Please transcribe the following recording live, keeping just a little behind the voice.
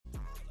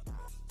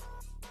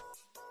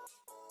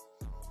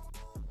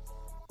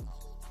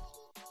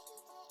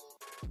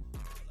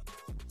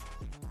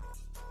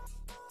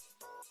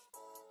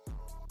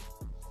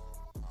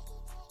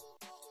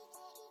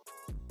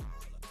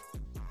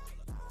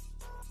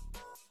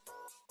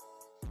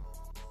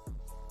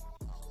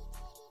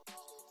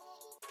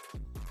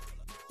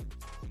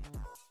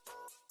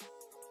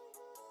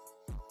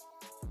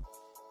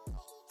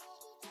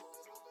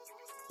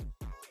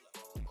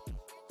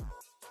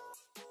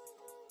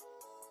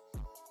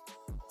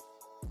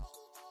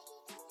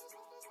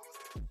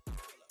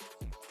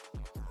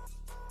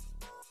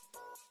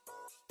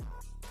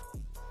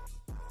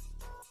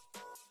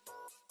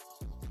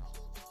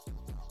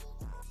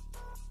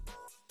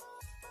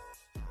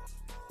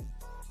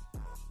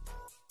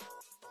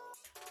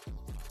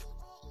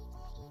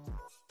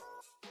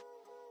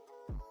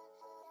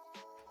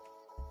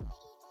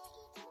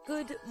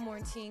Good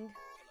morning.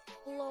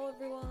 Hello,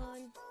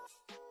 everyone.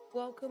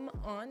 Welcome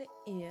on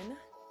in.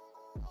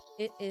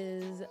 It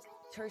is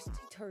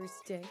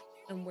Thursday,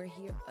 and we're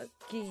here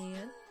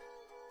again.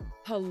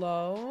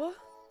 Hello.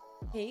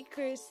 Hey,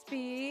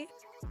 Crispy.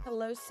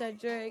 Hello,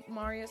 Cedric.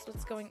 Marius,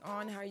 what's going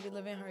on? How are you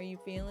living? How are you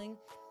feeling?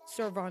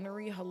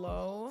 Servanery,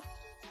 hello.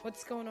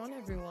 What's going on,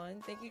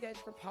 everyone? Thank you guys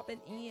for popping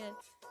in.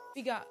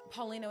 We got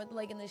Paulina with the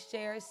like and the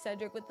share,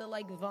 Cedric with the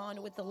like,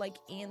 Vaughn with the like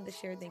and the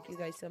share. Thank you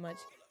guys so much.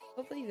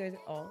 Hopefully you guys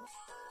are all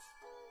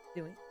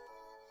doing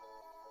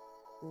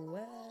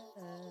well.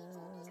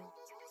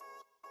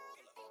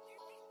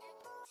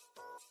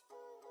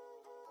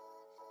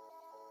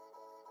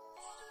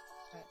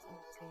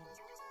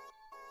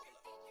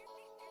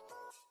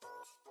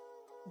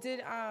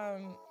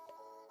 Alright,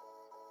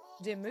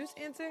 did Moose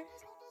answer?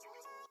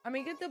 I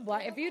mean, get the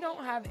black. If you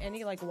don't have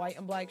any like white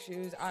and black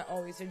shoes, I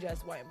always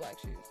suggest white and black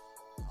shoes.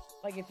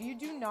 Like if you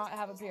do not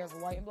have a pair of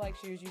white and black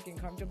shoes you can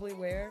comfortably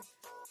wear,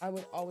 I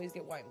would always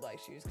get white and black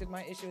shoes, because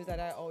my issue is that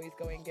I always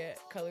go and get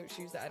colored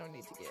shoes that I don't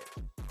need to get.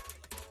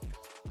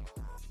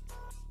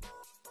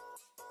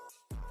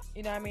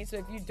 You know what I mean? So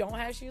if you don't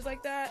have shoes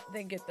like that,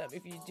 then get them.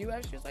 If you do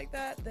have shoes like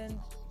that, then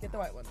get the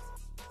white ones.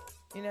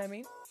 You know what I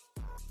mean?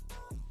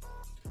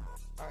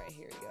 Alright,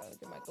 here we go.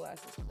 Get my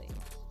glasses clean.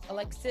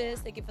 Alexis,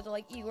 thank you for the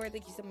like. Igor,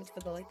 thank you so much for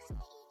the likes.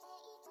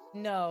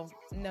 No,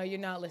 you're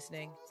not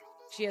listening.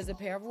 She has a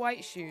pair of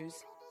white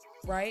shoes,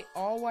 right?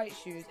 All white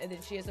shoes. And then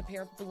she has a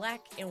pair of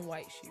black and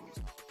white shoes,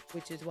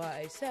 which is why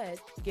I said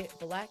get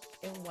black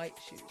and white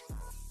shoes.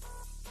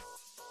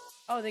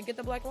 Oh, then get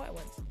the black and white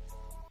ones.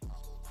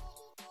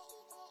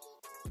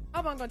 How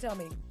am I gonna tell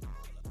me?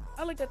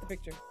 I looked at the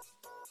picture.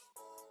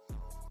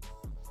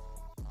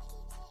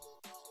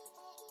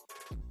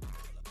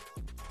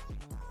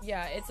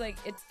 Yeah, it's like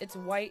it's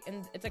white,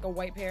 and it's like a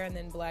white pair and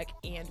then black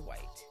and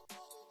white.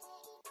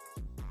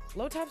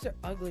 Low tops are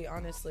ugly,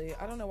 honestly.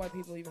 I don't know why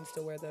people even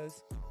still wear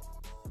those.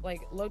 Like,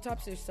 low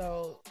tops are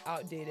so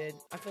outdated.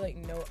 I feel like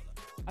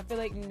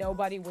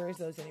nobody wears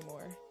those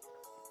anymore.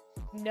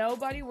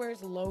 Nobody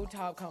wears low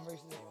top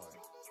Converses anymore.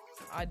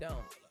 I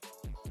don't.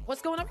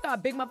 What's going on? We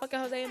got Big Motherfucker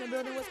Jose in the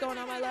building. What's going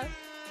on, my love?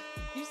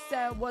 You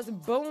said what's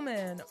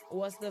booming?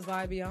 What's the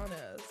vibe, be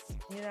honest?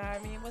 You know what I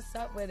mean? What's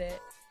up with it?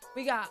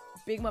 We got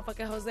Big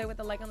Motherfucker Jose with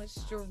the like on the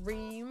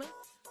stream.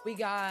 We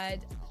got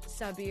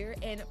Sabir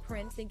and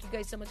Prince. Thank you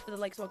guys so much for the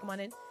likes. Welcome on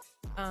in.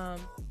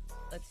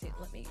 Let's see.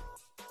 Let me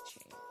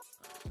change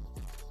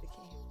the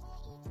key.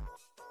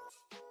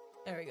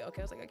 There we go.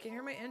 Okay, I was like, I can't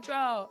hear my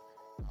intro.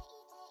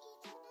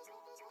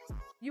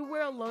 You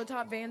wear low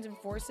top Vans and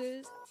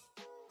Forces?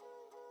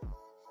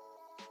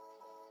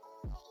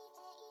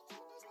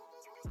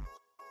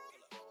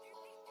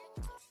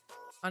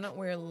 I don't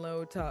wear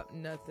low top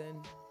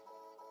nothing.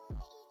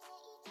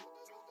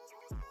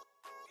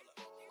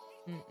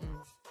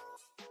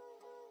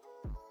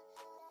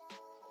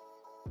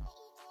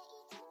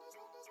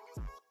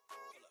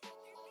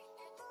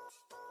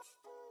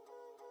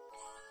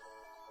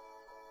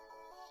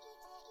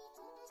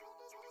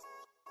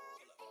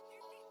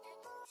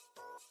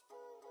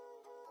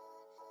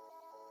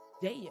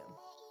 Damn.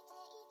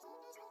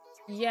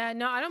 Yeah,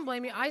 no, I don't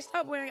blame you. I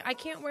stopped wearing, I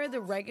can't wear the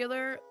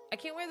regular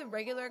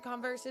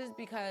Converses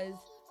because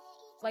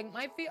like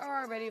my feet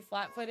are already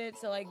flat-footed,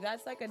 so like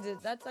that's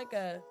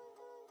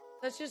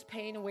just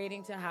pain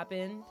waiting to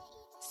happen.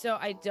 So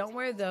I don't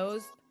wear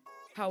those.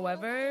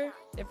 However,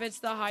 if it's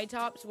the high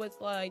tops with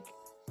like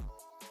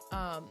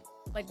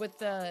with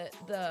the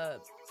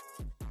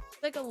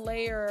like a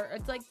layer,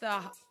 it's like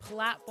the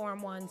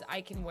platform ones, I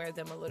can wear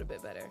them a little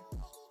bit better.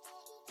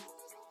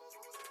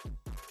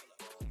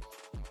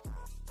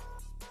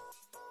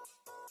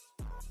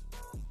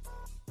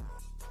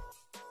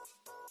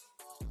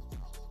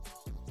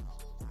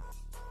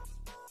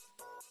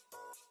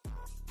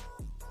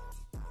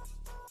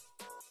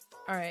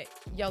 All right,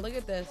 y'all, look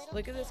at this.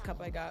 Look at this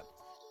cup I got.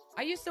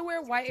 I used to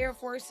wear white Air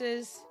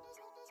Forces.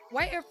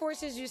 White Air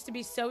Forces used to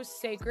be so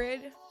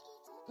sacred.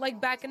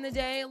 Like back in the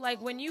day, like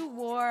when you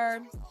wore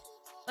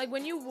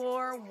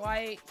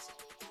white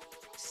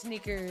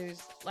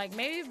sneakers, like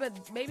maybe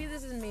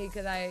this is me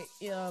because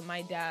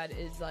my dad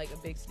is like a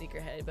big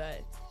sneakerhead,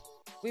 but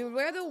we would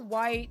wear the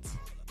white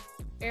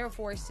Air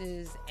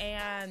Forces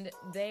and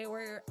they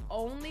were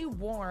only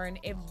worn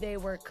if they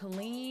were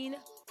clean,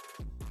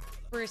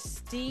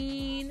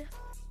 pristine,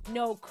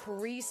 no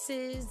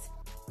creases,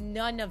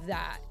 none of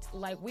that.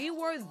 Like we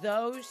wore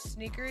those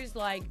sneakers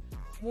like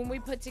when we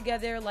put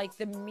together like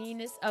the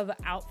meanest of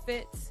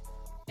outfits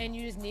and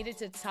you just needed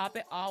to top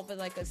it off with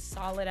like a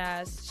solid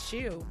ass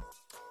shoe.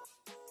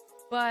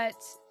 But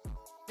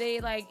they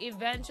like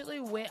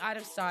eventually went out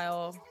of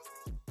style.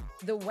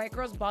 The white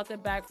girls bought them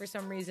back for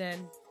some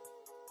reason,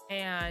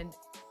 and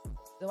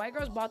the white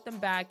girls bought them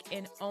back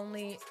and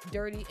only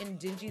dirty and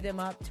dingy them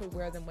up to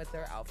wear them with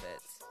their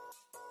outfits.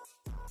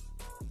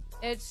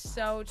 It's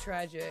so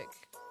tragic.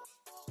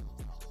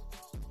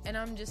 And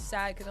I'm just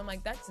sad because I'm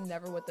like, that's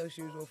never what those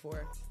shoes were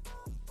for.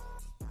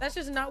 That's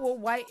just not what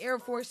white Air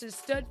Forces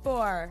stood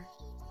for.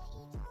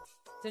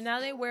 So now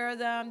they wear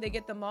them. They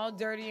get them all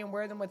dirty and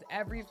wear them with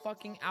every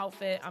fucking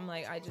outfit. I'm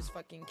like, I just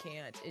fucking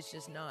can't. It's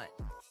just not.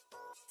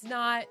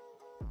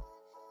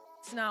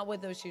 It's not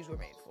what those shoes were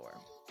made for.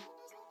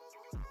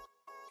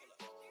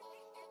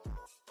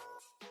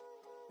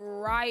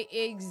 Right,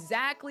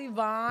 exactly,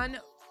 Vaughn.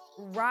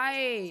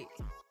 Right.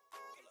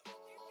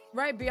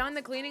 Right, beyond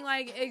the cleaning,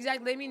 like,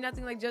 exactly, they mean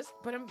nothing, like, just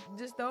throw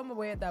them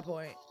away at that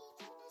point.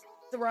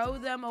 Throw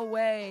them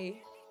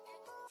away.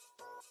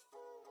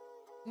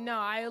 No,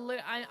 I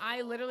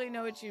literally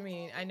know what you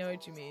mean. I know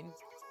what you mean.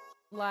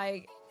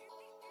 Like,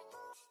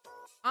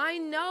 I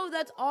know,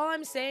 that's all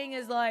I'm saying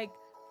is, like,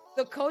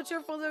 the culture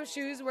for those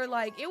shoes were,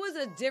 like, it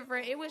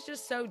was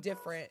just so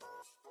different.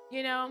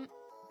 You know?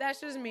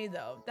 That's just me,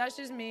 though. That's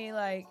just me,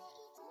 like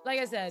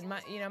I said,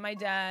 my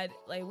dad,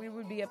 like, we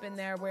would be up in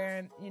there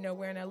wearing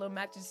our little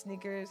matching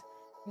sneakers,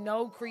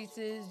 no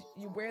creases.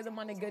 You wear them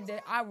on a good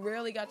day. I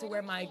rarely got to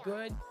wear my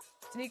good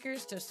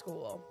sneakers to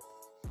school.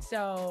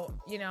 So,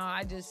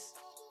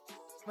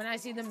 when I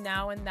see them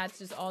now and that's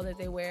just all that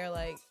they wear,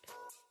 like,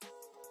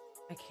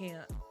 I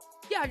can't.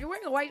 Yeah, if you're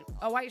wearing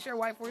a white shirt,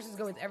 white forces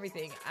go with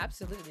everything.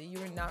 Absolutely. You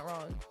are not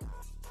wrong.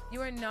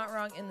 You are not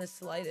wrong in the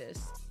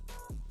slightest.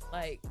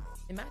 Like,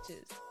 it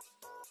matches.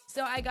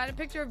 So I got a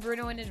picture of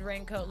Bruno in his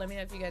raincoat. Let me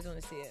know if you guys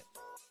want to see it.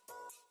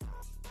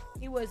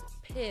 He was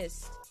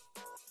pissed.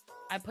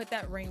 I put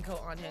that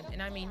raincoat on him.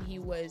 And I mean, he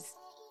was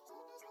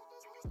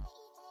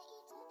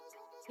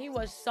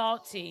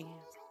salty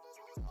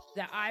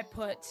that I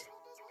put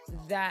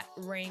that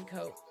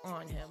raincoat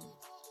on him.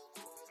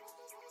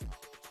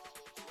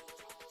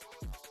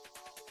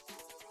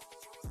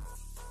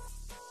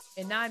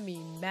 And I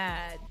mean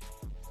mad.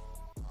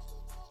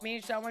 Me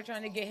and Sean were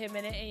trying to get him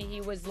in it and he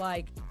was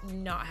like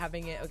not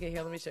having it. Okay,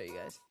 here, let me show you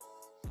guys.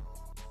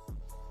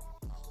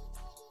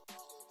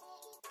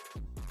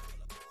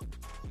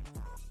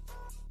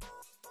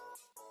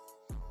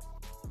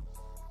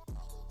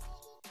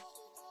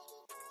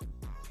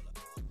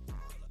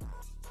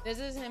 This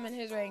is him in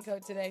his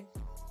raincoat today.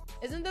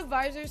 Isn't the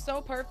visor so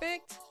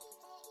perfect?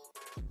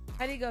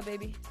 How'd he go,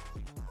 baby?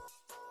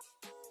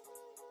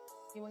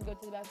 You wouldn't go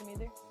to the bathroom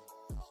either?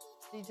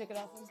 So you took it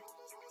off him?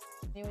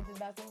 You went to the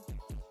bathroom?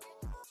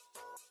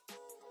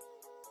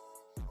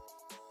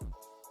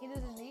 He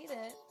doesn't need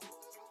it.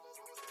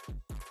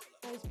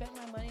 So I spent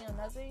my money on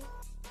nothing?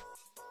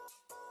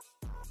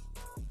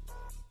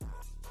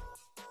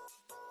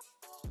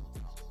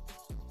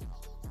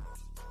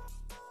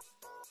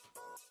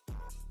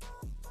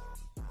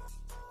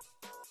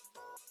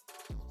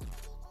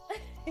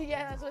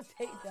 Yeah, that's what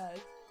Tate does.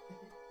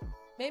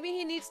 Maybe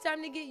he needs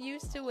time to get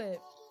used to it.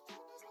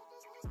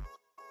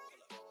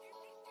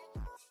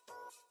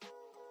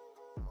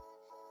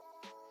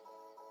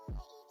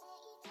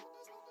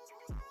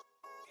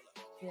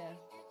 Yeah.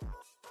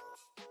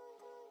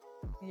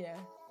 Yeah.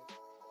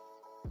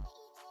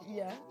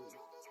 Yeah.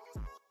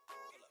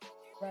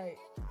 Right.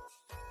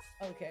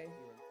 Okay.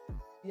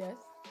 Yes.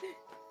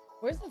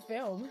 Where's the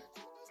film?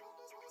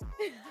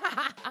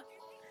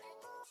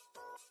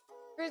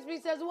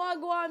 Crispy says,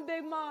 "Wagwan,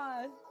 Big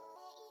Ma."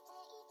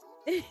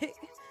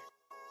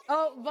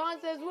 Oh, Vaughn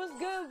says, "What's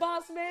good,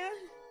 boss man?"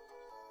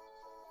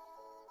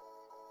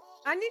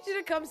 I need you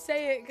to come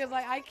say it, because,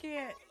 like, I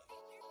can't.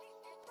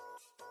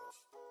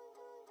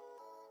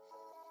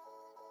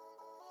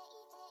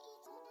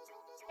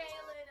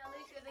 Kaylin,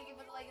 Alicia, thank you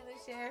for the like and the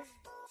share.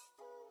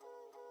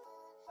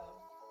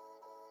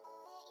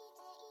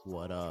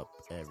 What up,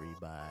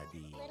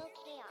 everybody? Little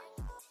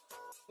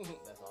chaos.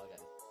 That's all I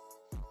got.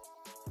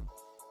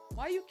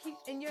 Why you keep,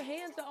 and your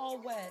hands are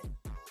all wet?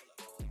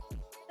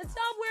 That's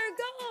not where it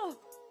goes.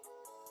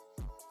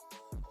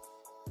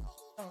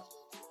 Oh,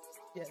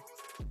 yes.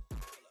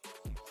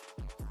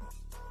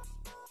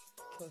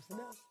 Close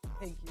enough.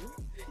 Thank you.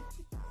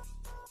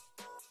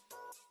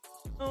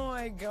 Oh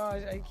my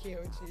gosh, I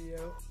can't with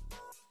you.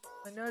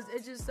 My nose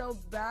itches so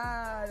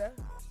bad.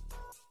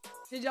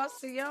 Did y'all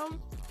see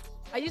them?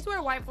 I used to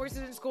wear white forces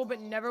in school, but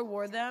never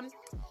wore them.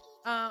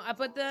 I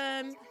put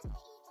them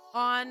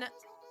on.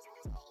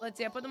 Let's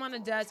see, I put them on the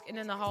desk and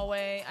in the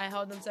hallway. I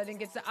held them so I didn't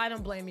get I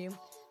don't blame you.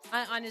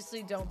 I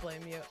honestly don't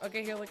blame you.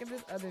 Okay, here, look at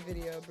this other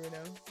video,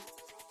 Bruno.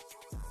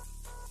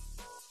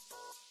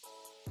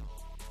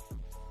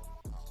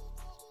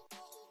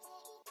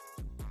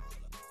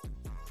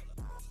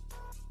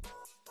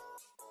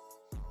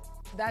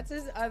 That's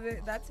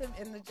him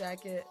in the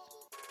jacket.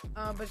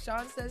 But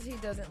Sean says he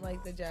doesn't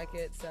like the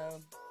jacket, so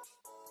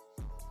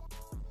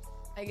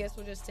I guess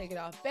we'll just take it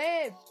off.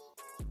 Babe!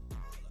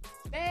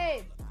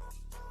 Babe!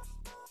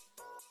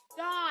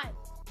 Sean!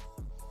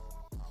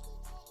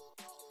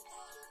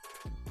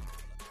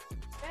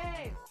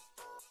 Babe!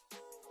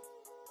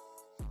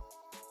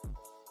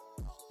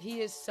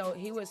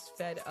 He was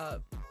fed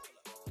up.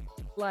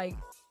 Like,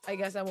 I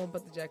guess I won't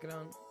put the jacket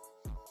on.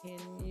 Can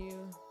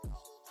you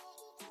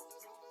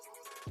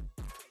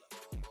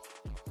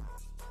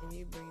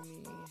bring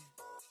me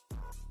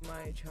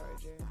my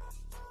charger?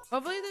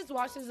 Hopefully this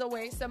washes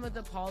away some of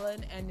the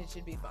pollen and it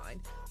should be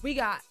fine. We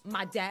got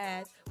my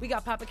dad. We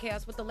got Papa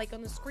Chaos with the like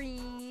on the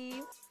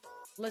screen.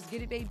 Let's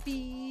get it,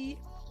 baby.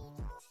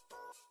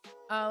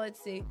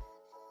 Let's see.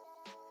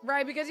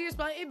 Right, because you're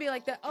spelling, it'd be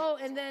like that. Oh,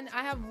 and then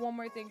I have one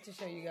more thing to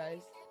show you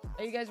guys.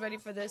 Are you guys ready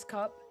for this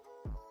cup?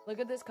 Look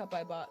at this cup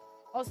I bought.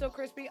 Also,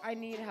 Crispy, I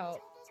need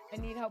help. I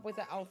need help with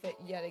the outfit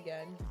yet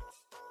again.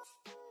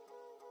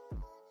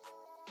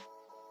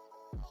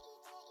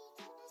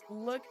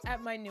 Look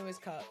at my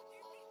newest cup.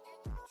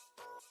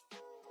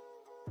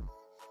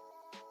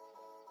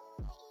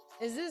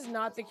 Is this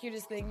not the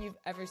cutest thing you've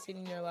ever seen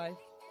in your life?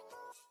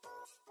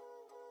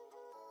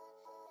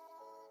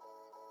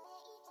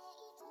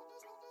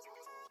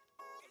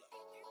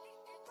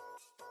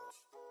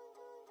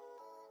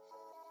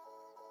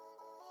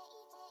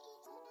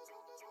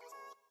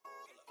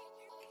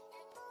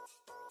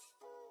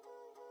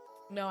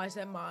 No, I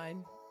said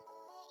mine.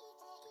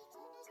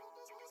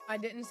 I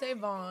didn't say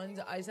Vaughn's,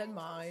 I said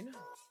mine.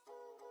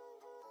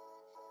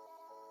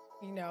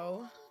 You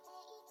know,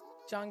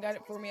 John got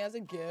it for me as a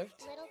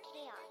gift. Little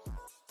chaos.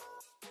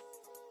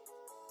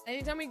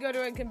 Anytime we go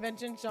to a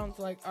convention, Sean's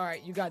like, all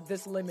right, you got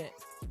this limit.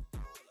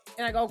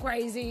 And I go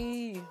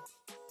crazy.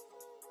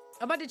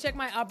 I'm about to check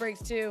my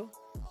outbreaks too.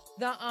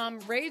 The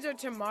raids are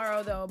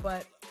tomorrow though,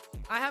 but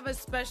I have a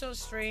special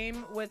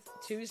stream with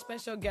 2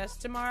 special guests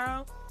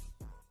tomorrow.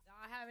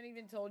 I haven't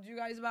even told you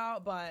guys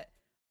about, but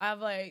I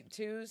have like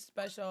 2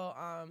 special,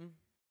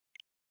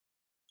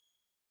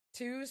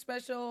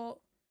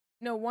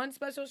 one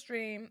special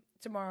stream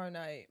tomorrow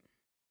night.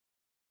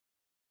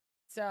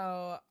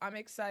 So I'm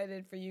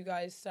excited for you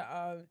guys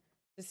to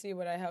see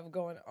what I have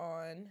going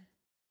on.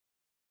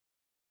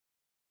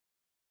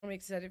 I'm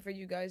excited for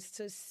you guys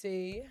to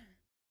see.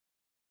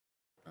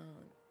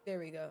 There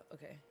we go.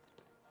 Okay.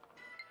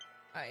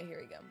 All right, here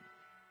we go.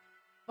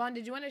 Vaughn,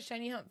 did you want a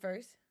shiny hunt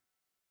first?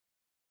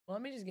 Well,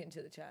 let me just get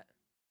into the chat.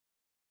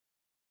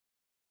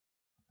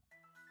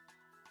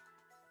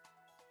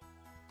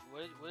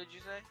 What did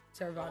you say?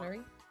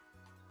 Servanery.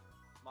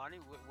 Monty,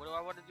 what do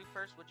I want to do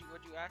first? What'd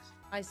you ask?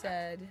 I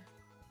said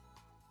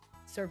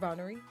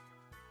Servanery.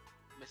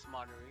 Miss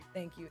Monterey.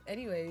 Thank you.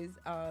 Anyways,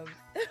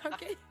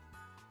 okay.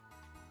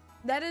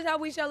 That is how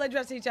we shall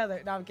address each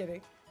other. No, I'm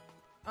kidding.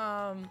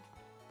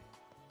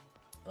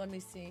 Let me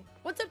see.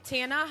 What's up,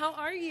 Tana? How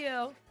are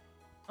you?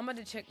 I'm about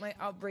to check my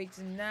outbreaks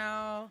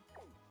now.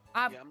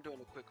 Yeah, I'm doing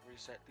a quick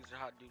reset. These are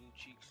hot doo-doo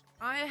cheeks.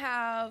 I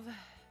have...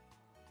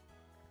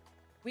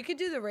 We could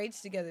do the raids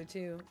together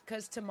too,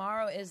 cause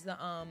tomorrow is the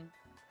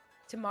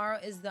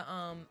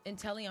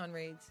Inteleon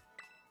raids.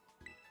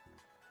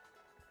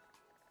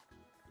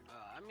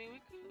 I mean,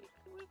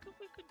 we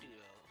could do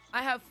those.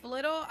 I have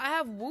Flittle. I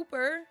have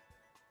Wooper.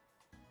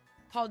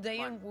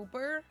 Paldean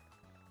Wooper.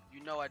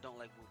 You know I don't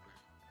like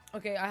Wooper.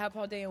 Okay, I have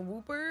Paldean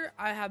Wooper.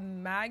 I have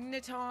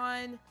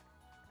Magneton.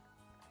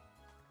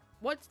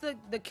 What's the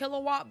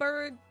kilowatt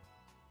bird?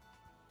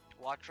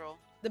 Watro.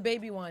 The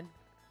baby one.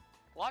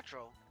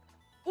 Watro.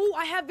 Ooh,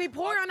 I have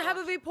Vaporeon. I have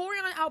a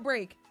Vaporeon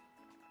outbreak.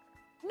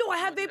 No, I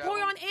have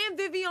Vaporeon and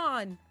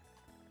Vivian.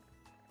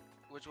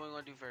 Which one you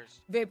want to do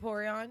first?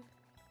 Vaporeon.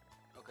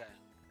 Okay.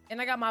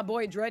 And I got my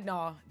boy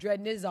Dreadnought.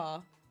 I'm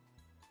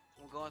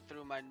going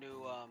through my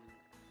new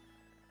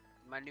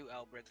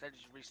outbreaks. I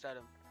just reset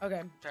them. Okay.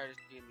 I'm tired of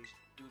seeing these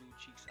doo-doo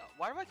cheeks out.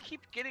 Why do I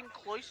keep getting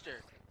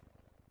Cloyster?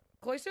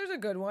 Cloyster's a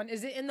good one.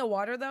 Is it in the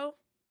water though?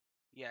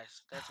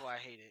 Yes, that's why I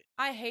hate it.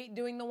 I hate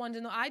doing the ones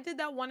in the... I did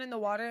that one in the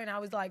water and I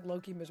was like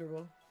low-key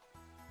miserable.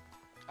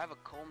 I have a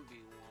Combi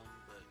one,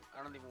 but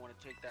I don't even want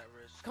to take that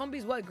risk.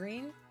 Combi's what,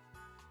 green?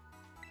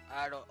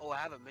 I don't... Oh, I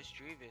have a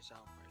Mischievous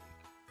outbreak.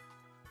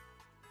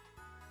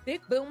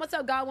 Big Boom, what's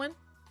up, Godwin?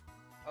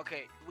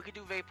 Okay, we could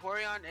do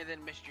Vaporeon and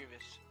then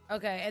Mischievous.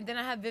 Okay, and then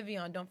I have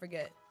Vivian, don't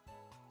forget.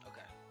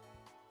 Okay.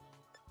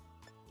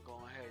 Go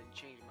ahead and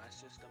change my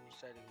system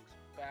settings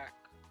back.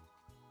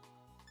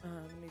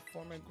 Let me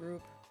form a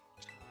group.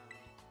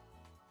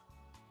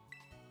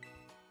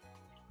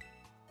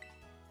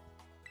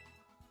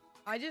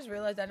 I just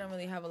realized I don't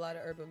really have a lot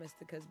of Herba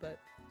Mysticas, but...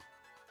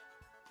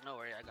 No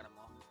worry, I got them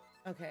all.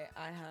 Okay,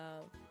 I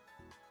have...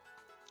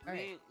 Let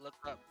me look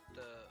up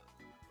the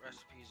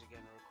recipes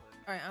again real quick.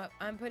 Alright,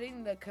 I'm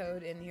putting the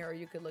code in here, or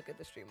you could look at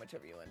the stream,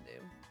 whichever you want to do.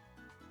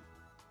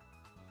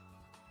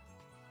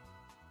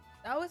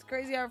 That was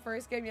crazy. Our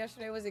first game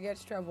yesterday was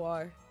against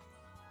Travois.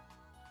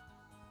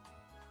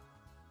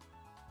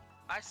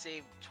 I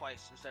saved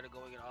twice instead of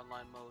going in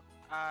online mode.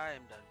 I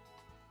am done.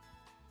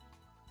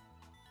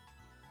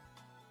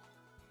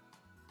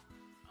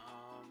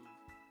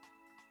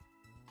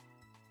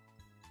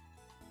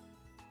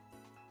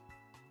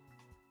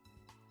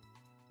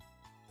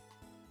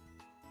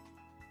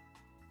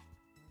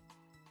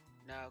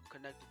 Now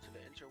connected to the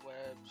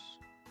interwebs.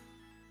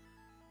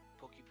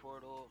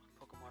 Pokeportal,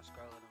 Pokemon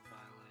Scarlet and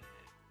Violet.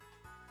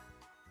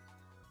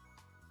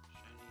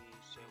 Shiny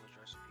sandwich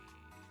recipes.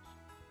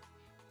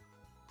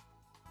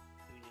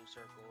 Union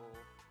Circle.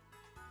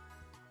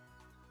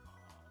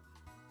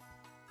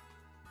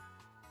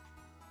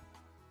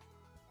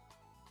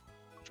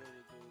 Join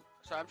a group.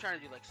 So I'm trying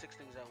to do like 6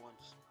 things at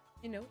once.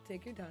 You know,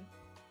 take your time.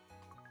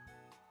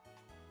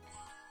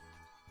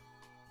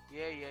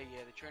 Yeah.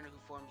 The trainer who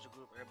forms a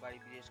group, everybody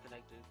be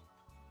disconnected.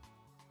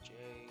 J,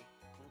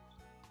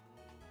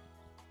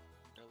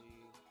 W,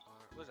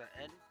 R. What was that?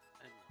 N?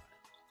 N,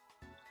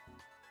 Y.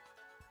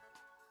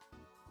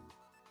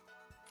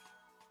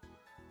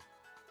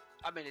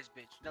 I'm in this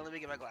bitch. Now let me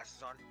get my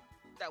glasses on.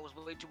 That was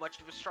way too much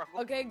of a struggle.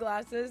 Okay,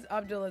 glasses.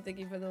 Abdullah, thank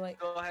you for the like.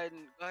 Go ahead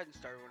and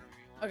start whenever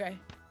you want. Okay.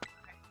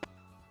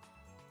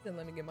 Then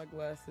let me get my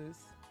glasses.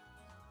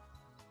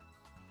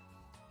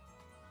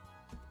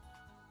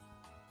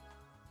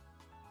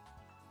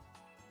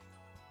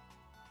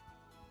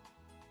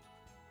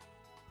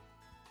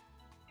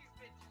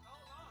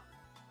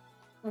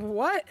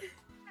 What? I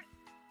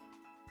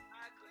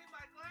cleaned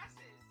my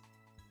glasses.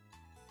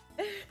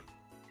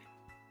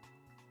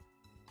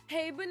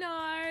 Hey,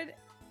 Bernard.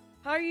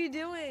 How are you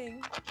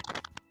doing?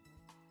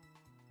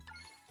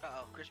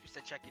 Uh-oh, Crispy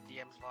said check your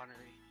DMs,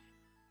 Vonnery.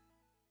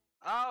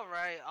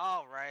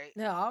 Alright.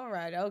 No, all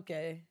right,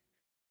 okay.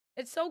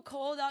 It's so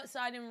cold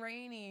outside and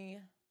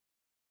rainy.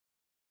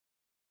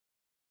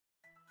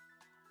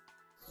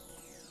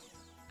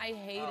 I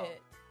hate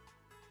it.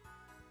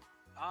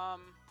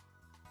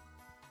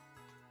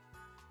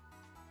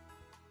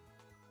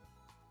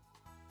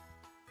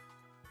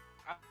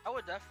 I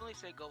would definitely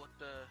say go with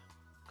the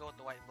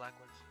white and black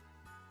ones.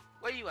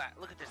 Where you at?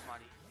 Look at this,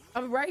 Monty.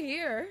 I'm right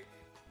here.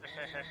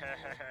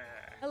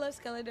 Hello,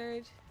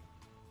 Scarlet.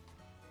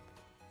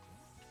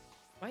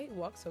 Why you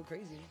walk so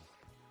crazy?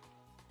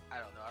 I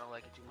don't know. I don't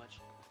like it too much.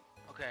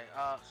 Okay.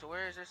 So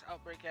where is this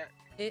outbreak at?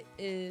 It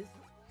is.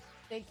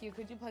 Thank you.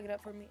 Could you plug it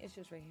up for me? It's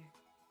just right here.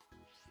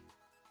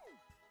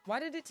 Why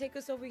did it take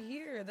us over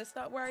here? That's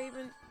not where I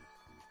even.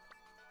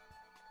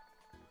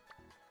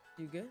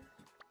 You good?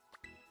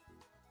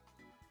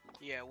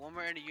 Yeah, when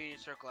we're in the Union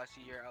Circle, I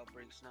see your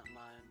outbreaks, not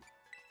mine.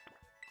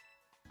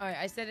 All right,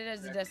 I set it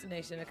as the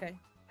destination. Okay.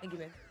 Thank you,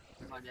 babe.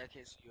 Monty, I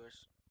can't see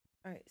yours.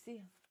 All right. See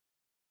ya.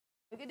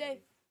 Have a good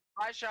day.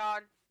 Bye,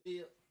 Sean.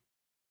 Yeah.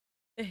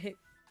 Yeah, I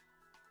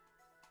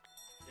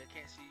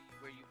can't see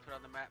where you put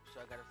on the map, so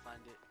I gotta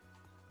find it.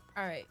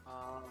 All right.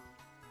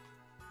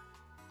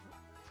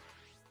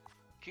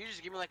 Can you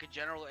just give me like a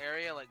general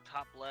area, like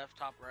top left,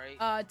 top right?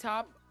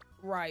 Top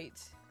right,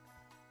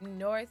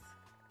 North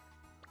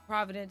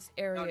Providence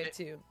area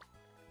 2.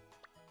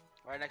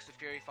 Right next to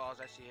Fury Falls,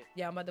 I see it.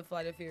 Yeah, I'm about to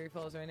fly to Fury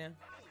Falls right now.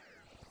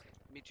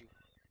 Me too.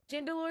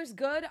 Chandelore's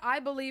good, I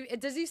believe.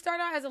 Does he start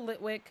out as a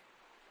Litwick?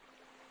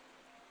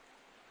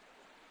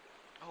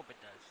 I hope it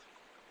does.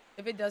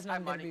 If it doesn't,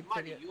 I'm gonna Monty, be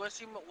pretty. you want to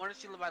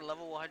see my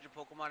level 100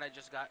 Pokemon I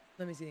just got?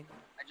 Let me see.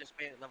 I just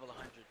made it level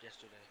 100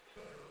 yesterday.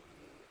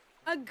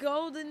 A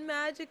golden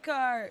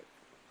Magikarp.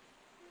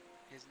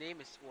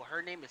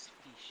 Her name is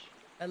Fish.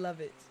 I love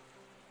it.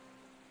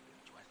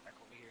 Back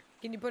over here.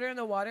 Can you put her in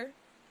the water?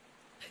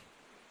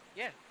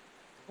 Yeah.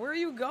 Where are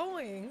you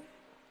going?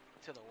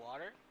 To the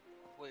water?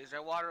 Wait, is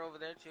there water over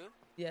there too?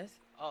 Yes.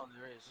 Oh,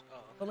 there is. Oh.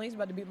 Okay. Colleen's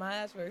about to beat my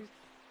ass first.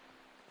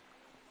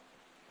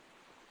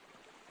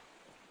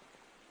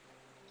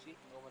 See?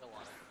 Over the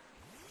water.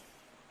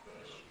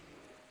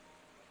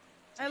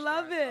 I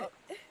love it.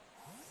 Oh.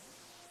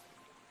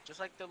 Just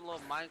like them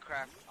little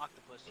Minecraft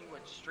octopus, he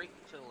went straight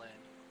to the land.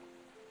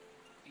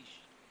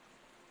 Fish.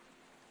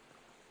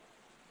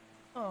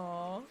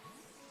 Aww.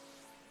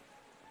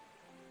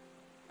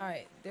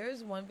 Alright,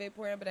 there's one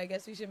Vaporeon, but I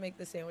guess we should make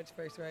the sandwich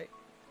first, right?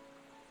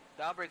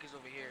 The outbreak is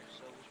over here,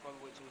 so we should probably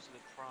wait till we see the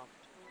prompt.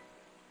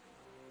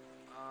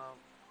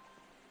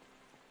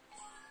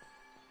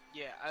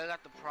 Yeah, I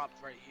got the prompt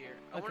right here.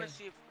 I want to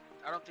see if...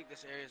 I don't think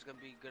this area is going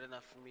to be good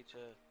enough for me to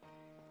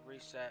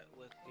reset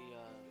with the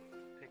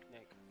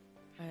picnic.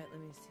 Alright, let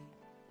me see.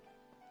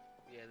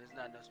 Yeah, there's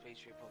not enough space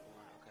for your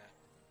Pokemon. Okay.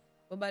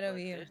 What about over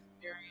here? This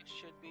area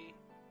should be...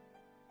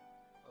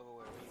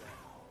 Over where are you at?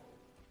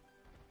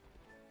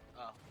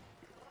 Oh.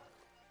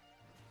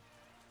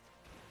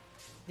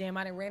 Damn,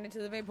 I done ran into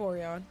the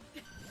Vaporeon.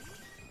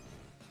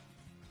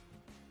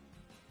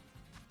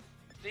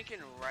 Thinking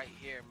right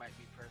here might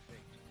be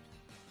perfect.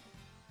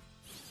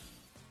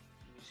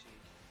 Let me see.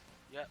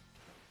 Yep.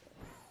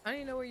 I don't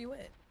even know where you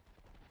went.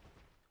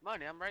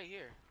 Money, I'm right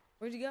here.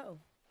 Where'd you go?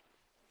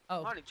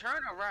 Oh. Money,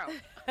 turn around.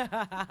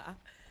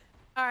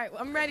 Alright,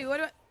 I'm ready. What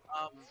do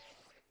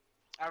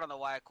I don't know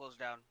why I closed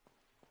down.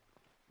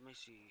 Let me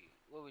see.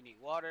 What we need?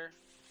 Water.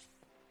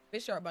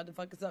 Fish are about to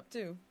fuck us up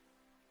too.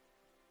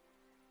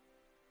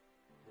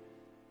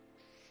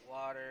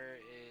 Water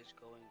is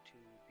going to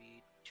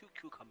be 2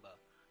 cucumber.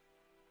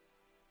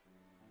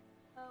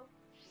 Oh.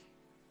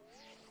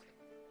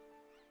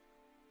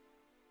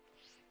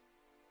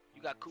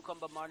 You got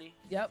cucumber money?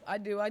 Yep, I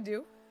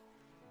do.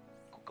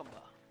 Cucumber.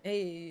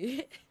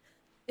 Hey.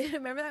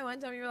 Remember that one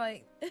time you were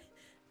like,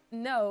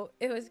 no,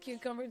 it was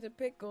cucumbers and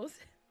pickles.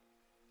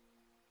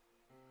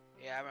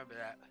 Yeah, I remember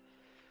that.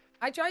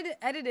 I tried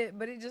to edit it,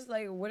 but it just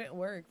like wouldn't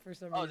work for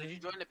some reason. Oh, did you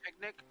join the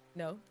picnic?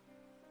 No.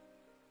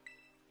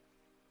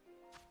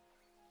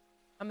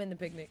 I'm in the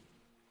picnic.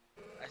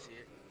 I see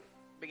it.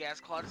 Big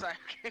ass Clodsire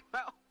came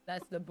out.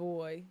 That's the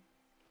boy.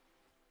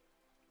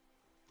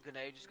 Good,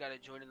 now you just gotta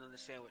join in on the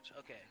sandwich.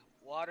 Okay,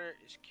 water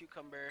is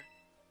cucumber.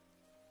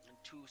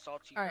 2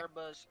 salty All right,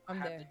 herbas. I'm I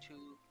have there. the 2.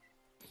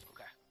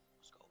 Okay,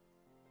 let's go.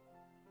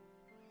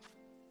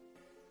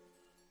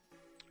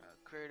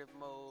 Creative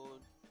mode.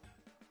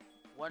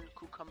 1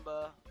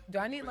 cucumber. Do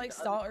I need Bring like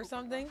the other salt or cucumber.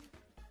 something?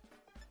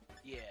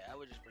 Yeah, I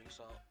would just bring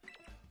salt.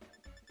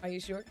 Are you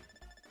sure?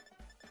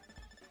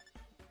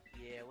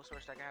 Yeah, what's the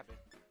worst that can happen?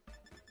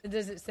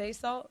 Does it say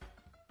salt?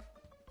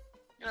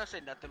 You know, I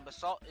say nothing, but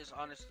salt is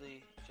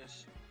honestly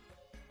just.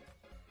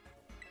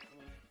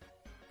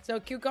 So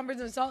cucumbers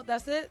and salt,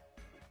 that's it?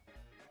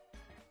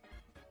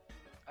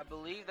 I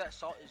believe that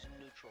salt is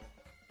neutral.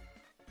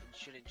 It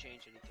shouldn't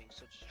change anything,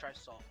 so just try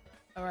salt.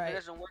 All If it right.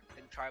 doesn't work,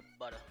 then try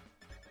butter.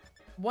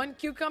 1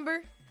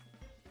 cucumber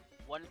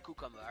 1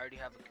 cucumber. I already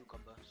have a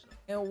cucumber, so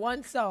and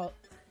 1 salt.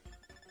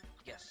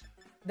 yes.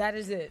 That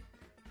is it.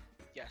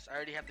 Yes, I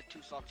already have the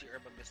 2 salty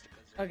herba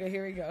mysticas. There. Okay,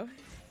 here we go.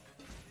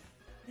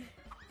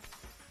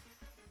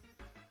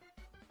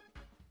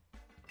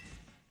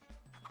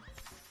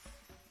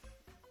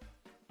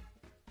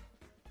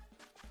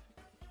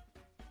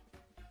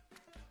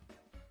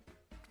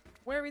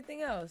 Where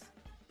everything else?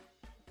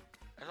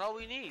 That's all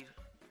we need.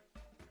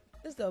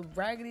 This is a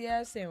raggedy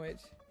ass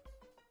sandwich.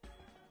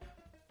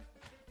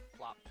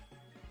 Flop.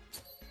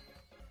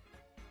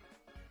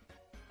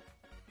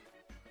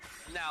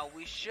 Now,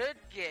 we should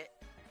get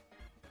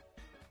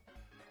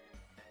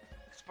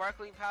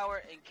Sparkling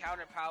Power,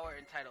 Encounter Power,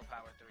 and Tidal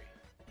Power 3.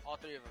 All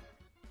 3 of them.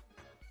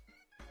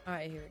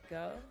 Alright, here we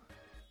go.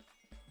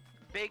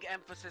 Big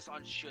emphasis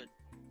on should.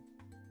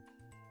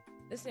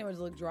 This sandwich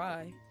look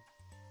dry.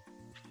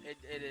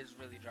 It is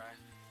really dry.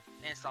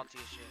 And salty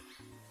as shit.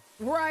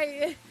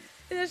 Right.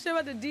 This shit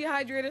about to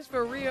dehydrate us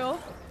for real.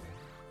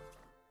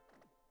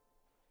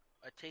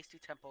 A Tasty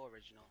Tempo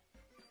original.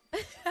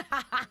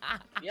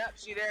 Yep,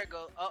 see there it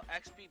goes. Oh,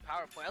 XP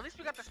PowerPoint. At least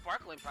we got the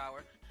Sparkling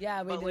Power.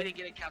 Yeah, But we didn't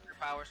get Encounter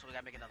Power, so we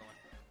gotta make another one.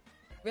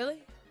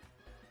 Really?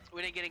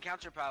 We didn't get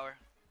Encounter Power.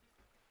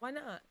 Why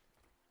not?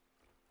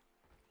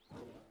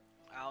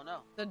 I don't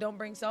know. So don't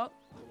bring salt?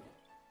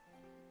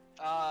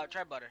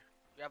 Try butter.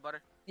 You have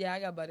butter? Yeah, I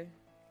got butter.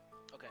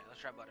 Okay,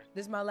 let's try butter.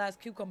 This is my last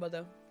cucumber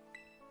though.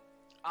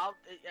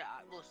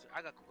 Listen,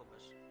 I got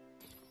cucumbers.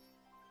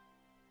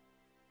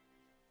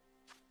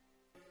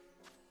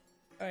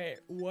 Alright,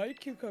 1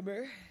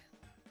 cucumber.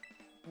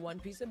 1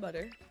 piece of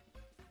butter.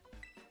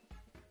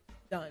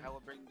 Done. I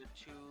will bring the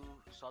 2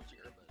 salty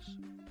herbas.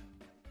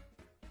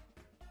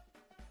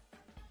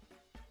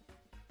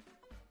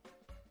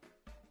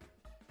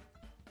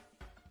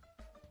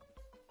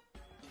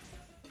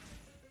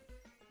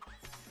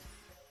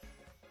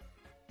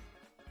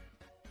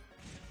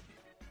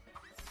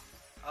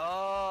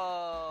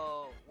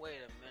 Oh, wait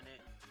a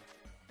minute.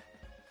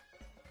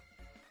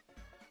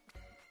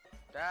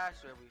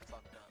 That's where we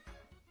fucked up.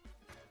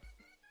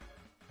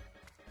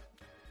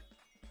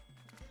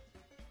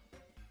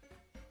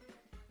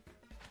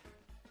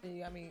 You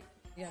got me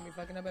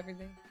fucking up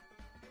everything?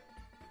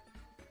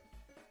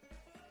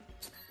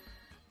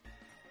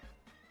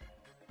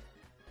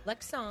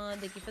 Lexon,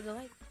 thank you for the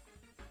like.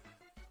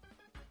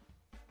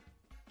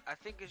 I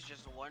think it's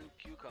just 1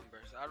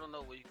 cucumber, so I don't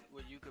know what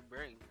you could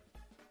bring.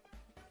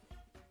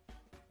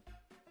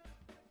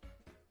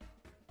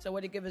 So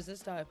what did it give us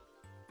this time?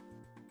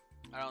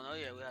 I don't know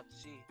yet, we'll have to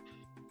see.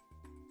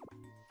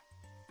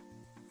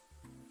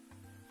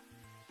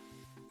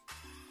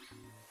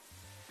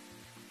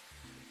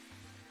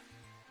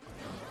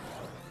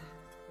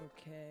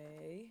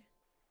 Okay.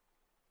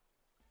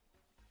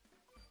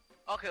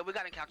 Okay, we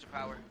got Encounter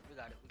Power. We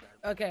got it.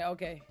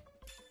 Okay.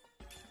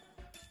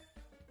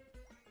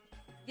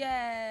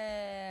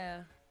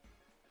 Yeah.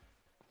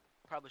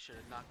 Probably should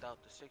have knocked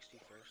out the 60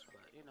 first,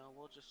 but you know,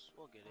 we'll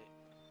get it.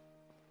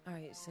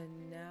 Alright, so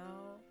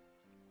now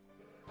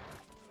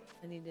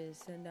I need to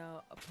send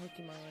out a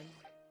Pokemon.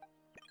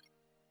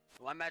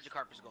 My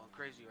Magikarp is going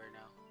crazy right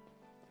now.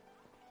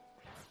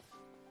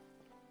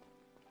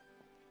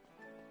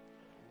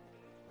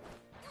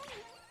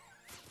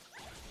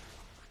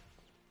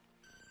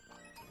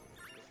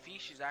 The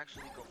Fish is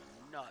actually going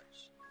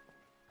nuts.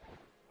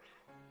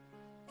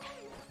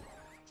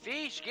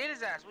 Fish, get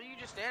his ass! What are you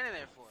just standing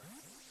there for?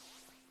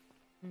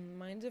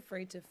 Mine's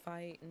afraid to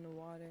fight in the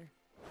water.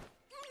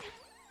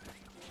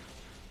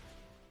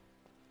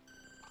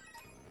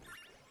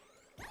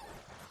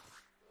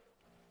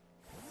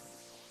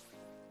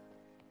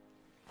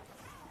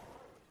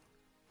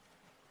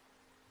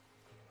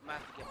 I'm gonna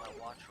have to get my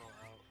watch roll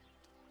out.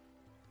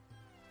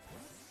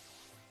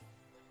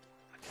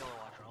 I kill a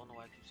watch roll. I don't know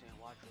why I keep saying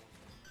watch roll.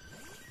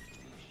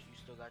 You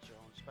still got your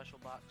own special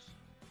box.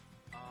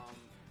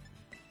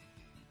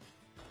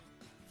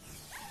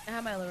 I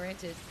have my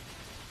Laurentiid.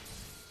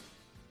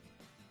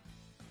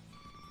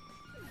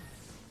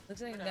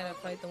 Looks like I gotta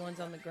fight the ones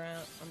on the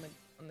ground.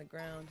 On the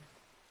ground.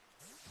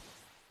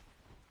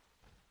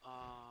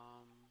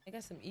 I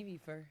got some Eevee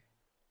fur.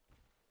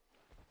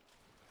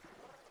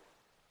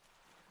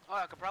 Oh,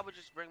 I could probably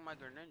just bring my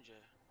Greninja.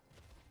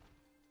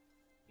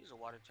 He's a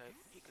water type.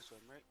 He can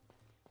swim, right?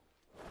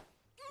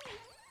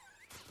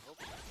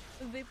 Oops.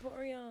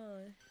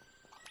 Vaporeon.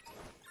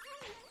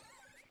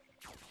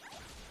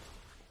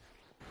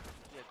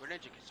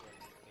 Greninja can swim.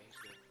 Okay, he's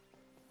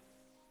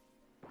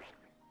good.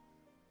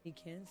 He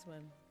can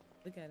swim.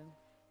 Look at him.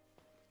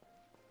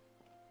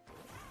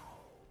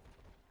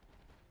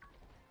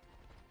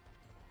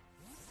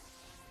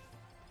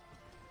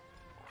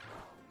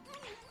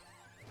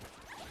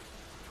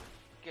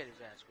 Get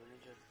his ass,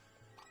 Greninja.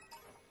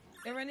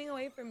 They're running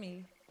away from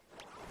me.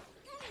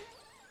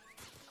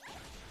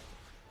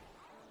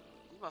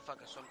 These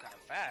motherfuckers swim kind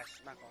of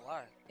fast, not gonna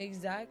lie.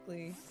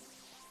 Exactly.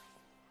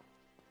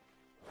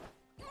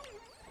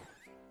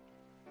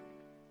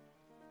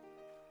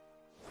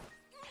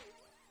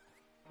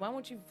 Why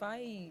won't you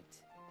fight?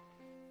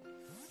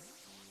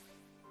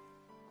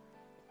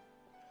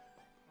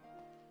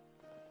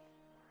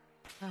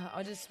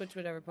 I'll just switch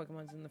whatever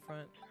Pokemon's in the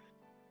front.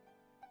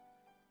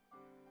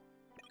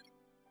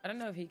 I don't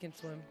know if he can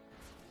swim.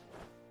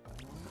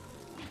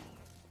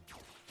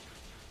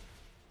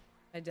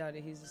 I doubt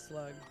it. He's a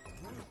slug.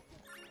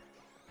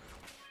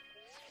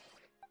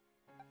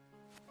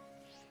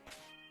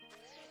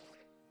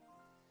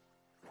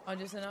 I'll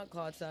just send out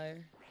Clodsire.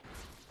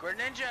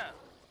 Greninja!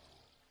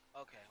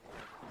 Okay.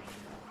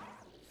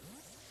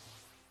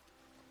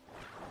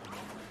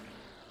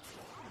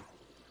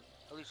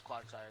 At least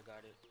Clodsire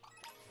got it.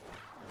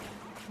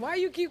 Why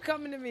you keep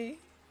coming to me?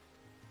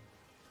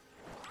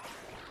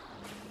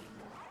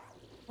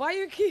 Why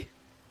you keep...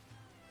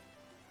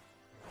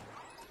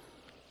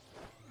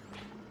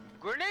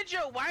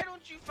 Greninja, why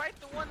don't you fight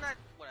the one that...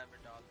 Whatever,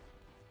 dog.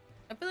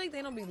 I feel like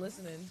they don't be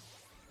listening.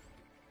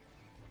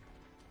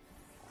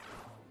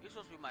 You're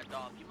supposed to be my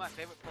dog. You're my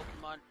favorite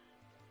Pokemon.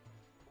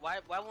 Why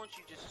won't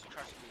you just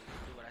trust me and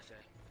do what I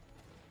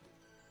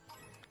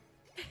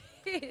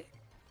say?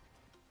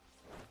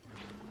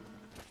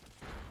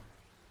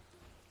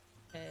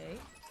 Hey.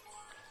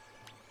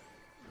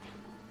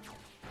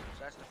 So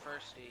that's the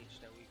first stage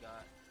that we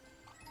got.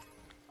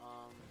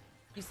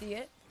 You see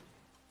it?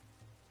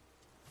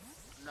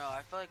 No,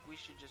 I feel like we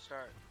should just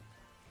start.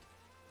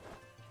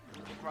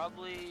 We could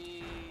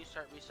probably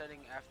start resetting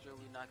after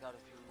we knock out a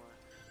few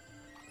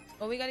more.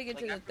 Well, we gotta get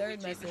Like to the after we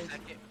third take the message.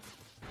 second-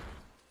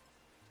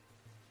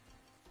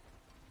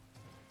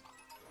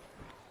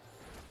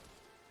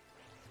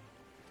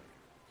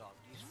 Dog,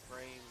 these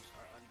frames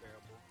are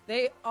unbearable.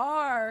 They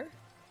are.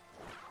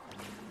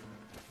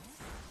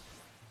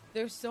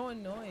 They're so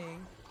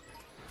annoying.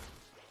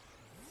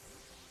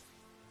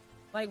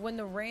 Like when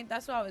the rain,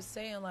 that's what I was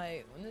saying,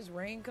 like when this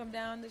rain come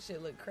down, this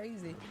shit look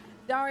crazy.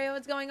 Dario,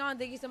 what's going on?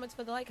 Thank you so much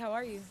for the like. How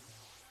are you?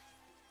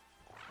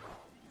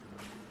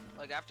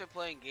 Like after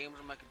playing games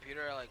on my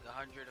computer at like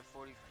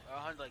 140,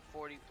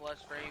 140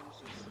 plus frames,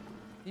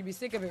 You'd be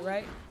sick of it,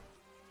 right?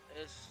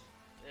 it's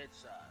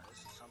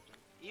something.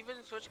 Even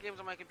Switch games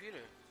on my computer,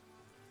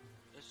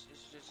 it's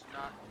just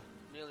not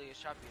nearly as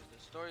choppy as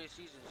this. Story of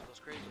Seasons goes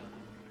crazy on the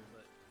computer,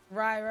 but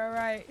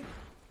Right.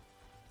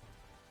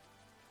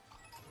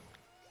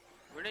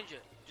 Greninja,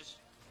 just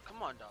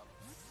come on, dog.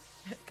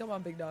 Come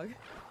on, big dog.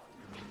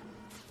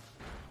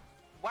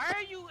 Why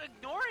are you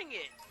ignoring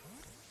it?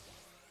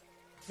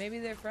 Maybe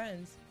they're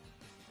friends.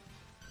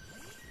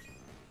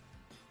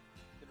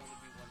 Could only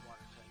be one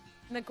water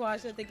type.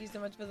 Naquasha, thank you so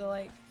much for the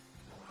like.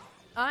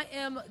 I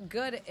am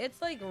good.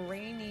 It's like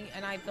rainy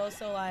and I feel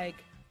so like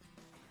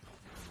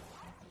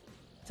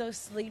so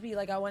sleepy,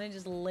 like I want to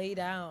just lay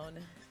down.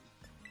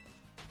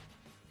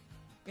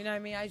 You know what I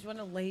mean? I just want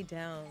to lay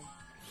down.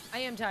 I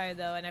am tired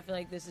though, and I feel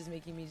like this is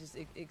making me just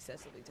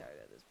excessively tired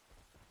at this.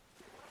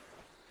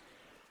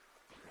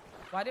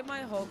 Why did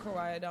my whole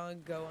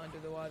Koraidon go under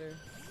the water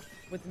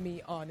with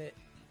me on it?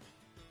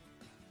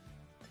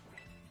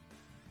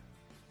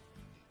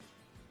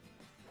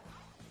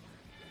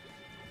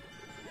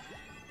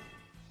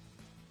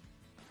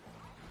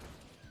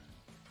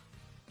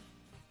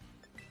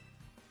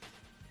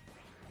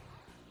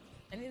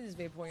 I need this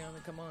Vaporeon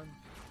to come on.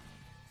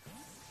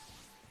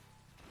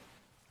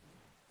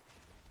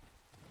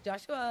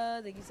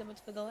 Joshua, thank you so much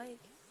for the like.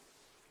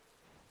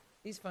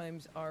 These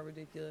frames are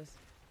ridiculous.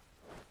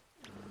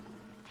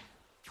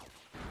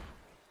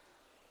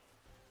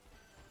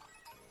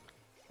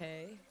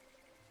 Okay.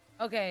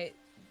 Okay,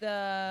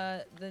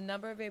 the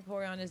number of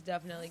Vaporeon is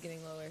definitely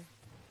getting lower.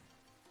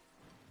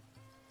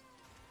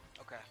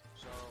 Okay,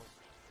 so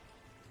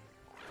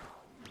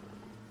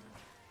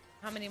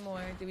How many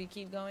more? Do we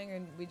keep going or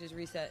we just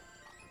reset?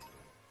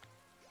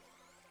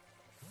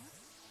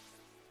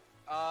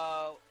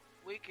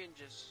 we can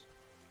just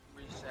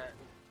reset.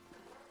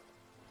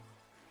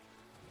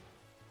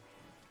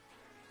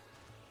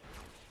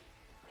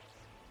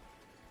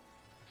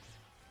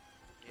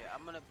 Yeah,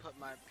 I'm gonna put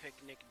my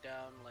picnic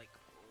down like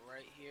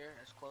right here,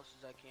 as close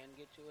as I can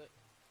get to it.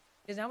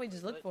 Because now we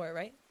just look for it,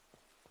 right?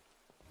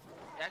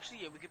 Actually,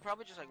 yeah, we could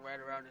probably just like ride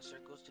around in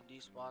circles to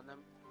despawn them,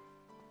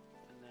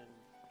 and then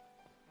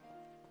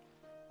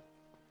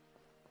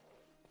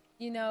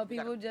You know,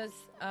 people just,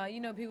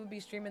 people be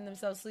streaming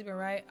themselves sleeping,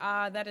 right?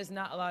 That is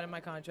not allowed in my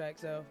contract,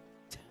 so.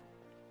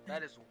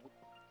 that is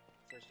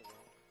first of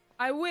all.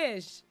 I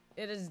wish.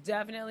 It is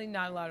definitely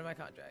not allowed in my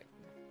contract.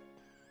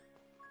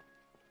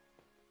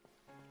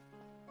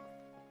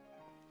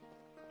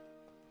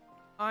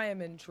 I am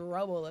in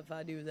trouble if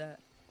I do that.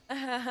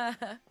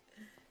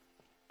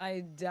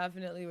 I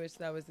definitely wish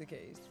that was the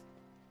case.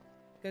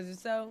 Because if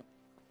so,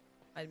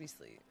 I'd be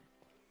asleep.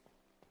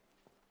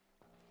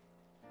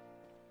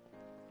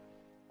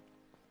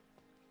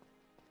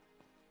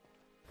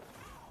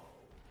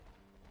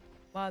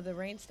 Wow, the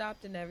rain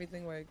stopped and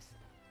everything works.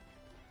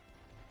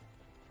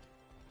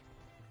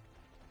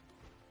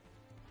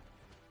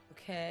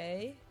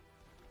 Okay.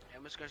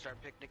 I'm just gonna start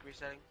picnic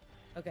resetting.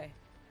 Okay.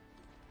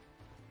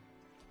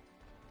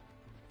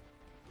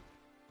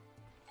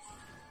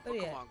 Oh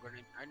yeah. Come on,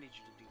 Grenade. I need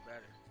you to do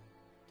better.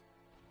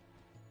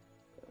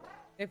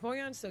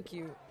 Vaporeon's so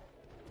cute.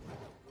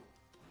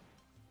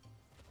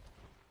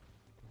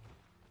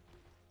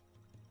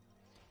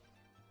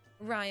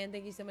 Ryan,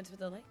 thank you so much for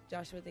the like.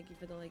 Joshua, thank you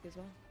for the like as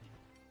well.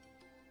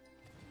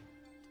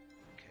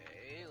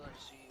 Okay,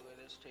 let's see where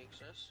this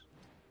takes us.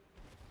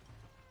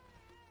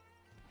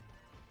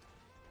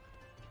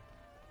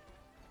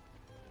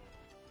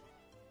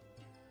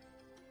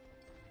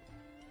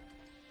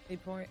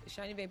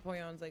 Shiny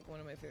Vaporeon's like one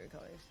of my favorite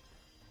colors.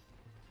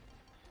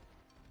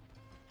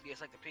 Yeah,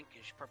 it's like the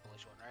pinkish,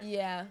 purplish one, right?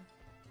 Yeah.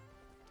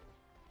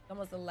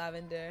 Almost a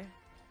lavender.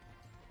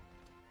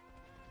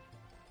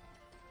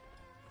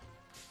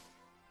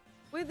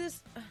 Where'd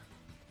this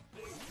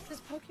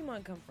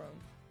Pokemon come from?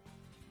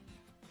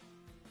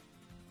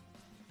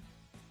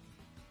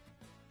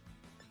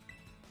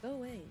 Go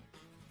away.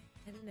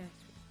 I didn't ask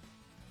you.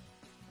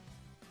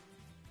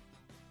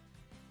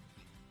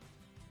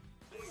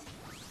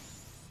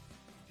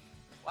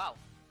 Wow.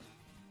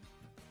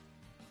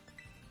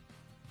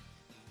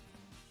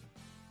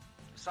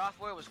 The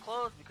software was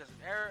closed because an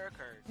error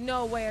occurred.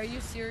 No way, are you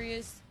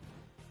serious?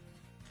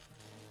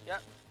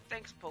 Yep.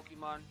 Thanks,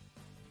 Pokemon.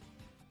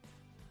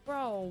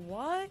 Bro,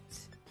 what?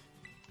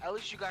 At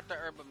least you got the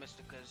Herba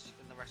Mysticas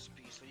in the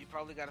recipe, so you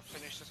probably gotta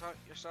finish this out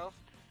yourself.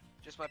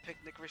 Just by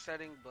picnic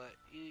resetting, but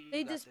you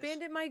They got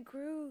disbanded my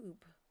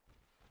group.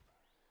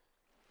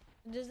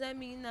 Does that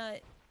mean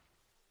that...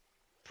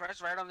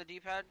 Press right on the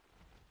D-pad.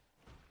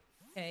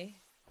 Okay.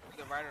 You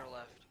go right or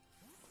left.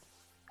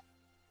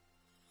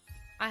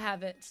 I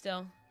have it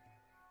still.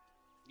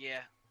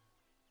 Yeah.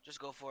 Just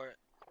go for it.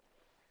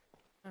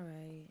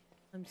 Alright.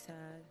 I'm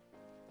sad.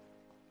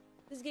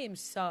 This game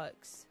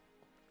sucks.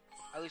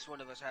 At least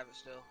one of us have it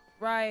still.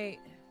 Right.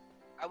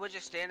 I would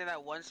just stand in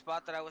that one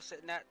spot that I was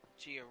sitting at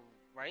to your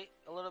right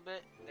a little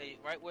bit.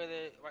 Right where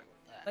the...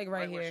 Like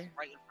right here.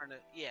 Right in front of...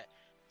 Yeah.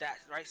 That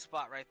right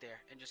spot right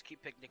there. And just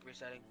keep picnic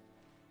resetting.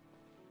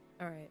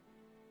 Alright.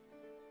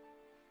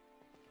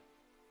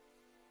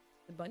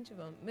 A bunch of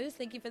them. Moose,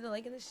 thank you for the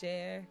like and the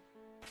share.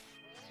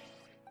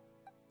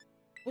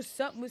 What's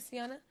up,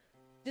 Musiana?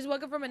 Just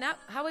woke up from a nap.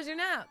 How was your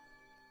nap?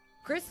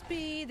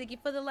 Crispy, thank you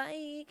for the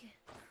like.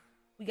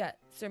 We got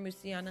Sir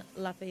Musiana,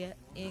 Lafayette,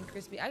 and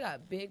Crispy. I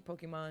got big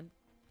Pokemon.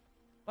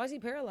 Why is he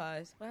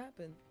paralyzed? What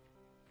happened?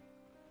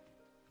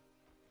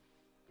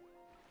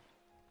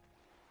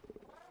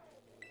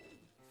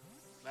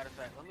 Matter of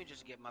fact, let me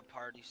just get my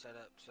party set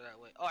up so that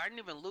way. Oh, I didn't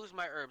even lose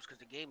my herbs because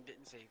the game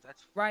didn't save.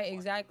 That's right, fun.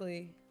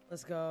 exactly.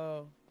 Let's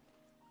go.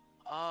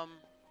 I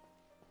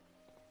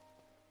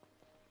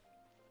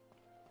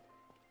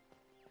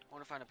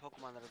want to find a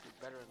Pokemon that'll do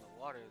better in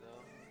the water,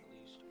 though.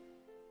 At least.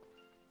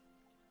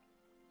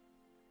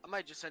 I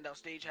might just send out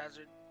Stage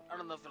Hazard. I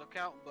don't know if it'll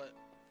count, but.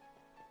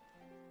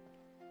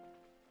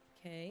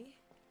 Okay.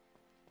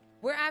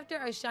 We're after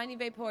a shiny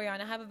Vaporeon.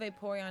 I have a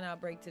Vaporeon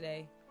outbreak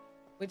today,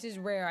 which is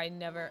rare. I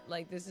never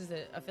like this is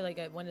I feel like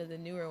one of the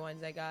newer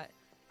ones I got.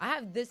 I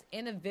have this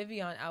and a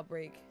Vivian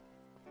outbreak.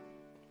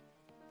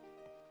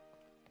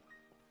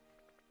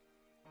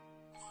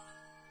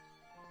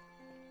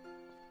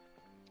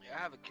 Yeah, I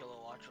have a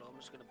Kilowattrel. I'm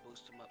just gonna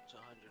boost him up to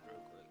 100 real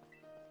quick.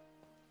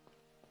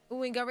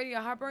 Ooh, and got ready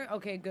to Heartburn?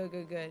 Okay, good,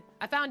 good, good.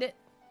 I found it.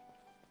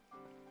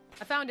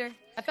 I found her.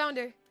 I found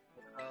her.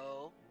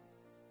 Oh.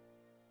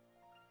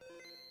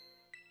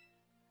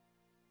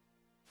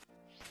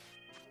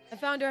 I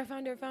found her. I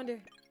found her. I found her.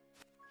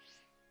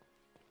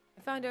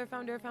 I found her. I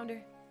found her. I found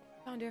her.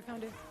 Found her.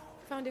 Found her.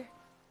 Found her.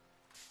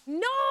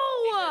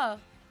 No!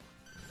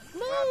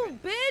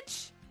 Move,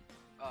 bitch!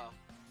 Oh.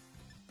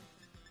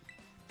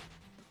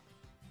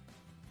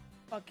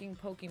 Fucking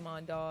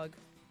Pokemon dog.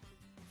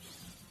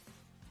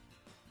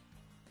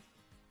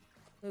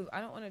 Move. I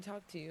don't want to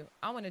talk to you.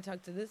 I want to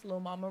talk to this little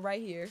mama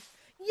right here.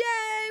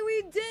 Yay!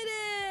 We did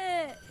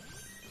it!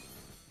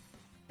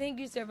 Thank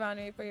you, Sir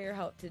Boundary, for your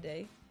help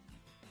today.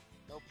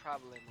 No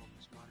problem,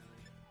 Miss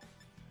Monterey.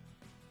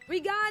 We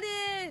got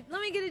it!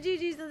 Let me get a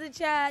GG's in the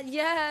chat.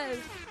 Yes!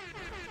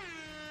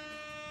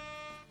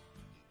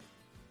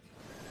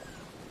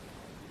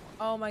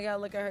 Oh my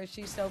god, look at her.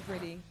 She's so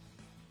pretty.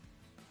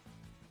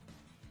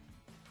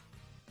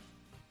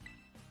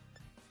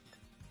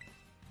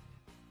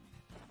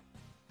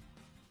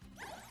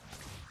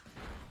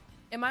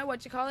 Am I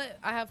what you call it?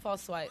 I have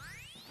false swipe.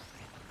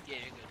 Yeah,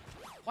 you're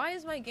good. Why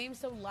is my game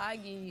so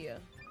laggy?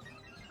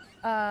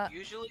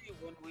 Usually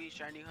when we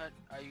shiny hunt,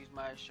 I use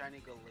my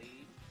shiny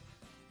Galade,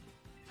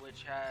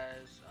 which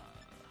has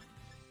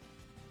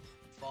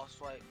false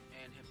swipe,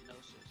 and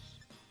hypnosis.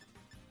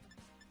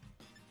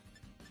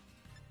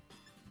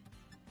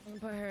 I'm gonna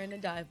put her in a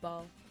dive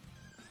ball.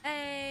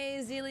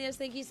 Hey, Zelius,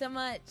 thank you so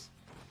much.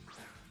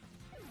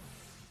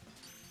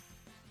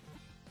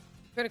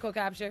 Critical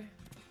capture.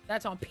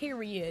 That's on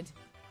period.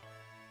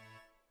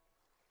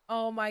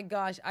 Oh my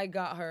gosh, I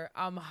got her.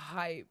 I'm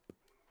hype.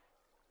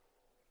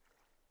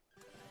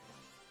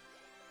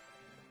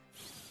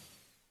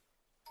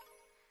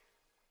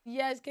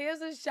 Yes,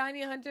 Chaos is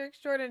shiny hunter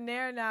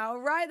extraordinaire now.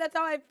 Right, that's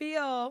how I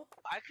feel.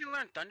 I can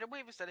learn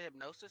Thunderwave instead of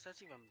hypnosis.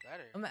 That's even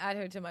better. I'm gonna add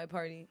her to my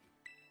party.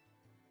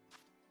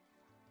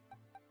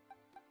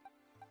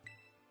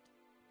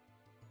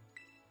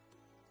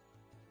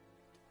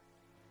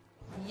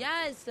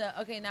 Yes.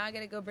 Okay, now I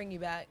gotta go bring you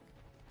back.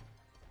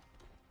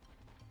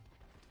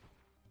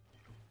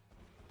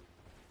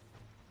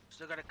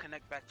 Still gotta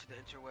connect back to the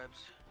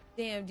interwebs.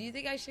 Damn, do you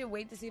think I should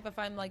wait to see if I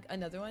find like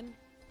another one?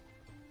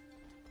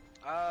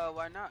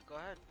 Why not? Go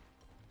ahead.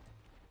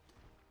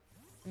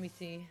 Let me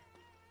see.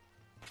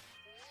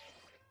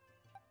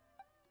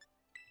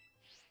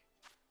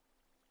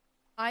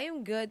 I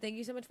am good. Thank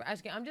you so much for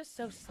asking. I'm just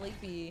so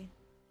sleepy.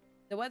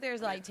 The weather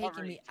is like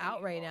taking me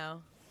out right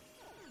now.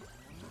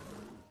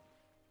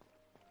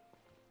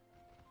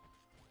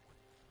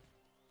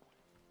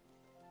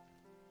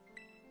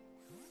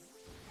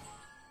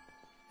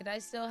 Could I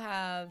still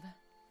have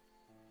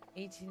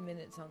 18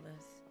 minutes on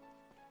this?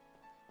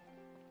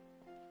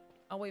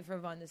 I'll wait for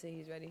Vaughn to say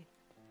he's ready.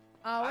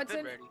 I've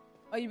been ready.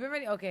 Oh, you've been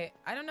ready? Okay.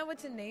 I don't know what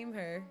to name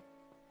her.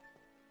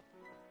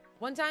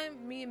 One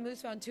time, me and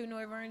Moose found two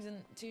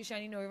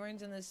shiny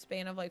Noivern in the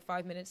span of like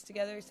 5 minutes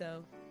together,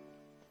 so.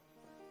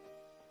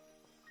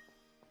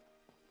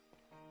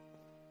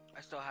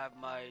 I still have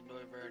my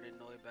Noivern and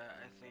Noibat,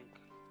 I think.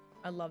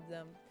 I love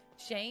them.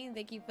 Shane,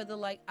 thank you for the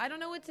like. I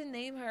don't know what to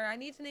name her. I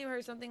need to name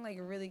her something like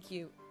really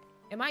cute.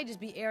 It might just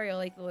be Ariel,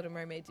 like the Little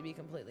Mermaid, to be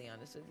completely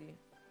honest with you.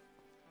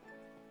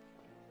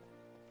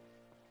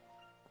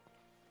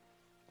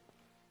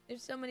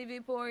 There's so many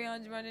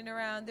Vaporeons running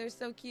around. They're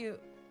so cute.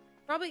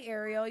 Probably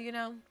Ariel, you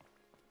know.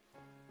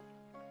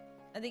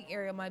 I think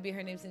Ariel might be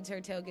her name since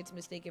her tail gets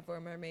mistaken for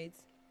a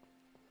mermaid's.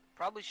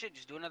 Probably should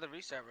just do another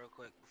reset real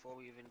quick before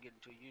we even get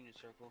into a union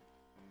circle.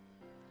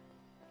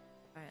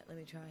 Alright, let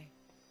me try.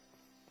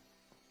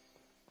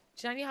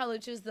 Shiny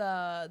Hawlucha is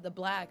the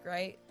black,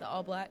 right? The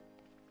all black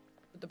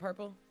with the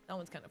purple. That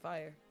one's kind of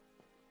fire.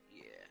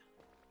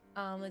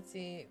 Yeah. Let's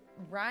see.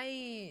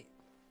 Right.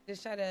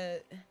 Just try to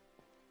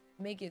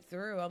make it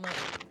through. I'm like,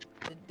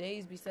 the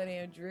days be so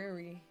damn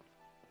dreary.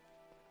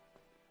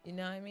 You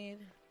know what I mean?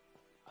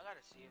 I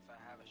gotta see if I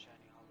have a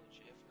shiny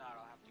Hawlucha. If not,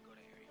 I'll have to go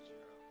to Area 0.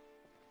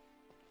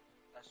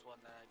 That's one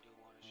that I do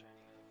want a shiny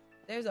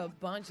of. There's a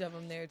bunch of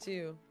them there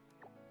too.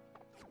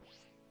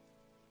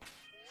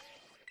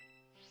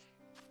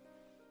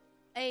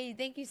 Hey,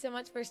 thank you so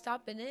much for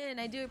stopping in.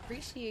 I do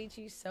appreciate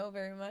you so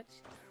very much.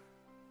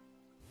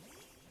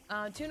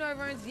 2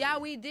 Noiverns. Yeah,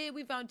 we did.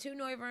 We found 2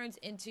 Noiverns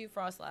and 2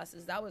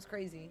 Frostlasses. That was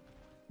crazy.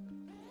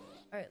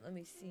 All right, let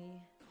me see.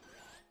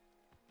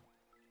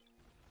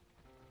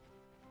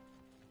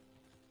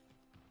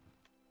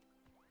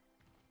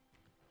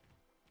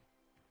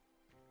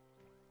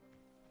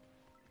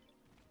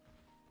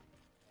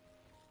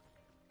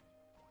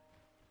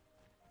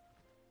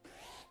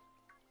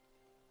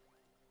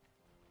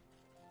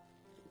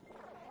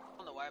 I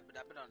don't know why, but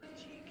I've been on a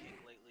tea kick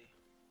lately.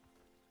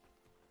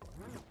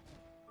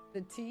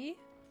 The tea?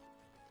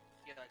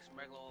 Yeah, like some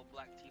regular old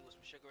black tea with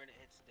some sugar in it.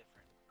 It's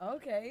different.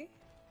 Okay.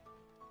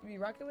 You be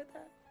rocking with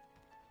that?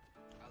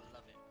 I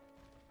love it.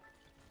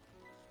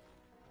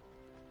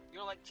 You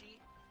don't like tea?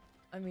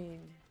 I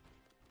mean,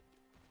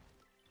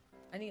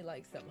 I need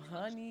like some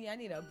honey. I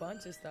need a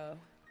bunch of stuff.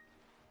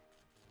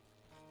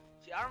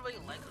 See, I don't really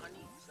like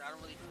honey, so I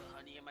don't really put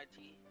honey in my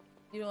tea.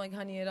 You don't like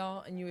honey at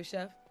all, and you a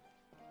chef?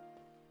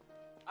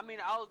 I mean,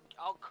 I'll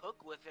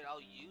cook with it.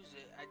 I'll use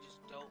it. I just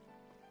don't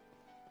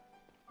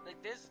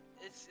like this.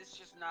 It's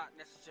just not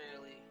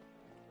necessarily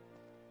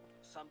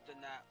something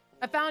that.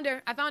 I found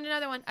her. I found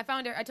another one. I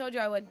found her. I told you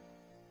I would.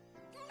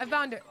 I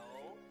found her.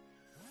 Oh.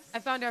 I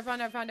found her. I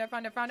found her. I found her. I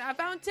found her. I found her. I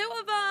found 2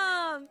 of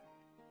them.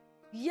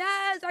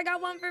 Yes, I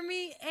got one for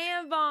me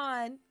and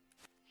Vaughn.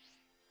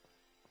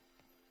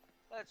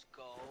 Let's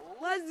go.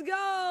 Let's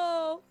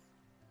go.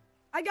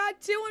 I got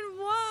 2 and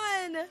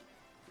 1.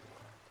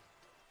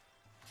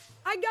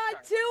 I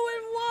got 2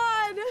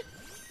 and 1. You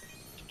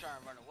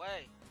trying to run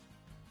away?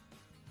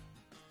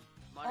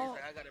 Money's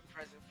like, I got a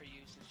present for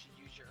you since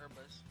you used your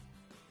herbas.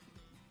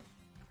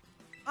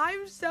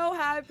 I'm so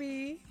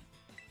happy.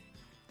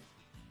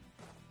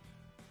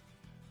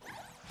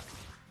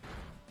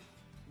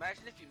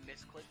 Imagine if you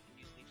misclicked and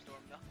you sleep storm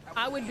though.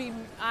 I would be.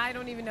 I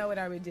don't even know what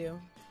I would do.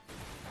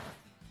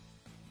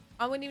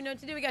 I wouldn't even know what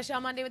to do. We got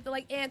Shawn Monday with the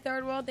like and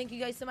Third World. Thank you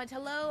guys so much.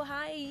 Hello,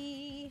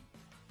 hi.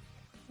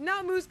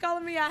 Not Moose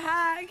calling me a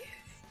hack.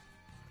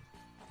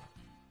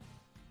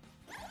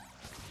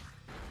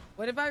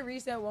 What if I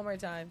reset one more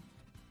time?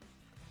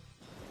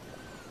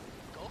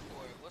 Go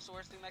for it. What's the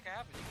worst thing that can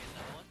happen? You get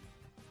another one.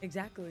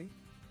 Exactly.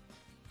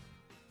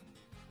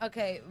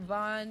 Okay,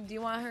 Vaughn, do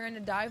you want her in a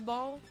dive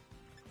ball?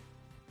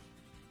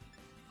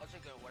 I'll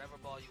take whatever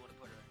ball you want to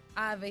put her in.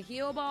 I have a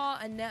heal ball,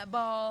 a net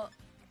ball,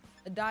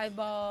 a dive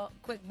ball,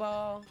 quick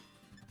ball.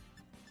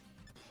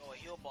 Oh, a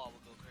heal ball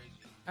would go crazy.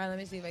 All right, let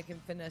me see if I can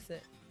finesse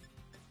it.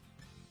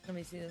 Let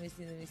me see. I don't want you to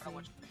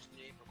use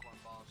the apricorn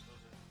balls.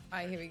 All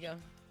right, here we go.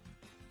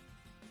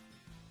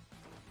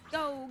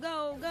 Go,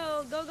 go,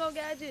 go, go, go,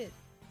 Gadget.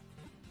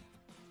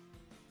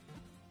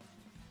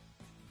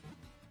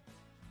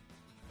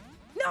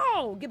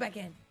 No! Get back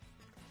in.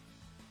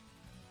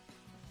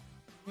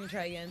 Let me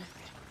try again.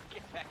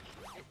 Get back.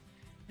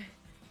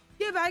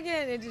 Get back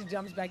in. It just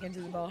jumps back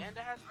into the ball. And it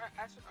has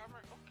acid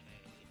armor?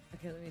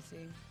 Okay. Okay, let me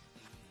see.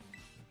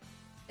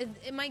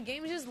 My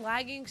game's just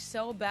lagging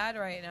so bad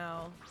right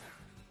now.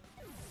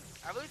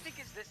 I really think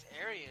it's this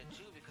area,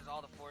 too, because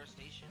all the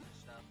forestation and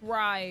stuff.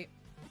 Right.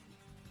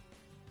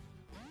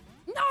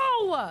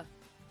 No!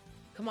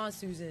 Come on,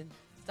 Susan.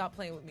 Stop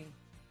playing with me.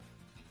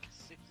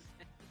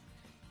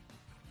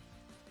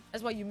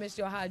 That's why you missed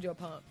your hydro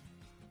pump.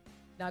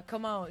 Now,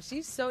 come on.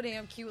 She's so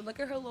damn cute. Look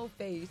at her little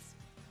face.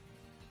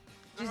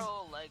 Her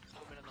little legs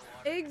swimming in the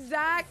water.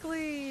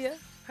 Exactly.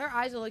 Her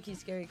eyes are looking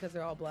scary because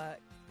they're all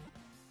black.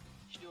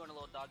 She's doing a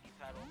little doggy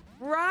paddle.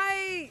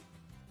 Right.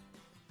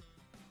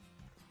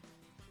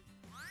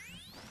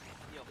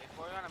 Yo,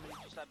 before I'm gonna need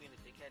you to stop being a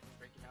dickhead and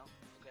breaking out,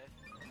 okay?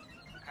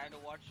 I kind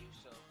of watch you,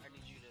 so I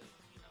need you to,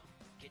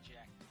 get your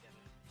act together.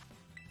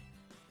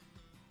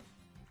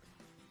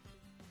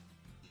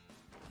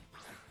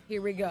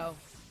 Here we go.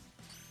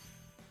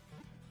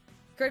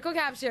 Critical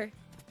capture.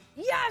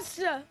 Yes!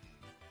 Let's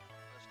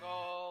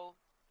go.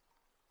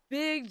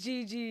 Big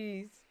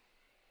GG's.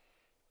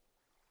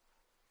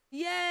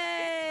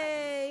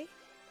 Yay!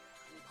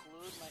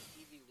 Include my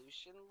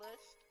evolution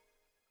list.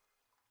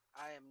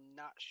 I am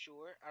not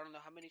sure. I don't know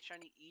how many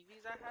shiny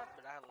Eevees I have,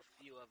 but I have a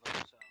few of them,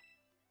 so.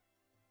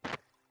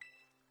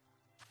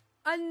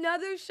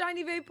 Another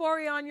shiny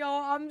Vaporeon,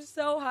 y'all. I'm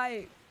so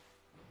hyped.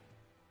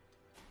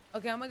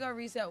 Okay, I'm gonna go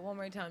reset one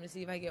more time to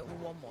see if I get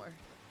one more.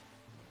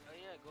 Oh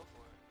yeah, go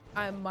for it.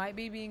 I might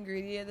be being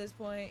greedy at this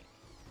point.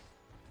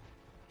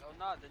 Oh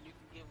no, then you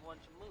can give one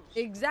to Moose.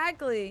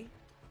 Exactly.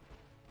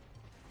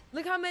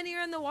 Look how many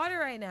are in the water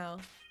right now.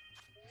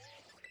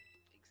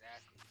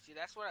 Exactly. See,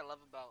 that's what I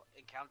love about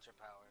encounter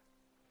power.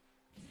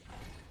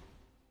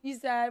 You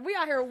said, we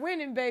out here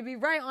winning, baby,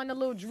 right on a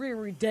little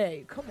dreary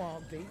day. Come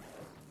on, baby.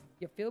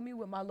 You feel me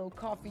with my little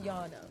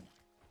coffeeana?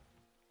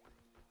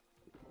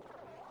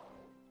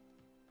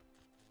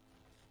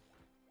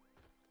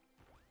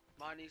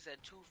 Monty said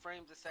 2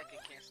 frames a second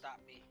can't stop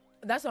me.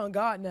 That's on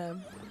God now.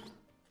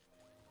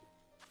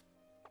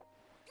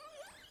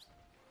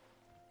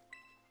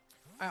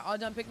 Alright, all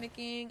done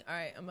picnicking.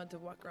 Alright, I'm about to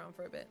walk around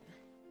for a bit.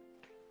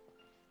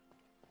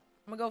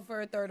 I'm gonna go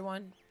for a third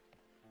one.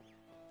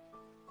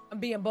 I'm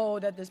being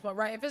bold at this point,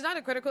 right? If it's not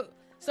a critical...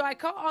 So I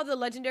caught all the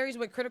legendaries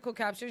with critical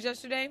captures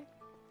yesterday.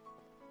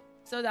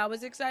 So that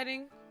was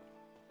exciting.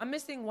 I'm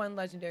missing one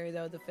legendary,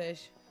 though, the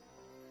fish.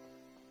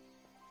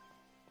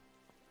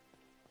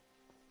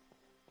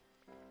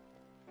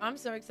 I'm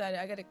so excited.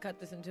 I gotta cut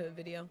this into a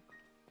video.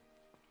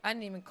 I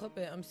didn't even clip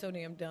it. I'm so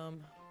damn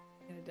dumb.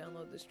 I'm gonna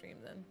download the stream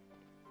then.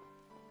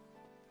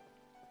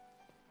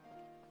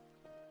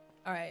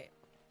 Alright.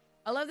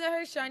 I love that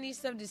her shiny is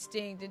so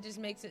distinct. It just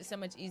makes it so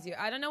much easier.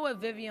 I don't know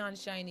what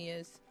Vivian's shiny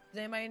is. Does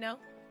anybody know?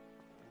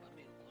 Let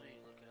me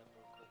look it up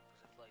real quick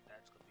because I feel like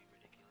that's gonna be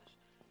ridiculous.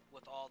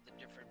 With all the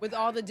different. With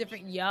all the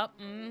different. Yup.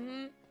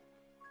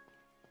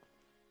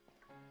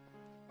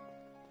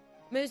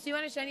 Moose, do you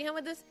want a shiny hunt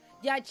with this?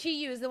 Yeah,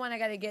 Chi-Yu is the one I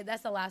gotta get.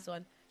 That's the last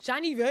one.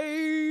 Shiny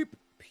vape.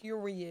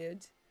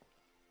 Period.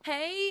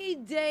 Hey,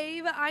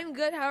 Dave. I'm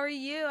good. How are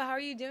you? How are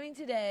you doing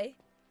today?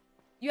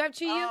 You have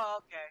Chi-Yu? Oh,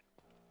 okay.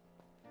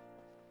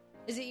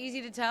 Is it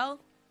easy to tell?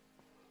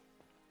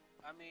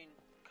 I mean,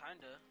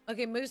 kinda.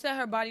 Okay, Moose said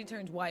her body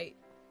turns white.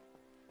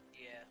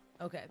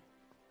 Yeah. Okay.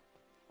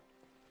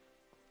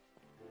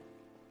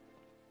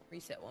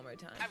 Reset one more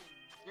time. I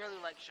really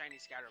like shiny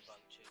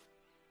Scatterbug too.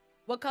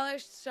 What color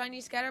is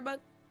shiny Scatterbug?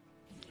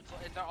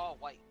 They're all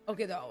white.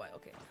 Okay, they're all white.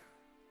 Okay.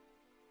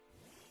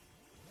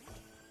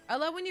 I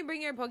love when you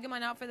bring your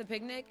Pokemon out for the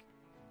picnic.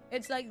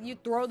 It's like you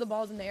throw the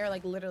balls in the air,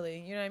 like literally.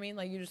 You know what I mean?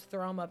 Like you just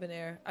throw them up in the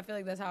air. I feel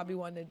like that's how I be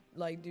wanting to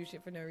like do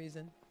shit for no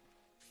reason.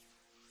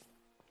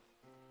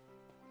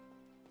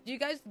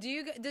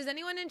 Does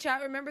anyone in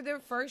chat remember their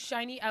first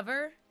shiny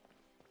ever?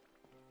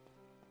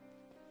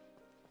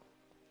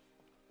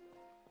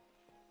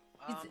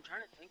 I'm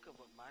trying to think of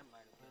what mine might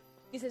have been.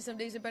 He said some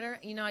days are better.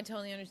 You know, I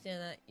totally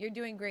understand that. You're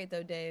doing great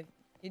though, Dave.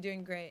 You're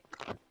doing great.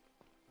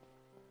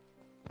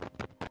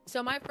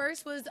 So my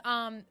first was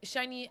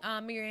shiny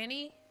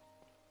Mirani.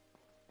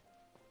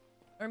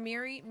 Or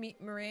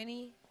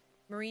Marini.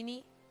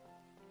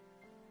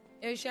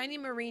 It was shiny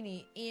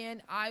Marini,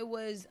 and I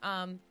was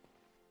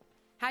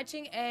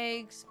hatching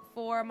eggs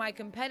for my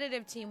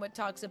competitive team with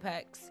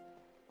Toxapex.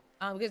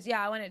 Because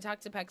yeah, I wanted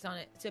Toxapex on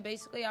it. So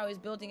basically I was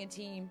building a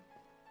team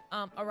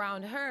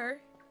around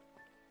her.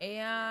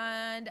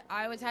 and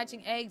I was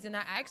hatching eggs, and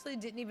I actually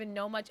didn't even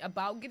know much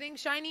about getting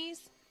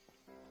shinies.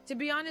 To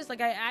be honest,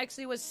 like, I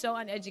actually was so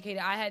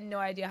uneducated. I had no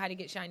idea how to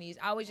get shinies.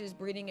 I was just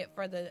breeding it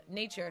for the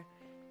nature.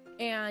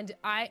 And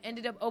I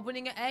ended up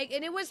opening an egg,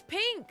 and it was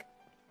pink.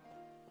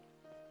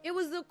 It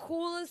was the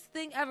coolest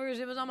thing ever.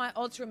 It was on my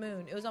Ultra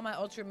Moon. It was on my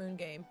Ultra Moon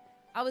game.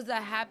 I was the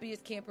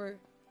happiest camper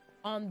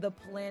on the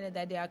planet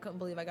that day. I couldn't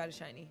believe I got a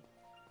shiny.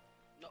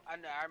 No, I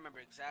know. I remember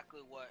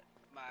exactly what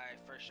my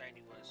first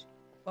shiny was.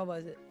 What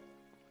was it?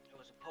 It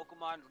was a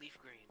Pokemon Leaf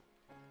Green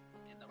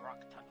in the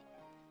rock tunnel.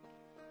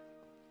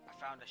 I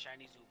found a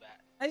shiny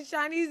Zubat. A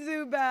shiny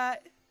Zubat.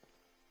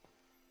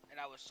 And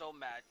I was so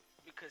mad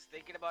because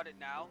thinking about it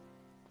now,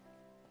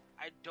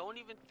 I don't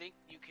even think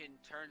you can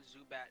turn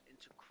Zubat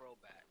into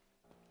Crobat.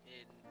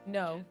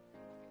 No.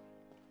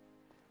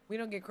 We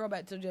don't get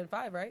Crobat till Gen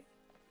 5, right?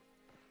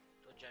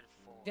 Till Gen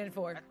 4. Gen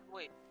 4.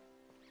 Wait.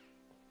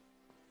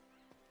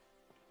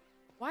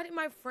 Why did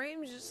my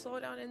frames just slow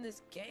down in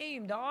this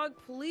game, dog?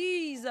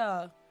 Please.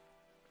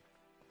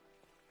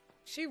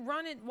 She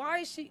running. Why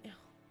is she...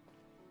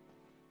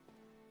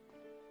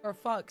 For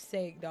fuck's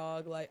sake,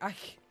 dog. Like,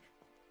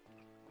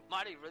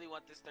 Marty really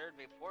want this third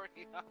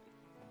Vaporeon.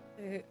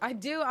 I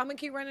do. I'm gonna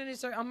keep running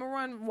this. I'm gonna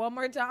run one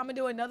more time. I'm gonna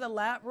do another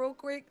lap real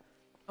quick.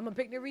 I'm gonna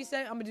pick the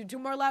reset. I'm gonna do 2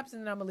 more laps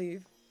and then I'm gonna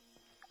leave.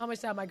 How much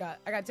time I got?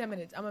 I got 10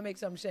 minutes. I'm gonna make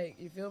something shake.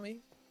 You feel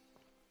me?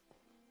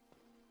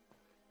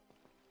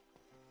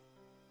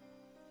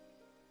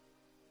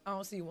 I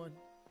don't see one.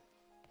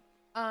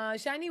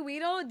 Shiny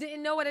Weedle.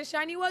 Didn't know what a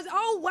shiny was.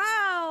 Oh,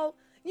 wow.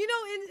 You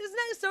know, isn't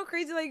that so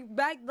crazy? Like,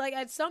 back, like,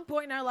 at some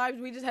point in our lives,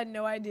 we just had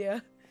no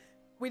idea.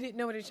 We didn't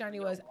know what a shiny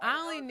was. I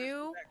only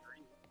knew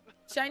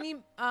shiny,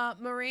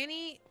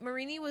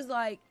 Marini was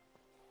like,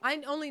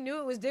 I only knew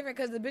it was different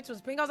because the bitch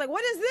was pink. I was like,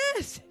 what is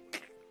this?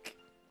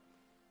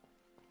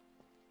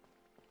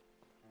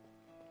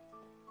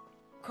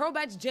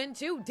 Crobat's Gen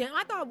 2. Damn,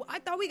 I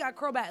thought we got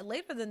Crobat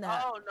later than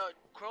that. Oh, no.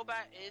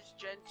 Crobat is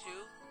Gen 2,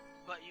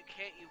 but you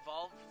can't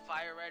evolve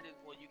Fire Red.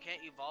 Well, you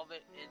can't evolve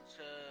it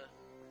into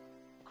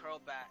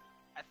Crobat.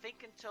 I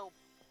think until...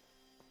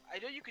 I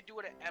know you could do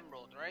it at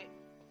Emerald, right?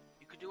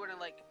 You could do it in,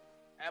 like,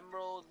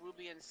 Emerald,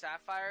 Ruby, and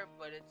Sapphire,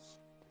 but it's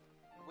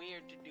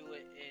weird to do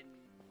it in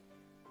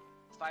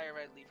Fire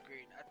Red, Leaf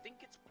Green. I think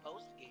it's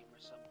post-game or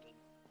something.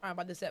 I'm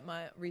about to set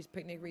my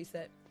picnic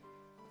reset.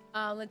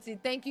 Let's see.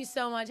 Thank you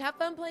so much. Have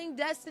fun playing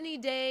Destiny,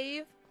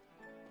 Dave.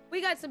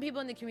 We got some people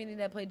in the community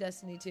that play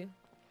Destiny, too.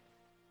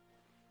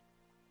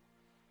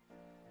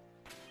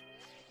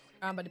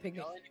 I'm about to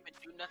picnic. Y'all didn't even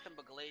do nothing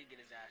but Glade get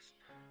his ass.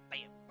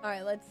 Bam. All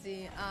right, let's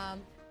see.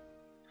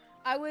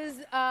 I was,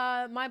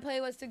 my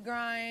play was to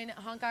grind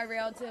Honkai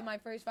Rail to my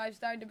first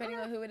 5-star, depending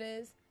on who it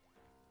is.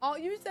 Oh,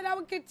 you said I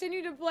would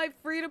continue to play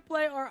free to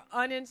play or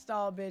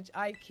uninstall, bitch.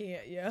 I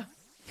can't, yeah.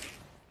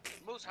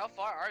 Moose, how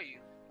far are you?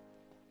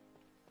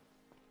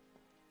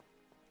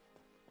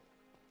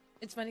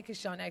 It's funny because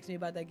Sean asked me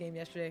about that game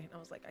yesterday, and I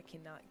was like, I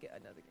cannot get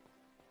another game.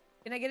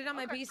 Can I get it on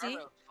my PC? Fun.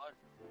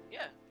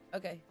 Yeah.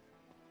 Okay.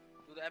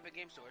 Through the Epic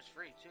Game Store, it's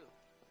free too.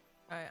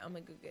 All right, I'm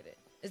gonna go get it.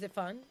 Is it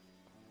fun?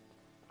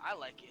 I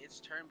like it. It's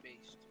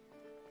turn-based.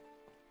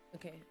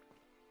 Okay.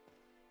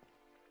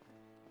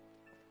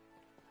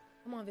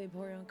 Come on,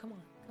 Vaporeon. Come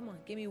on. Come on.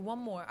 Give me one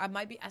more. I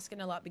might be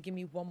asking a lot, but give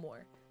me one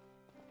more.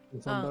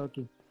 Yes, I'm about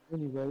to.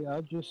 Anyway,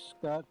 I just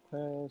got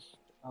past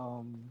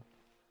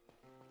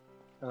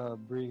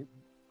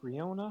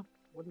Brianna.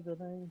 What is her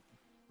name?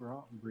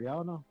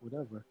 Brianna,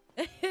 whatever.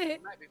 You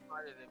might be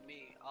farther than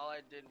me. All I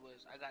did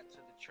was I got to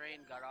the train,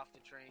 got off the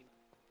train,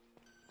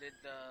 did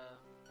the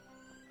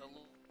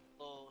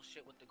little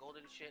shit with the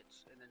golden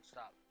shits, and then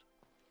stopped.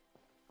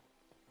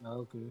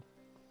 Okay.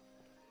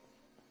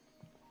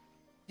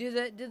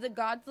 Do the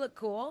gods look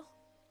cool?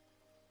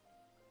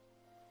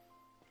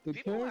 The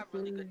People have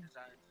really good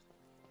designs.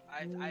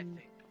 I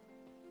think.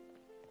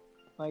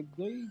 Like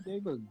they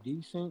look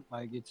decent.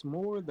 Like it's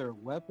more their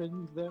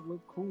weapons that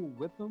look cool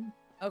with them.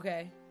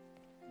 Okay.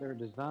 Their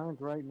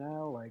designs right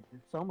now, like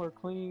some are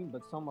clean,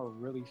 but some are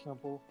really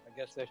simple. I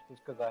guess that's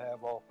just because I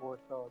have all 4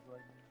 stars right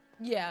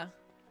now. Yeah.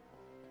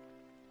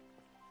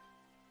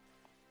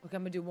 Okay,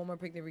 I'm gonna do one more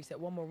picnic reset.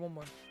 One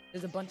more.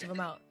 There's a bunch of them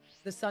out.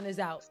 The sun is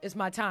out. It's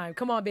my time.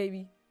 Come on,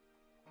 baby.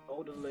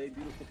 Oh, delay,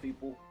 beautiful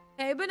people.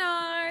 Hey,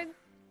 Bernard.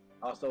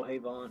 Also, hey,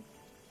 Vaughn.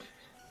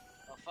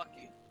 Oh, fuck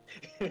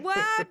you. What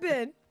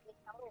happened?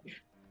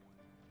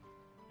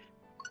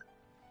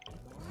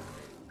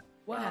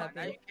 What happened?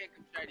 Now you can't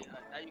come shiny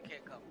hunt. Now you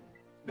can't come.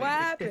 What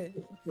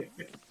happened?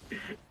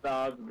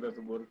 Nah, I'm just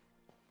messing with her.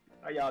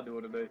 How y'all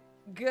doing today?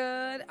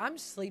 Good. I'm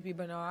sleepy,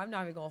 Bernard. I'm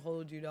not even gonna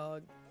hold you,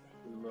 dog.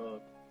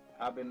 Look,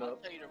 I've been I'll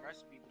up. tell you the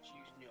recipe, but you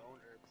use your own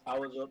herbs. I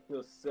was up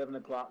till 7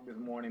 o'clock this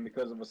morning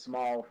because of a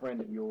small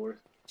friend of yours.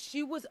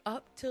 She was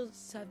up till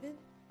 7?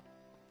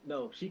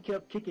 No, she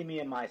kept kicking me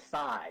in my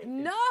side.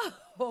 No.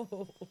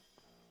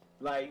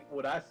 Like,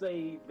 when I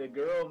say the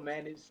girl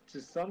managed to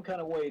some kind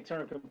of way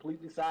turn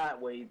completely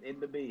sideways in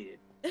the bed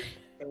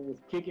and was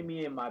kicking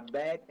me in my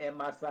back and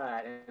my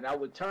side, and I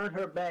would turn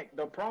her back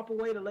the proper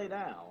way to lay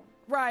down.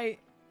 Right.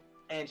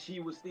 and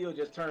she would still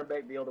just turn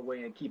back the other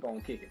way and keep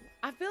on kicking.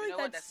 I feel You like know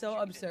what? that's That's so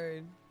cheating.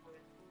 absurd.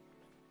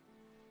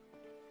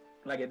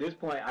 Like at this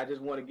point, I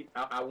just want to get.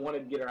 I want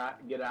to get her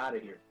out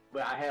of here,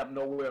 but I have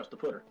nowhere else to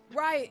put her.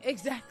 Right,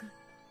 exactly.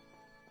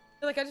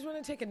 Like, I just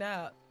want to take a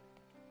nap.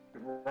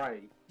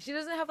 Right. She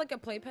doesn't have like a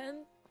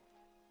playpen?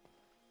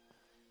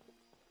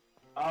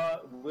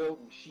 Well,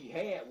 she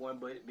had one,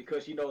 but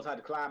because she knows how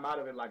to climb out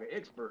of it like an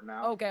expert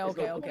now. Okay, it's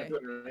okay, no point okay.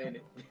 putting her in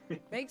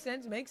it. Makes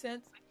sense, makes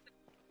sense.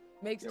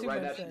 Makes too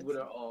right much now sense.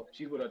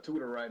 she's with her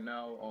tutor right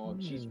now.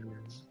 She's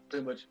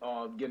pretty much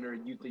getting her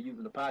used to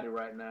using the potty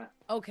right now.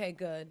 Okay,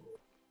 good.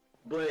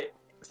 But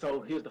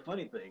so here's the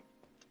funny thing.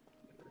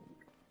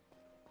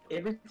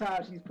 Every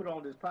time she's put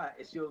on this pot,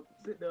 she'll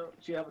sit there.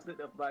 She'll have to sit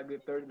there for about a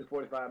good 30 to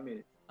 45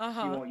 minutes. She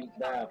won't use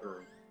the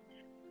bathroom.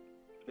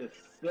 The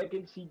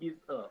second she gets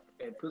up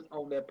and puts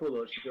on that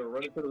pull-up, she'll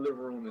run into the living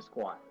room and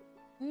squat.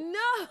 No.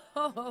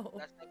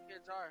 That's how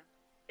kids are.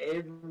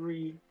 It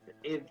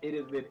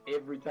has been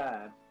every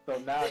time. So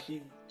now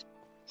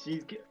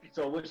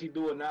so what she's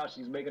doing now,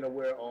 she's making her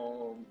wear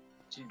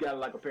she's got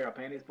like a pair of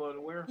panties for her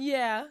to wear.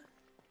 Yeah.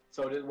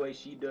 So this way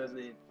she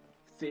doesn't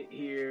sit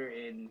here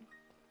and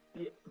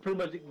pretty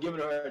much giving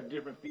her a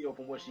different feel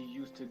from what she's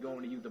used to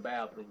going to use the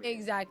bathroom.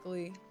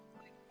 Exactly.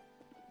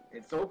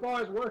 And so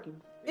far it's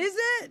working. Is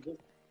it?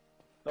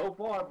 So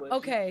far, but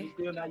okay. she's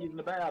still not using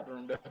the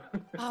bathroom though.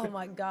 Oh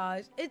my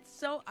gosh.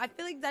 I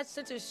feel like that's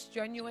such a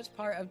strenuous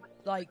part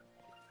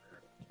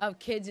of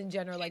kids in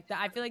general. Like that,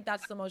 I feel like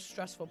that's the most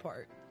stressful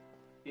part.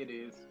 It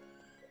is.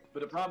 But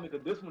the problem is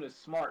that this one is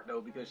smart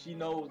though, because she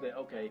knows that,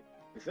 okay,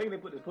 the second they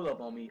put this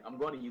pull-up on me, I'm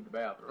going to use the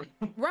bathroom.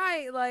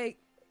 Right, like,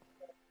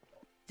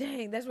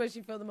 dang, that's where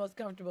she feels the most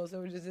comfortable,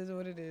 so it just is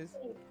what it is.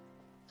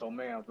 So,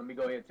 ma'am, let me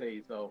go ahead and tell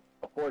you. So,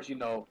 of course, you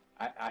know,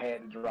 I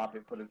had to drop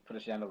it for the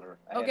chandelier.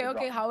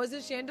 Okay, how is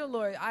it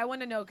chandelier? I want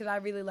to know, because I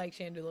really like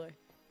chandelier.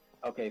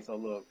 Okay, so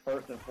look,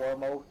 first and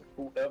foremost,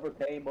 whoever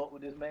came up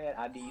with this, man,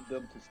 I need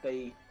them to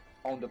stay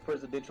on the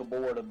presidential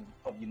board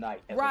of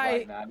Unite.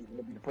 Right now, I need them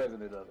to be the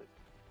president of it.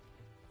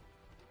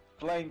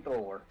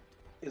 Flamethrower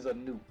is a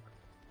nuke.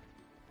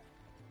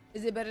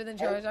 Is it better than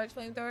Charizard's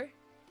flamethrower?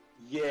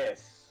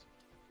 Yes.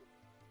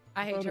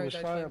 I hate Charizard's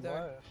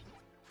flamethrower.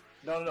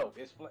 No.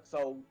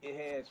 So it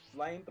has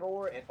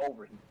flamethrower and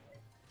overheat.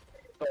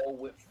 So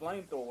with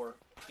flamethrower,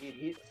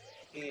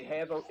 it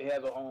has a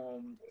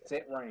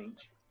set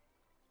range,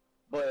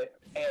 but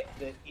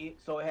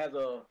so it has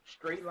a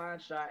straight line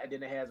shot and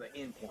then it has an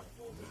endpoint.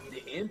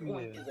 The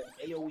endpoint is an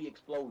AOE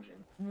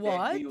explosion.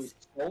 What? That deals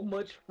so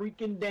much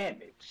freaking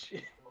damage.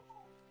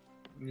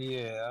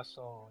 Yeah, I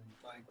saw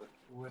like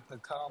with the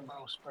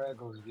combo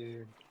Spraggles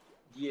did.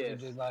 Yes. It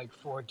did like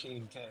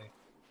 14K.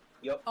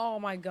 Yep. Oh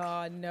my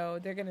god, no.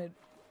 They're gonna.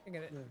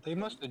 They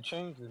must have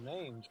changed the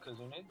names because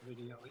in that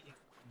video,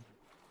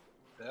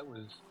 that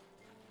was.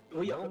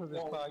 Well, yeah,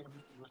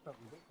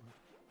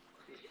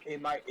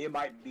 it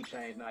might be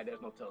changed now.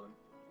 There's no telling.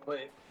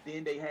 But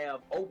then they have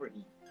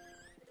overheat.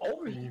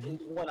 Overheat is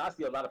one I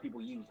see a lot of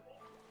people using.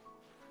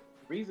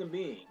 Reason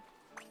being,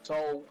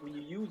 so when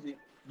you use it,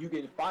 you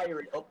can fire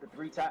it up to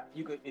 3 times.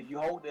 You could, if you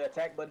hold the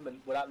attack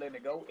button without letting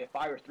it go, it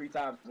fires 3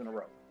 times in a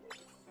row.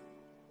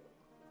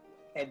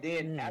 And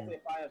then after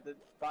it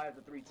fires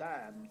the 3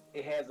 times,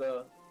 it has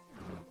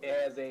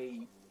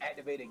a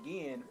activate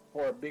again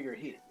for a bigger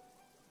hit.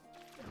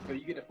 So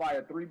you get to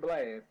fire 3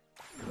 blasts,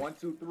 1,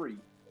 2, 3,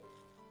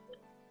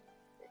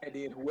 and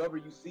then whoever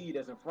you see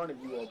that's in front of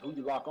you or who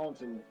you lock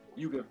onto,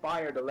 you can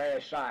fire the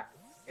last shot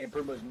and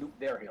pretty much nuke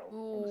their health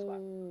on the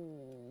spot.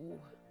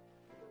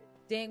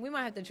 Dang, we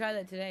might have to try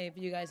that today if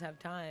you guys have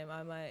time.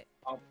 I might.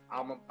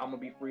 I'm gonna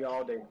be free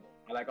all day,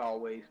 like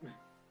always.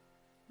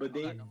 But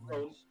then,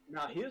 so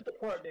now here's the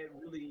part that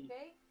really.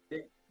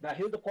 Now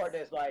here's the part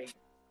that's like,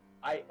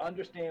 I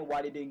understand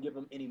why they didn't give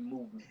them any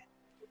movement.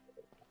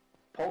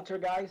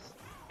 Poltergeist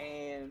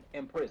and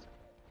Prison.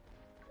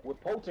 With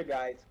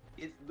Poltergeist,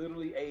 it's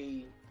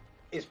literally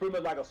it's pretty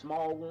much like a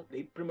small room.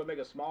 They pretty much make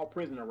a small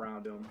prison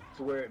around them,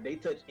 to where if they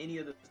touch any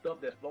of the stuff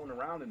that's floating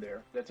around in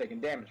there, they're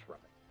taking damage from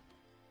it.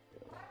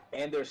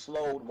 And they're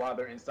slowed while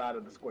they're inside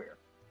of the square.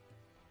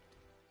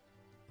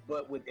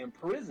 But with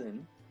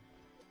Imprison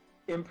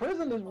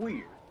is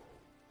weird.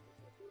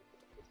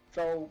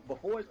 So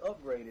before it's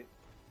upgraded,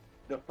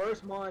 the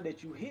first mon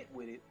that you hit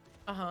with it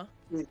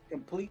is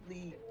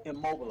completely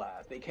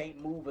immobilized. They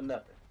can't move or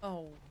nothing.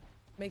 Oh,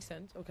 makes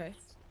sense. Okay.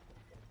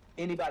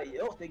 Anybody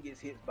else that gets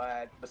hit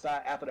by it,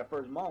 besides after the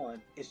first mon,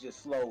 it's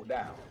just slowed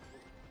down.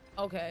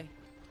 Okay.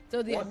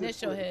 So the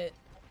initial hit.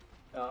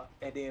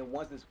 And then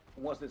once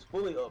it's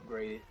fully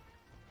upgraded,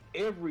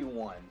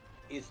 everyone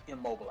is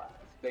immobilized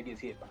that gets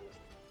hit by it.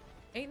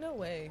 Ain't no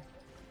way.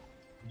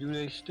 Do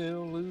they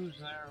still lose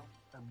their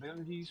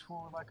abilities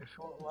for like a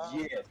short while?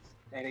 Yes,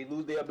 and they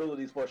lose their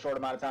abilities for a short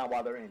amount of time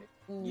while they're in it.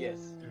 Ooh.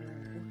 Yes.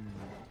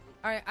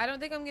 All right, I don't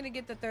think I'm gonna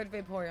get the 3rd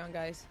Vaporeon,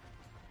 guys.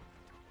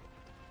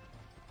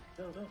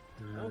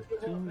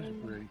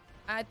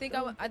 I think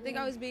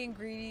I was being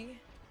greedy.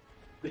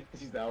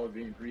 She said I was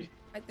being greedy.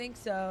 I think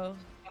so.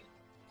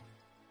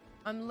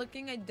 I'm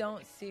looking. I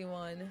don't see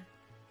one.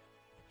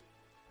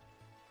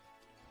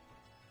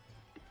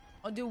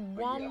 I'll do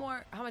one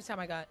more. How much time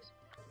I got?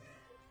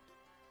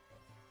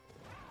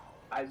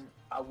 I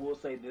will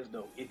say this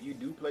though: if you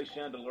do play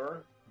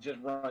Chandelure, just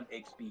run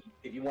X speed.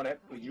 If you want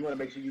to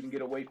make sure you can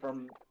get away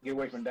from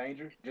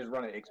danger, just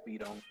run at X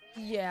speed on.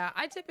 Yeah,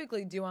 I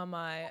typically do on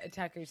my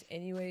attackers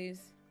anyways.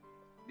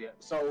 Yeah.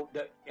 So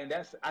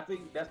I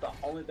think that's the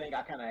only thing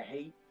I kind of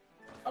hate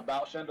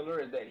about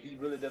Chandelure is that he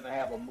really doesn't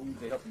have a move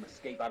to help him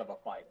escape out of a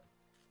fight.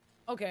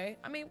 Okay,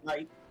 I mean,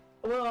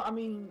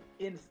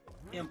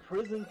 in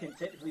prison can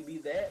technically be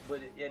that,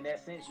 but in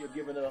that sense, you're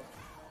giving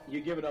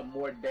up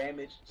more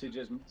damage to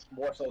just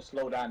more so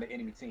slow down the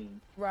enemy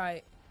team.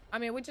 right. I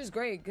mean, which is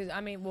great because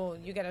well,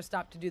 you gotta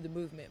stop to do the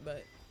movement,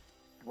 but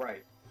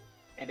Right.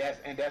 And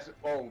that's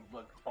oh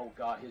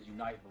god, his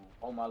unite move.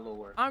 Oh my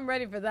lord. I'm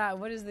ready for that.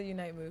 What is the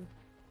unite move?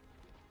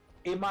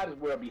 It might as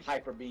well be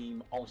hyper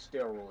beam on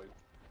steroids.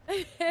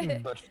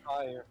 But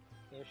fire,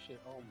 that shit.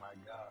 Oh my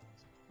god.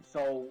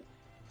 So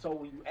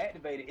when you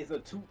activate it, it's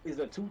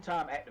a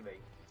two-time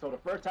activate. So the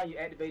first time you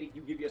activate it,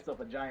 you give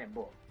yourself a giant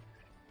buff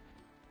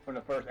from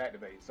the first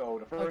activate. So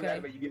the first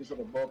activate, you give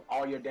yourself a buff.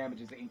 All your damage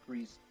is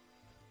increased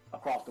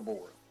across the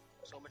board.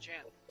 So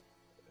Machamp,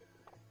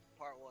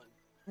 part 1.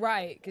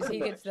 Right, because he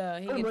gets the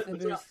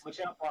boost.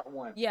 Machamp part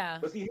 1. Yeah.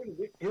 But see,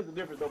 here's the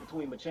difference though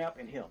between Machamp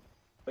and him.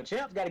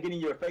 Machamp's got to get in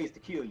your face to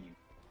kill you.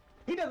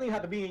 He doesn't even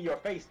have to be in your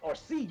face or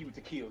see you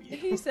to kill you.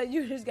 He said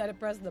you just gotta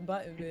press the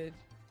button, bitch.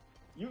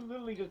 You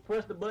literally just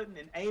press the button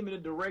and aim in the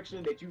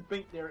direction that you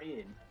think they're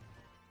in.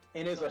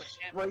 And it's a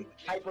straight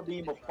hyper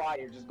beam of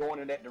fire just going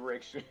in that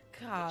direction.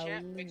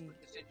 Machamp mixed with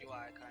Decidueye,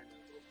 kind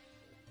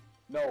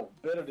of. No,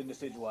 better than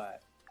Decidueye.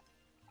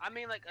 I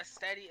mean, like a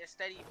steady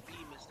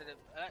beam instead of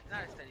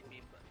not a steady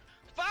beam, but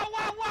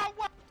wow!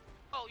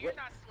 Oh, you're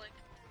not slick.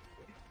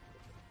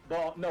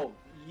 But no,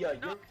 yeah,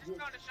 No, you're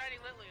found a shiny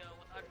Litleo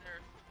with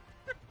Unnerved.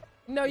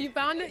 No, you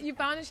found it. You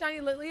found a shiny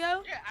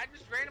Litleo. Yeah, I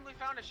just randomly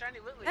found a shiny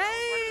Litleo.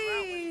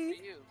 Hey!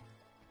 For you.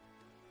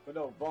 But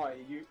no, Vaughn,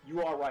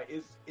 you are right.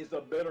 It's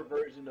a better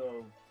version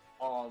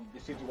of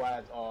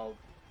Decidueye's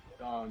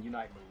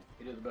Unite move.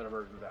 It is a better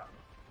version of that one.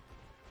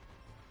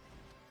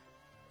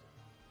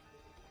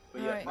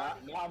 But yeah, Alright.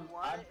 now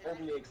I'm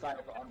overly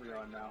excited for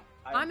Umbreon now.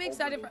 I'm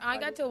excited. I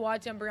got to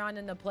watch Umbreon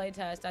in the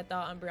playtest. I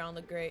thought Umbreon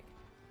looked great.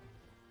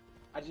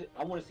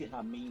 I want to see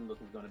how mean look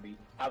is gonna be.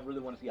 I really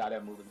want to see how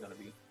that move is gonna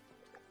be.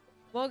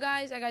 Well,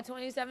 guys, I got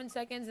 27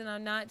 seconds, and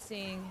I'm not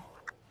seeing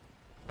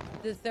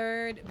the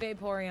third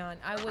Vaporeon.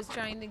 I was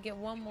trying to get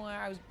one more.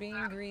 I was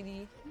being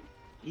greedy.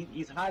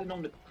 He's hiding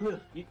on the cliff.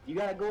 You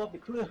gotta go up the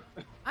cliff.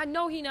 I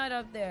know he not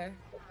up there.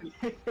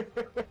 I gotta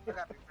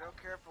be real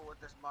careful with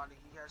this Monty.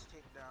 He has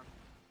takedown.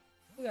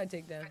 We gotta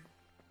take them.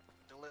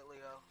 The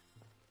Litleo.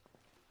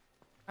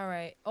 All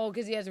right. Oh,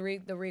 because he has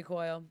the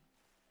recoil.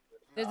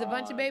 There's a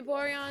bunch of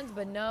Vaporeons,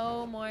 but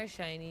no more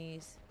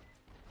shinies.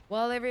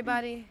 Well,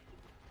 everybody.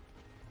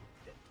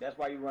 That's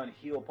why you run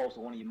heal post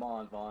on one of your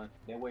mons, Vaughn.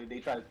 That way, if they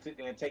try to sit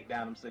there and take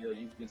down themselves,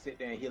 you can sit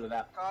there and heal it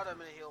out. Caught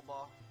him in a heal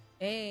ball.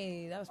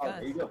 Hey, that was Oh, fast.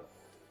 there you go.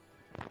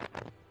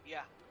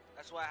 Yeah,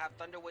 that's why I have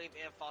Thunder Wave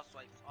and False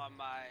Swipe on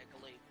my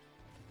Gallade.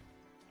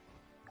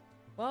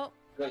 Well,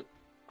 Great.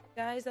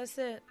 guys, that's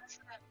it.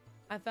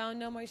 I found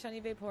no more shiny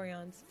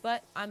Vaporeons,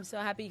 but I'm so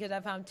happy because I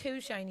found 2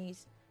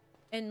 shinies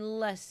in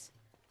less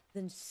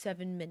than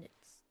 7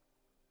 minutes.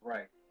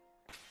 Right.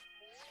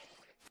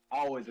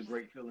 Always a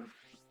great feeling.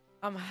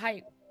 I'm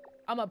hyped.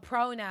 I'm a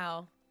pro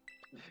now.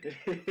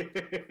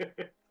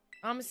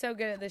 I'm so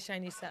good at this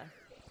shiny stuff.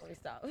 Please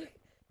stop.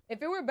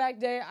 If it were back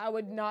day, I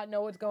would not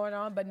know what's going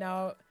on, but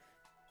now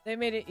they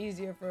made it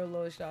easier for a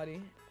little shawty.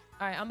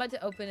 All right, I'm about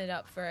to open it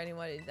up for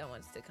anyone that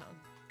wants to come.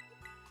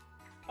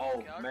 Oh,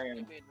 Okay, I'll man.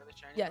 give me another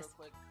shiny Yes.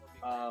 real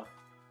quick.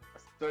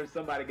 So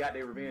somebody got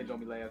their revenge on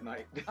me last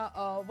night.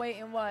 Uh-oh, wait,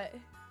 and what?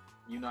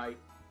 Unite.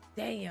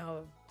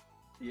 Damn.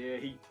 Yeah,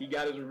 he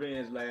got his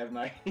revenge last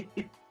night.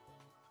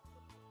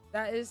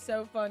 That is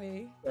so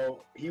funny.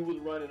 So he was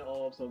running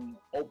some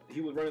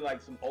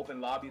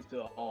open lobbies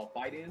to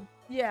fight in.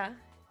 Yeah.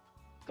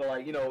 So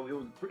like it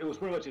was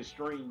pretty much his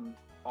stream.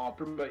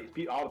 Pretty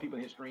much all the people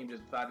in his stream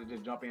just decided to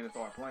just jump in and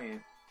start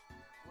playing.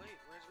 Wait,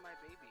 where's my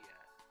baby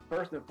at?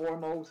 First and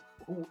foremost,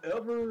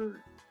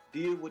 whoever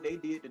did what they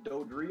did to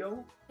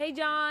Dodrio, Hey,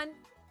 John.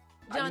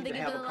 I John, need thank to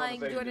you have for the a like.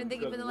 conversation Jordan,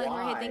 thank you for the because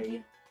like. Hey, thank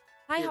you.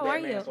 Hi, is how that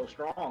are man you? so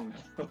strong?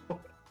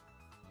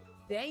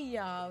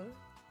 Damn.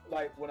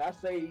 Like when I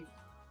say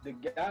the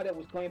guy that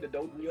was playing the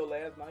Dodrio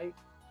last night,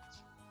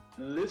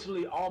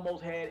 literally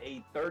almost had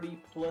a 30+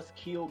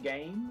 kill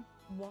game.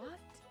 What?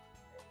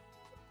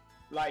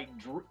 Like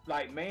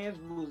Mans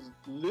was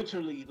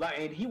literally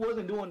and he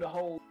wasn't doing the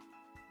whole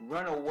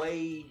run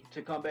away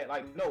to come back.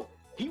 Like no,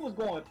 he was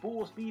going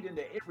full speed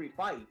into every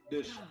fight,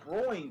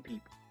 destroying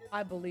people.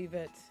 I believe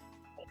it.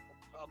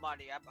 Oh,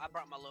 Monty, I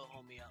brought my little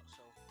homie out,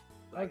 so.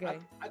 Like, Okay.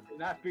 I could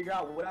not figure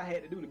out what I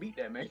had to do to beat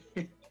that man.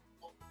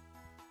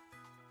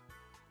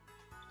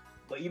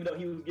 But even though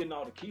he was getting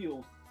all the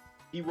kills,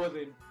 he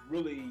wasn't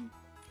really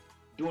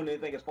doing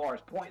anything as far as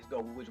points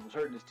go, which was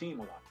hurting his team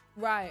a lot.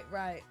 Right,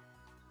 right.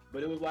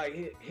 But it was like,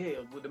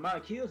 hell, with the amount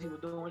of kills he was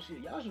doing,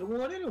 shit, y'all should have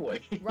won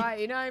anyway. Right,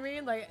 you know what I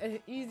mean?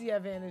 Like, easy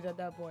advantage at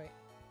that point.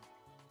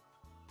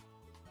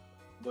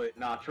 But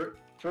nah,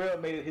 Trail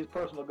made it his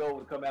personal goal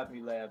to come after me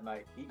last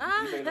night. He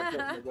made it a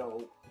personal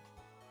goal.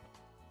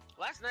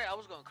 Last night I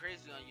was going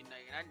crazy on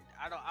Unite, and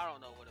I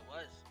don't know what it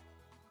was.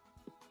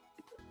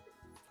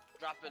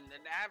 Dropping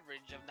an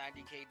average of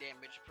 90k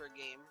damage per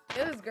game.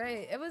 It was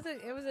great. It was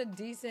a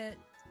decent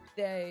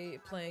day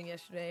playing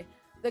yesterday.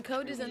 The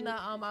code is in the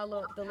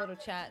the little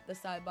chat, the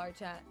sidebar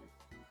chat.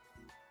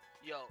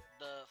 Yo,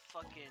 the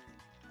fucking,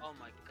 oh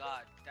my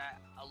god,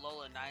 that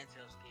Alola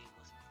Ninetales game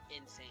was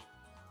insane.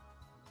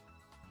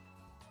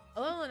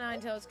 Alola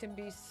Ninetales can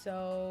be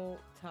so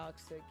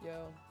toxic,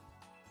 yo.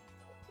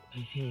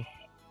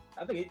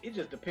 I think it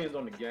just depends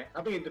on the game.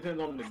 I think it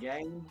depends on the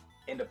game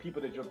and the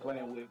people that you're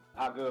playing with,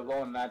 how good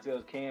Alola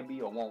Ninetales can be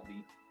or won't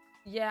be.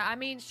 Yeah, I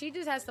mean, she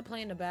just has to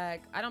play in the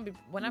bag.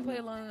 When I play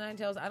Alola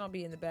Ninetales, I don't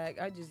be in the bag.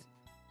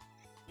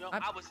 You know,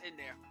 I was in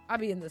there. I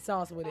be in the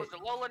sauce with It it. was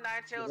Alola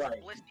Ninetales Right.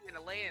 and Blissey in the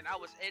lane, and I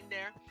was in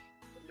there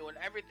doing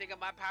everything in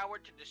my power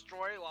to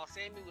destroy while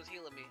Sammy was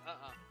healing me.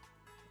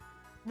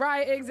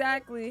 Right,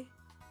 exactly.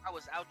 I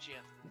was out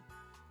here.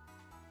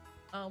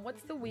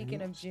 What's the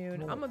weekend of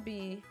June? I'm gonna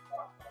be.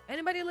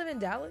 Anybody live in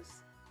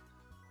Dallas?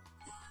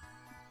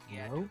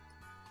 Yeah. No.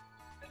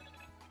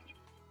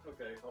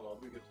 Okay, hold on.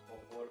 Let me get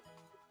some water.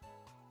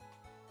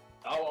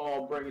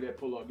 I'll bring you that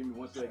pull up. Give me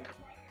 1 second.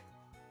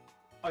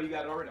 Oh, you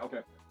got it already?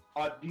 Okay.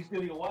 Do you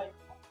still need a white?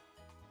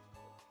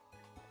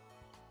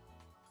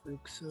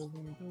 6,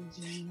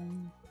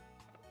 7,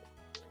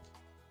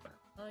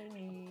 I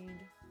need.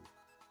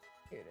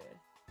 Here it is.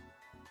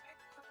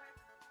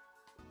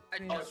 I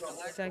June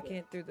just,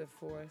 2nd through the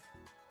 4th.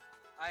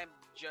 I am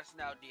just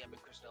now DMing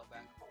Christelle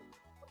back.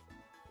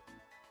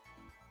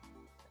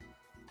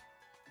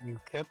 You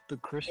kept the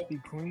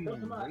Krispy Kreme. Cuss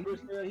him out, right?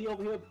 Chris. He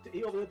over here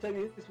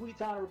taking his sweet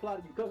time to reply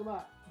to you. Cuss him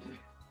out.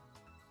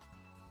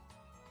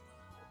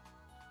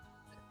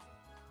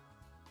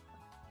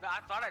 No,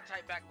 I thought I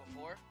typed back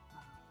before,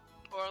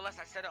 or unless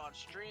I said it on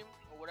stream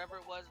or whatever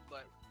it was,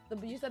 but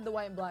You said the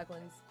white and black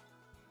ones.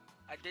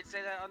 I did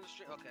say that on the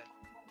stream. Okay.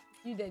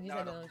 You did. You Now I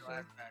said it don't on feel stream.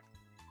 as bad.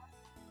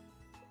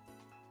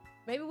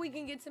 Maybe we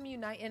can get some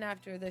Unite in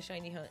after the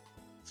shiny hunt.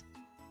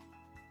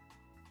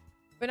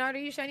 Bernard, are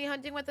you shiny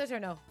hunting with us or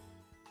no?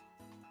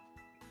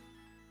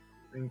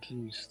 I think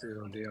he's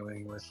still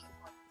dealing with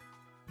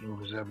what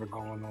was ever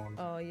going on.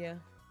 Oh yeah.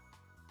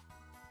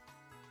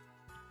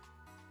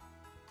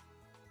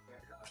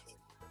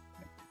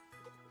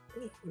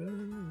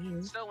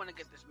 Still want to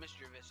get this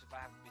mischievous. If I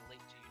have to be late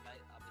to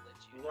Unite, I'll be late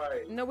to Unite.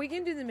 Right. No, we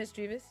can do the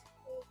mischievous.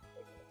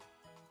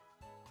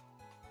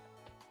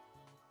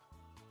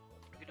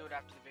 We can do it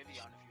after the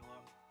Vivian if you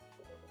want.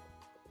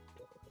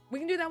 We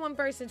can do that one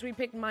first since we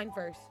picked mine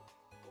first.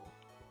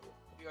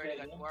 We're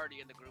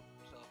already in the group,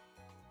 so.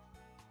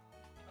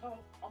 Oh,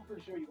 I'm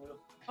pretty sure you will.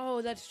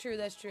 Oh, that's true.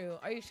 That's true.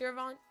 Are you sure,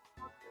 Vaughn?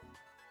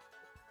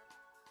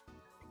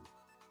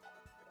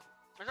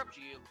 It's up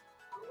to you.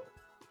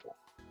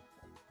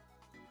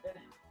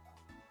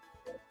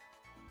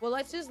 Well,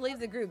 let's just leave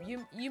the group.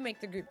 You make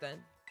the group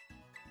then.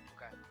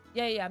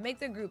 Okay. Yeah, make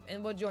the group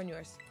and we'll join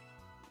yours.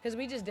 Because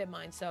we just did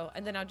mine, so,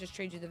 and then I'll just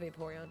trade you the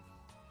Vaporeon.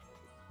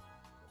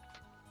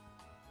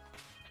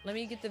 Let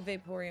me get the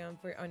Vaporeon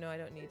for, oh no, I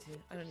don't need to.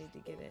 I don't need to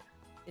get it.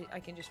 I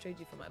can just trade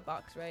you for my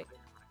box, right?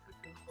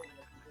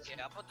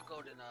 Yeah, I'll put the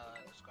code in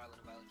Scarlet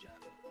and Violet chat.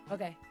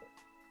 Okay.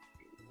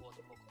 Well,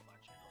 the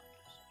Pokemon channel,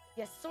 I guess.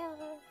 Yes, sir.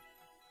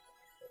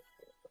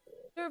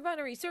 Sir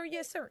Bunnery, sir,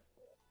 yes, sir.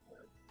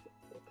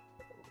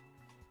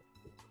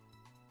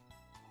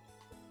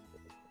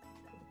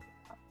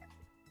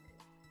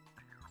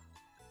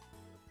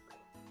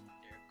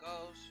 There it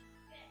goes.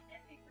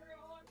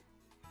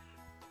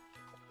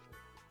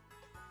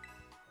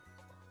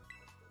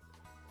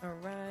 All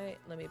right,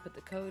 let me put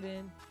the code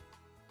in.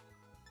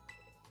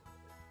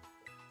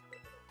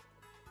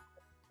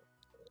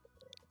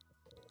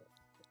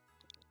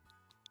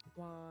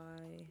 Why?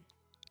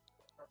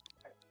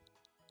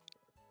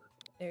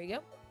 There you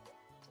go.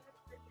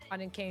 I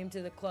done came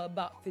to the club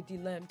about 50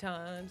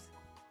 times.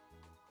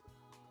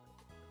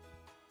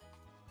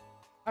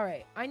 All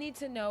right, I need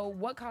to know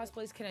what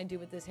cosplays can I do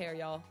with this hair,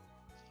 y'all.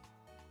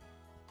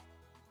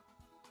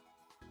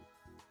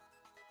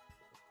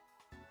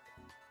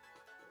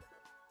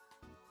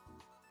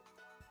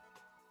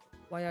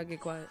 Why y'all get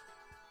quiet?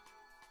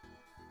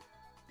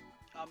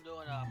 I'm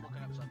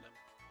looking up something.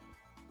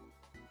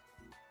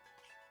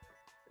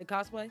 The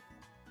cosplay?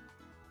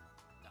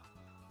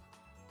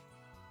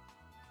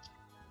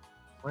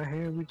 What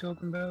hair are we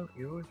talking about?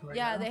 Yours right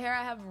Yeah, now? the hair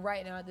I have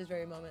right now at this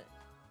very moment.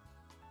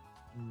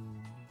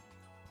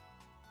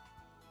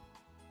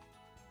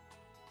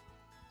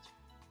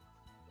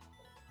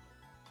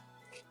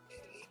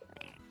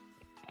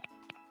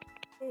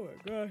 Oh my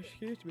gosh,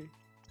 excuse me.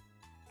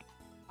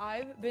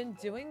 I've been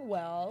doing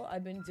well.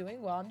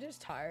 I'm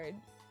just tired.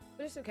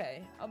 But it's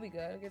okay. I'll be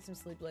good. I'll get some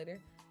sleep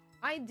later.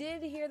 I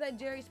did hear that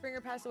Jerry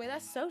Springer passed away.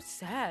 That's so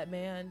sad,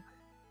 man.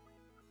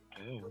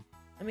 Damn.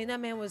 I mean, that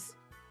man was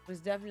Was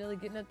definitely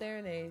getting up there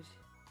in age.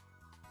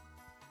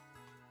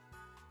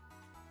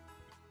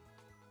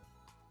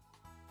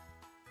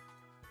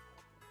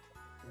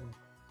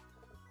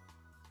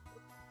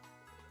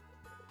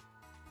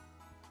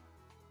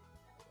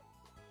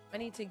 I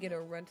need to get a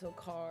rental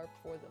car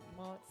for the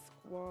mod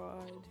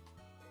squad.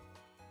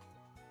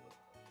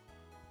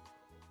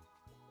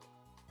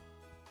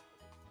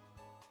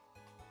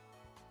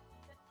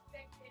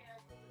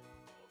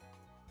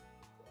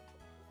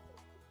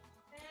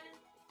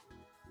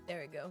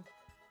 There we go.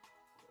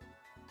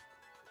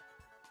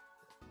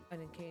 I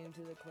done came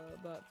to the club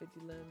about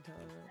 50 lemon time.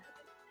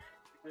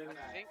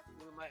 I think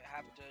we might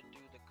have to do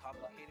the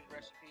complicated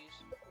recipes.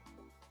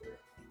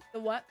 The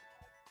what?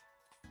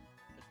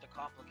 The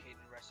complicated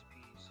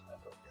recipes.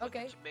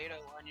 Okay. Like tomato,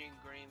 onion,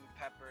 green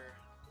pepper.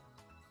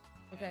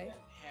 Okay.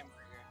 And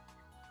hamburger.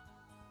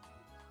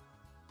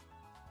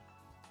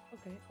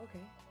 Okay,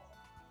 okay.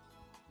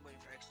 I'm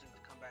waiting for Extinct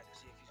to come back to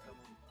see if he's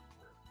coming.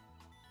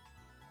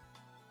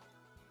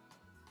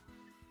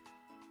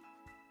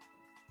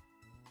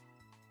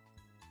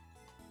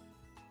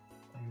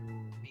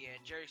 Yeah,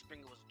 Jerry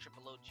Springer was a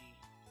triple OG.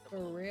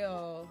 For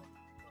real.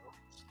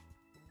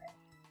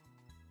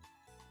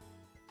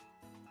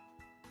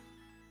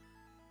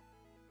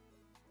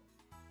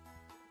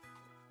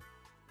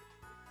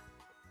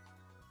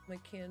 I'm gonna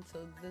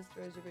cancel this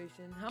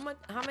reservation.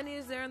 How many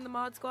is there in the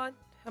mod squad?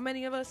 How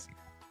many of us?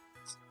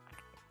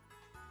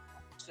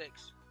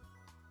 6.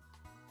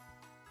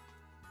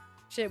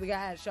 Shit, we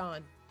gotta add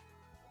Sean.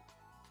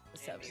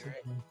 What's Yeah, up? me,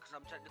 right? Because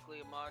I'm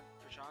technically a mod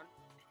for Sean.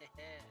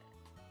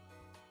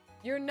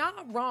 You're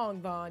not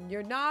wrong, Vaughn.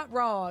 You're not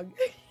wrong.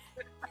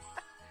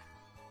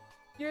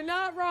 You're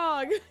not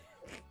wrong. We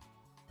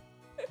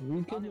I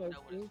don't can even like know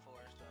what it's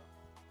for, so.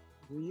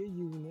 we a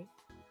unit.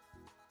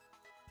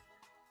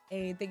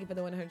 Hey, thank you for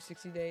the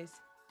 160 days.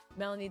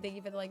 Melanie, thank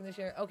you for the like and the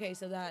share. Okay,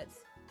 so that's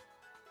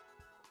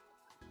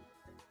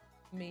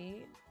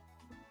me.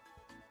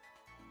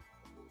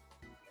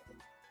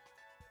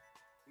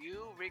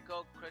 You,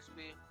 Rico,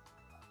 Crispy,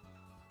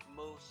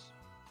 Moose,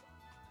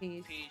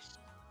 Peace. Peace,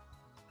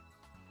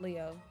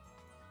 Leo.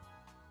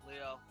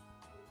 Leo,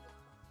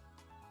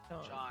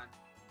 Sean. Sean.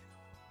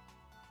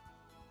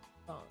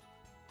 Vaughn.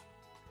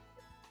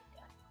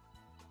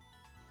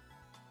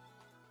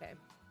 Okay.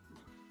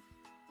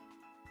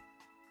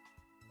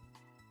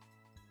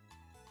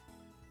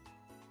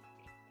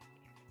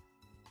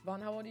 Vaughn,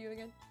 how old are you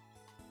again?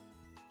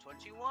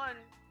 21.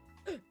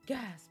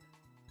 Gasp.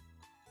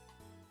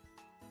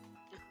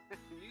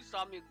 You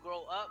saw me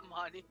grow up,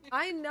 Monty.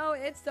 I know,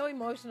 it's so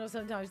emotional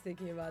sometimes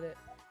thinking about it.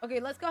 Okay,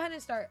 let's go ahead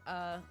and start.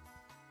 Yeah,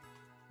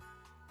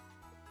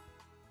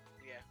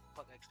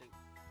 fuck Extinct.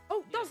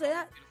 Oh, He don't didn't say call me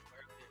that. beautiful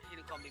earlier. He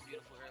didn't call me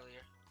beautiful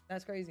earlier.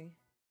 That's crazy.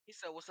 He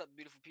said, "What's up,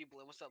 beautiful people?"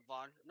 and "What's up,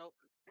 Vaughn?" Nope,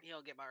 he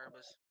don't get my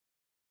herbas.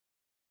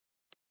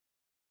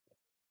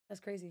 That's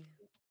crazy.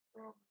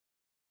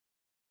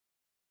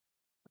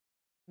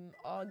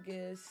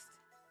 August.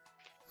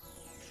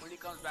 When he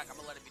comes back, I'm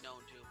gonna let it be known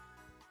too.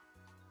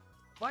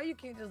 Why you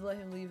can't just let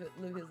him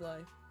live his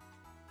life?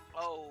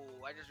 Oh,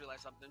 I just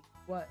realized something.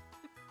 What?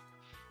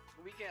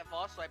 We can't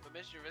false swipe a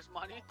mischievous,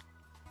 Monty.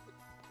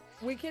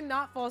 We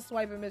cannot false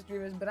swipe a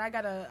Mischievous, but I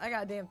got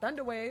a damn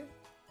Thunder Wave.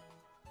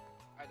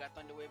 I got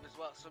Thunderwave as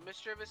well. So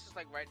mischievous is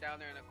like right down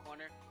there in the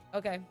corner,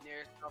 Okay.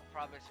 near South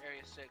Province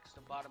Area 6,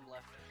 the bottom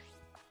left.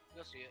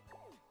 You'll see it.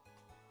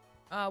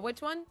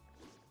 Which one?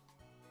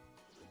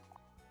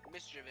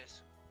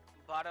 Mischievous,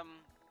 bottom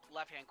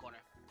left-hand corner.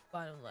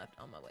 Bottom left,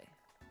 on my way.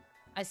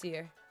 I see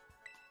her.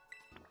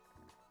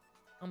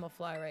 I'm gonna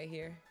fly right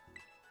here.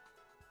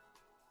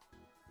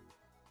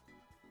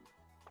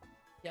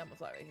 Yeah, I'm gonna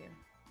fly right here.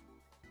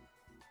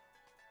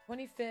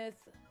 25th,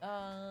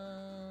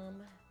 all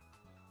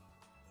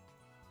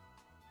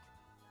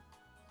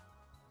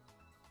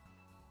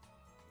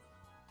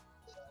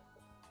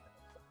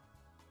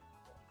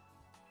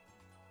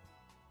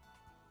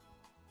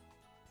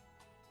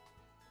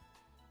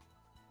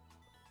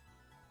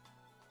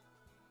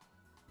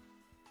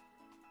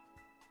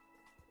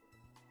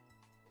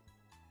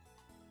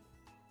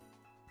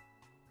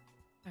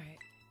right.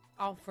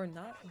 All for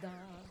not die.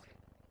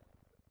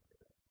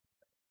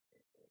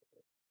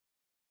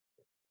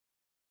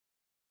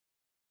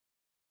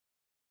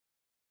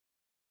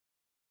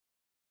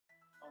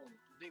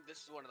 I think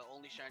this is one of the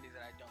only shinies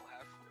that I don't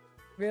have.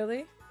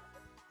 Really?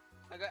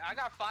 I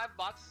got 5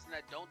 boxes and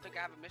I don't think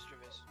I have a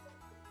mischievous.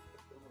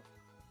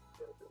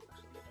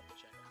 Actually, double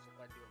check, 'cause if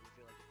I do, I'm gonna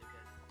feel like a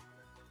dickhead.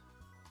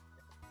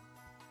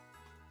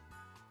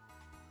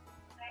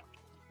 Okay.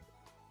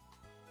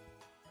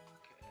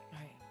 All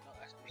right. No,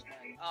 that's Miss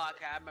Mag. Oh,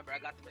 okay, I remember. I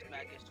got the Miss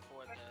Magus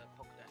for the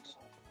Pokedex.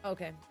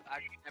 Okay. I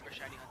never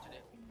shiny hunted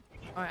it.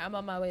 All right. I'm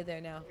on my way there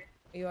now.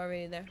 Are you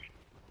already there?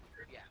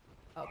 Yeah.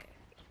 Okay.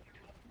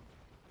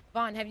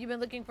 Vaughn, have you been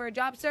looking for a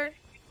job, sir?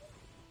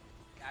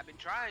 I've been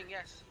trying,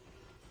 yes.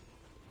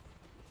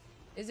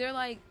 Is there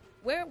like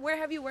where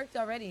have you worked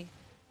already?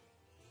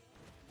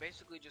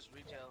 Basically just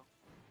retail.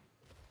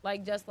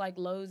 Like just like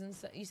Lowe's and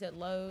stuff? You said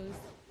Lowe's.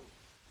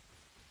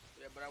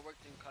 Yeah, but I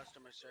worked in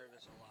customer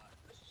service a lot.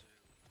 So.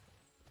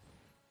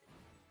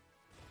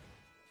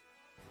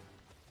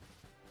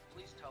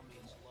 Please tell me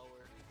it's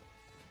lower.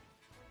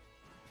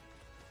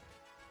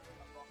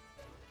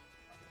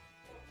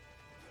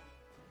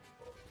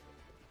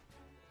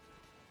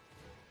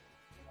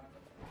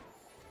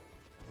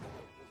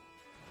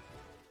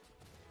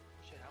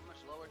 Shit, how much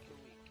lower can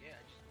we get?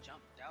 I just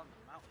jumped down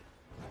the mountain.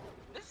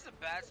 This is a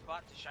bad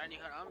spot to shiny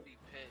hunt. I'm gonna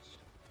be pissed.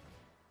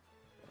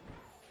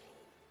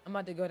 I'm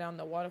about to go down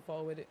the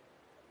waterfall with it.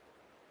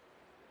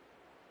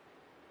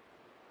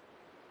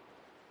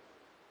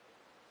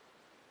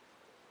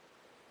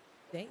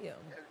 Damn.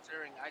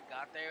 Considering I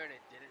got there and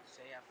it didn't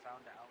say I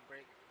found the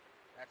outbreak,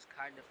 that's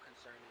kind of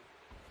concerning.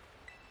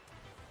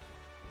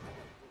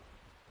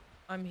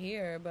 I'm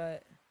here,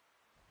 but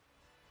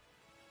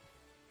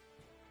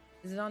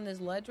is it on this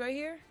ledge right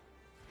here?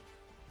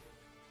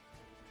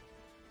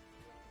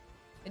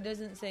 It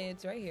doesn't say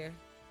it's right here.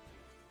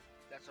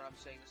 That's what I'm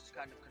saying. This is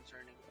kind of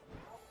concerning.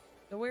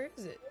 So where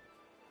is it?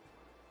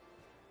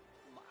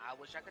 I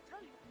wish I could tell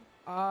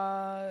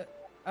you.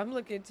 I'm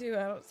looking too.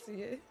 I don't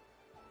see it.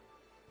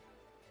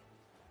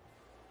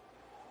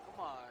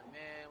 Come on,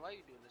 man. Why are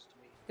you doing this to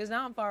me? Because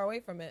now I'm far away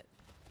from it.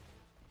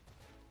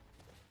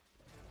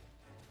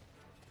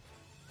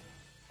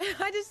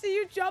 I just see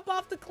you jump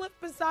off the cliff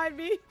beside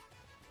me.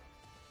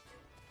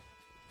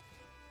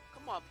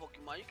 Come on,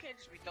 Pokemon. You can't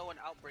just be throwing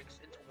outbreaks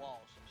into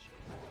walls and shit.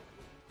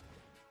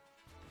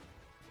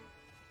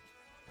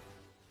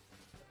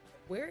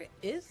 Where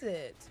is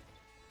it?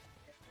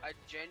 I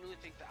genuinely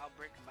think the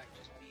outbreak might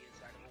just be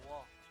inside of a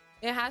wall.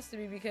 It has to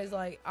be because,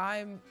 like,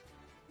 And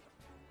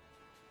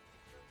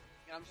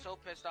I'm so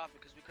pissed off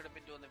because we could have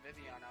been doing the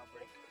Vivian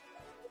outbreak.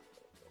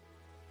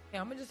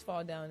 Yeah, I'm gonna just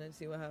fall down and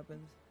see what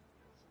happens.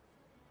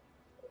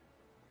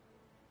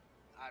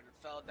 I done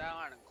fell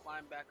down and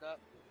climbed back up.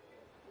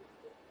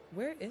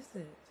 Where is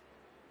it?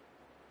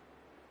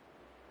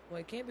 Well,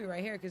 it can't be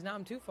right here because now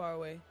I'm too far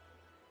away.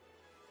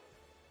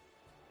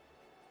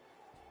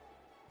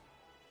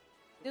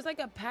 There's like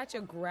a patch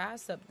of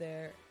grass up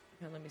there.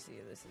 Here, let me see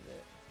if this is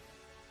it.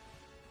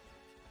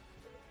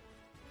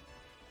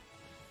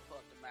 Pull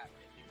up the map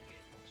and you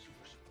get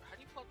super. How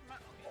do you pull up the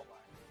map? Okay, why?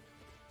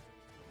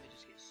 They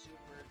just get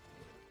super.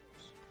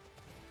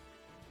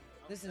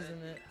 This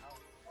isn't it.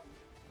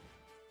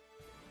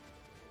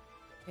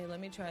 Okay, let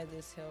me try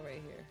this hill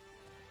right here.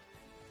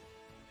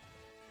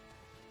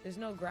 There's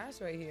no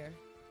grass right here.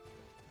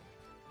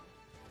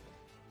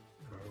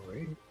 Oh,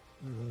 wait.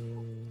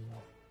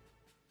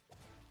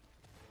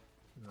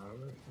 No,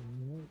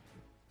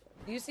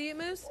 Do you see it,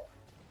 Moose?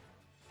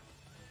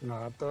 no,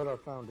 I thought I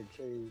found a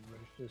cave, but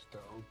it's just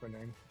an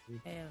opening.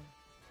 Damn.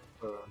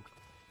 Uh,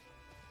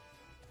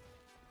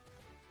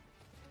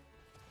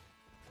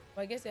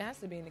 Well, I guess it has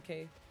to be in the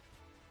cave.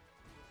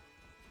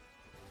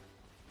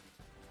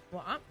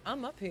 Well,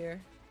 I'm up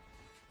here,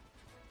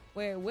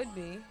 where it would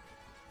be,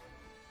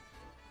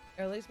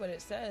 or at least what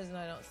it says, and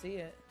I don't see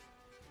it.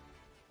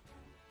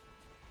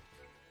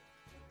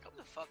 Come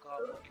the fuck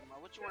off,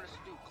 Pokemon. What you want us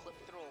to do? Clip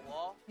through a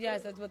wall?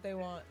 Yes, that's what they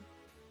want.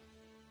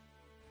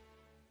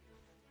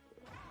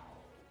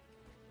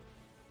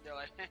 They're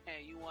like,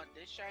 hey, you want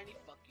this shiny?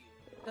 Fuck you.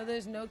 So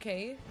there's no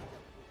cave?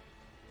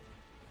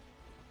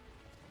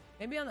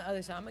 Maybe on the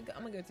other side. I'm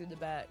gonna go through the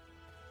back.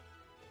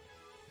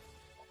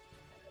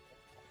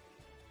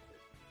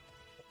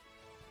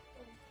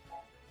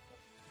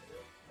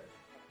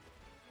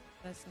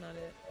 That's not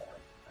it.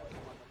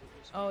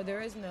 Oh,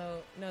 there is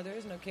no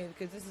cave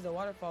because this is a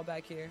waterfall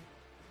back here.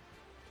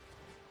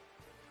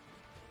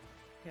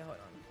 Okay, hold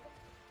on.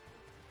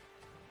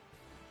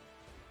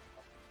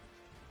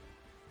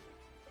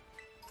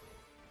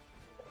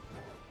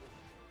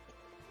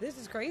 This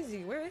is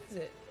crazy. Where is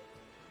it?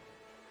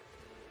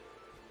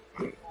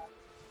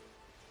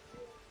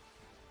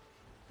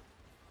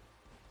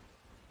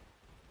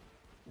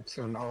 it's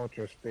in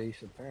ultra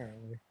space,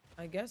 apparently.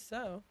 I guess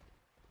so.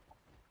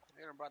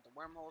 They done brought the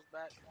wormholes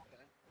back?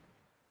 Okay.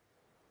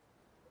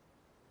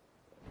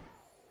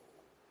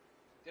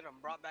 They done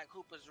brought back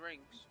Hoopa's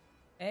rings.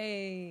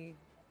 Hey.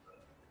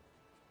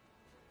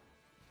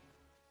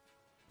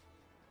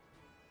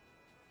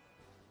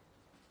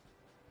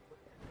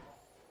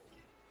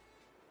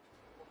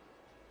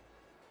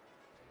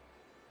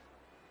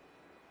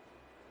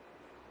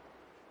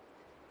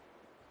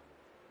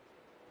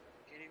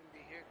 Can't even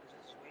be here because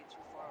it's way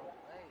too far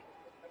away.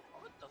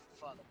 What the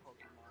fuck,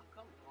 Pokemon?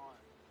 Come on.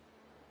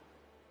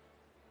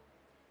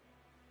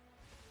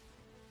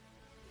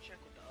 Check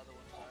what the other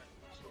ones are.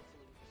 Hopefully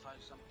we can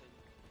find something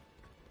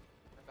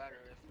better.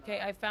 If not,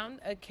 Okay, I found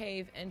a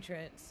cave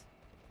entrance.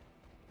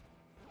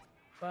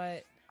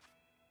 But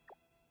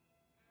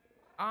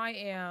I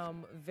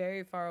am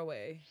very far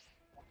away.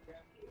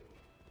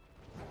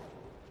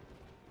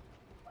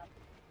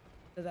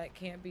 So that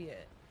can't be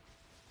it.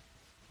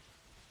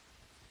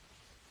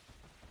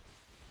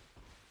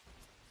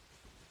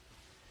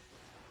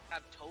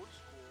 have Toad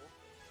School.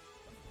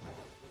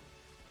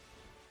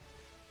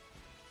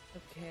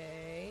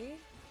 Okay.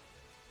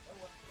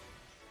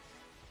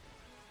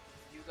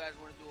 You guys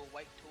want to do a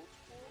white toad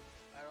school?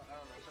 I don't know.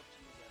 It's up to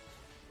you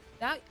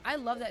guys. I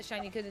love that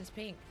shiny because it's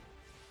pink.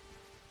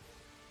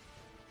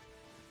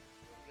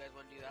 You guys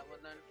want to do that one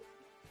then?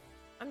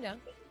 I'm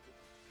down.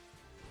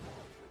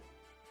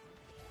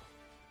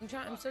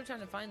 I'm still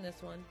trying to find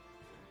this one.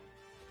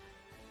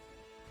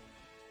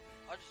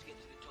 I'll just get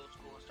to the toad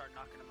school and start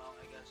knocking them out,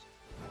 I guess.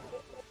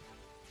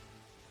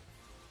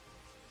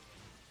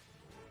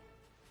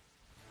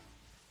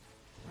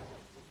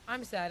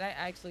 I'm sad. I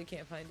actually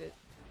can't find it.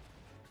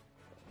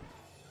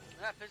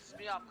 That pisses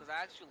me off because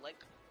I actually like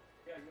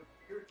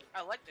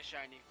the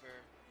shiny for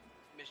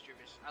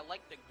Mischievous. I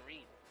like the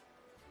green.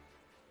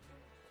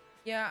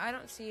 Yeah, I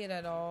don't see it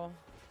at all.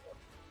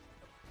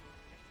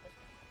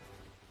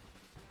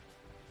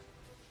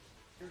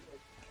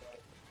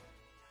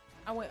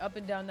 I went up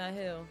and down that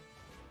hill.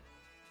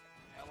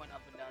 I went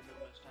up and down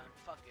numerous times.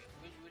 Fuck it.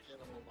 We're just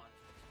gonna move on.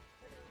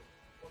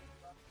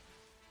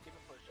 Keep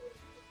it pushing.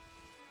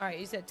 Alright,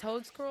 you said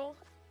Toad Scroll?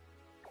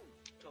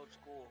 Toad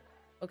School.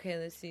 Okay,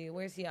 let's see.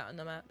 Where's he at on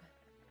the map?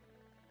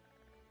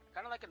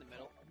 Kind of like in the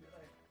middle.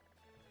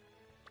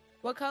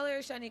 What color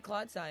is shiny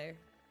Clodsire?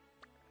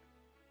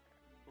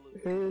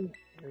 Blue.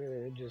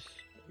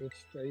 It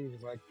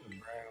stays like the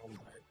brown,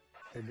 but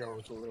it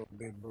goes a little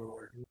bit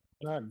bluer.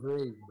 Not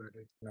green, but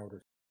it's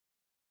noticeable.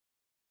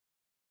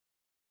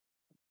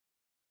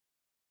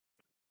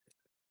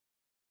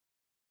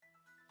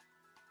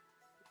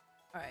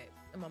 Alright,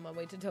 I'm on my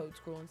way to Toad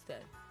Scroll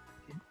instead.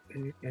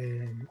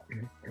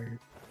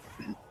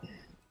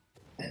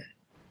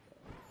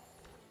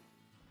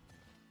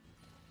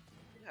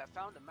 Yeah, I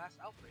found a mass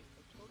outbreak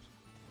of toad school.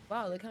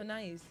 Wow, look how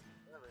nice.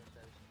 Whatever it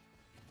says.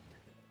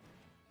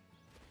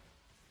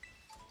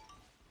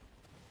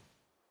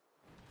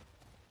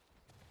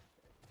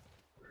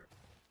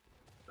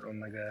 Oh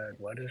my god,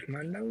 what is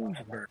my nose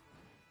burn?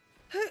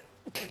 Bless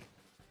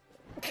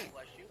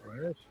you.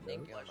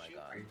 Thank you. Oh Bless my you.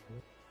 god.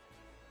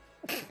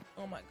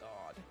 Oh my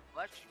god.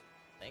 Bless you.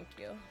 Thank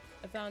you.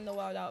 I found the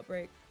wild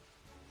outbreak.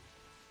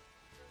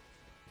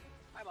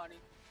 Hi, Bonnie.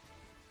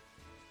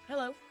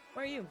 Hello,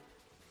 where are you?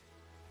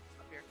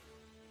 Up here.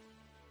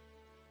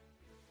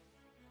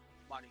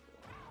 Bonnie,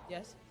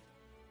 Yes?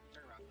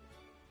 turn around.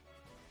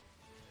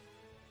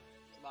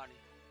 Bonnie,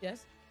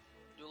 Yes?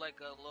 do like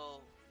a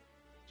little.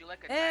 Do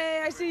like a. Hey,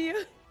 I tiny see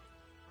you.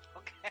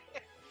 Okay.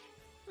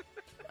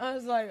 I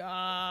was like,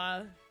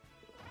 ah.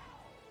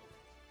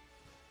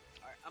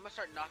 Alright, I'm gonna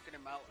start knocking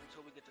him out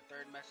until we get the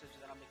third message,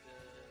 then I'll make a.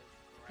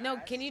 No,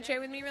 can you trade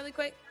with me really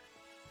quick?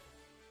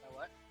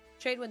 What?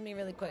 Trade with me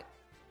really quick.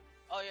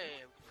 Oh, yeah,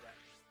 we can do that.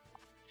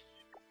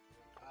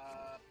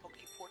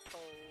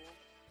 Pokeportal.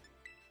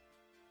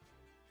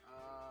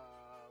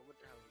 What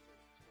the hell is it?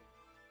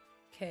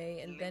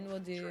 Okay, and then we'll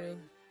do Trade.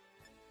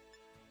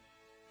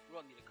 We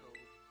don't need a code.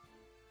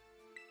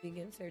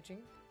 begin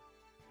searching.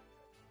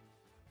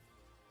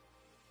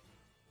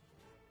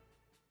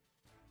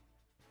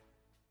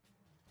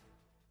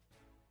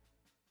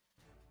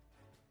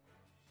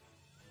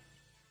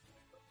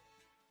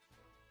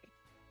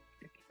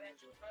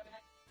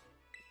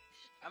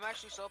 I'm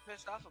actually so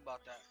pissed off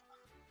about that.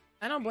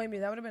 I don't blame you.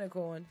 That would have been a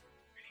cool one.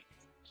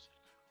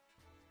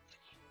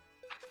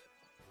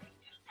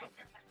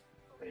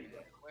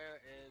 Where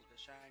is the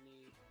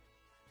shiny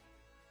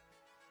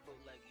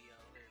bootleggy?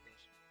 Oh, there it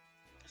is.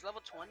 It's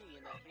level 20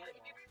 in that heal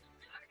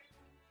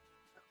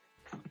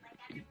ball.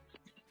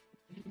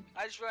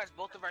 I just realized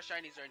both of our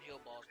shinies are in heal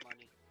balls,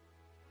 money.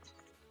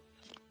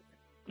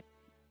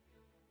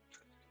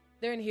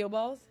 They're in heal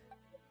balls?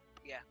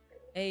 Yeah.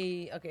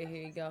 Hey, okay,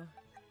 here you go.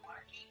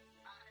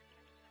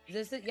 Is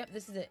this it? Yep,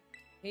 this is it.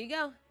 Here you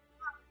go.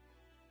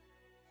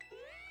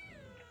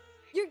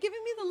 You're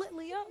giving me the lit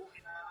Leo?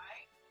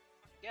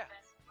 Yeah.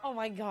 Oh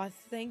my gosh,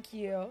 thank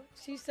you.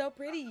 She's so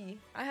pretty.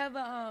 I have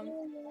a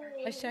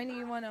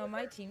shiny one on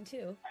my team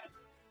too.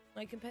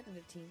 My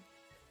competitive team.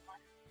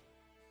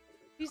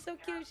 She's so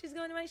cute. She's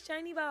going to my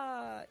shiny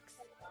box.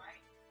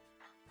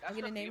 That's I'm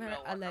gonna the name her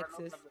female one. I don't know if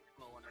Alexis. that's the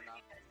female one or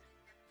not.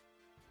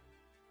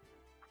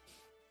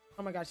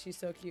 Oh my gosh, she's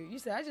so cute. You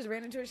said I just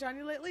ran into a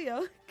shiny lit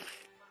Leo.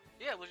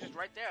 Yeah, it was just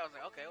right there. I was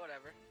like, okay,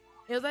 whatever.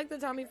 It was like the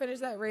time we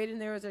finished that raid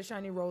and there was a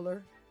shiny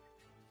roller.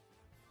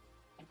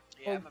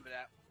 Yeah, I remember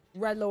that.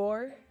 Red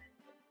lore.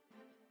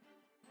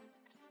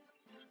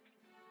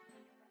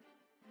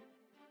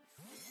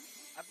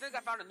 I think I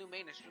found a new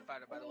main in Street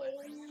Fighter, by the way.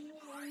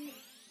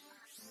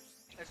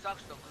 It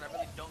sucks though, because I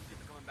really don't get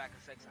to coming back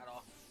in 6 at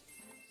all.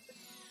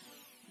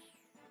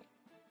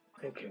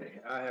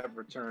 Okay, I have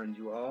returned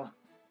you all.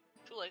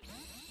 Too late.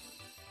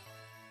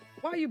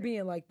 Why are you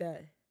being like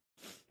that?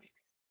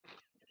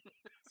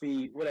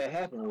 See, what had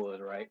happened was,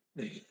 right?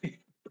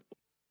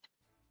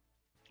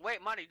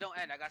 Wait, money, don't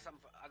end. I got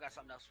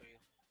something else for you.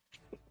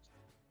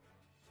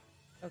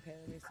 Okay,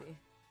 let me see.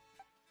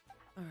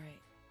 All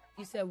right.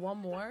 You said one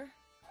more?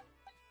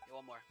 Yeah,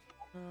 one more.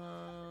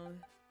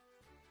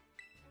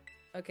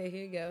 Okay,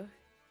 here you go.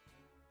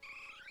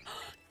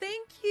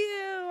 Thank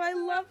you. I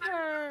love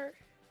her.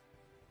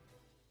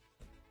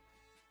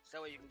 So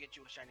that way you can get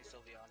you a shiny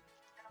Sylveon.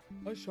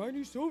 A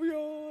shiny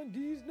Sylveon,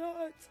 these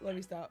nuts. Let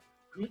me stop.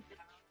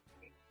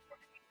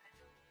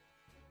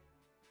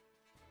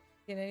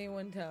 Can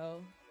anyone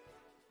tell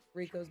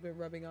Rico's been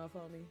rubbing off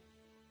on me?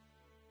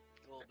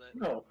 A little bit.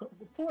 No,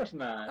 of course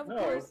not. Of no,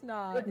 course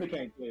not. Definitely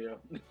can't tell.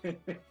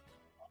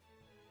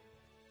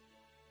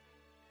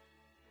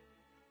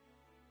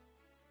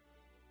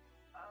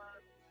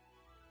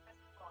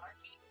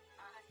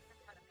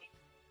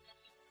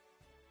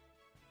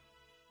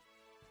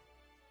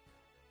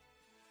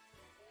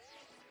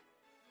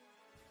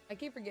 I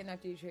keep forgetting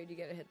after you trade, you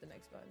gotta hit the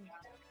next button.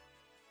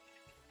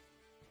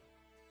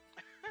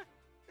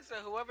 So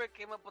whoever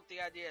came up with the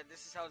idea,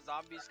 this is how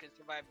zombies can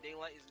survive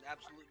daylight, is an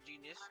absolute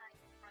genius.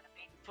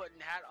 Putting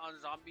hat on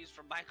zombies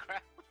from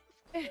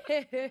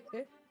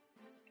Minecraft.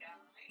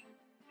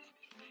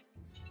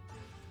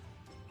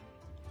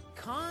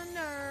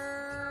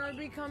 Connor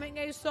becoming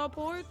a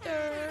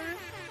supporter.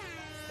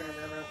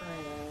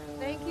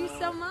 Thank you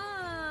so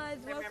much.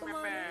 Welcome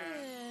on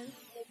in.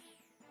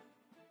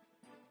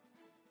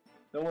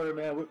 Don't worry,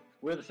 man.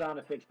 We're the sound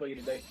effects for you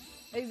today.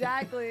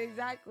 Exactly.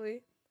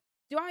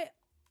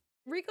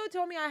 Rico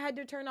told me I had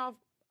to turn off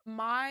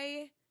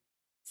my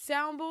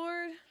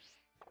soundboard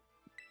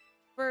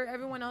for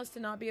everyone else to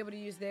not be able to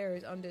use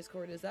theirs on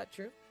Discord. Is that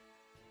true?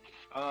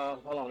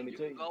 Hold on, let me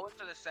tell you. Go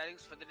into the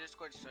settings for the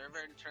Discord server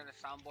and turn the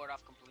soundboard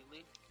off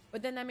completely.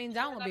 But then that means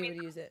I won't be able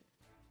to use it.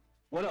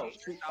 Well, no.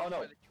 Oh, no.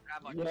 Soundboard that you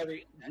have on You your have screen.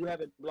 it. You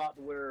have it blocked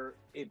where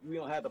if we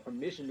don't have the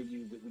permission to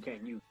use it, we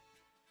can't use it.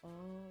 Oh.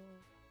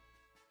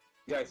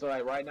 Yeah. So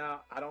like right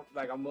now, I don't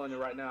like. I'm running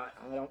right now.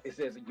 I don't. It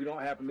says you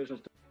don't have permissions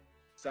to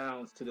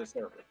sounds to the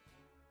server,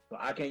 so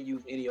I can't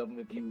use any of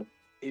them.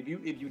 If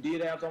you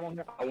did have some on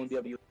there, I wouldn't be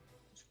able to use.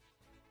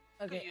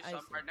 I could Okay, use I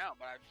some see. right now,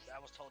 but I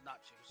was told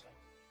not to. So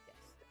Yes.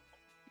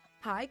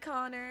 Hi,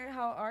 Connor.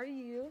 How are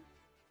you?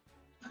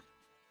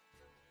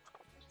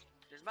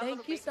 Does my Thank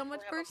little you baby so boy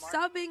much have for a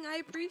mark? subbing. I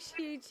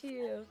appreciate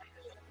you.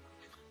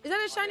 Is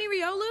that a shiny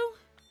Riolu?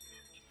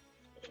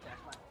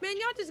 Man,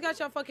 y'all just got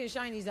y'all fucking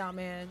shinies out,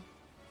 man.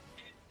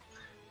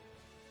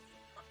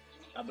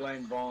 I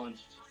blame Vaughn.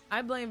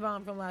 I blame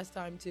Vaughn from last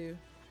time, too.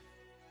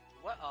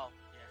 What? Oh,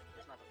 yeah,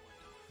 that's not the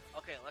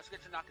point. Okay, let's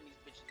get to knocking these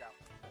bitches out.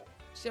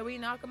 Should we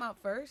knock them out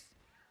first?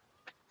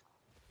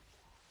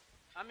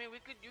 I mean,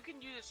 you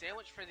can use a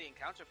sandwich for the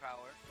encounter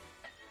power.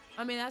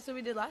 I mean, that's what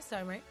we did last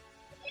time, right?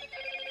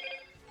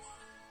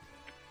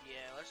 Yeah,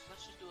 let's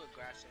just do a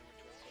grass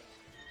sandwich real quick.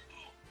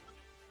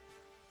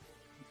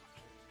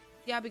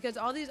 Yeah, because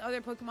all these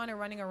other Pokemon are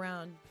running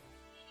around.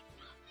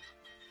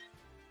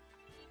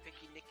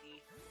 Picky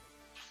Nicky.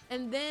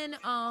 And then,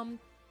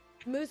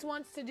 Moose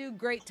wants to do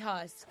Great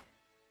Tusk.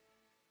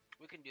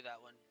 We can do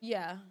that one.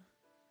 Yeah.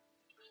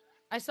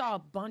 I saw a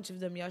bunch of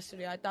them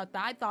yesterday. I thought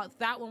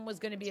that one was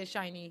gonna be a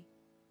shiny.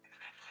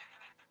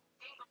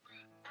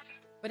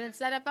 But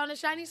instead I found a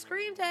shiny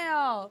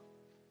Screamtail.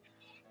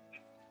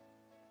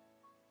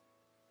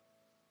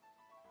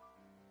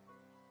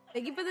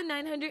 Thank you for the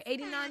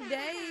 989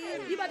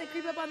 days. You about to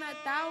creep up on that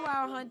Thou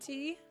Wow,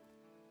 Hunty.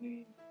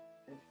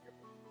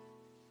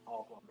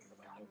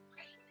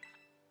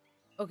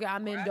 Okay,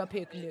 I'm in the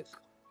picnic.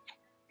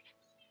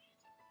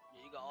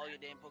 Yeah, you got all your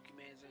damn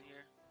Pokemons in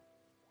here.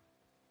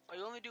 Oh,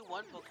 you only do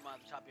one Pokemon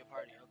at the top of your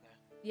party. Okay.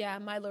 Yeah,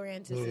 my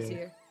Lorantis is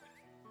here.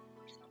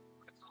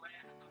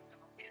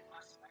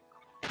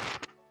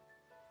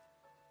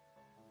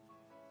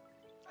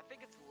 I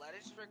think it's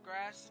lettuce for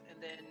grass,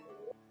 and then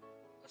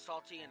a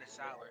salty and a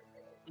sour.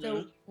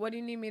 So, what do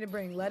you need me to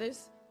bring?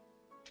 Lettuce?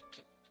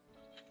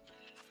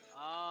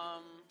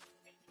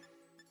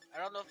 I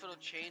don't know if it'll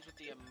change with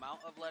the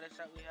amount of lettuce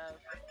that we have.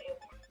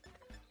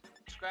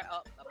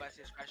 I'm about to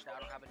say scratch that. I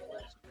don't have any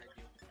lettuce, but I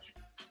do.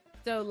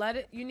 So,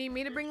 you need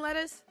me to bring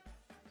lettuce?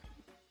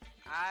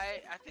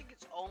 I think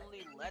it's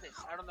only lettuce.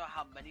 I don't know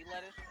how many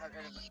lettuce. I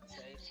don't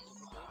say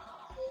specifically.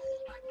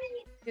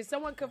 Did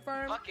someone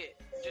confirm? Fuck it.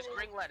 Just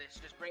bring lettuce.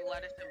 Just bring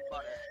lettuce and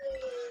butter.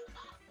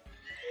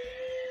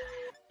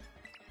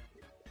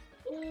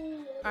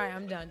 Alright,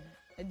 I'm done.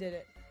 I did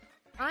it.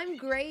 I'm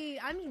great.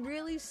 I'm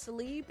really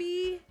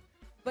sleepy,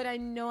 but I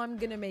know I'm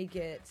gonna make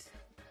it.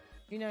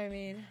 You know what I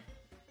mean?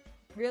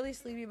 Really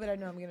sleepy, but I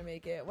know I'm gonna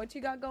make it. What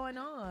you got going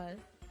on?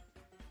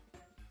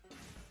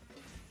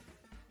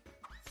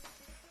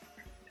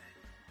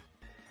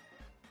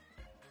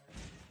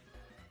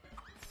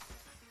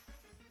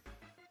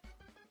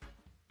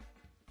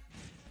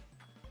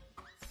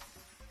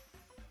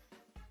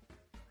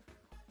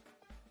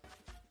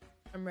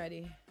 I'm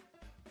ready.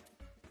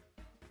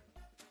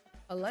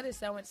 A lettuce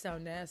sandwich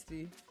sound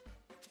nasty.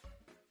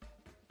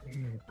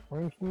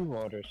 Crunchy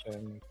water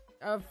sandwich.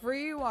 A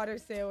free water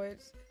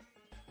sandwich.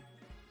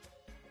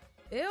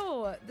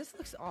 Ew, this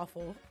looks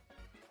awful.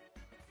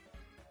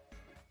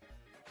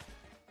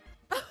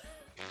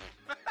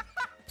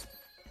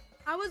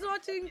 I was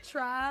watching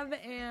Trav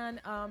and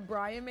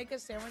Brian make a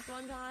sandwich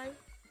one time.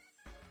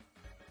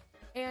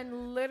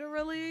 And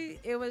literally,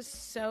 it was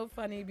so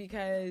funny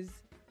because,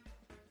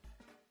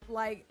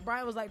 like,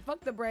 Brian was like,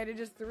 fuck the bread, and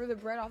just threw the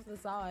bread off the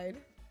side.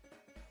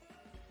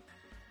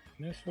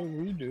 That's what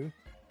we do.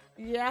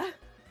 Yeah.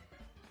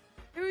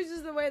 It was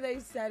just the way they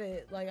said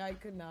it. Like, I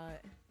could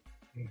not.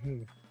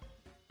 I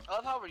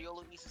love how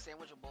Riolo eats the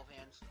sandwich with both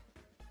hands.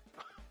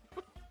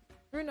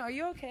 Bruno, are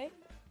you okay?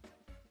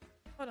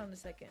 Hold on a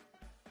second.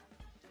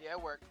 Yeah,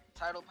 it worked.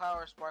 Tidal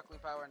power, sparkling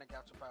power, and a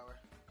Gato power.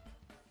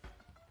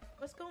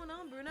 What's going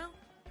on, Bruno?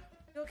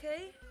 You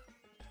okay?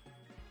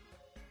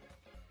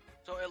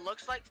 So it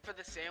looks like for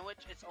the sandwich,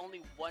 it's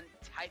only one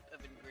type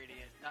of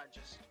ingredient, not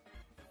just...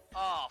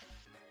 Oh,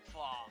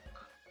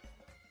 fuck.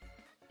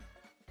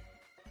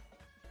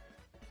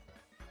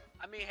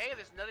 I mean, hey,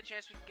 there's another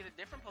chance we can get a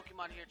different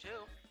Pokemon here,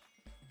 too.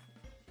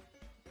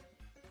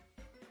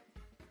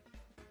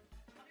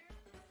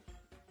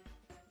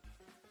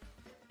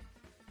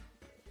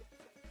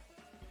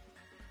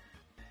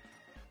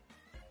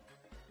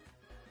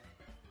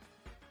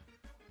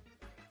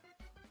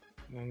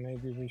 Well,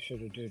 maybe we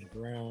should have did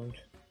ground.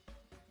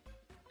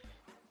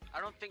 I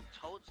don't think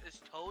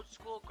is Toad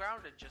School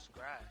ground or just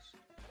grass?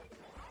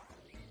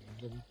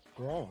 The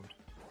ground.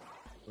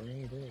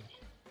 Ground is.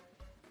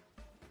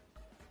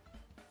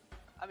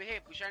 I mean, hey,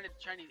 if we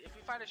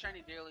find a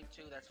shiny Deerling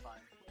too, that's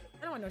fine.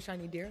 I don't want no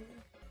shiny deer.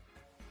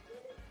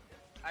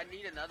 I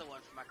need another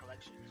one for my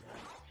collection.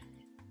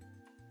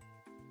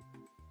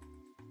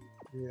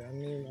 Yeah, I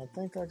mean, I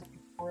think I can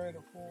spread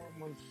a form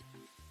once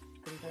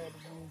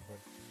compatible, but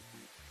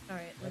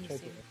Alright, let me take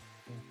see. it.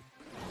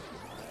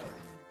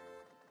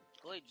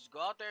 Glee, just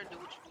go out there and do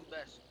what you do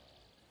best.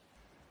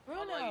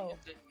 Although you Bruno!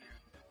 just sitting here.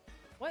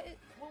 What'd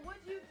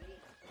you eat?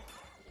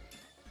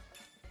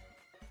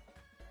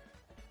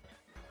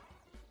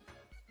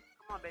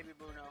 Come on, baby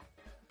Bruno.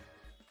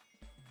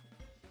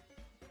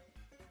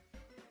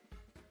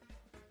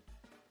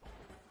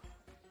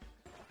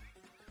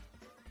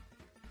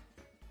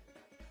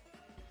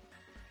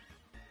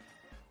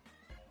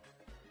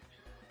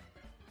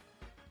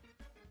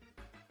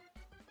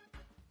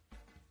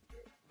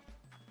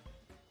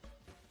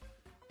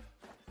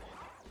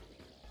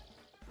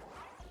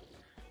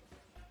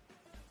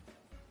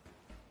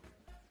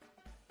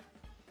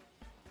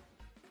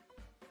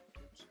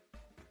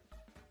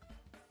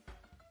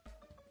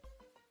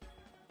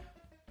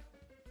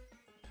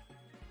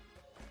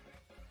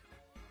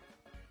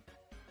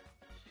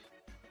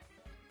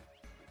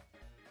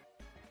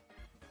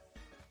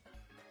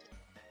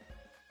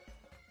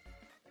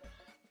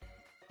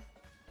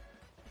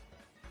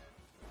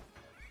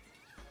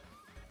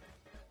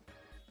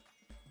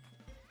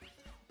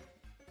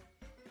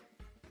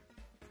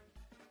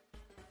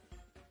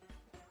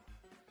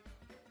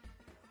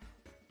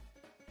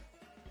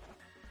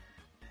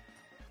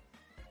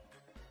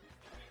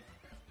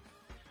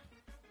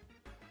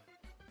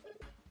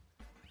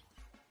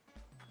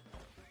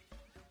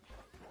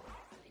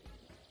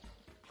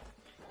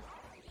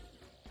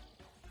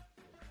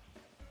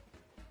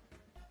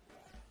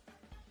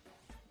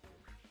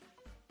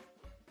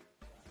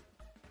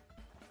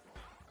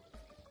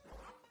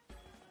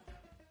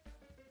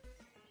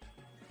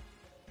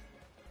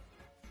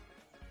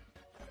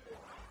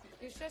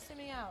 You're stressing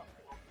me out.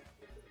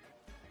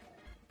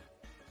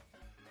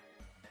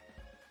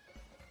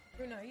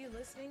 Bruno, are you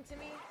listening to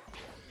me?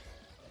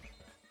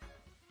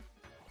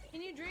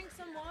 Can you drink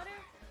some water?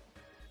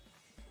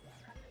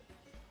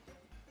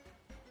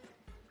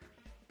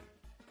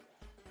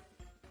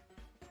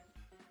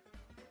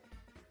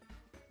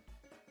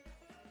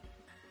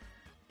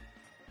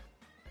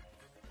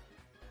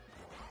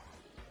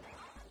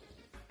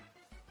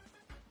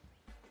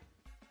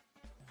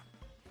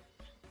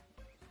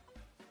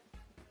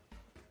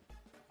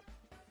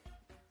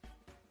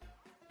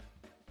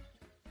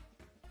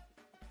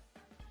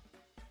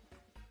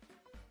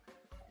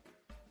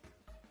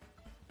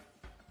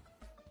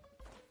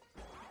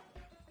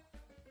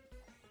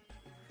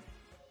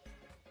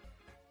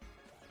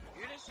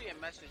 You didn't see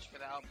a message for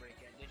the outbreak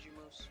yet, did you,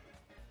 Moose?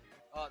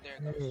 Oh, there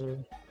it goes.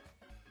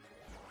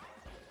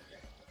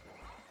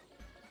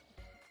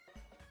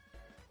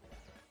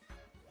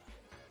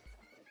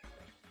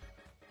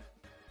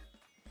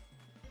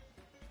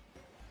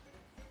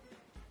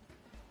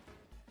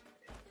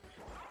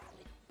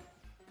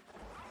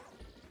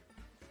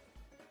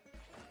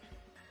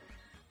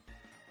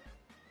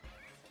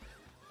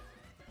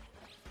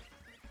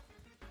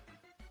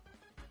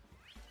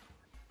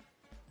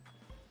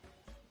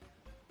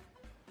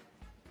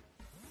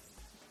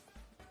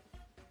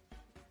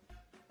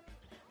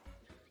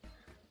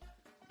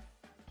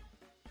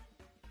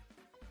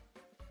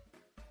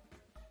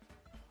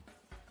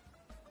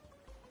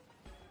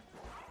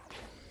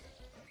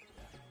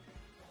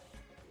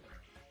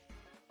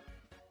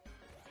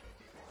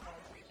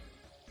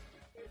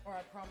 Or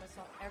I promise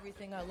on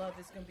everything I love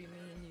is gonna be me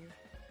and you.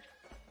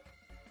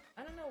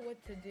 I don't know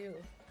what to do.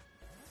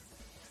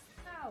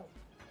 No!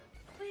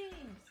 Please!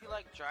 You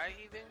like dry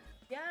heaving?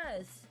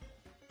 Yes!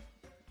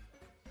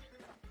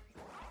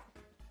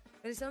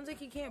 But it sounds like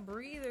he can't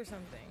breathe or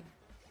something.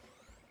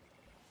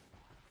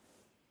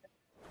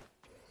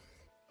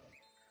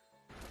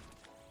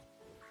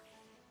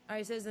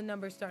 Alright, it says the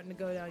number's starting to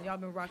go down. Y'all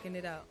been rocking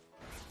it out.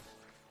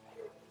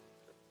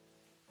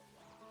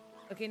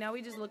 Okay, now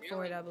we just look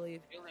for it, I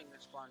believe. Feeling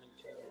responding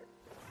to.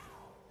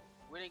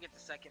 We didn't get the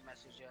second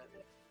message yet.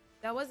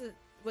 That was it.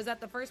 Was that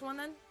the first one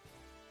then?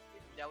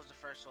 That was the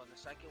first one. The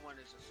second one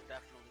is just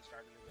definitely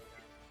starting to go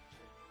down.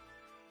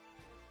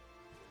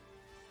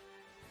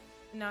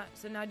 Not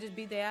so now just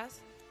beat the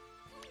ass.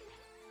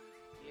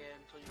 Yeah,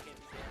 until you can't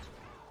beat the ass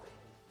anymore.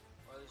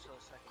 Or at least till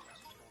the second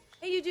message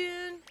comes. Hey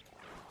Eugene.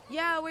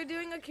 Yeah, we're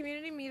doing a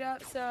community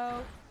meetup,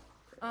 so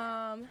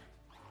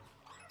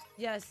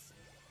yes.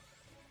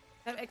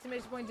 Have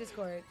exclamation point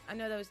Discord. I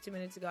know that was 2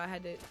 minutes ago. I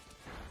had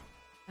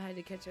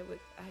to catch up with.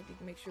 I had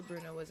to make sure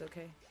Bruno was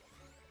okay.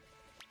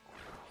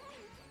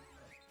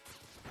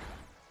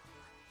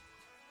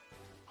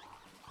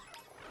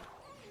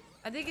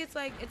 I think it's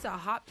like it's a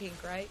hot pink,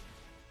 right?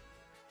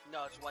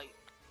 No, it's white.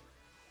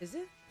 Is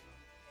it?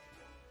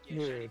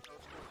 Yeah. Shiny Toadstool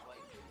is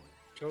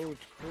white.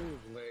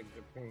 Toadstool's legs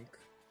are pink.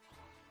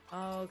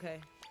 Oh, okay.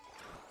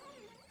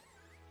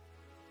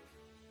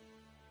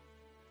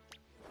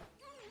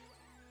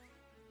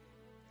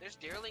 There's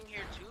Deerling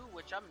here too,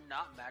 which I'm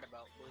not mad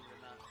about, believe it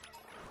or not.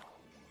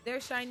 Their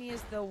shiny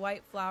is the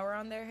white flower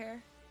on their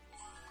hair.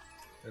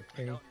 The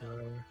pink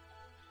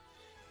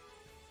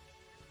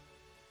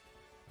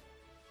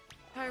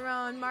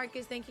Tyron,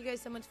 Marcus, thank you guys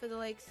so much for the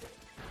likes.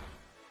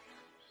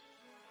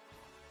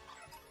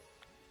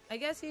 I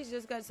guess he's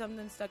just got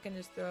something stuck in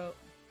his throat.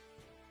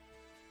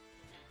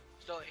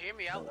 So hear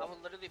me out. I will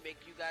literally make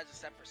you guys a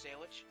separate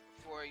sandwich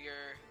for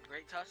your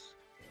Great Tusk.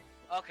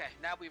 Okay,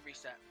 now we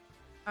reset.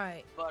 All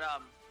right. But I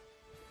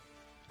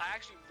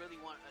actually really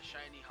want a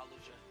shiny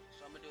Haluja,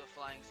 so I'm gonna do a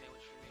flying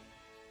sandwich for me.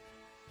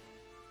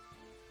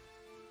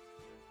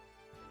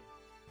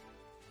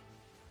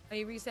 Are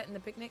you resetting the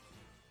picnic?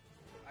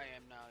 I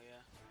am now,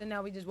 yeah. Then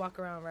now we just walk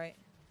around, right?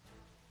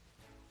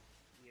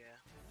 Yeah.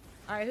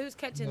 All right, who's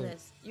catching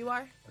this? You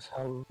are? That's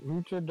how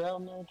Lucha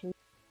down there too.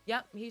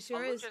 Yep, he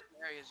sure is. Haluja's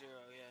in Area 0,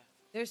 yeah.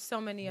 There's so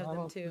many of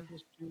them too.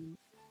 Just do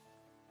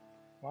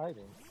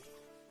fighting.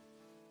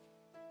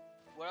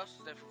 What else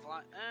is there for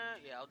flying?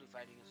 Yeah, I'll do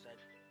fighting instead.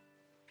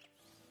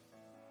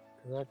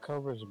 That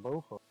covers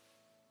both of them.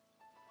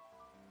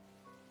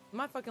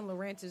 My fucking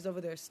Lawrence is over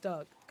there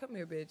stuck. Come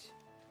here, bitch.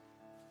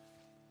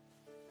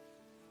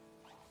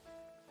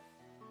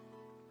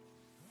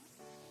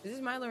 Is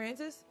this my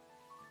Lawrence's?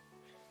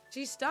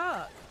 She's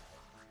stuck.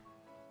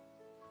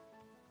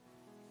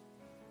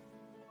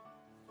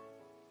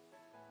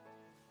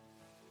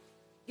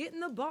 Get in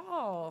the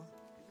ball.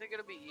 Isn't it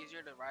gonna be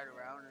easier to ride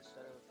around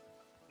instead of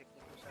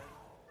picnic or something?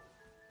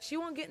 She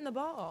won't get in the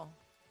ball.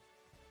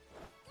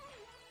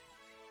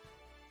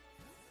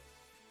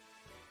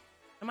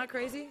 Am I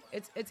crazy?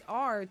 It's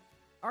R2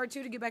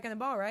 to get back in the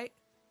ball, right?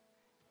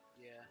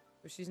 Yeah.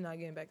 But she's not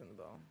getting back in the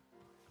ball.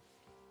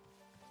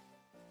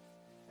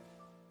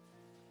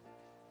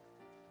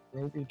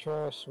 Maybe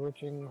try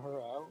switching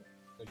her out.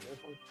 The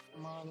different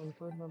Pokemon and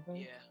putting them in.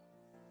 Yeah.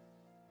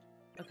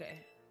 Okay.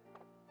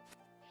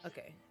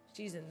 Okay.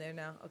 She's in there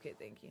now. Okay,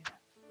 thank you.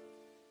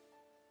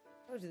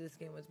 I told you this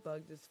game was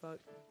bugged as fuck.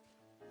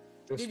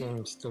 This Did you-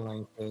 game still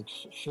ain't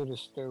fixed. Shit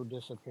is still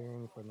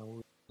disappearing for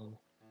no reason.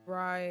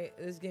 Right.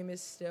 This game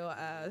is still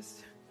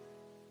ass.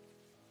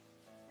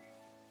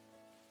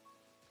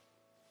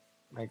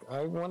 Like,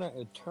 I want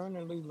to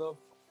eternally love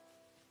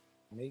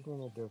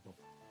making a difference.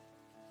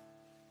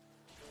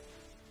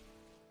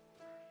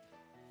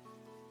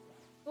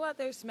 Who out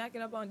there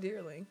smacking up on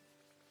Deerling?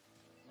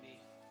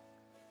 Me.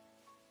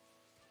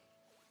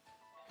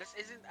 This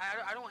isn't.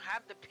 I don't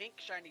have the pink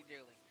shiny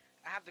Deerling.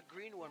 I have the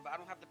green one, but I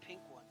don't have the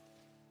pink one.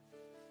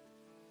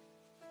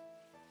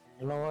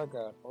 You know, I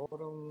got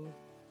autumn.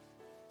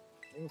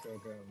 I think I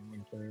got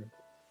winter.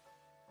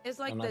 It's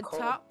like And I the call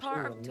top it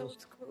part too, of and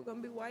Toad's crew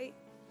gonna be white.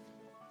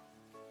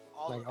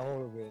 Like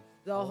all of it.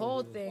 The All of whole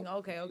it is thing.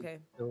 Okay, okay.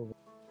 silver.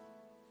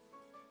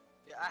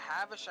 Yeah, I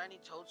have a shiny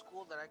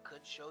Toadstool that I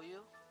could show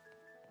you,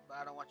 but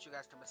I don't want you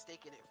guys to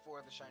mistake it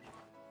for the shiny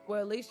one. Well,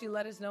 at least you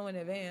let us know in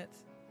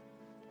advance.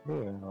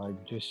 Yeah,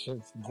 like just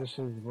this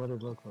is what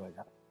it looks like.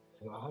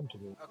 I had to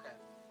do. Okay,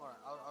 hold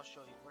on. I'll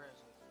show you. Where is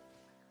it?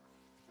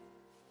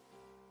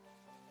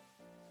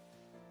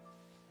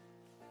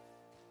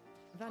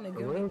 I found a The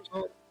good real one.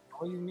 talk,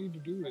 all you need to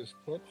do is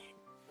catch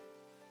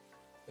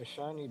a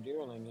shiny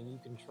Deerling and you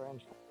can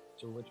transfer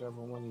to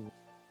whichever one you want.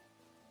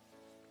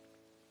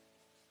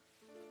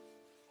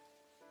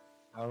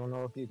 I don't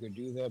know if you could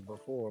do that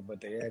before,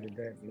 but they added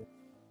that.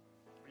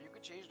 Or you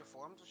could change the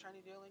forms of shiny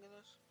Deerling in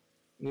this?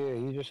 Yeah,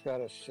 you just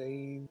gotta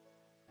save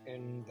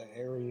in the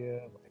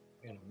area, like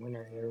in a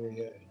winter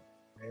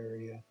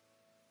area.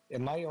 It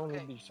might only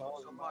Okay, be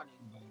solid, so rock, Monty.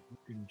 but you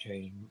can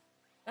change.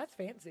 That's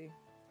fancy.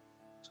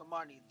 So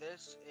Marnie,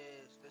 this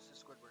is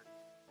Squidward.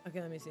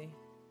 Okay, let me see.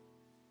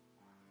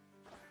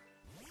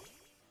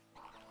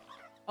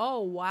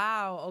 Oh,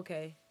 wow.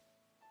 Okay.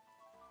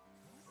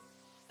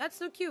 That's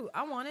so cute.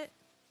 I want it.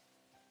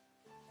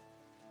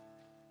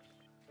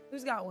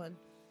 Who's got one?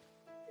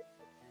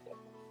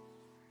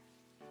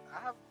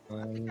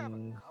 I think I have a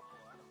Um, couple.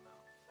 I don't know.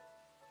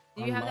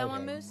 Do you I have that might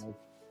one, Moose?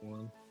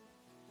 One.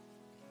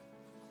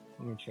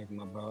 Let me check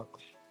my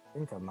box. I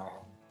think I might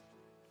have.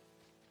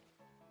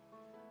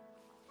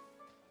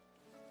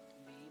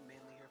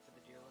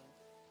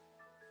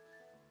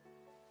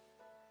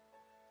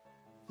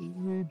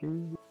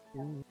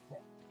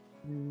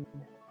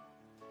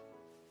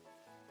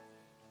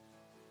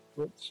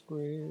 Foot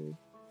square.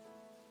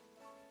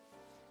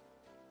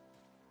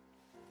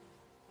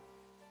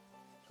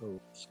 So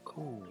it's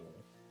cool.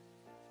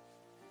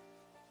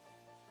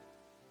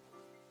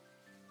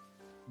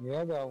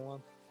 Yeah, I got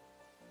one.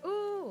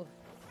 Ooh.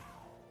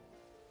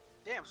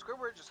 Damn,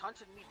 Squidward just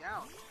hunted me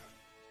down.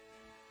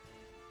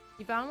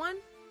 You found one?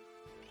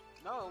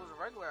 No, it was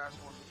a regular ass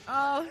one.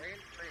 Oh. They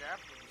didn't trade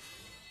after me.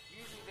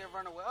 Usually they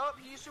run away. Oh,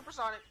 he used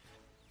supersonic.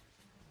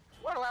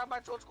 Why do I have my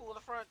toad school in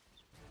the front?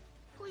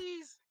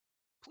 Please.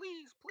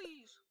 Please,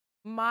 please.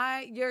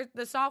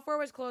 The software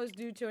was closed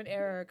due to an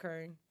error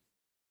occurring.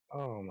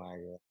 Oh my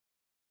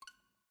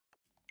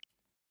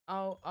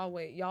god. I'll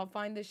wait. Y'all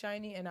find the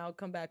shiny and I'll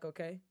come back,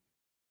 okay?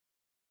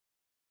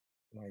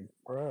 Like,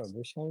 bro,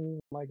 this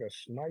ain't like a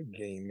snipe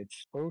game.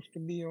 It's supposed to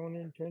be on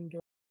Nintendo.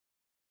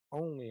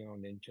 Only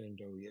on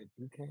Nintendo, yet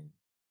you can't.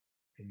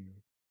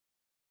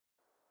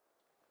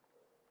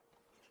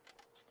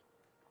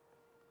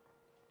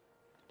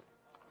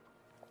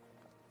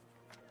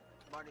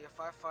 Marty, if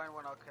I find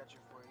one, I'll catch it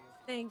for you.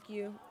 Thank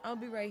you. I'll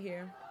be right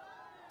here.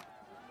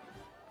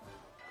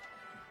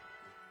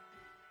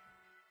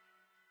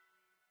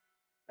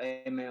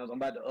 Hey man, I'm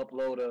about to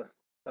upload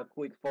a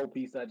quick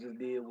 4-piece I just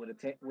did with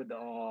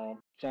the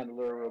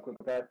chandelier real quick.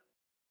 Okay.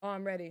 Oh,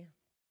 I'm ready.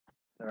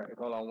 All right,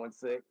 hold on one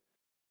sec.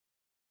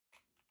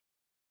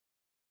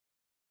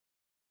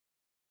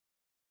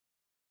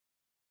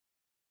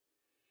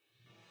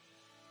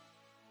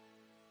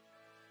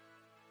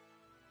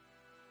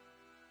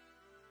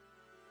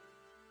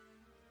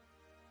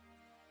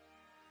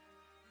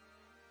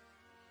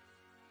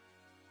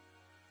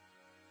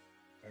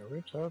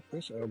 Very tough.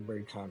 This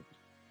outbreak time.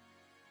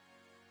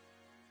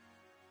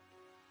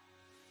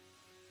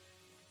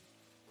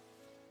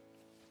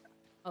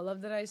 I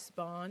love that I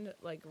spawned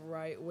like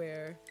right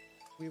where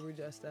we were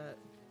just at.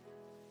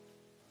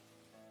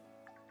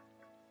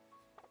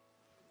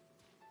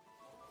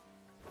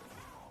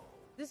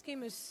 This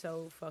game is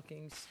so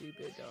fucking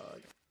stupid,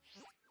 dog.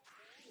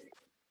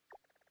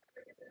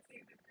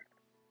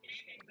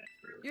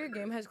 Your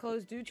game has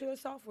closed due to a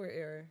software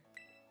error.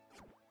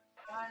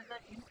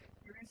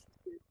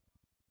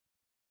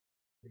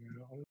 Yeah,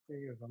 the only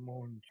thing is I'm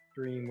on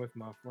stream with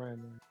my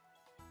friend.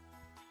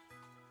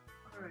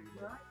 Alright,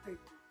 well, I take it.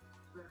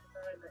 But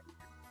I let you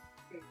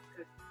okay,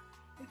 because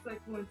it's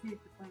like one team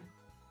to plan.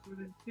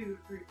 Within 2 or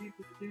 3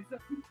 people to do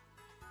something.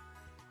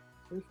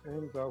 This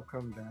ends, I'll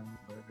come down,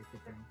 but it's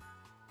okay.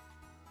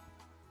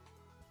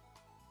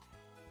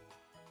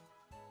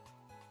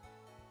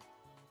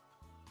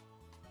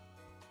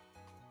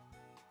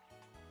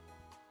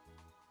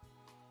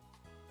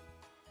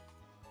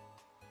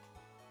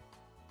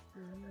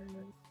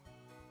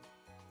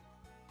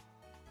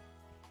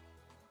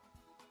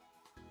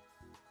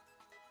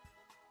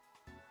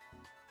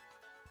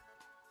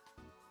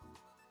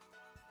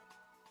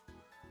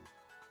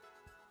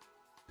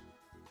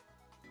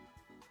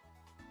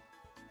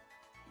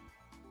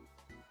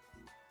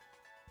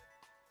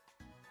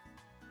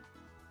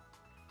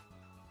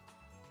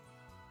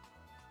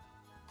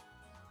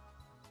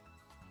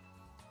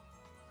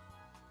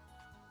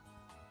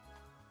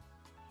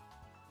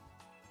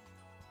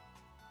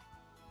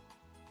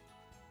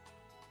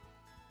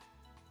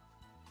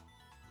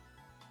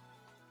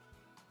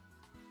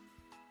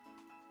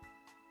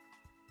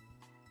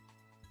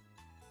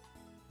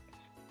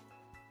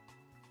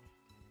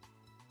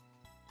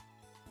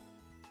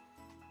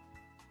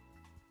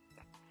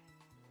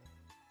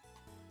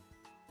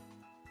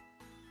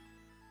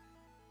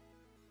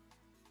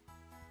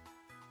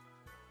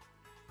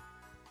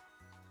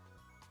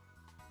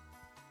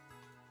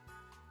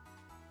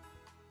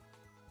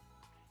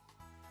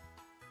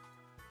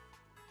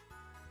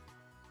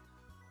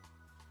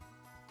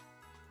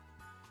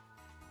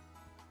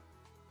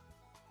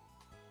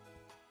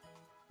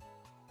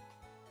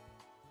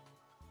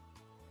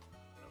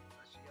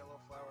 That's a yellow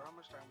flower. How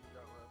much time we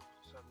got left?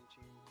 17.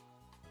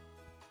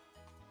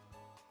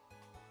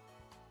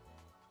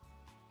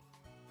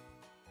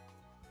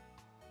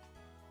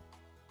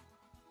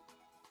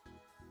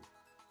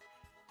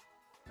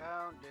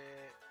 Found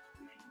it.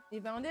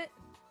 You found it?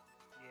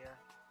 Yeah.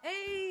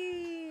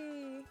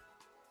 Hey!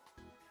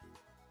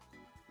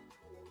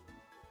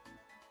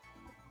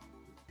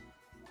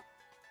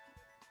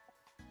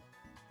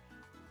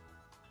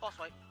 Boss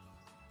fight.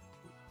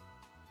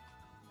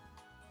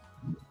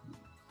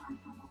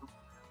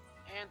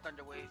 And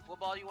Thunderwave. What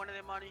ball you wanted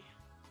in, money?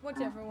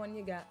 Whichever one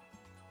you got.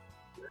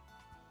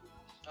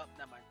 Oh,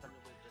 never mind.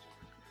 Thunderwave doesn't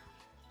work.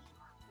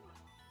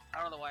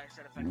 I don't know why I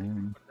said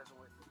effective, but it doesn't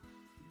work.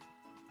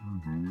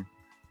 Okay.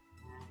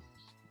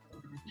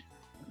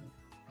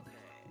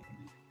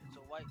 It's a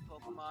white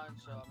Pokemon,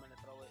 so I'm gonna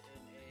throw it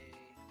in a.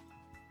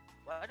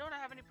 Well, I don't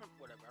have any.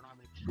 Whatever. I don't have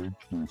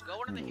any. Let's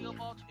go into the Heal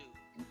Ball too.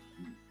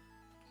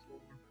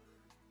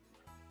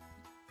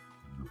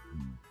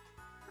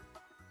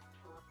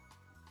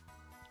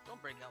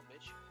 Don't break out,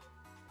 bitch.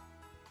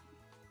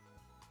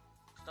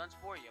 Stun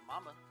Spore, your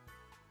mama.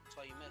 That's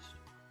why you missed.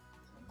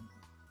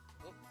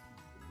 Oop.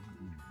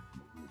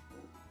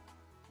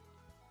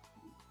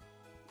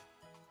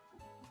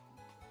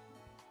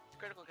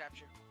 Critical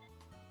capture.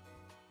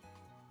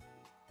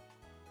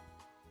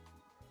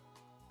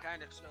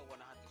 Kinda still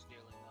wanna hunt this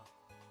deerling though.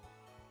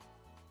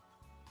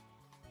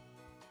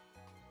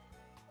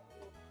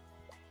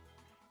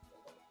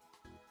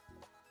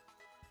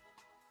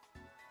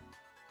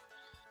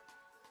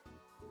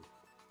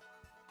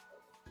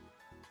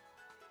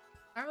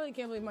 I really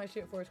can't believe my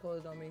shit force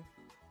closed on me.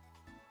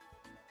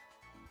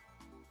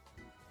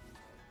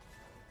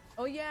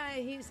 Oh yeah,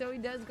 he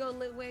does go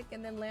Litwick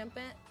and then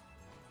Lampent.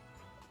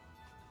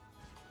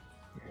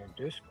 Man,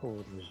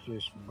 Discord is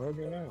just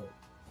bugging out.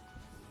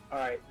 All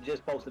right,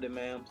 just posted it,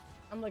 ma'am.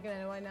 I'm looking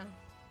at it right now.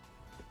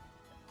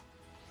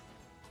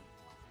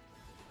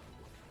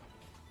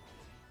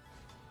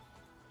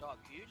 Dog,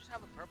 do you just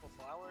have a purple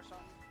flower or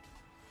something?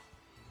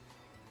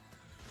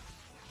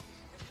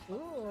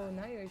 Ooh,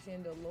 now you're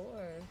seeing the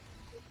lore.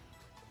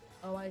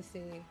 Oh, I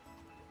see.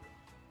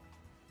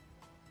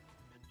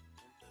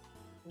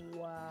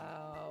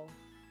 Wow.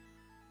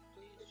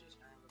 Please just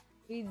have a...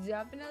 He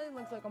definitely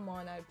looks like a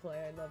Mon-Eyed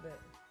player. I love it.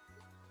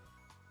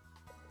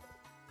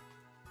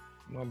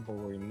 My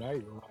boy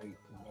Nightlight.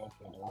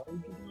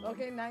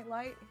 Okay,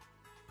 Nightlight.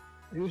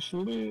 It's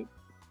lit.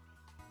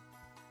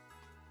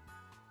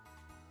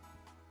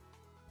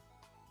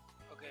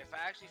 Okay, if I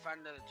actually find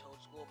another toad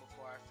school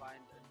before I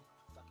find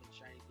a fucking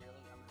shiny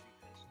deerling, I'm gonna be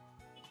pissed.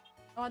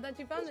 Oh, I thought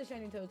you found the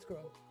shiny toad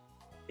scroll.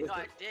 No,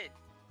 I did.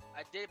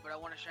 I did, but I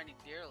want a shiny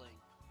deerling.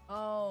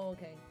 Oh,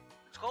 okay.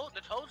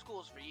 The toad school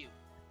is for you.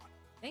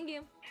 Thank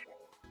you.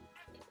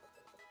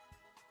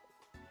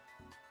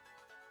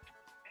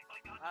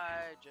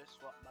 I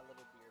just want my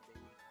little beer,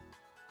 baby.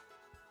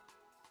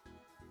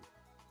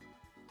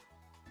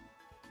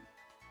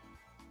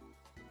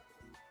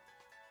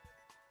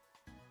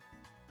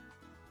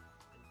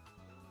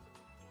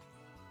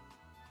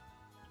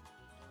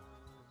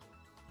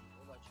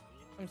 What about you?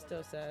 I'm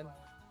still sad.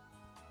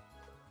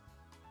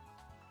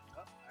 Oh,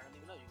 I don't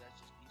even know. You guys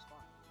just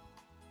despawn.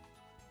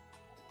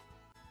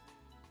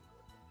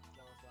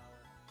 Yellow flower.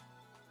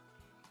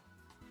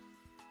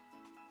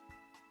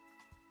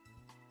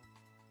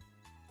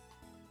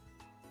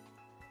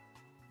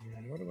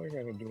 Man, what do I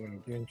gotta do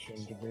in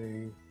Genshin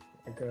today?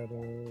 I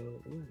gotta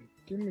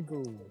give me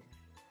gold.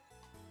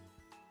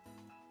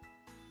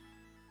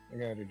 I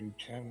gotta do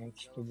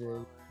challenge Yellow today.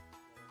 flower.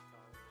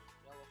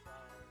 Yellow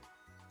flower.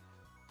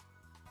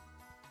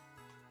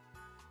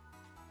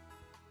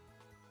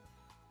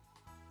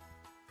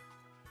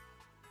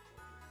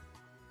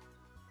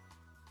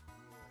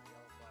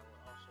 Yellow flower.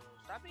 Also,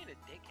 stop being a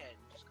dickhead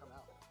and just come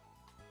out.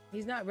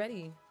 He's not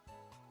ready.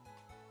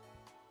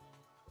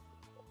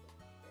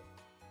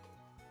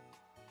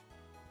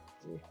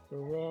 Just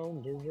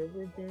around the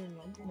river bend.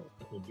 I'm gonna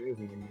look at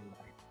Disney movie.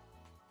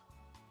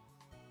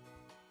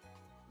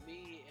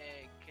 Me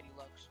and Kitty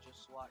Lux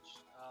just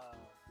watched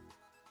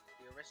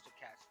the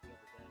Aristocats the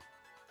other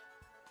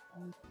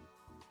day.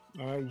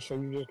 Alright, so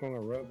you just gonna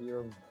rub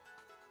your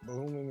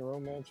blooming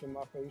romance in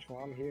my face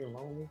while I'm here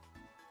lonely?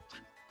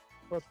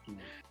 Fuck you.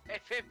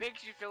 If it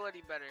makes you feel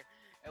any better,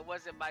 it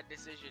wasn't my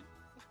decision.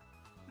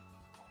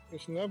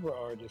 It's never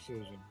our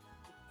decision.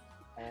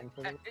 That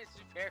is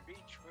very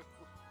true.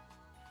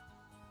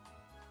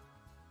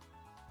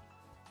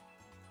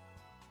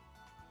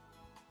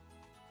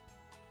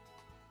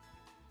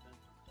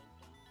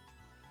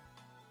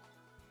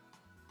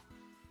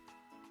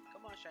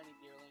 Come on, shiny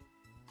deerling.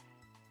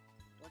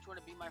 Don't you want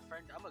to be my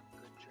friend? I'm a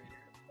good trainer.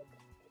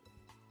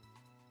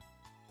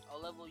 I'll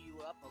level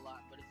you up a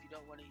lot, but if you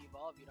don't want to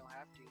evolve, you don't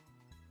have to.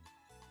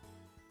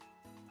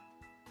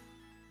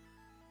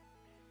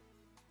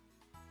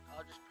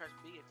 I'll just press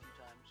B a few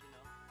times, you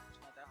know. It's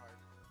not that hard.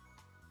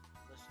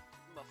 Listen,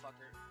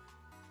 motherfucker.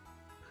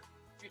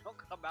 If you don't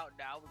come out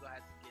now, we're gonna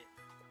have to get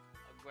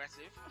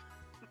aggressive.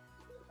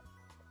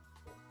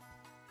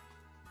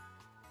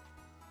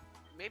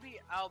 Maybe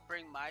I'll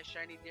bring my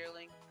shiny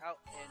deerling out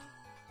and...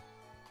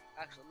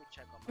 Actually, let me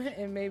check on my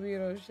shiny. And maybe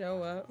it'll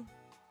show up.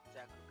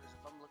 Exactly, because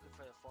if I'm looking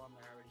for the form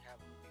that I already have,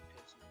 I'm gonna be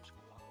pissed and I'm just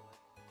gonna walk away.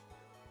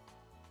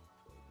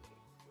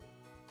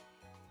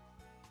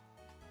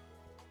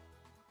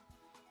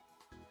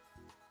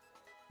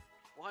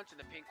 We're hunting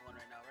the pink one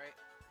right now, right?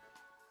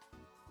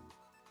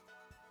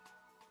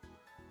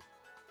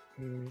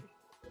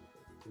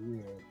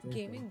 Yeah.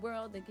 Gaming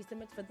world, thank you so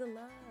much for the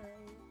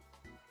live.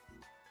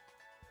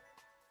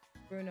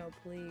 Bruno,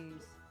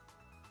 please.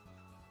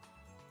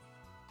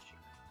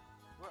 Sure.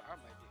 Where are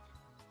my dudes?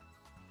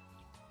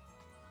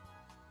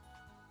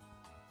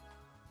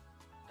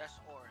 That's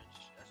orange.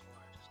 That's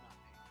orange. It's not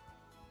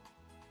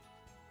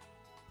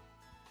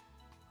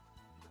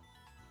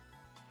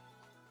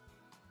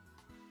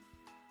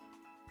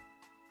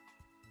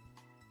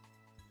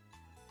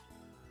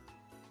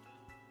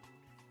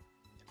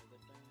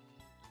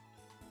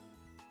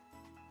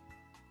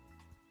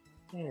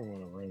pink. I don't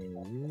want to run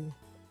into you.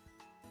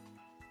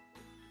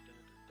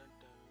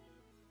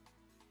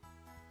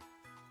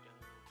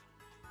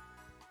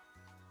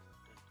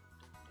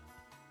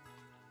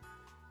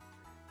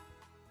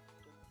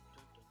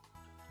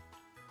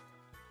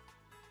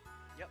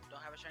 Yep,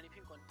 don't have a shiny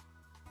pink one.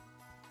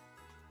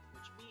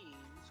 Which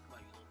means, come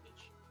on, you little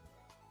bitch.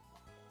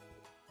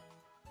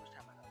 How much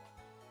time I got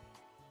left?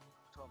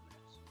 12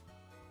 minutes.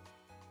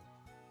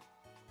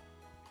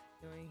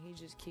 Knowing he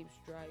just keeps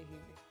dry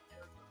heaving.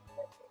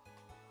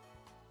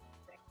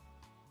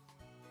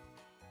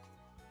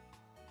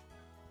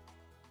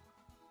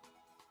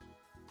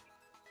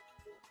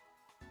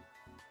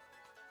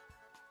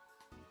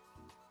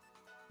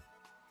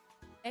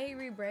 Hey,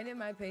 rebranded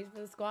my page for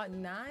the squad.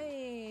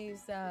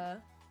 Nice.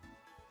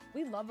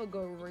 We love a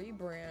good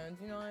rebrand.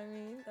 You know what I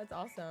mean? That's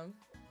awesome.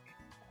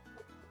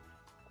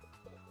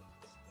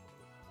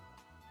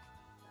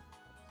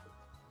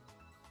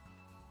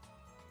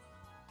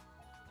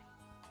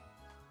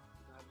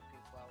 You don't have a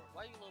pink flower.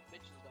 Why you little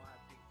bitches don't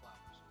have pink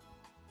flowers?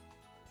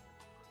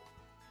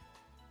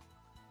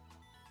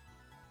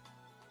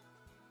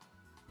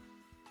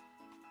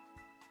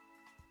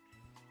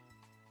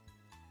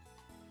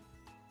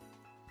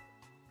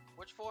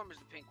 Which form is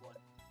the pink one?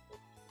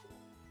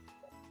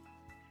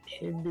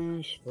 Should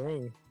be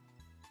spring.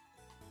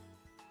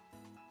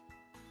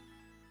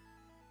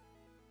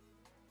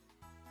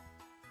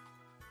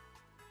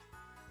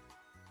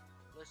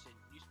 Listen,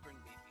 you spring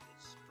baby.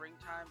 It's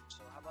springtime,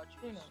 so how about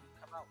you just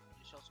come out and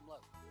just show some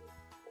love?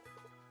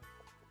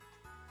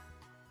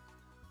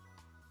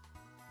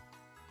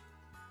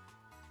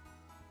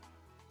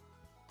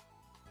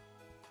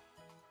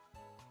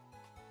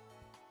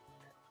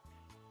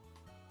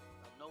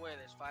 No way,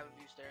 there's 5 of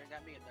you staring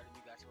at me and none of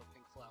you guys have a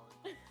pink flower.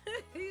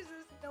 He's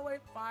just no way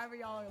 5 of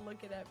y'all are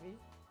looking at me.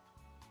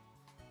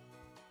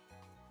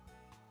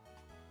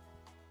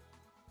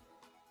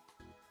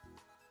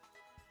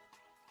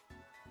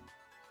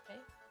 Okay.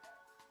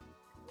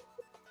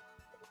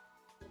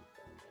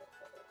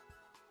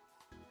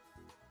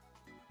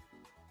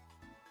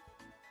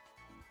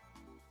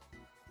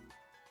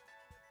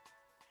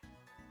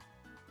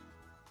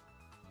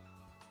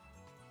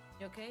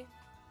 You okay?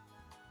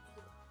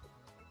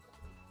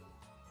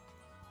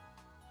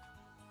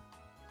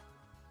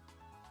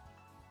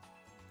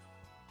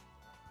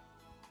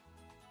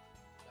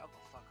 Y'all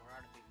gonna fuck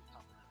around and make me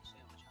pop another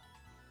sandwich, huh?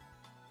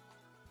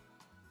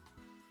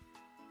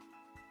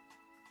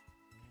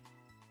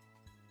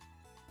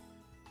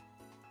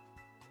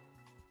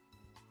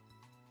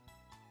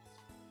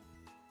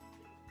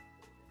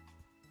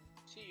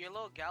 See, your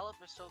little gallop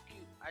is so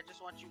cute. I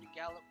just want you to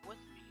gallop with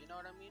me, you know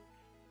what I mean?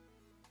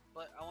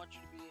 But I want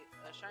you to be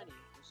a shiny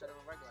instead of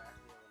a regular ass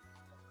dealer.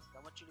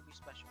 I want you to be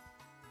special.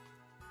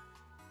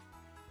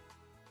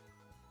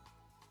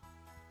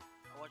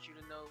 I want you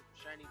to know,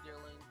 shiny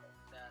dealing,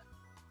 that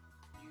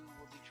you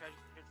will be treasured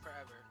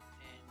forever,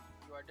 and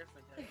you are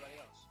different than everybody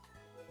else.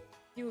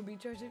 You will be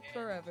treasured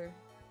forever.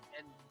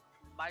 And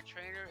my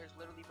trainer is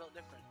literally built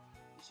different.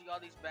 You see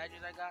all these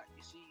badges I got?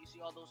 You see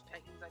all those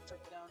titans I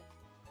took down?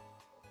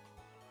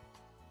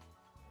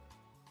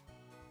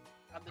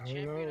 I'm the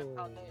champion of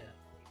Paldea.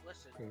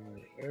 Listen.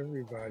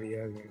 Everybody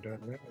hasn't done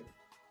that.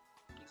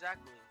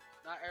 Exactly.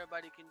 Not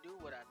everybody can do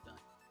what I've done.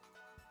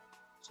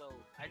 So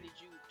I need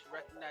you to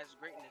recognize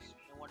greatness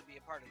and want to be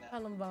a part of that.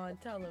 Tell him, Vaughn.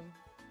 Tell him.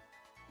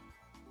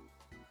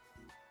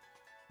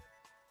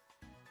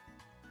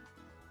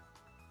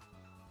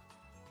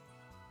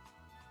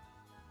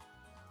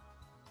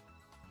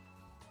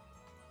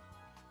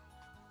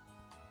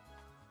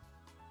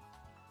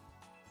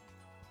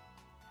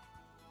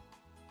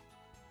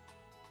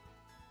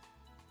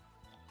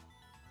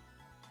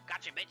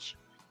 Gotcha, bitch.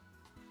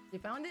 You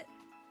found it?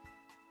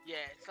 Yeah,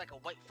 it's like a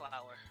white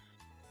flower.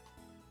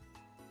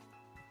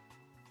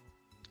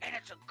 And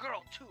it's a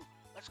girl too.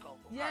 Let's go.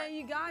 Yeah, Alright.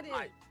 you got it.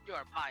 Mine. You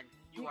are mine.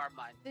 You are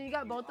mine. So you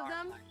got both of are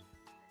them? mine.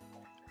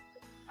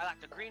 I got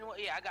the green one.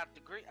 Yeah, I got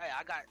the green.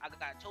 I got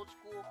Toad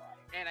School,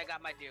 and I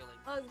got my dearling.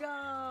 Let's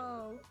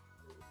go.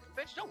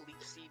 Bitch, don't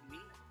leech seed me.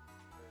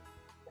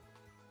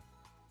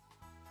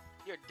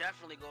 You're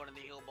definitely going to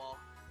the heal ball.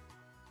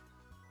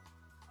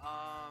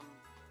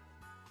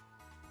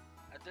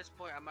 At this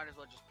point, I might as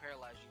well just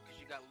paralyze you because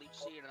you got leech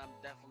seed, and I'm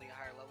definitely a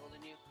higher level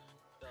than you.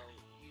 So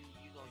you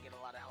gonna get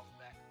a lot of health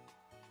back.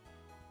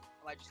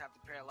 I might just have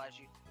to paralyze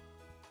you.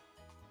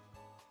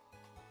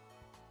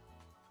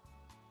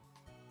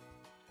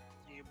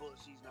 Yeah, your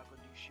bullet seed's not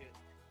gonna do shit.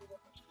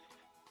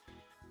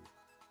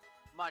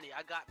 Money,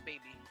 I got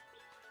baby.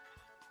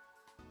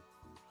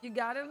 You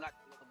got I him? got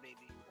the little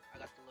baby. I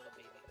got the little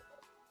baby.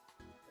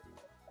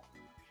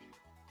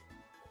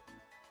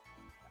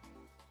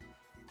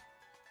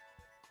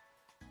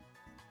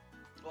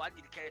 Well, I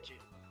need to catch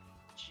it.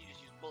 She just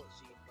used bullet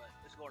seed, but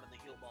it's going to the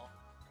heal ball.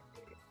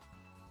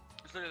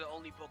 It's literally the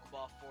only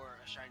Pokeball for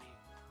a shiny.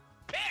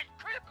 Bitch!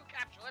 Critical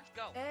capture, let's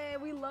go! Hey,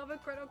 we love a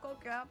critical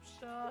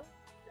capture. I'm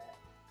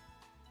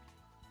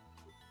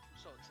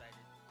so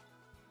excited.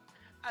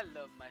 I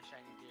love my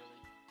shiny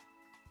dearly.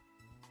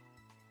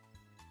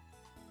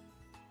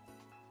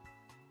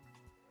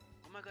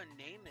 What am I gonna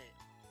name it?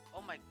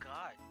 Oh my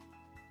god.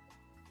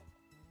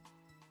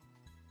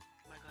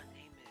 What am I gonna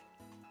name it?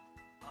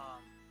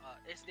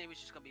 Its name is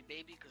just gonna be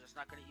Baby because it's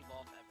not gonna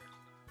evolve ever.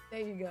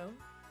 There you go.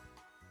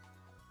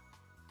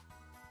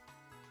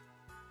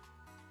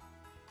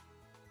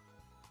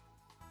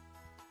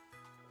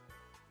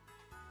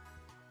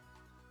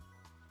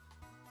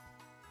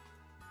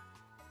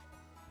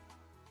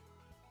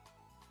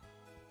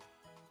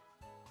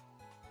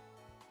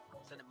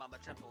 Sending Mama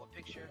Tempo a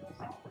picture.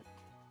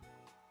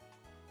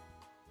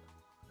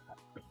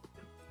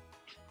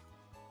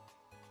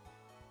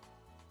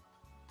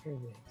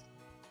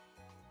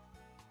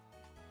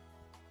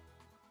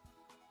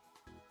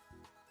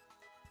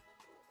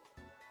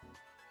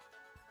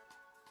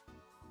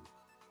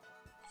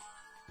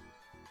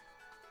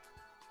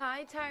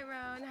 Hi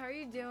Tyrone, how are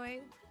you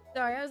doing?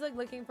 Sorry, I was like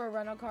looking for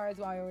rental cars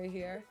while we were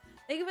here.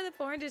 Thank you for the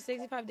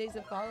 465 days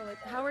of follow.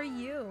 How are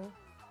you?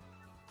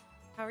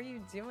 How are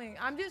you doing?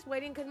 I'm just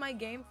waiting because my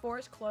game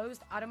force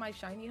closed out of my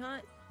shiny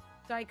hunt,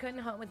 so I couldn't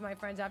hunt with my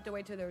friends. I have to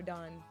wait till they're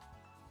done.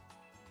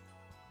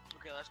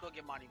 Okay, let's go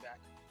get Monty back.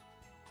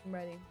 I'm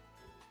ready.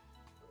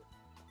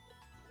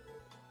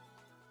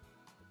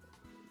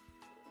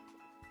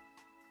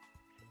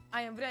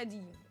 I am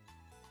ready.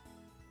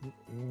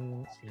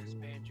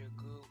 Disband your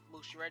group.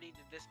 Moose, you ready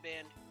to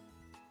disband?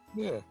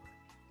 Yeah.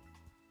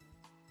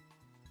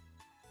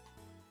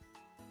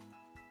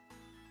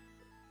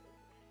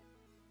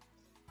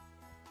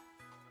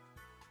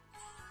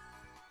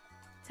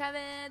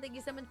 Tevin, thank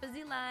you so much for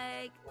the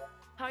like.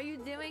 How are you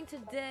doing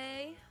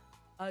today?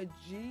 A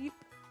Jeep?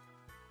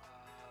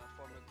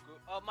 Form a group.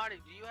 Oh, Monty,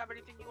 do you have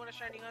anything you want to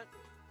shiny hunt?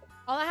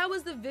 All I had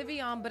was the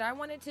Vivian, but I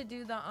wanted to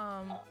do the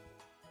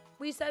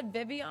we said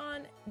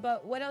Vivian,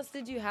 but what else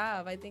did you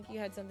have? I think you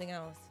had something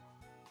else.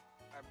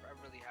 I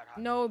really had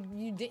hot. No,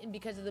 you didn't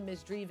because of the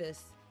Miss Drevis.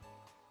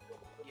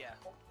 Yeah.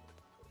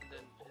 And then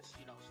it's,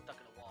 stuck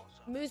in a wall,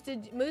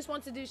 so. Moose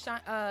wants to do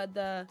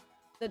the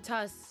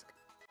Tusk.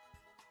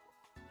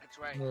 That's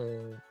right.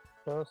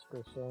 Tusk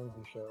or Sandy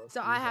show.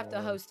 So I have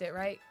to host it,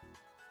 right?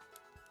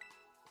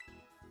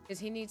 Because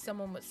he needs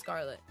someone with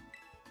Scarlet.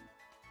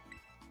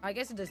 I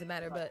guess it doesn't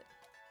matter, but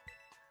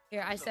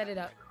here, I set it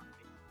up.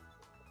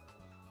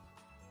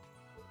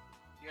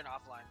 You're in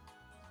offline.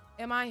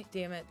 Am I?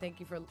 Damn it.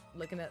 Thank you for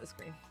looking at the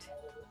screen.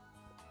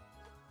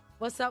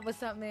 What's up,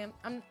 man?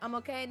 I'm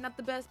okay. Not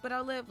the best, but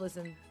I'll live.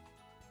 Listen,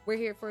 we're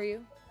here for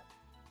you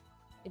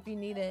if you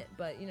need it,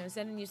 but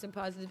sending you some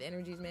positive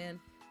energies, man.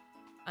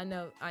 I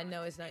know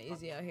it's not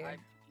easy out here.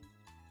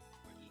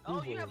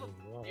 Oh, you have a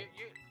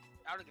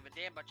I don't give a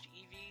damn about your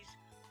EVs,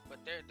 but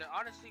they're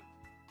honestly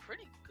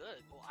pretty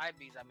good. Well,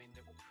 IVs, I mean,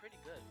 they're pretty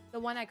good. The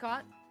one I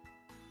caught?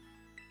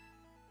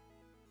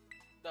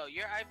 No,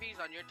 your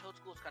IVs on your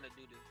Toadstool is kind of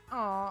doo-doo.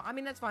 Aw, I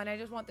mean, that's fine. I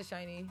just want the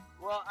shiny.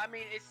 Well, I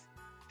mean,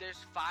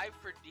 there's 5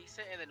 for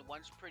decent, and then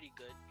 1's pretty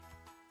good.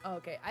 Oh,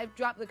 okay, I've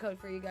dropped the code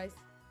for you guys.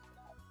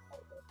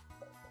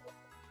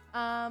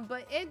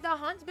 But the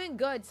hunt's been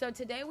good. So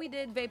today we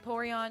did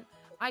Vaporeon.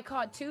 I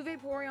caught 2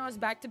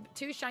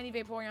 shiny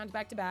Vaporeons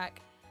back to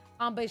back.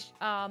 But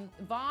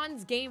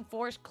Vaughn's game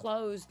force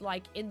closed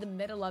like in the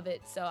middle of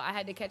it, so I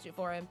had to catch it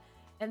for him.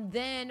 And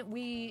then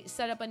we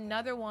set up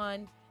another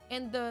one,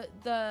 and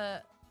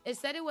it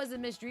said it was a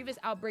Miss Drevis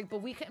outbreak,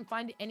 but we couldn't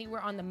find it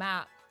anywhere on the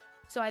map.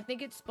 So I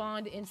think it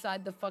spawned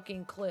inside the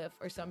fucking cliff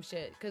or some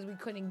shit because we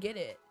couldn't get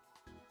it.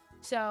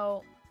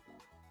 So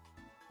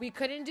we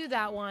couldn't do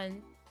that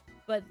one.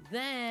 But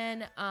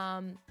then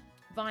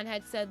Vaughn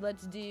had said,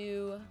 let's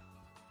do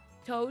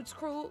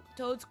Toadstool.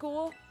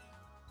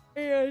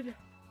 And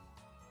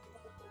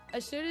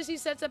as soon as he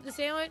sets up the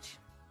sandwich,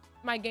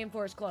 my game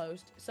force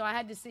closed. So I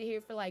had to sit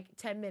here for like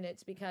 10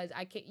 minutes because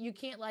you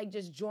can't like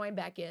just join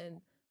back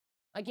in.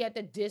 Like you have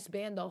to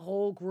disband the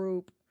whole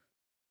group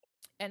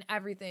and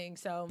everything.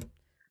 So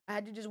I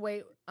had to just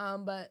wait.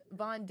 But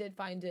Vaughn did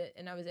find it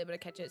and I was able to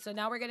catch it. So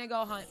now we're going to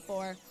go hunt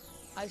for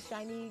a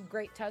shiny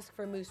Great Tusk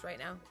for Moose right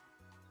now.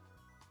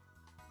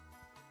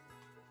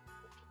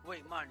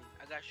 Wait, Monty,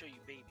 I gotta show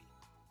you baby.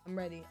 I'm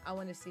ready. I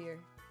want to see her.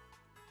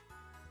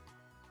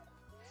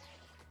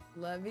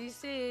 Let me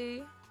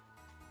see.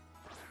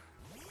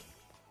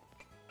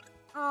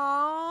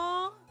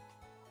 Aww.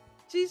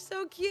 She's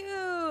so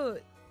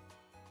cute.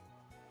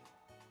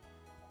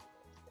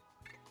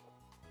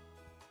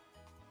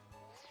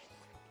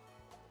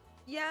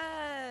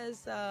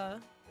 Yes.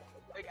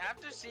 Like,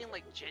 after seeing,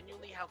 like,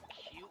 genuinely how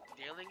cute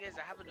Darling is,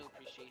 I have a new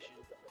appreciation.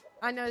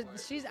 I know.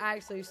 She's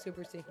actually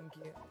super stinking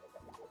cute.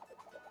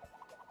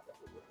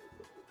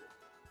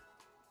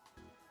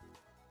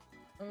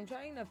 I'm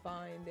trying to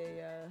find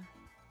a,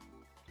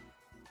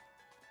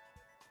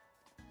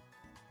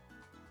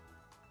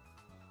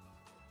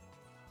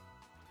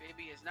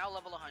 Baby is now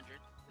level 100.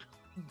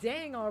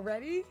 Dang,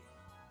 already?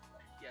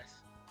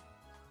 Yes.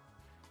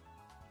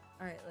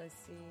 Alright, let's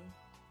see.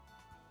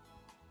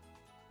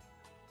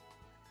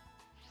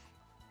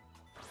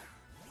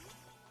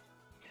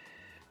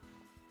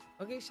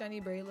 Okay,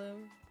 shiny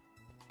Breloom.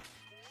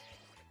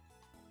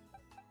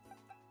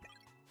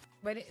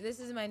 Wait, this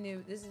is my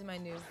new.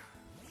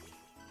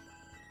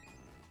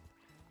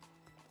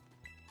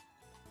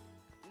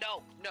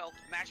 No,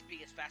 match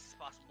B as fast as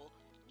possible.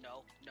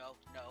 No.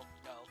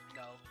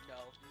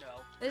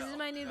 This is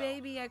my new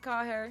baby. I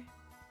caught her.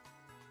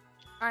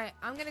 Alright,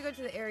 I'm gonna go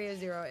to the Area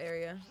 0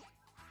 area.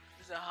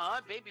 She said, huh?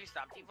 Baby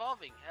stopped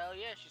evolving. Hell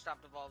yeah, she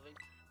stopped evolving.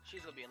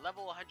 She's gonna be a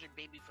level 100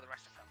 baby for the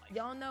rest of her life.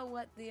 Y'all know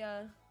what the,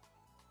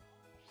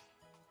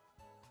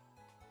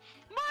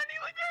 Money,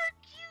 look at her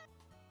cute!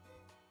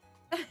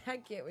 I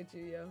can't with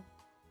you, yo.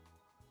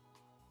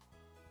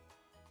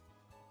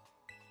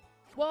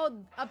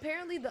 Well,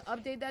 apparently the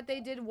update that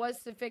they did was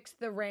to fix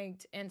the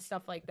ranked and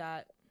stuff like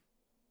that.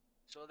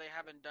 So they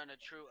haven't done a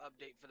true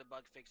update for the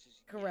bug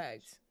fixes.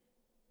 Correct. Yet.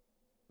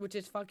 Which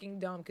is fucking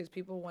dumb because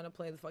people want to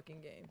play the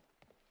fucking game.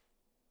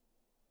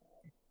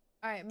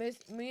 Alright,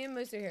 me and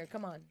Moose are here.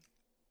 Come on.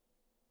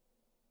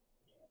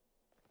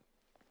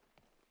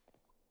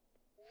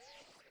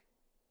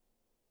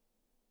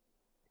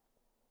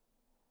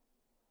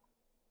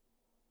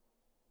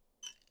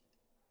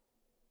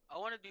 I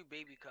want to do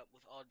baby cup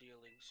with all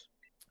dealings.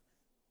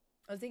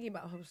 I was thinking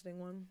about hosting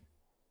one.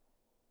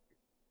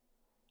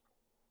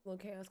 Little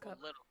Chaos Well,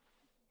 Cup.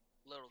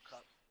 little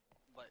cup,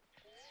 but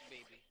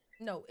baby.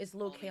 No, it's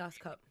Little Only Chaos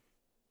baby. Cup.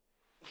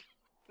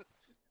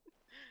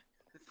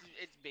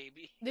 It's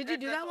baby. Did you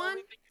do That's that the one?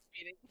 only thing you're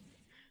feeding.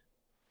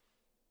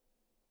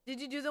 Did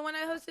you do the one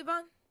I hosted,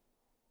 Vaughn?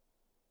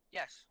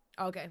 Yes.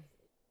 Okay.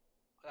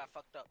 I got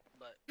fucked up,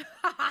 but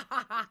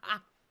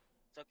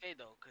it's okay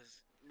though,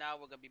 cause now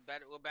we're gonna be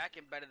better. We're back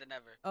and better than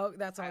ever. Oh,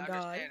 that's I on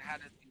God. understand how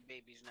to do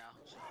babies now.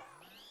 So.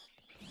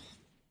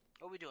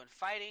 What are we doing?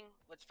 Fighting?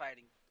 What's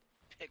fighting?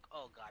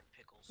 Oh God,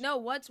 pickles. No,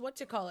 what's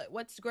you call it?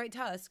 What's Great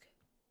Tusk?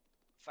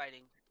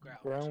 Fighting ground.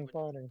 Ground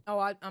So fighting. Oh,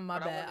 I'm my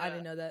But I bad. I wanna-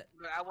 didn't know that.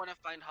 I want to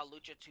find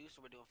Halucha too,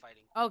 so we're doing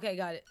fighting. Okay,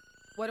 got it.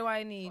 What do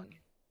I need?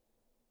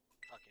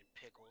 Fucking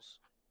pickles.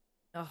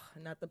 Oh,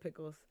 not the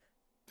pickles.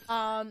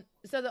 So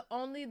the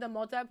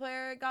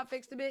multiplayer got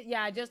fixed a bit.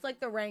 Yeah, just like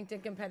the ranked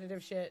and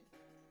competitive shit.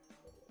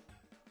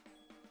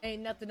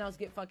 Ain't nothing else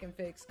get fucking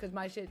fixed because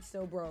my shit's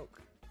still broke.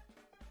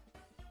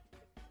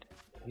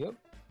 Yep.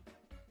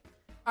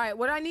 All right,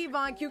 what do I need,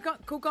 Vaughn?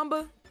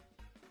 Cucumber?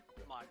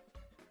 Come on.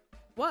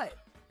 What?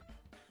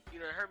 You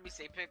done heard me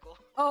say pickle.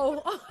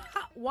 Oh,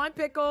 one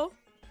pickle.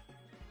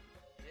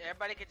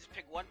 Everybody can just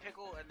pick one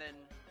pickle and then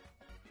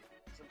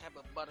some type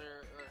of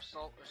butter or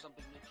salt or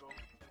something neutral.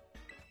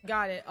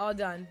 Got it. All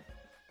done.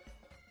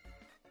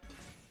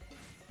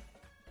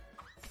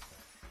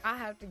 I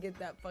have to get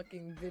that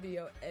fucking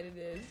video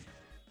edited.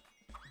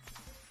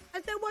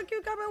 I said one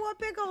cucumber, one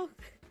pickle.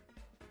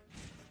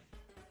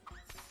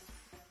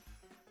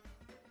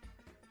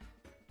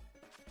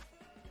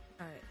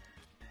 Alright.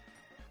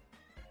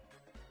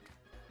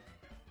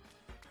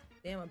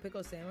 Damn, a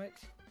pickle sandwich.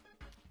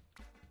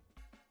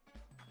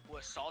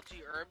 With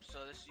salty herbs,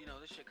 so this,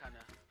 this shit kind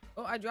of.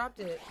 Oh, I dropped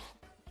it.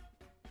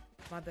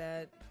 My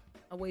bad.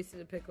 I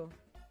wasted a pickle.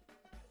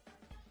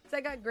 So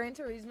I got Gran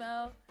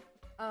Turismo.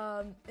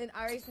 And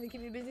iRacing to keep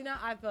me busy now.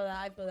 I feel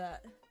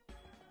that.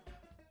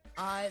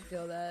 I'm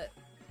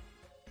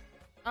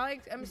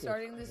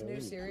starting this new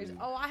series.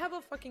 Oh, I have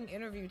a fucking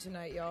interview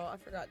tonight, y'all. I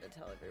forgot to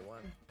tell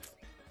everyone.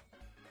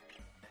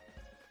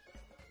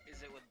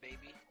 Is it with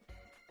baby?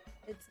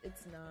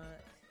 It's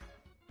not.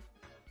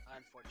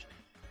 Unfortunate.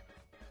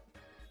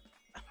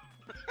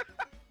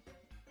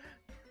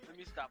 Let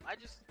me stop.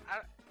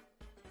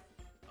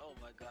 Oh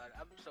my god,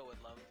 I'm so in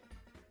love.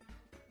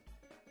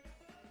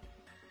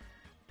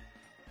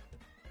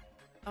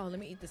 Oh, let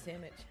me eat the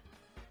sandwich.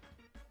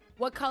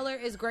 What color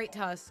is Great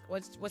Tusk?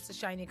 What's the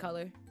shiny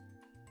color?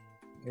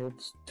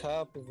 Its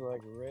top is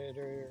like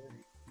redder.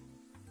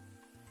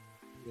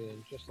 Yeah,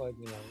 just like,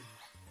 the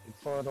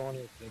part on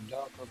it, the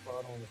darker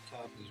part on the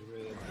top is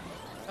red.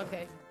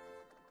 Okay.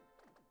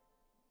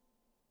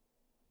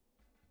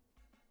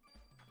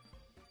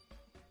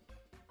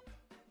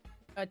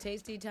 A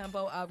tasty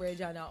tempo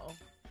outrage, I know.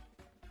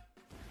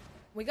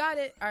 We got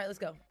it. All right, let's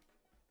go.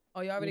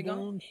 Oh, you already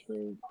gone?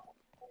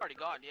 Already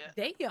gone, yeah.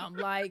 Damn,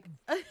 like.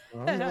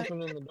 I'm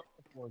opening the door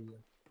for you.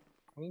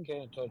 We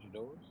can't touch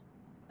doors.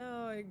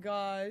 Oh my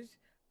gosh.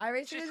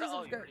 iRacing is a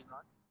Oh, you subscription. already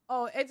gone?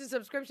 Oh, it's a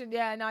subscription.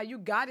 Yeah, nah, you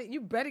got it.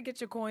 You better get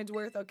your coins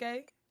worth,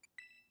 okay?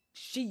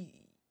 She.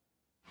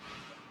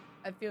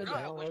 I feel You know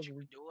what that. I wish you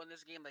could do in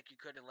this game like you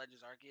could in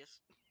Legends Arceus?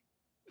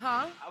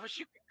 Huh? I wish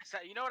you.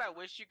 You know what I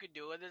wish you could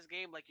do in this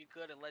game like you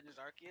could in Legends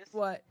Arceus?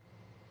 What?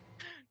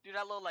 Do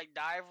that little like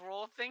dive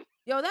roll thing.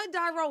 Yo, that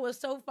die roll was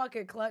so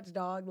fucking clutch,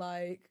 dog.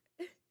 Like,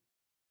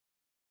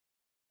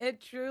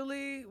 it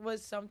truly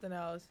was something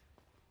else.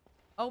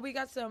 Oh, we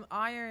got some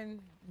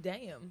iron.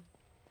 Damn.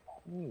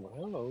 Ooh,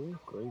 hello,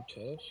 great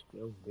test.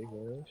 Those big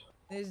ass.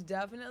 There's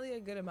definitely a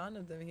good amount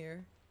of them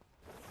here.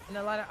 And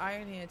a lot of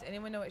iron hands.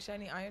 Anyone know what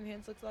shiny iron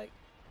hands looks like?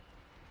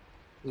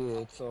 Yeah,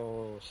 it's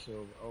all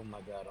silver. Oh my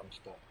god, I'm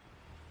stuck.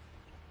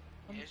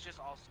 It's just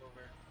all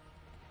silver.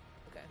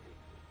 Okay.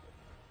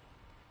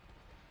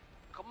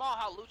 Come on,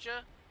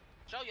 Halucha.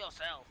 Show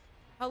yourself.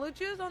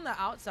 Halucha is on the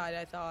outside,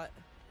 I thought.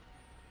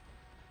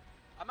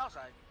 I'm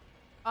outside.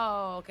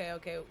 Oh, okay.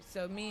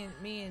 So me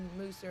and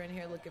Moose are in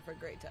here looking for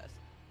Great Tusk.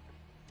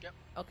 Yep.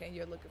 Okay,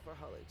 you're looking for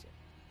Halucha.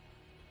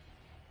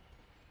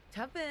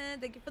 Tuffin,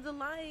 thank you for the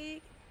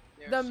like.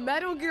 There's The so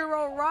Metal many Gear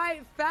roll,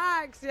 right?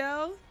 Facts,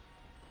 yo.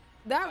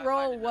 That I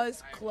roll find it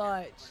was iron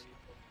clutch. hands.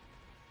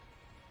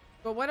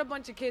 But what a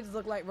bunch of kids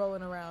look like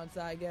rolling around,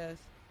 so I guess.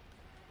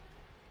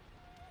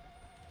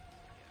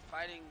 Yeah,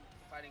 fighting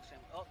Sam.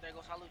 Oh, there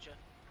goes Halucha.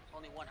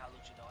 Only one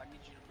Halucha though. I need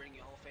you to bring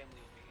your whole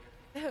family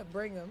over here.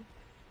 Bring them.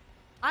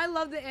 I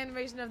love the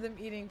animation of them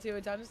eating too.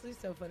 It's honestly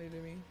so funny to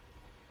me.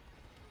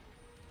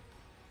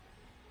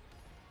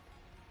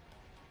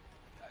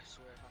 I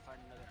swear, if I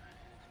find another iron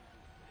hand, it's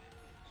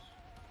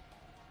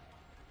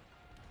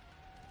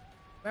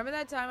gonna Remember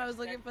that time I was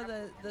looking for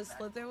the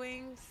slither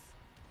wings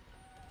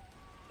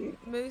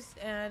moose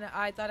and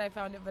I thought I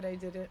found it, but I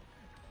didn't.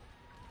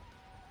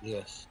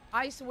 Yes.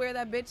 I swear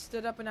that bitch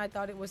stood up and I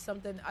thought it was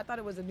something. I thought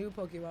it was a new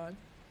Pokemon.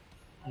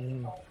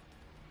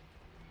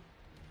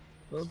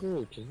 Well,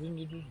 good, because then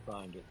you just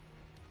find it.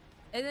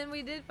 And then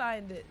we did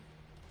find it.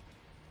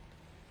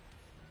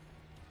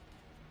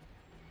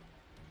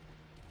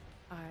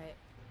 Alright.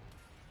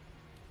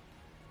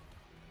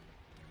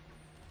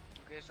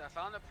 Okay, so I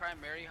found the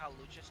primary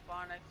Halucha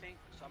spawn, I think.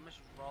 So I'm just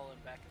rolling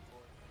back and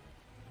forth.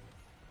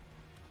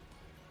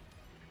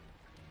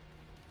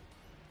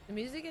 The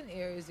music in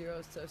Area Zero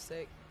is so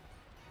sick.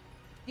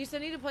 You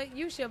still need to play.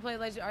 You should play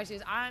Legend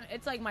Arceus.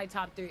 It's like my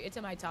top 3. It's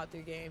in my top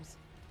 3 games.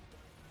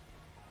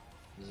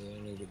 Yeah,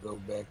 I need to go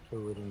back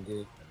to it and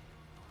get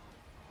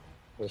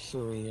the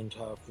Syrian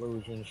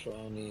Typhlosion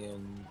shiny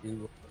and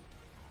do.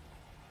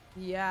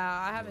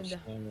 Yeah, I haven't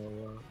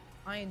done.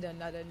 I ain't done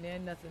nothing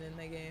in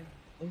the game.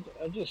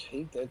 I just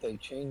hate that they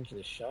changed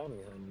the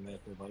shiny hunting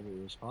method. Like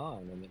it was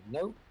fine, and then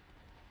nope,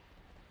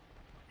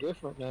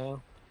 different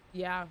now.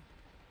 Yeah.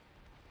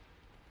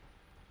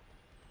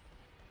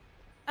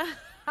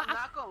 I'm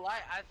not gonna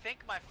lie, I think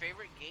my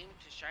favorite game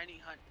to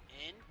shiny hunt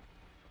in,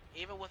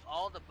 even with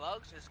all the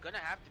bugs, is gonna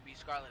have to be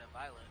Scarlet and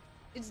Violet.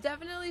 It's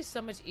definitely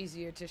so much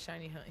easier to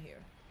shiny hunt here.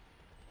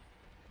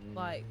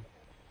 Like,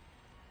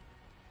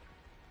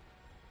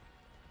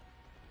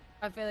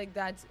 I feel like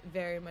that's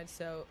very much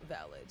so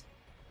valid.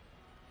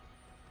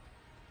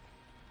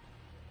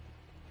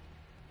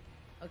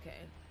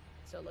 Okay,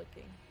 so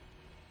looking.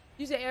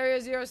 You said Area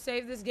Zero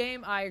saved this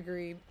game? I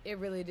agree. It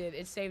really did.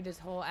 It saved his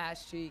whole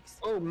ass cheeks.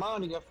 Oh,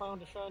 Monty, I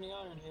found a shiny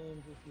Iron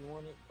Hands if you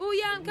want it. Oh,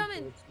 yeah, I'm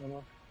coming.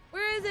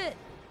 Where is it?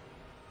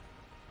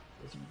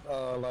 It's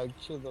like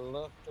to the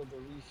left of the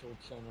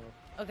research center.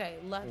 Okay,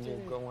 left. And you're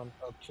going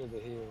up to the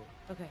hill.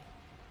 Okay.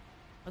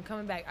 I'm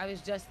coming back. I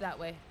was just that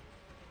way.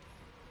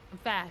 I'm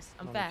fast.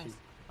 I'm fast.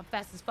 I'm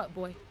fast as fuck,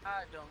 boy.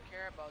 I don't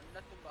care about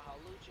nothing but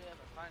Halucha. If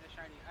I find a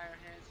shiny Iron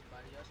Hand,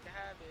 somebody else can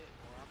have it,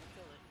 or I'm gonna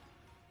kill it.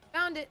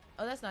 Found it.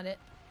 Oh, that's not it.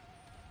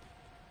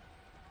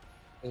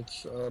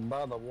 It's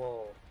by the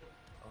wall.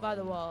 By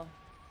the wall.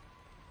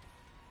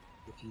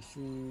 If you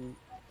see,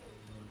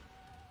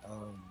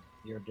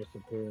 you're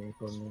disappearing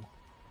from me.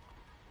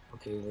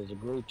 Okay, there's a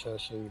great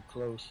test, so you're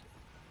close.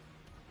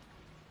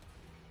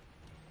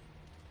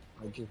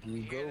 Like if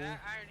you go. Hear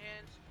that, Iron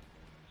Hands?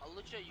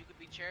 Halucha, you could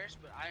be cherished,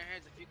 but Iron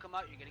Hands, if you come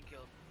out, you're getting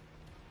killed.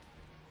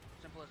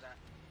 Simple as that.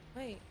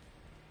 Wait.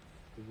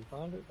 Did you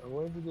find it? Or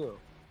where'd you go?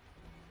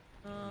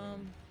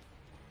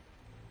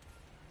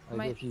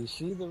 Like if you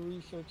see the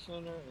research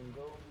center and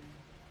go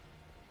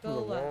to the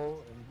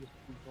wall and just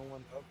keep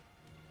going up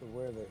to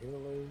where the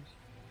hill is.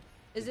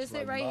 Is this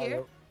it right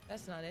here?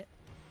 That's not it.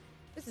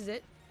 This is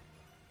it.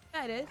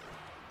 Yeah, it is.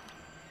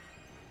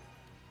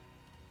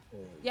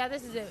 Yeah,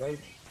 this is it. Right.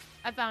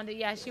 I found it.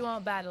 Yeah, she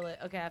won't battle it.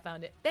 Okay, I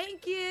found it.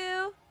 Thank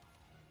you.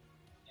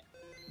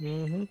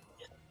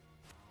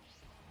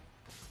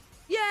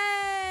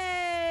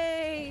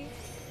 Yay!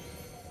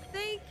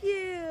 Thank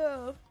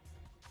you.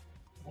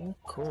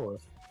 Of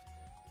course.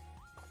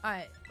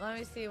 Alright, let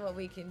me see what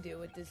we can do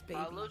with this baby.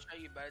 Halucha,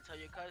 you better tell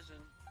your cousin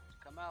to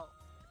come out.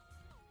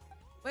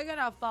 We're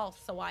gonna false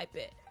swipe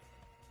it.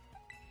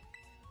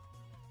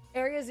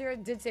 Area Zero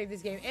did save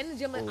this game. And the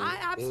gym leader. I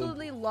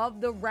absolutely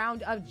love the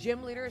round of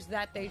gym leaders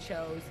that they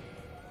chose.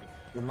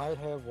 You might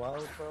have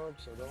wild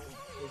cards, so don't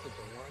take it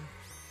to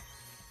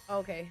 1.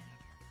 Okay.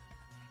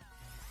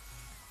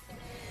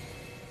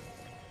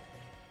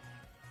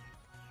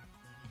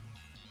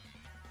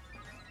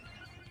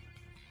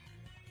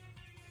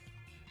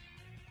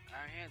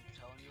 Iron Hands, I'm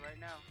telling you right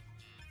now.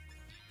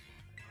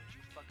 Don't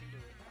you fucking do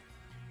it.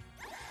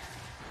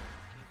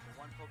 Came for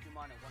one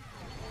Pokemon and one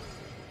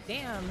Pokemon.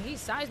 Damn, he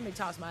seismic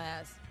tossed my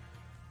ass.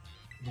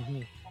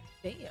 Damn.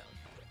 I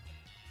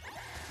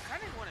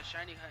kind of want to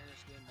shiny hunt in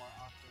this game more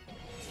often.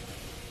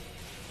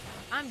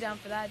 I'm down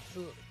for that. It's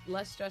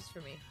less stress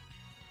for me.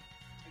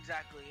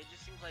 Exactly. It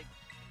just seems like,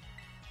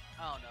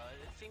 I don't know.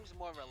 It seems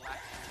more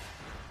relaxing.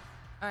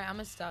 All right, I'm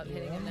gonna stop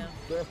hitting him now.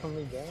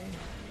 Definitely down.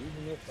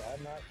 Even if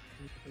I'm not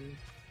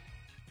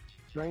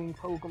train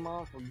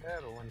Pokemon for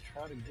battle and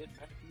try to get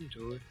back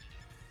into it.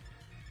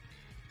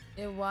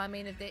 Yeah, well, I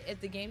mean,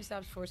 if the game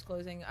stops force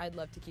closing, I'd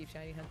love to keep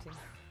shiny hunting.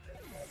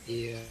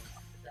 Yeah.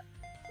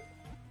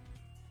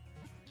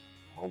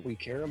 All we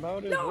care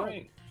about is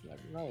rank. Like,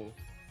 no,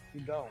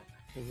 you don't.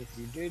 Because if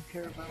you did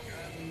care about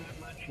having that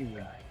much, you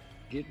would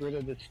get rid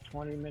of this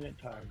 20-minute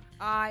timer.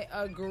 I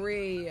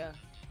agree.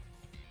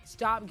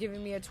 Stop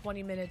giving me a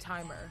 20-minute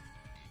timer.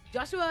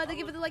 Joshua, thank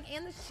you for the like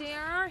and the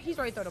share. He's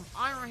already thrown them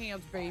Iron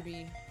Hands,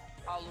 baby.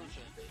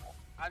 Halucha,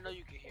 I know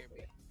you can hear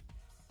me.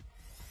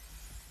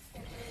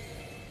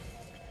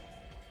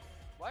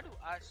 Why do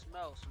I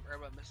smell some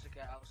Herba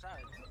Mystica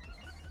outside?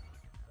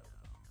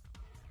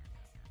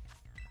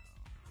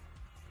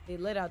 They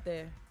lit out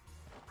there.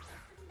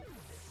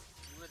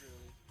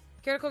 Literally.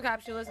 Critical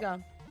capture, let's go.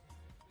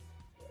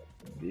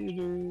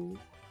 Beetle.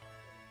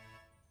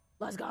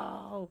 Let's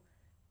go.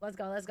 Let's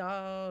go, let's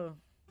go.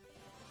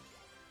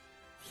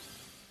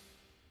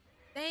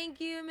 Thank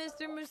you,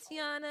 Mr.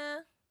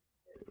 Musiana.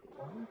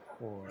 Of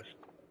course.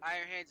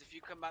 Iron Hands, if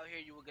you come out here,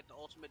 you will get the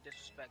ultimate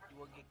disrespect. You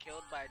will get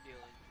killed by a dealing.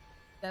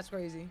 That's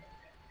crazy.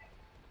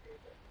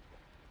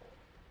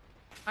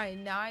 All right,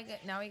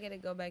 now we gotta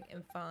go back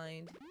and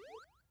find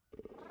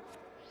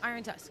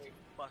Iron Tusk.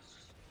 Bus.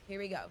 Here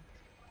we go.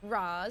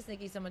 Roz,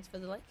 thank you so much for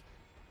the like.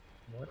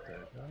 What the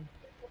hell?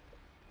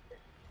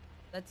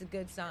 That's a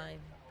good sign.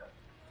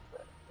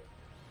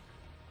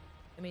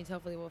 That means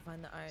hopefully we'll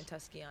find the Iron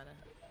Tuskiana.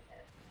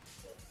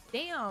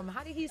 Damn,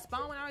 how did he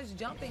spawn when I was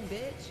jumping,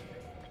 bitch?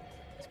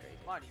 That's crazy.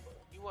 Monty,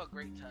 you want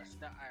great tusks,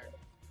 not iron.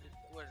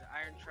 What is it,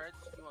 iron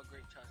treads? You want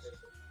great tusks.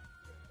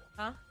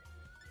 Huh?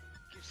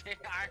 Keep saying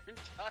iron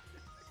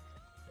tusks.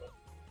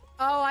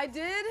 Oh, I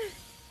did?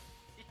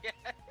 Yeah.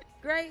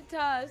 Great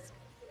Tusk.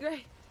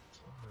 Great.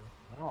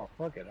 Oh,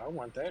 fuck it. I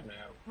want that now.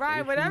 Right,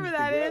 They whatever fused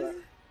that together. is.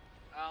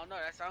 I don't know,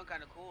 that sounds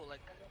kind of cool.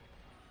 Like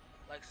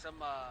some,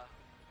 the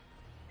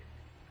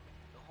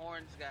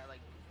horns got like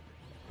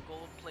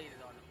gold plated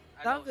on them.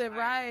 I know it's Something, iron.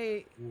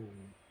 right. Ooh.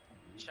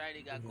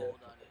 Shiny got gold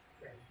on it.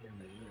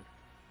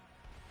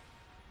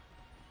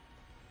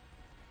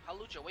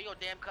 Halucha, where your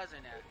damn cousin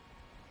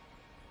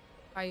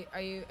at?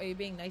 Are you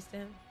being nice to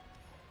him?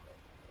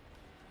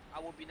 I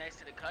will be nice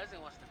to the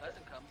cousin once the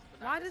cousin comes. But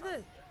not Why the did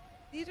son.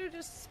 these are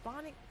just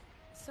spawning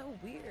so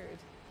weird.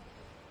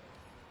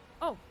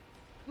 Oh,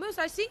 Moose,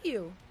 I see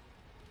you.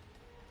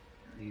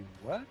 You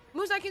what?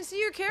 Moose, I can see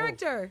your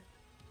character.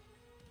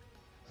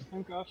 I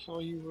think I saw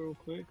you real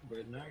quick,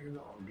 but now you're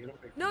not. Get up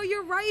here. No,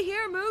 you're right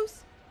here,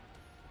 Moose.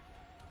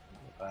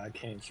 I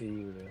can't see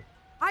you there.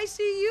 I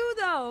see you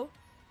though,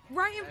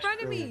 right in That's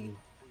front of me. Weird.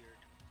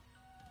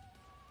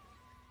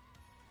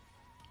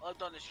 I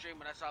looked on the stream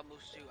when I saw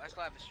Moose too. I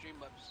still have the stream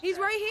up. He's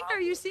right here.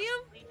 You see him?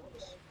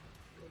 Please.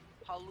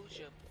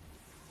 Halucha,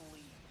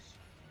 please.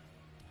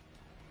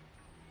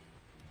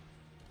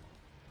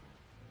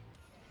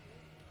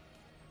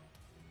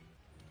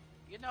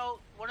 You know,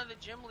 one of the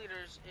gym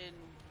leaders in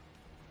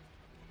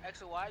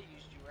X and Y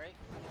used you, right?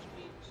 Which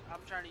means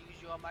I'm trying to use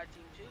you on my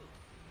team too.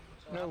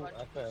 So No, how about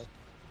I fell.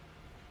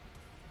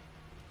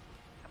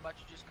 how about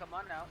you just come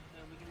on out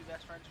and we can be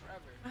best friends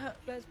forever?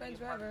 Best friends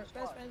Be a part of forever. the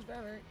Best squad. friends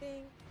forever.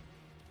 Ding.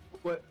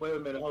 Wait a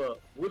minute, hold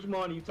up. Which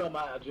one are you talking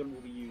about? A gym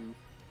leader use?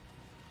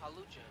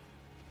 Halucha.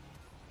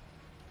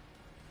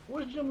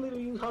 Which gym leader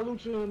use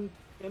Halucha in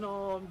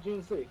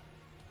Gen 6?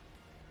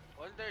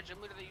 Wasn't there a gym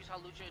leader that used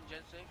Halucha in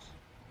Gen 6?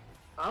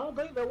 I don't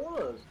think there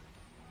was.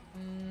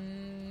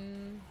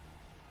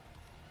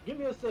 Give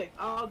me a sec.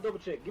 I'll double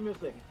check. Give me a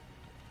second.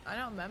 I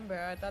don't remember.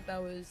 I thought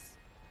that was,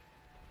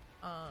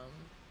 But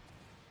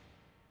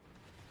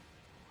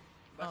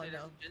Oh, does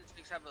no. Gen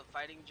 6 have a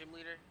fighting gym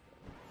leader?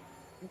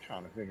 I'm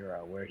trying to figure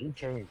out where he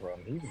came from.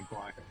 He was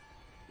quiet.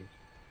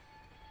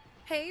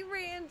 Hey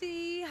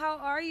Randy, how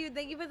are you?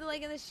 Thank you for the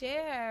like and the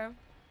share.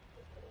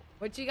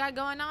 What you got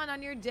going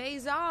on your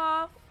days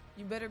off?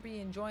 You better be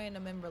enjoying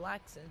them and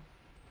relaxing.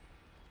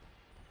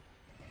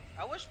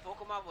 I wish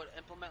Pokemon would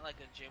implement like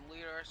a gym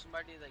leader or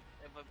somebody like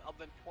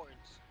of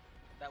importance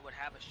that would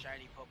have a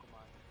shiny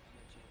Pokemon in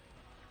the gym.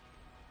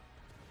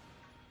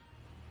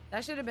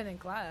 That should have been in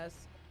class.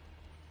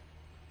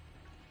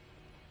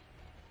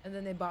 And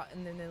then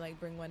they like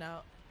bring one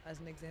out as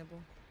an example.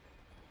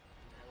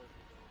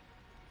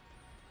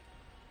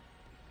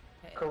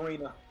 Hey.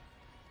 Karina.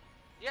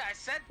 Yeah, I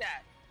said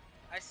that.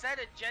 I said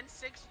a Gen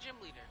 6 gym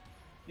leader.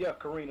 Yeah,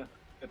 Karina.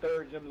 The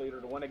third gym leader,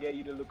 the one that gave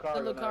you the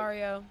Lucario. The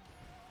Lucario.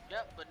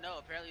 Yep, but no,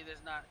 apparently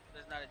there's not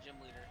a gym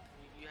leader.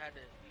 You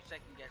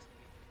second guessed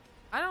me.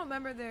 I don't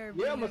remember there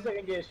Yeah, I'm being- gonna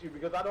second guess you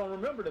because I don't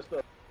remember the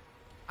stuff.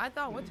 I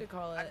thought what you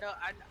call it.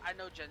 I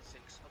know Gen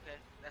 6. Okay,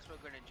 that's where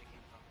Greninja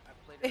came from. I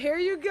played it. Here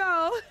you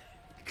go.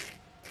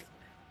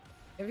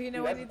 If you know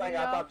See, that's the anything thing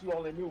I else. thought you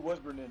only knew was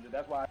Greninja.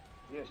 That's why I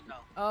guessed you.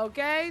 No,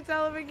 Okay,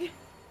 tell him again.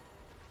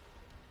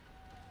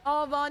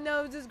 All Vaughn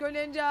knows is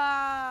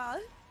Greninja.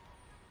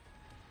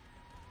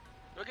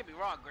 don't get me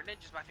wrong.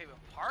 Greninja's my favorite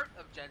part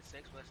of Gen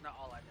 6, but it's not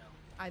all I know.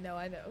 I know.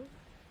 I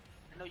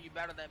know you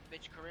battled that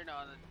bitch Karina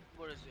on the,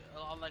 what is it?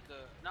 On like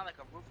a, not like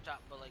a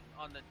rooftop, but like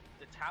on the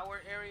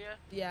tower area.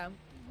 Yeah.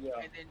 Yeah.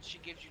 And then she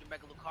gives you the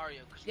Mega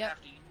Lucario because you Yep.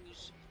 have to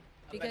use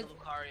a Because- Mega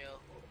Lucario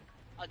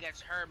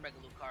against her Mega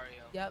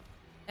Lucario. Yep.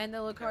 And the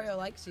Lucario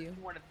likes you.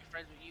 Who wanted to be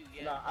friends with you?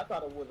 Yeah. Nah, I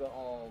thought it was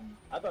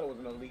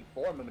an Elite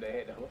Four member that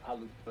had the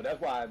Halucha, but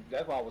that's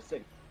why I was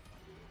sick.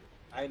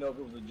 I didn't know if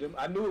it was a gym.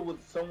 I knew it was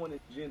someone in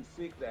Gen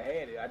 6 that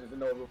had it. I just didn't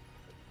know if it was.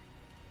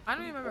 I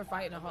don't remember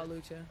fighting a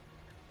Halucha.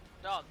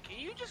 Dog, can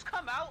you just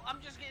come out?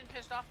 I'm just getting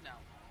pissed off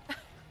now.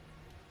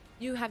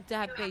 You have to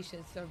have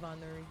patience, Sir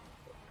Vonnery.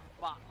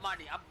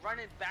 Monty, I'm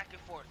running back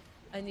and forth.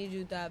 I need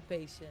you to have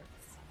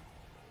patience.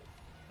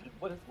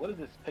 What is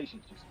this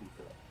patience you speak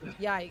of?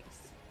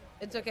 Yikes.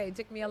 It's okay. It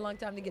took me a long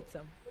time to get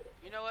some.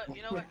 You know what?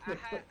 I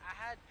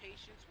had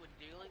patience with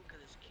dealing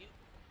because it's cute,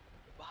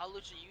 But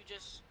Halucha,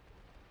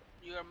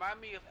 you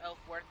remind me of El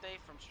Fuerte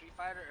from Street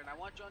Fighter, and I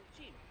want you on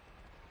the team.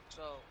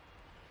 So,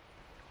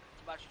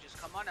 how about you just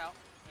come on out,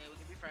 and we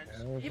can be friends.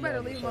 I was You better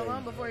about to leave him say,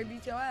 alone before he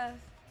beats your ass.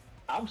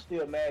 I'm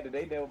still mad that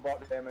they never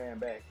brought that man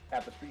back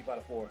after Street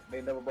Fighter 4.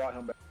 They never brought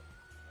him back.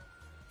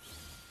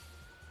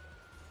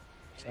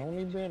 It's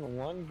only been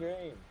one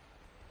game.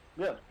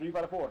 Yeah, Street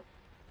Fighter 4.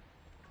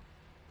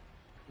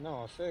 No,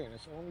 I'm saying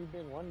it's only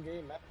been one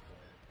game after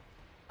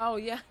Oh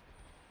yeah.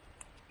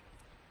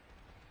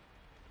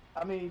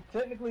 I mean,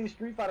 technically,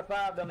 Street Fighter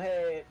 5 done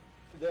had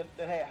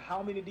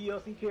how many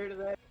DLC characters?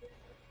 That?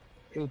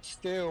 it's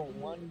still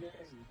one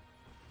game.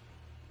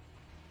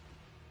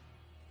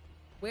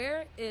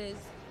 Where is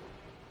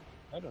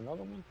Had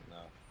another one? No.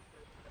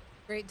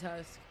 Great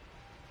Tusk?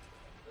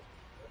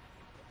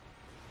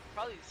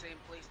 Probably the same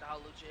place the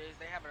Halucha is.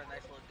 They having a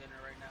nice little dinner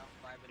right now,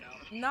 vibing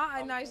out.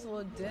 Not a nice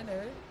little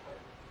dinner.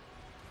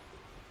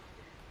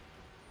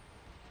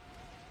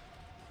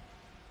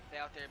 They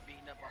out there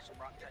beating up on some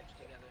rock types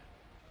together.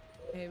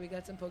 Hey, we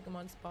got some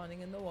Pokemon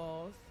spawning in the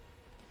walls.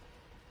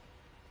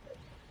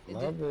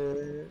 Love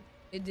it.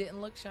 It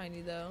didn't look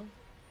shiny though.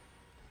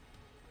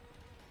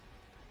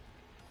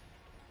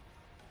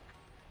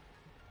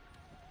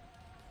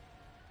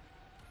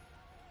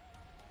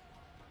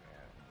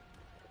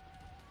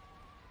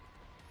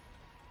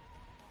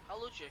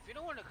 Halucha, if you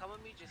don't want to come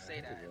with me, just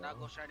say that, and I'll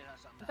go shiny hunt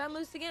something I found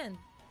else. Moose again.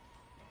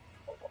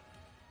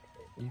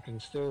 You can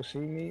still see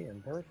me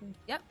in person?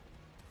 Yep.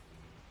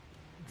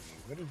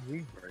 What did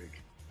we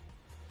break?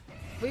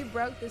 We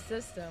broke the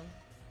system.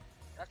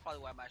 That's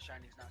probably why my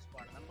shiny's not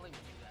spawning. I'm blaming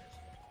you guys.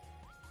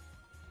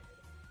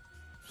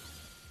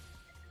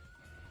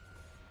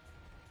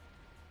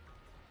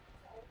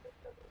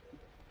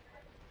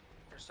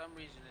 For some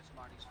reason, it's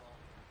Marty's fault.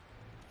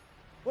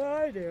 What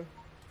I do?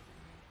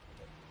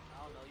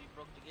 I don't know, you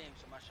broke the game,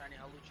 so my shiny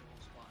Halucha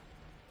won't spawn.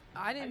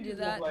 I didn't do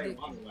that. Like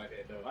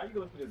that though. How you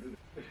gonna do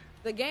that?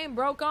 The game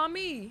broke on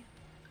me.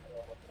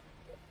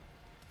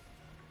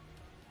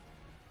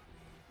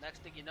 Next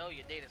thing you know,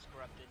 your data's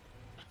corrupted.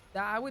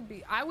 That I would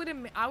I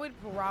wouldn't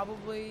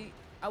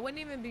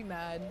even be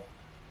mad.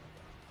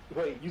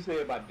 Wait, you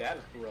said my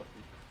data's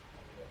corrupted.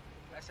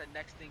 I said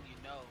next thing you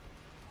know.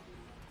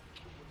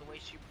 With the way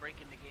she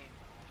breaking the game.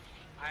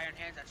 Iron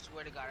Hands, I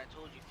swear to God, I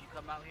told you, if you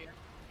come out here,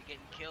 you're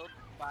getting killed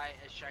by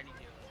a shiny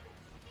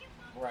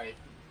dealer. Right.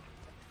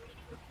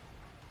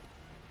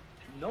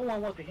 No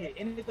one wants to hear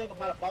anything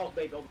about a boss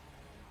baby.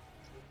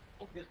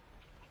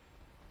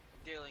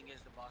 Dealing is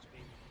the boss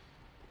baby.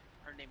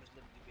 Her name is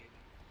literally Baby.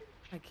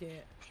 I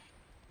can't.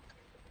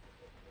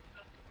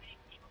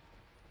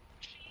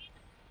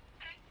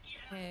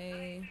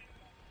 Hey.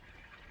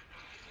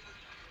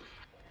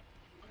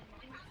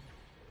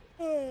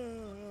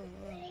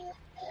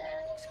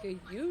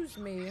 Excuse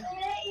me. Do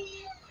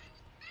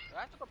I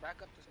have to go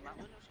back up this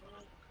mountain or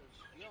something? Because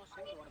you don't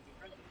seem to want to be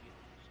friends with you.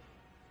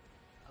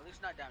 At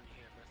least not down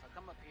here, but if I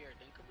come up here,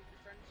 then could we be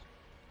friends?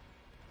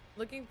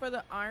 Looking for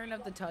the Iron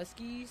of the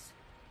Tuskies.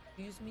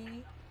 Excuse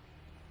me.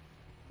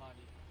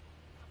 Marty,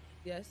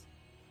 Yes.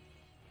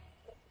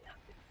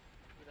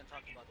 we done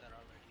talked about that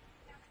already.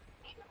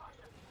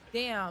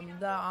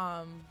 Damn,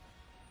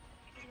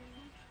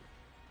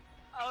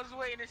 I was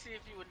waiting to see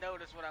if you would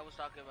notice what I was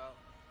talking about.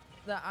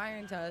 the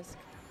Iron Tusk.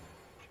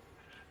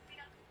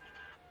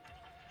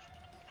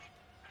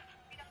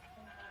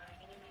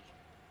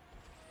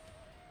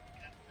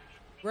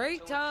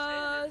 Great So what you're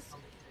saying is Tusk.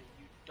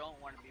 you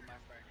don't want to be my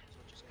friend, is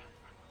what you're saying.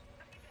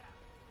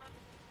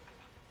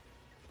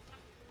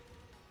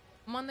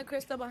 I'm on the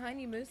crystal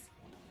behind you, Moose.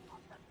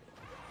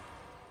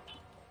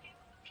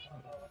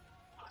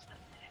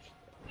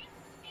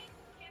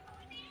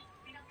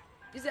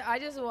 You said I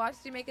just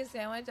watched you make a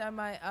sandwich. I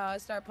might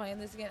start playing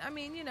this again. I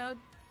mean, you know,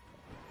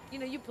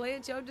 you play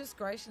at your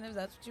discretion. If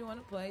that's what you want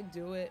to play,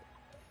 do it.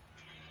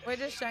 We're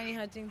just shiny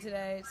hunting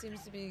today. It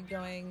seems to be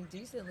going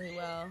decently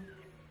well.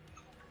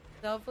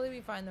 So hopefully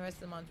we find the rest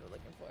of the month we're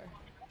looking for.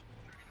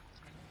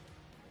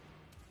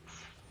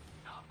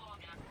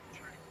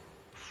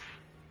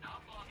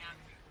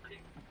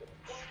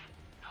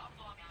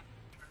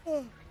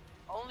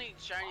 Only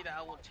shiny that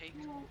I will take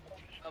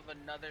of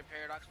another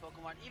Paradox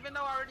Pokemon, even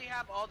though I already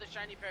have all the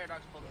shiny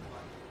Paradox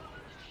Pokemon,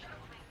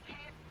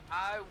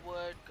 I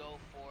would go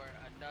for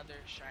another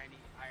shiny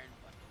Iron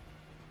Bundle.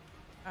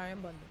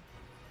 Iron Bundle.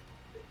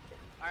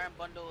 Iron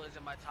Bundle is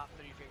in my top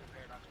 3 favorite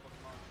Paradox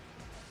Pokemon.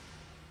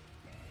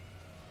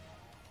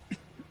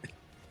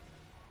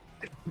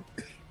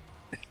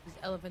 These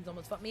elephants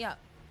almost fucked me up.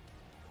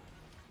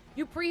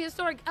 You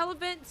prehistoric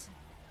elephant!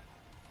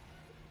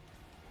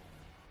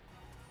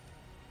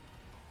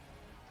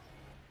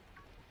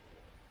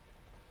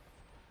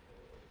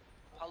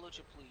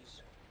 Halucha,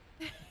 please.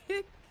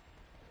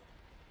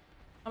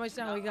 How much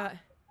time we got?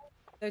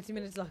 13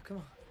 minutes left. Come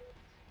on.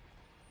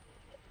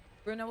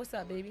 Bruno, what's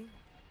up, baby?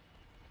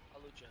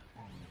 Halucha.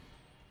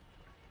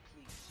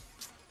 Please.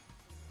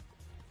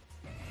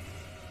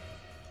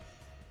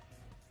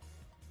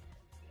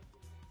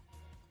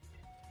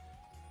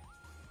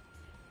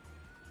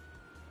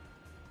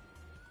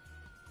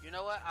 You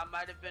know what? I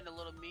might have been a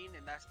little mean,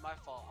 and that's my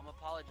fault. I'm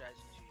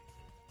apologizing to you.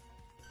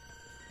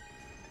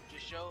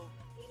 Just show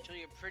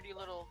your pretty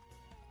little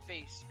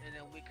face, and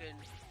then we can.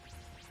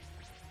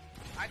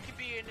 I could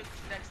be your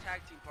next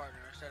tag team partner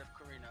instead of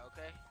Karina,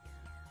 okay?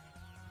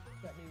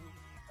 That means,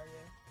 oh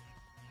yeah.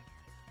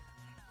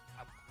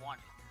 I want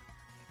it.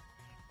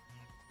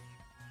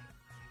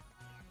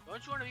 Don't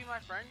you want to be my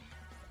friend?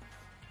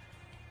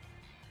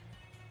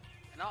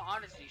 In all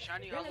honesty,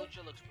 Shiny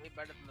Halucha looks way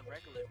better than the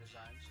regular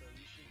design, so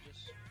you should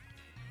just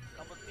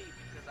come with me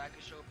because I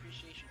can show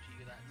appreciation to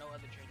you that no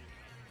other trainer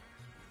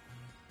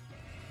can.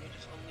 You'll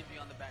just only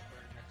be on the back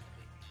burner next to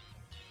me.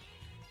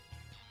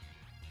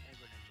 And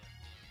Greninja.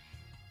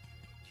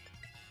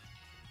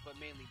 But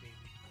mainly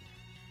Baby.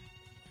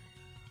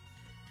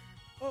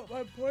 Oh,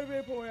 my poor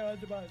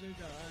Vaporeon's about to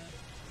die.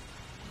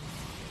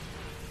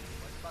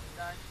 What's about to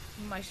die?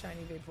 My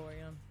shiny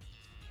Vaporeon.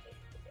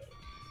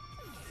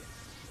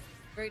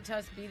 Great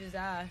Tusk beat his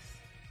ass.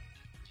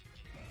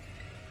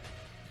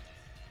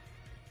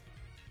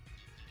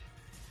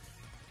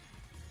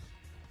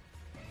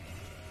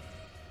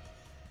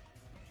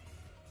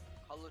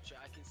 Halucha,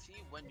 I can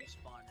see when you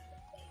spawn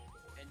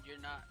in, and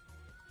you're not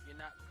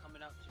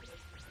coming out to me.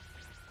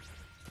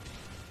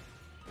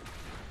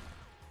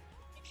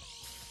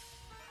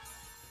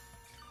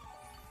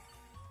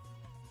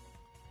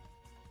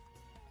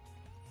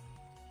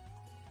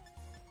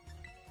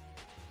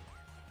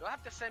 Do I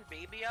have to send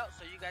Baby out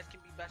so you guys can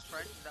be best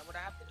friends? Is that what I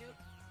have to do?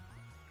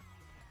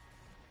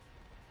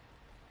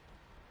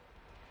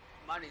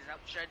 Money,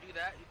 should I do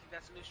that? You think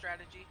that's a new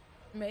strategy?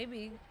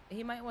 Maybe.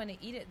 He might want to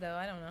eat it though,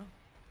 I don't know.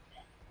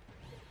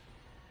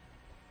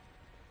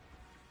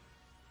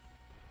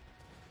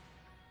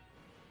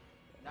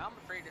 Now I'm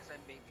afraid to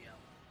send Baby out.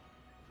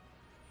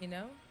 You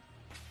know?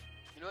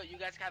 You know what? You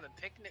guys can have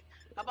a picnic.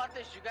 How about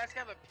this? You guys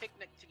can have a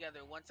picnic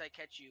together once I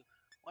catch you.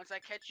 Once I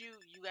catch you,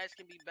 you guys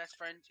can be best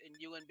friends, and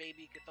you and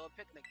Baby can throw a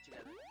picnic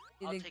together.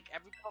 I'll take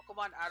every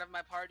Pokemon out of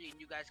my party, and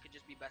you guys can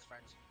just be best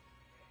friends.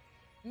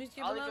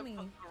 Mr. I'll Baloney.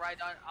 even put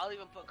Koraidon. I'll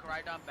even put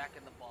Koraidon back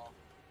in the ball.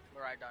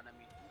 Koraidon, I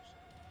mean.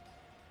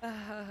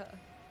 Oops.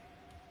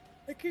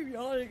 I keep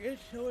yawning.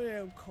 It's so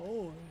damn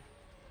cold.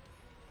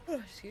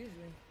 Excuse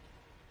me.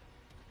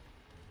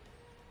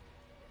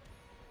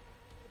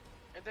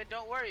 And then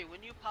don't worry.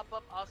 When you pop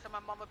up, I'll send my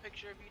mom a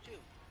picture of you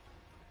too.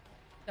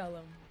 Tell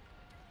him.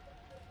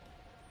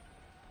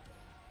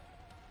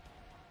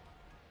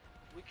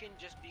 We can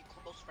just be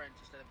close friends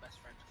instead of best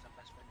friends, because I'm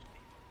best friends with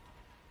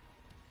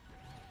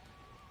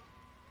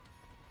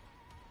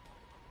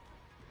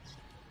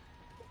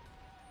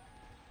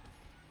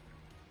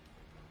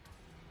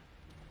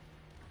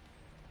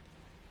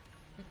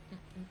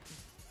Baby.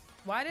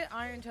 Why did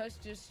Iron Touch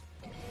just...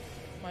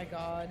 My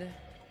god.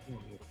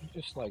 He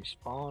just like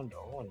spawned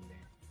on me.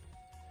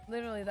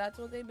 Literally, that's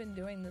what they've been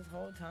doing this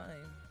whole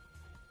time.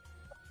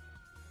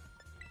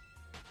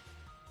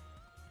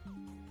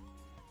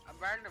 I'm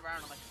riding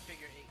around like a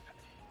figure 8.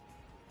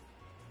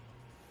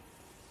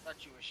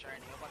 Thought you were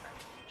shiny. How about that?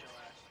 Beat your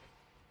ass.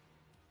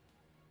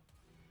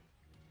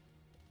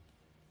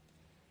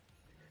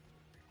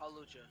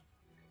 Halucha.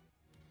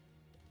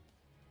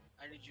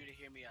 I need you to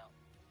hear me out.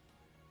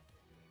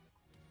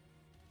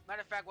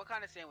 Matter of fact, what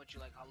kind of sandwich you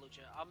like,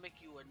 Halucha? I'll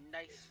make you a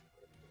nice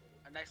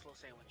little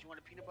sandwich. You want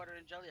a peanut butter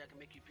and jelly? I can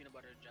make you peanut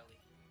butter and jelly.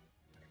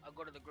 I'll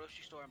go to the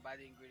grocery store and buy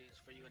the ingredients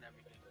for you and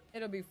everything.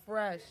 It'll be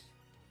fresh.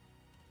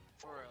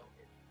 For real.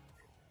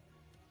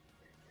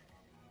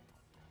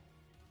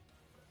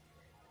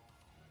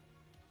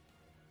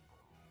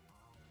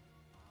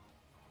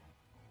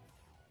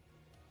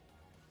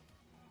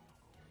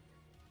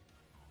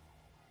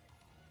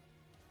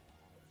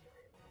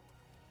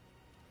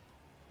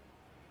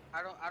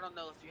 I don't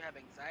know if you have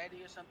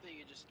anxiety or something,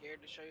 you're just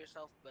scared to show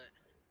yourself, but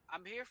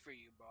I'm here for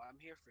you, bro. I'm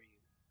here for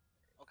you.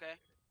 Okay?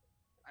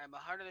 I'm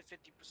 150%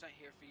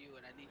 here for you,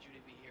 and I need you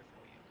to be here for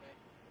me, okay?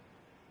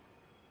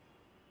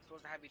 We're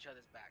supposed to have each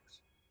other's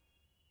backs.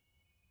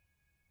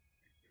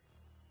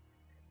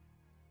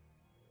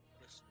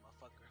 Listen,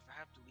 motherfucker, if I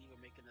have to leave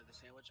and make another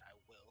sandwich, I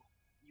will.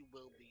 You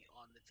will be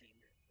on the team.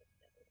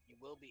 You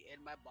will be in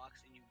my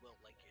box, and you will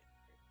like it.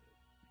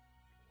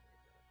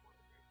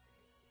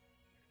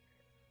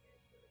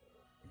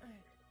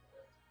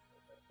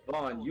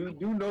 Vaughn, you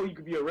do know you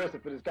could be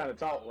arrested for this kind of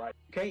talk, right?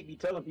 You can't be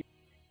telling people,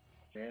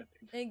 man.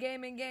 In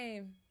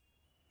game.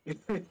 Yeah,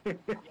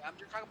 I'm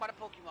just talking about a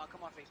Pokemon.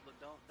 Come on, Facebook.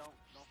 Don't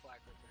flag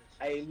me for this.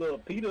 Hey,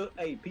 look,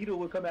 Peter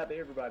will come after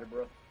everybody,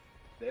 bro.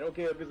 They don't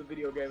care if it's a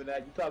video game or not.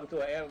 You talking to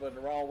an animal in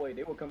the wrong way,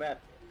 they will come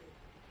after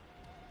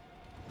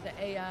you.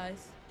 The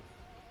AIs.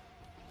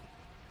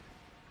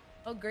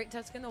 Oh, great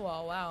tusk in the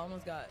wall. Wow,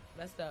 almost got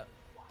messed up.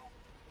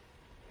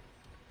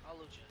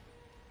 Halucha.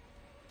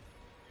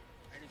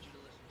 I need you to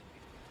listen to me.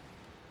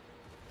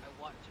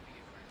 I want to be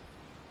your friend.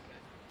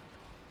 Okay?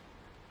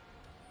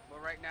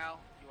 But right now,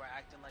 you are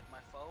acting like my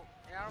foe,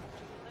 and I don't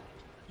particularly like it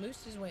too much.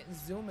 Moose just went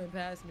zooming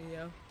past me,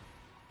 yo.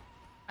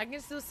 I can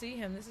still see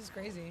him. This is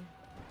crazy.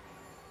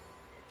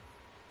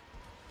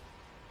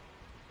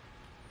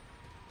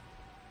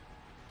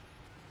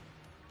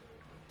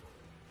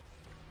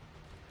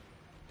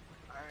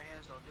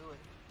 do it.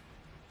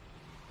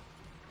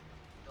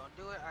 Don't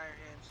do it, Iron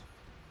Hands.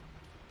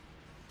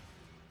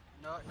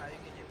 No, now you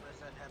can hit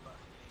Resident Headbutt,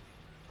 baby.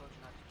 Told you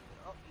not to do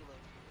it. Oh, you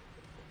live.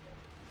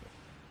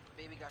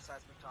 Baby got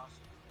seismic toss.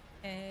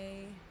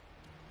 Hey.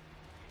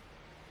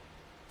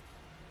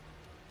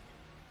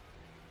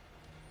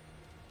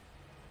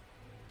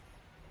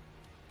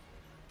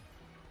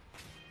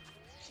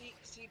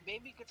 See,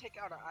 baby could take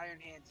out an Iron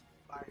Hands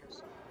by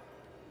herself.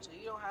 So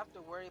you don't have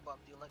to worry about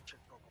the electric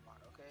Pokemon,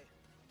 okay?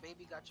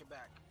 Baby got your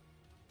back.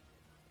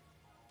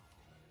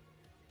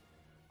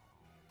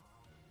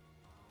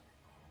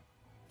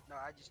 No,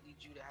 I just need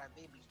you to have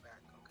baby's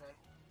back, okay?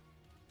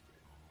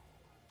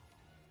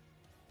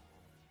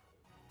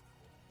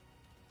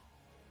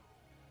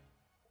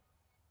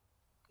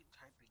 Good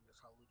typing this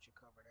Halucha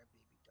cover, that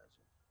baby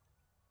doesn't.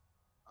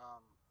 I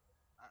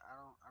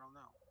don't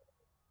know.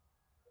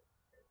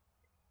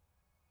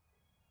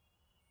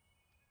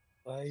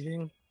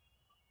 Fighting.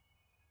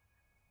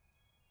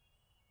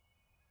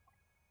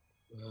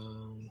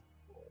 Um.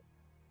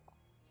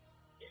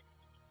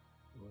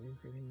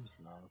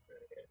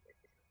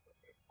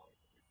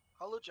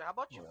 Halucha, how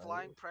about you Right.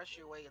 flying press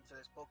your way into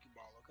this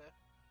Pokeball, okay?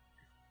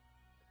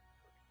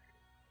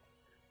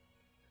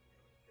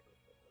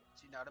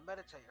 See, now the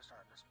Meditite are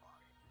starting to spawn.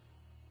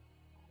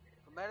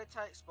 If a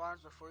Meditite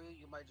spawns before you,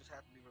 you might just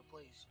have to be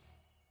replaced.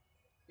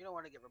 You don't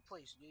want to get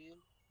replaced, do you?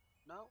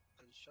 No?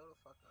 Then show the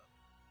fuck up.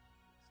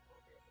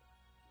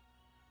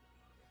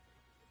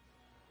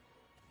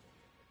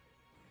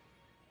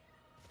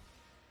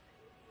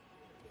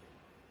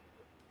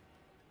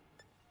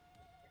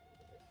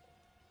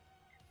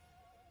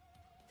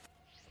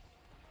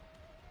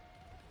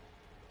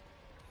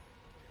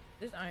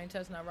 This Iron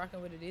Tusk not rocking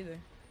with it either.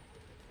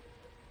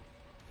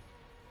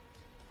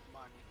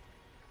 Money.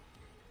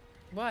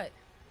 What?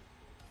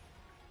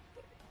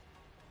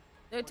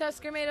 The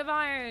tusks are made of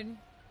iron.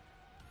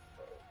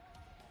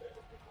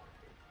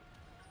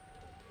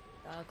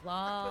 The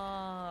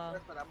claw.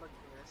 That's what I'm gonna do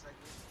in a second.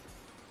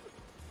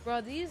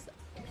 Bro, these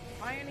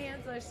Iron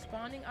Hands are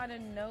spawning out of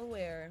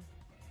nowhere.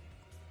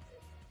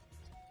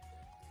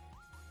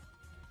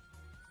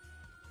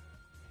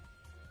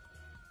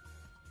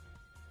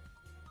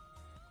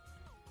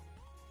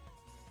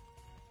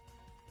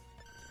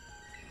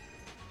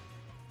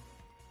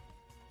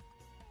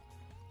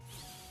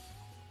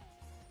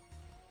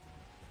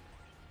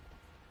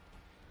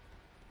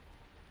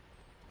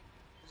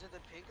 Is it the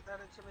pink that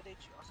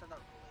intimidates you? I'll send out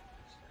the link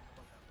instead.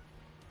 How about that?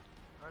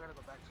 I gotta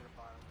go back to the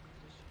bottom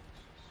because this shit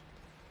is just...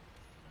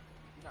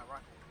 You're not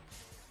rocking with it.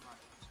 It's not.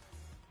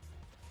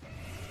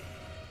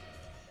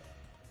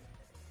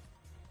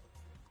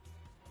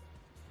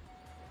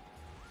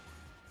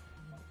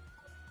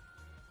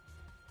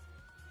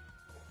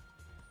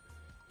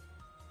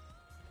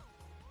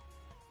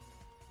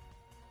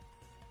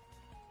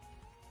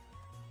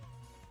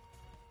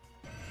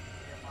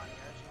 Yeah,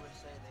 Monty, as you would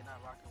say, they're not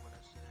rocking with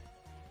us today.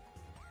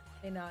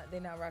 They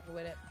not rocking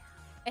with it.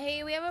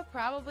 Hey, we have a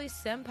probably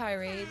senpai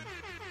raid.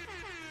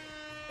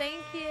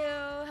 Thank you.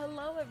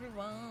 Hello,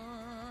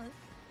 everyone.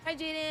 Hi,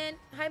 Jaden.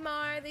 Hi,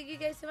 Mar. Thank you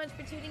guys so much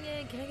for tuning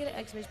in. Can I get an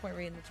exclamation point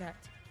raid in the chat?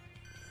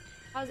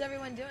 How's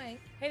everyone doing?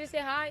 Hey, to say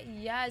hi?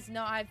 Yes.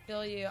 No, I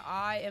feel you.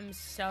 I am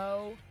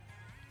so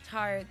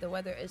tired. The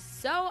weather is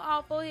so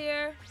awful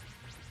here.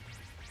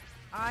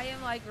 I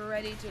am like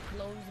ready to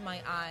close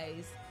my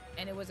eyes.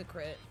 And it was a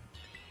crit.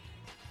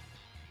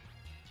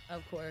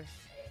 Of course.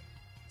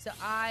 So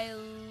I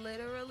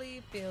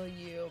literally feel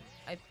you.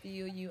 I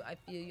feel you. I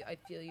feel you. I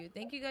feel you.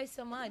 Thank you guys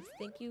so much.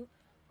 Thank you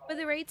for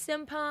the raid,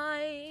 senpai.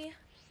 I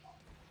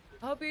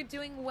hope you're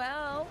doing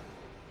well.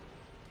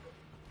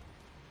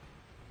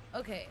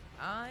 Okay,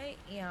 I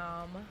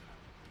am.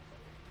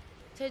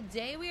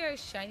 Today we are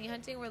shiny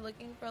hunting. We're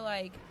looking for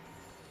like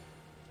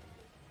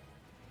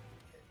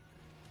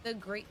the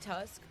Great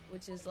Tusk,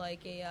 which is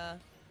like a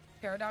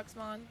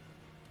Paradoxmon.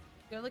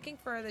 You're looking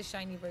for the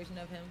shiny version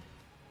of him.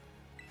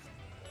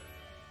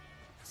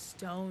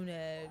 Stone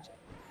Edge.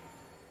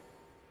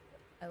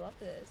 I love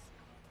this.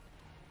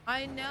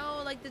 I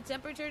know, like the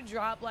temperature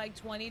dropped like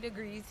 20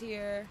 degrees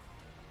here.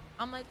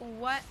 I'm like,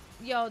 what?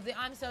 Yo,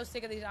 I'm so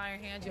sick of these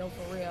Iron Hands, yo,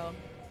 for real.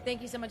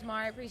 Thank you so much,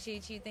 Mara. I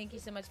appreciate you. Thank you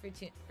so much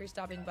for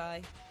stopping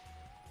by.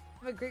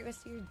 Have a great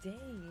rest of your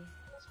day.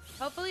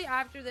 Hopefully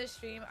after this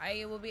stream,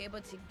 I will be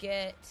able to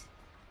get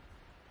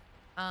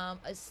a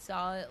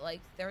solid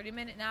like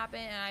 30-minute nap in,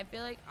 and I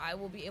feel like I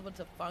will be able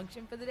to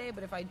function for the day,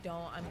 but if I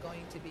don't, I'm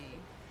going to be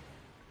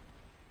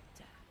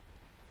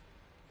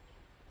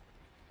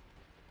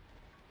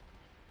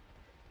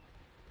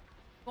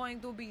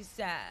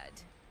sad.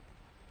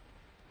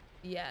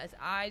 Yes,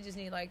 I just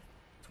need like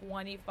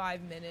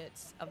 25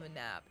 minutes of a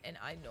nap and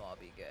I know I'll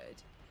be good.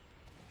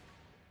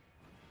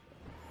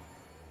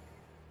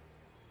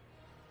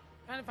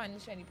 Trying to find a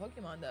shiny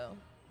Pokemon though.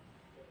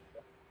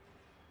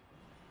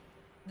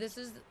 This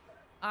is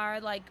our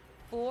like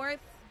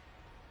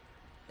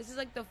this is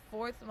like the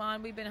fourth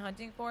mon we've been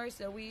hunting for.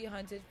 So we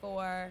hunted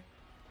for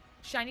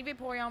shiny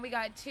Vaporeon. We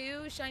got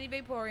 2 shiny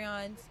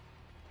Vaporeons.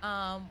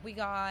 We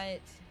got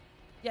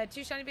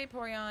 2 shiny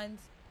Vaporeons.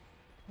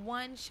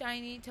 one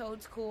shiny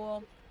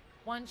Toadstool,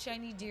 one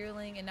shiny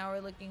Deerling, and now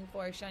we're looking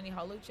for a shiny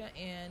Hawlucha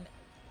and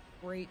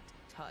Great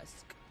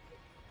Tusk.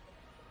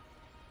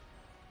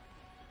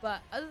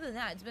 But other than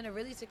that, it's been a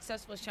really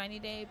successful shiny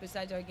day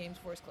besides our game's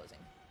force closing.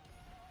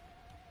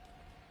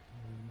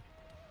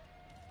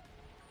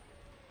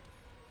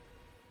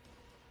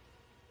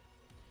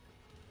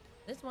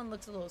 This one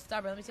looks a little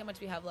stubborn. Let me see how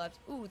much we have left.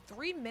 Ooh,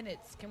 3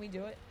 minutes. Can we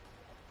do it?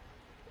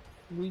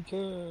 We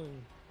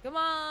can. Come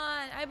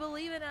on. I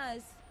believe in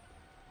us.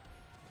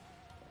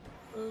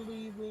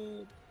 Believe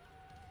it.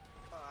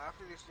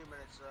 After these 3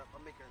 minutes up,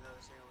 I'm making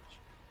another sandwich.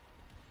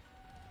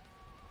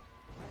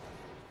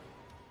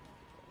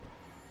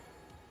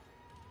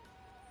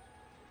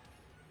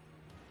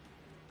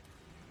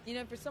 You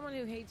know, for someone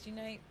who hates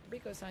Unite,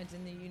 Rico signs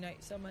in the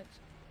Unite so much.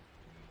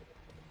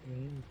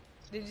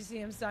 Did you see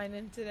him sign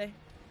in today?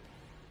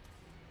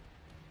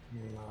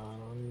 No,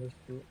 I missed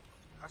it.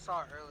 I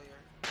saw it earlier.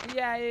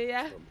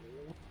 Yeah.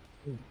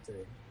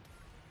 Okay.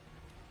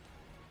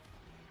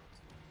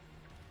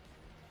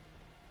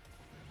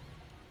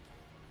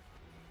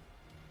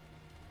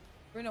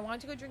 Bruno, why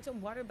don't you go drink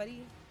some water,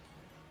 buddy?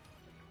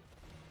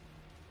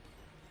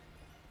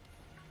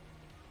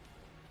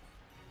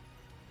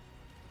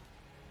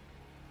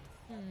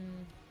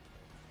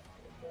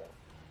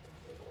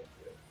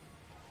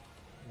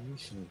 Need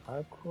some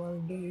high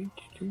quality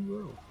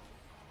H2O.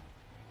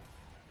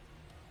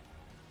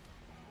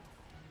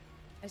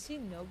 I see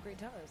no Great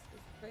Tusk.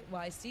 Great. Well,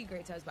 I see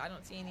Great Tusk, but I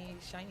don't see any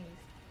shinies.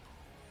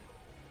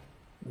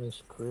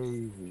 That's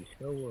crazy.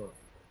 Show up.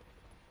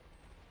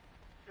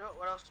 You know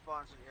what else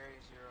spawns in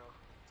Area 0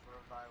 for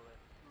a Violet?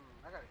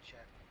 I gotta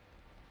check.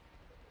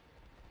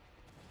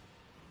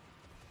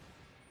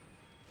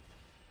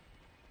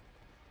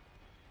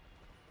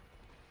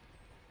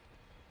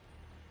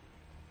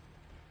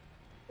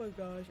 Oh my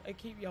gosh, I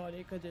keep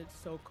yawning because it's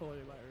so cold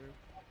in my room.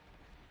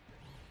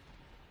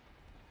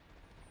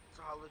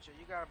 So Hawlucha,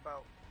 you got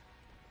about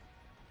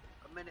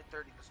a minute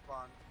 30 to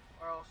spawn,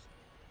 or else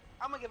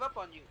I'm gonna give up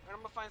on you, and I'm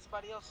gonna find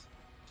somebody else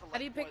to like. How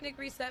do you picnic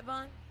reset,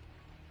 Vaughn?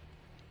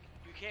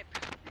 You can't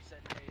picnic reset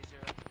in Area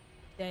 0.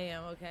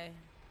 Damn, okay.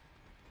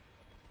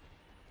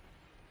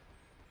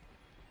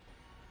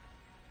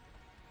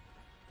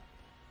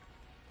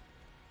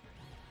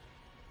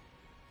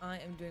 I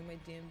am doing my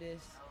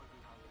damnedest. I would do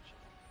Hawlucha.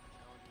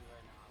 I would do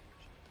right now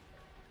Hawlucha.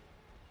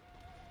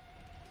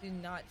 Do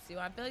not see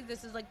one. I feel like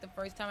this is like the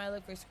first time I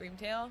looked for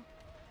Screamtail,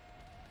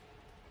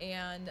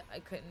 and I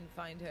couldn't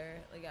find her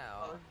like at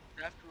all.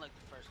 Definitely like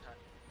the first time.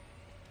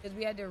 Because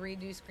we had to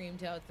redo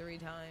Screamtail 3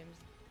 times.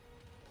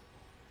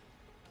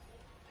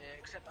 Yeah,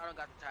 except I don't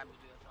got the time to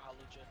do that for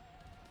Hawlucha.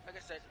 Like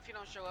I said, if you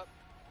don't show up,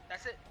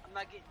 that's it. I'm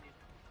not getting you.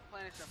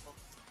 Plain and simple.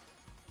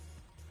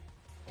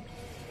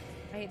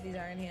 I hate these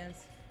iron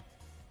hands.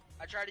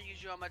 I try to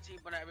use you on my team,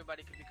 but not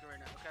everybody can be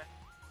Karina, okay?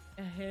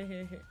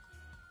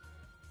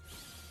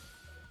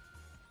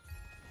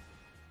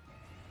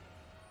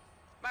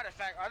 Matter of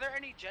fact, are there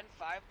any Gen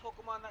 5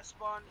 Pokemon that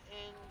spawn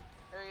in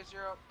Area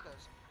 0?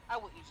 Because I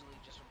would easily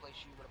just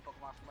replace you with a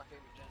Pokemon from my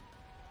favorite gen.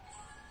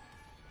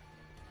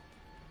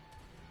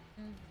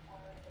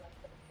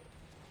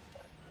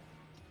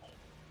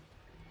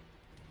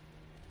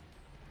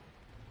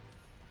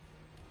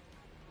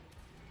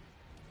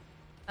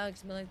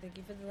 Alex Miller, thank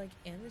you for the like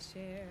and the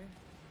share.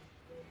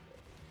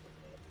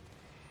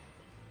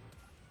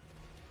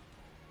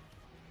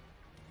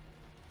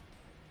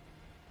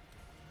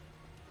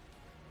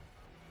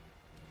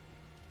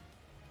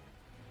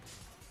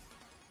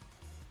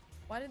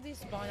 Why did these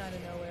spawn out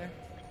of nowhere?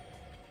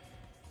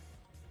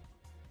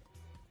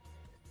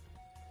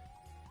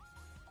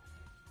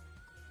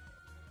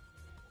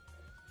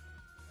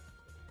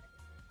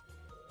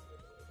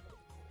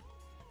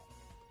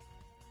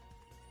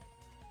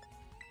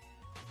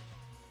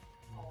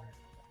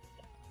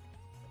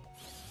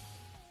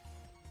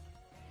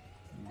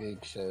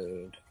 Big sad.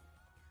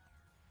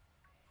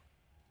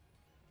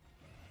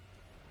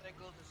 There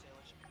goes the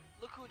sandwich.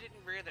 Look who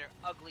didn't rear their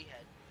ugly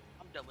head.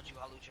 I'm done with you,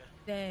 Hawlucha.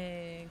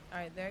 Dang.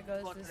 Alright, there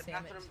goes Going the to the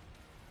sandwich. bathroom,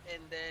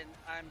 and then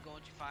I'm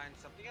going to find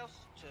something else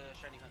to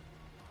shiny hunt.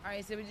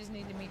 Alright, so we just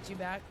need to meet you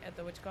back at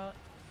the whatchamacallit?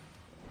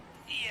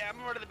 Yeah, I'm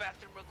gonna run to the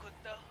bathroom real quick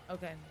though.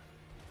 Okay.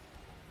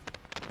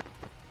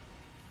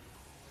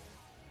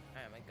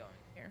 Where am I going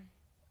here?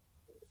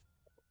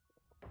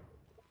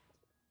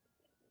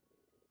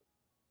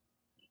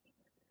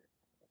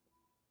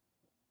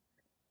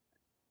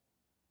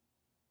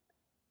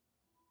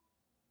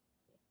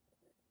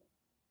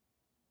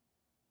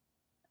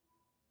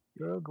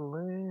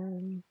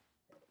 Struggling.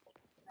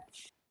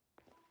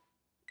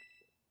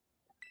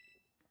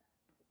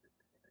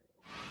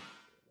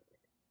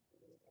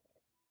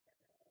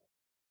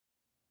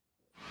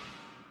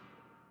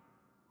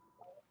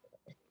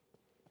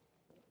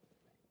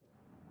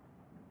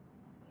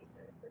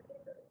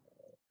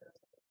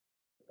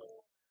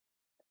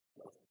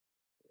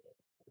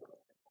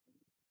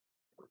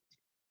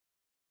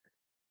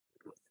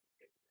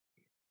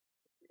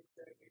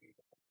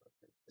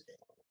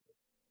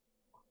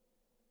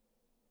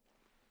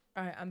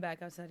 Alright, I'm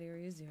back outside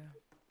Area 0.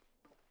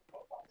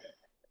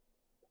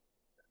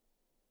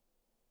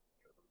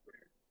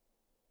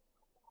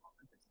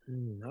 I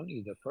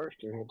need the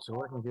first to hit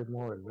so I can get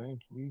more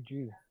advanced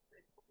VG.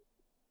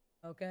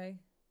 Okay.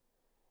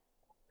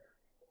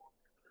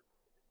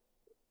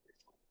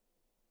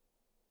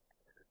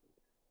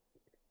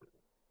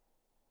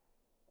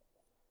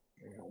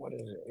 What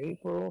is it?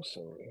 April?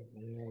 So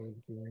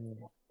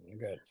I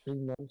got 2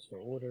 months to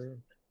order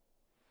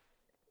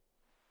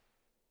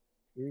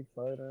Street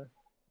Fighter.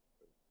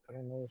 I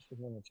don't know if she's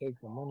gonna take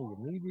the money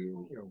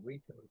immediately or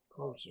wait till it's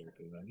closer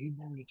because I need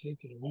them to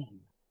take it immediately.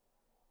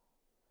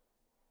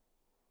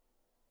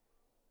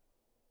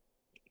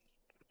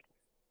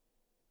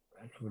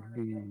 That would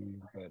be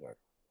better. I feel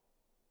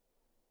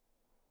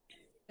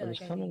But like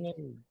it's I coming need.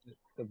 in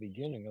the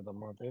beginning of the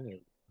month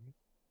anyway.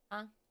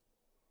 Huh?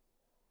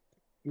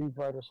 Street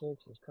Fighter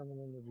 6 is coming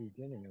in the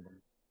beginning of the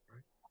month.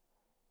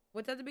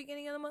 What's at the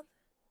beginning of the month?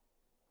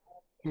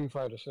 Street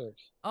Fighter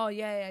 6. Oh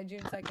yeah,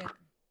 June 2nd.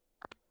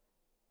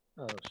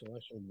 Oh, so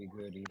that should be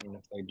good even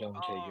if they don't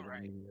take it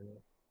Alright.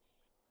 immediately.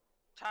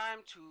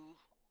 Time to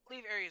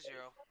leave Area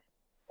 0.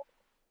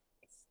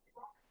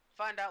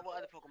 Find out what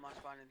other Pokemon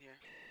spawn in here.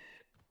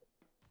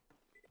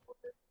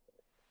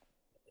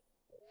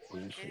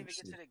 Can't even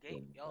get to the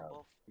gate. Y'all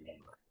both.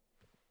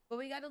 But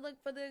we gotta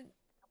look for the.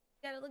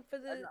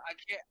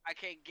 I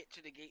can't get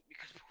to the gate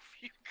because both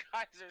of you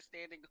guys are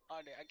standing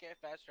on it. I can't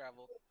fast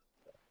travel.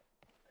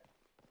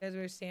 Because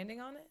we're standing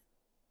on it.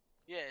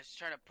 Yeah, it's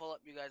trying to pull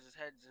up you guys'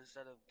 heads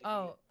instead of the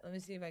Oh, gate. let me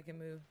see if I can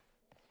move.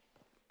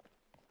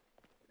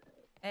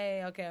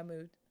 Hey, okay, I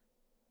moved.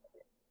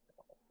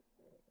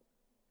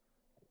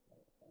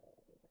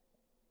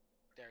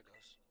 There it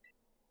goes.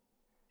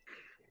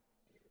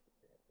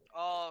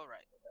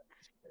 Alright.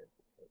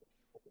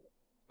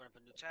 Open up a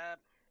new tab.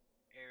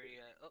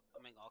 Area. Oh,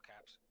 I'm in all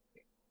caps.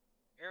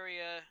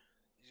 Area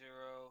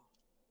 0.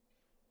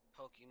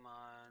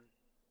 Pokemon.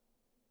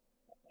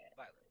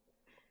 Violet.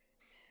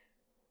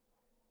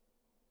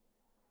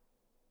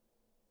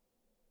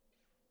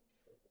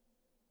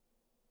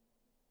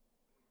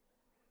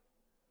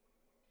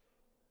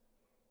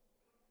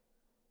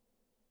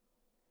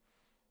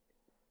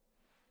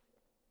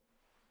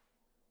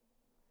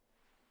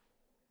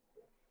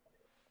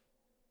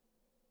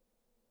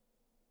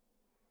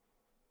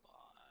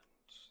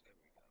 There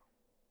we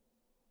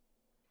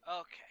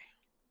go. Okay.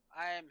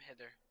 I am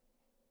Hither.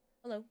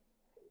 Hello.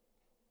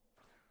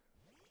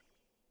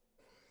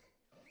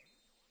 Alright,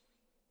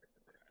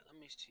 let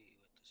me see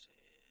what this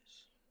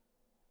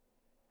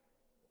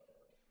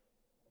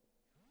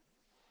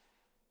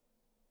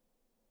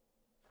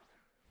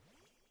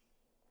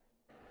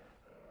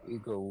is.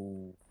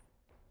 Eagle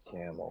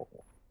Camel.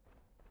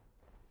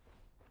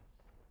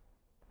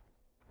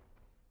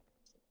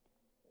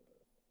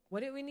 What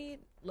did we need?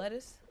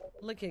 Lettuce?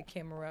 Look at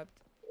Camerupt.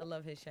 I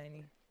love his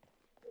shiny.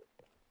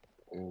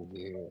 Oh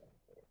yeah.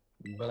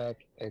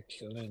 Black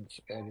excellence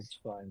at its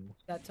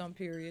finest. That's on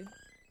period.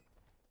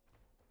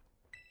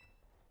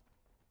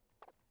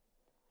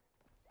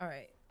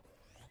 Alright.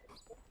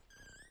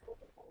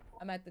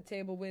 I'm at the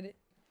table with it.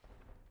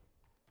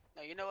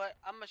 No, you know what?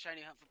 I'm a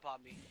shiny hunt for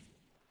Palmy.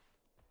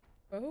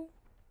 For who?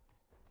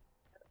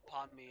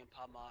 Palmy and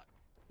Palmot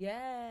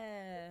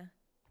Yeah.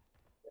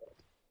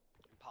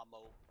 and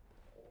Palmo.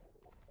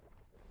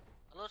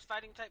 Are those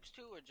fighting types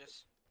too, or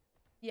just?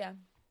 Yeah.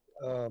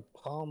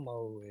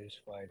 Palmo is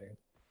fighting.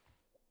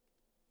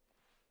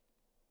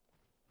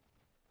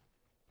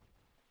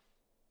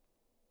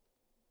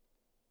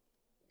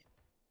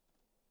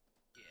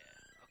 Yeah.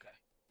 Okay.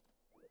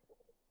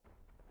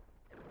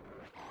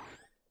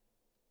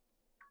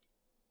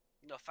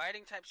 No,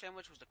 fighting type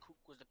sandwich was the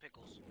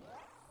pickles.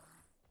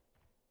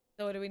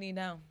 So what do we need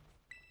now?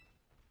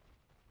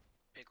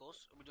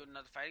 Pickles. Are we doing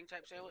another fighting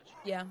type sandwich?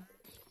 Yeah.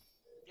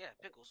 Yeah,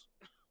 pickles.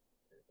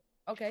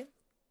 Okay.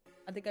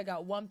 I think I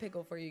got one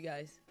pickle for you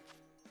guys.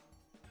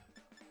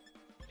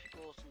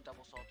 Pickles and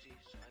double salty.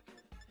 So I can.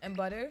 And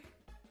butter?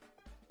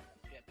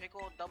 Yeah,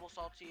 pickle, double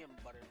salty, and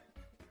butter.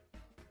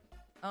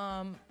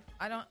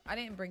 I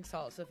didn't bring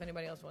salt, so if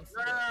anybody else wants to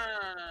No, do no, it.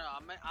 no, no,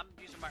 no. I'm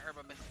using my herb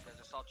mystic as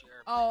a salty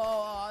herb.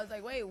 Oh, I was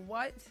like, wait,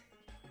 what?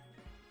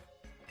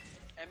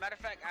 And matter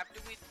of fact, after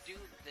we do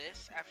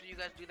this, after you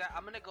guys do that,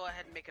 I'm gonna go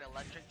ahead and make an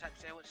electric type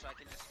sandwich so I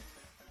can just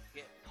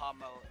get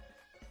Palmo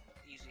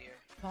easier.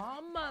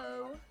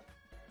 Palmo.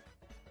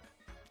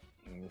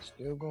 And it's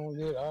still gonna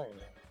get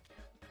iron.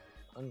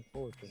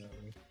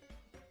 Unfortunately.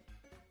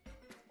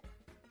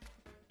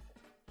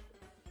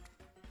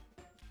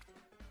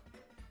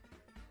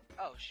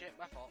 Oh shit,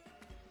 my fault.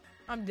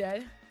 I'm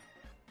dead.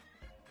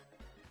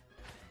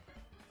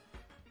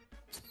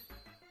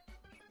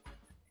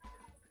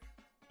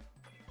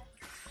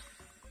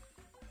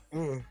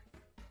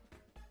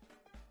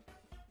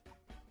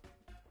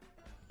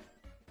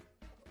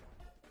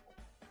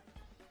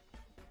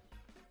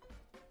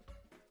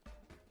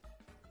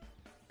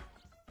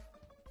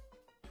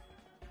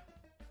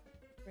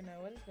 Bruno,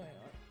 what is going on,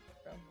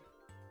 bro?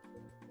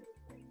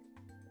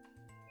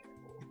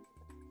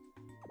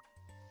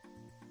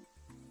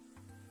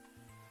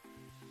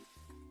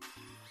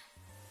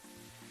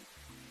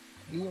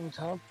 Be in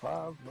top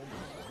 5, but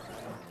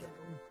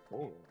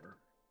 4.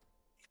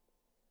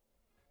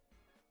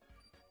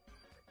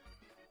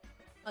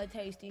 a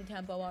tasty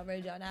tempo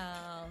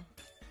original.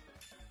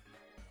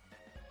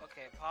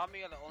 Okay,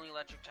 Palmy are the only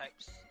electric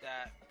types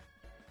that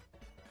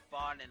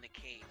spawn in the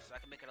cave. So I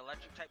can make an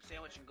electric type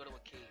sandwich and go to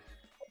a cave.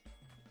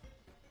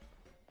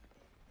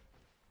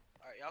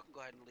 Alright, y'all can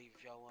go ahead and leave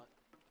if y'all want.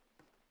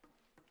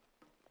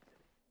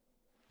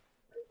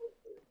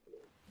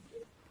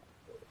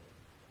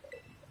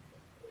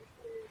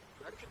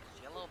 Electric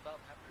is yellow bell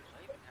peppers.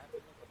 I even have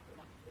yellow bell peppers. Come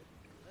on.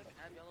 Do I even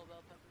have yellow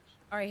bell peppers?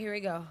 Alright, here we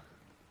go.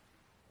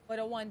 For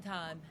the one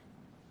time.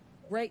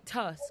 Great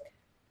Tusk.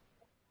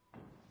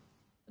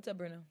 What's up,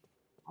 Bruno?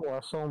 Oh, I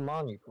saw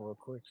Monty for a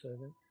quick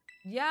second.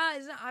 Yeah,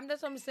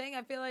 that's what I'm saying.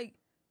 I feel like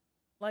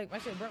my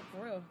shit broke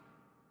for real.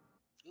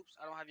 Oops,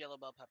 I don't have yellow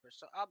bell peppers,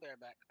 so I'll be right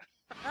back.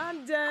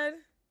 I'm dead.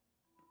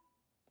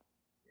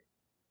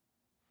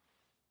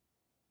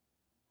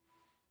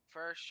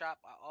 First shop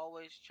I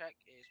always check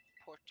is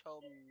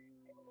Porto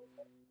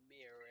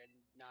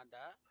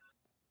Miranda.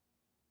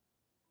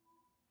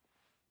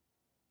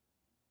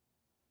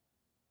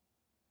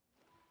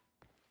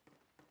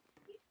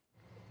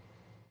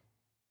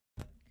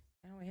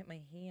 I don't hit my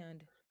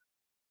hand.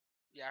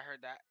 Yeah, I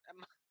heard that.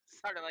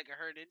 Sounded like I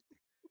heard it.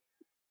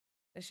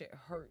 That shit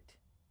hurt.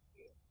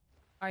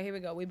 Alright, here we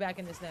go. We back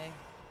in this thing.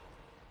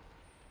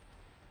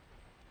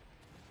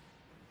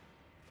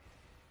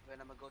 Then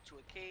I'm gonna go to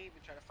a cave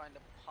and try to find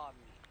a Palmy.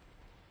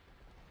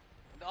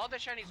 The other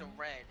shinies are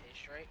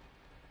red-ish, right?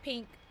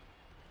 Pink.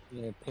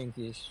 Yeah,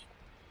 pinkish.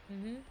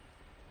 Mm-hmm.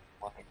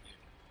 White.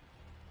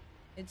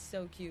 It's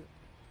so cute.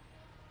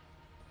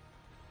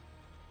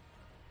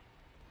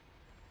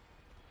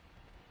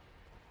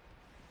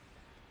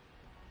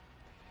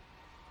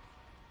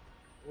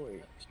 Wait, You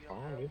don't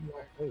spawn have in my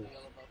red- face.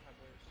 yellow bell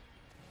peppers.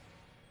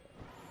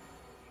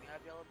 You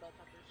have yellow bell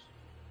peppers?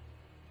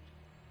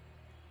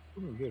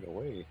 Couldn't get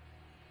away.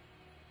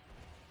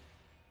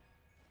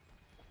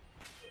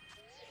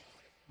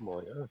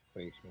 Boy, Earth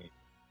face me.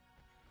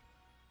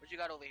 What you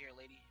got over here,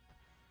 lady?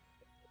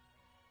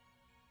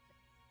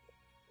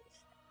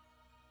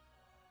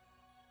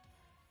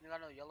 You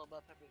got no yellow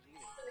bell peppers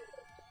either.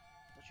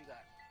 What you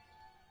got?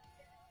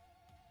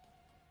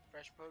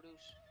 Fresh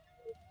produce?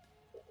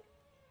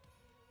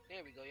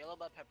 There we go, yellow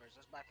bell peppers.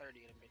 Let's buy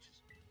 30 of them bitches.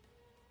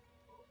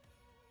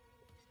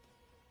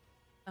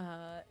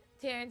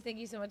 Terrence, thank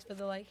you so much for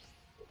the like.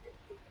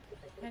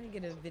 Trying to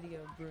get a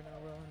video of Bruno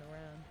rolling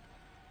around.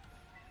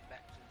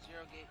 Back to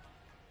Zero Gate.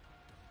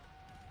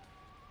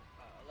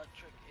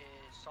 Electric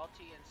is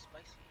salty and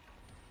spicy.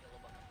 Yellow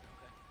bell pepper,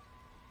 okay.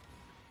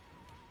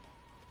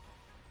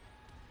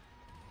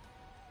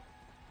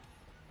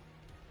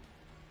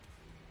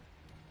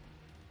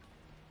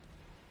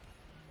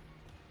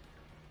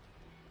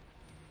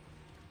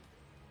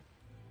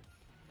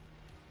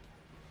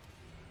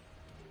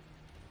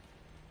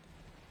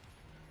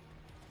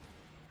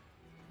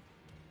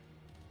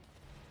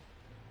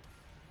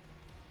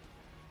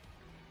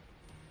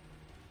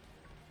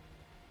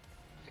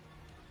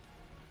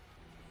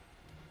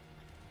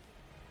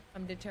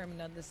 I'm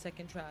determined on the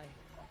second try.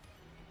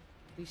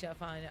 We shall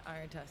find an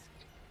Iron Tusk.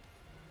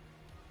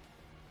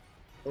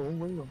 Oh,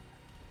 well.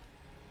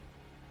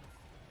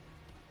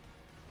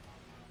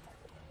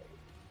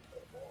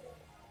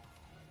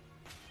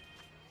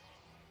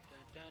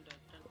 Dun, dun, dun,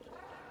 dun, dun, dun, dun, dun.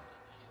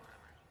 Yeah,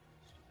 whatever.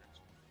 Let's do that.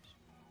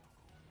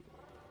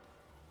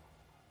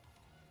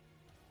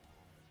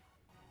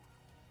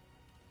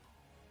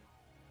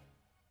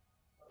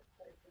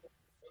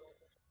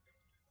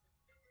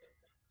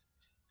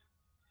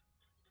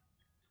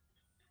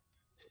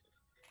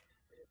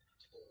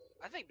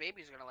 I think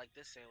baby's gonna like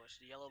this sandwich,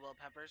 the yellow bell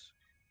peppers.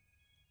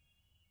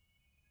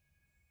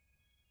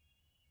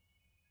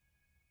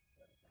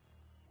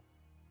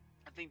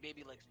 I think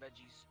baby likes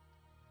veggies.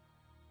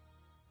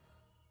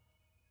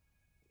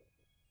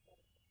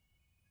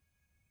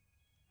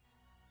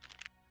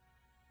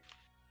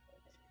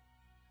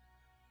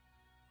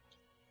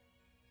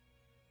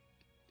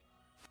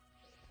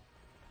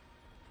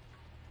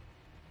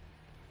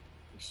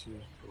 This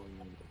is going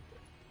on.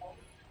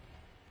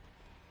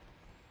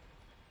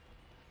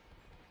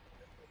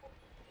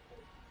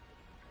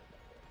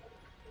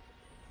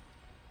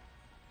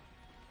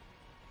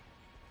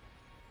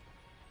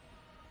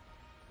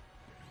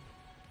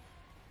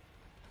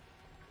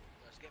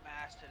 Let's get my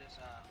ass to this,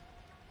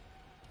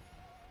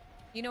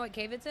 You know what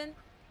cave it's in?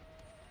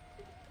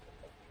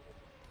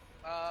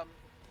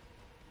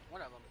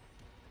 one of them.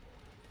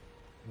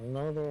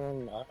 Another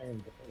one,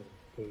 Iron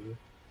Bundle.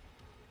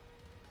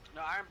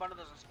 No, Iron Bundle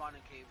doesn't spawn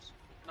in caves.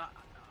 Not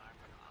Iron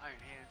Bundle, Iron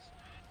Hands.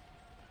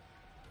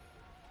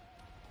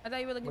 I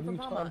thought you were looking What are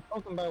for you Palmont.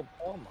 talking about,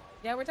 Palmont?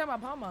 Yeah, we're talking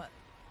about Palmont.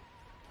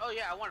 Oh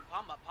yeah, I wanted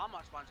Palmont.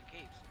 Palmont spawns in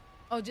caves.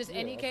 Oh, just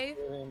any cave?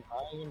 In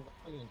Iron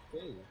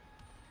Cave.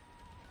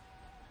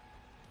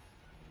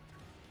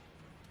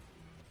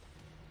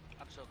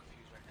 I'm so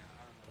confused right now.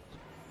 I don't know what's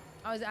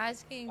going on. I was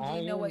asking,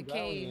 do you know what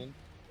cave? Valiant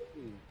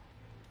Cave.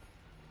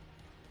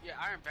 Yeah,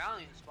 Iron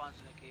Valiant spawns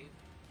in a cave.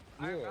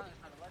 Iron Yeah.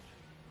 Valiant's not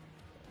electric.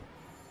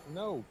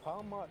 No,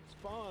 Palmont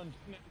spawned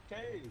in a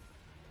cave.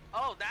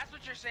 Oh, that's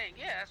what you're saying.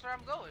 Yeah, that's where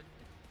I'm going.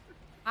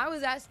 I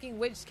was asking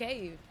which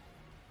cave.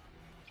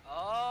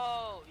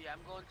 Oh, yeah, I'm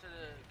going to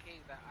the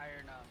cave that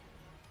Iron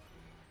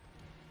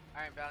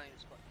Valley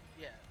is.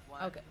 Yeah,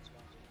 one. Okay. It's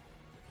one, two.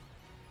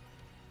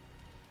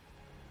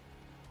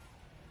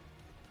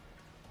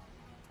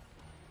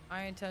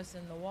 Iron tusk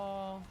in the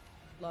wall.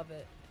 Love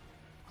it.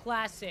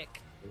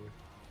 Classic.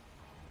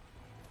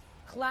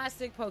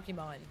 Classic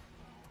Pokemon.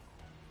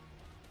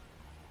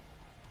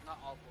 Not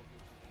all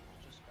Pokemon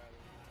games, just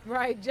Scarlet.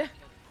 Right,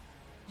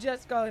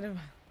 just Scarlet and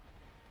Violet.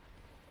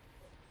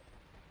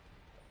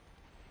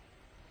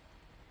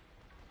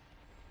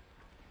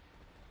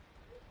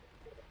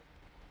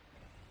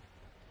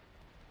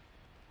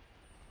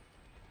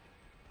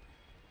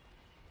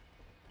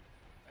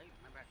 Right,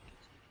 remember I can get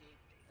to the cave?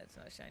 That's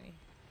not shiny.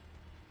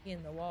 He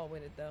in the wall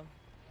with it though.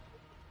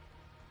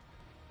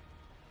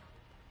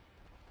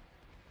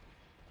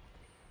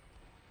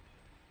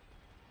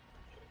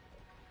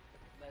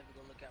 Let's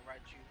go look at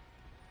Raichu.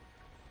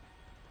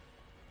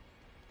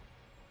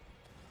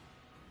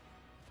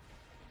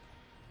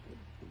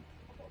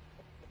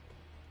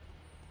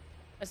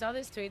 I saw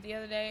this tweet the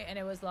other day and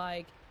it was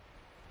like,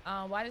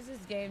 why does this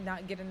game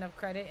not get enough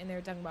credit? And they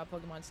were talking about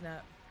Pokemon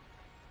Snap.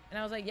 And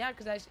I was like, yeah,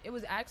 because it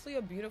was actually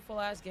a beautiful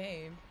ass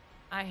game.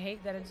 I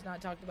hate that it's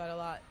not talked about a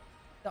lot.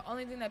 The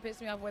only thing that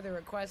pissed me off were the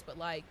requests, but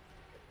like,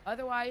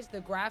 otherwise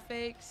the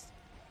graphics,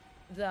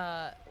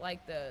 the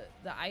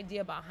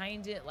idea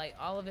behind it, like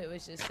all of it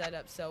was just set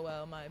up so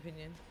well in my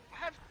opinion. I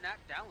have Snap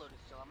downloaded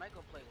still. I might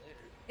go play later.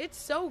 It's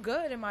so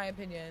good in my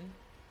opinion.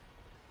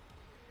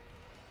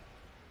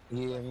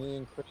 Yeah, me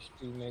and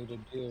Christy made a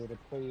deal to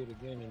play it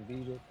again and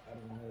beat it. I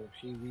don't know if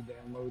she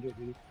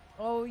re-downloaded it.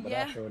 Oh but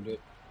yeah. I sure did.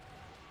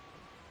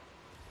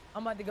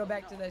 I'm about to go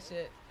back to that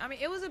shit. I mean,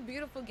 it was a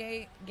beautiful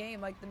game.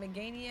 Like the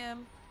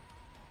Meganium,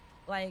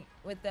 like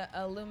with the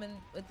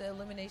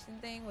illumination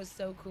thing was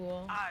so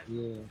cool.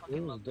 Yeah,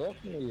 it was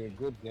definitely a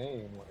good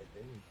game. Like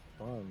it was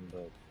fun,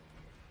 but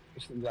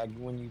it's like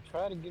when you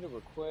try to get a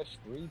request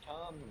 3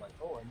 times, like,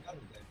 oh, I got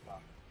it that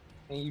time,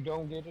 and you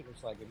don't get it,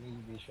 it's like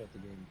immediately shut the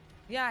game.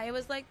 Yeah, it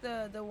was like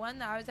the one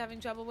that I was having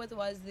trouble with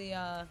was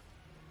the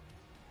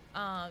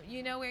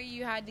you know where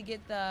you had to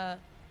get the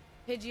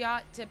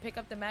Pidgeot to pick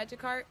up the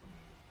Magikarp?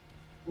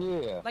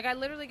 Yeah. Like I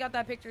literally got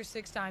that picture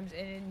 6 times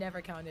and it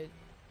never counted.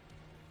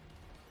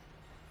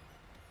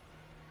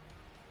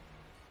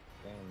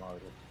 Damn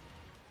artist.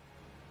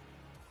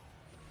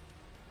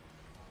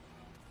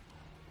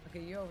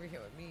 Okay, you're over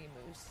here with me,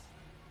 Moose.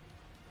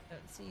 I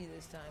don't see you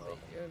this time, but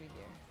you're over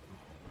here.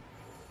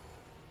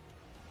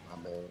 My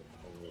bad.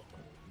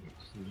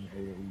 Hey,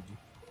 Luigi.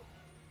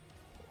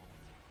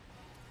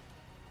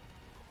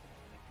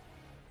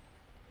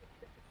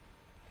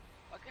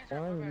 Why can't I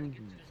remember how to get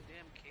to this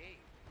damn cave?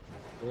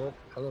 Yep,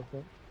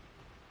 elephant.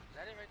 Is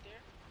that it right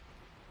there?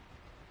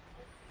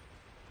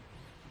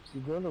 So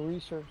you go to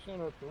Research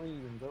Center 3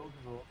 and go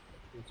to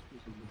it's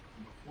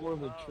before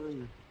the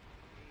tree.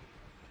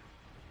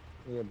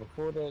 Yeah,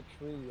 before that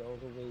tree, all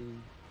the way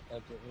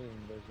at the end,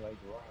 there's like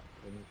rock,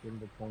 and it's in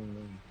between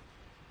them.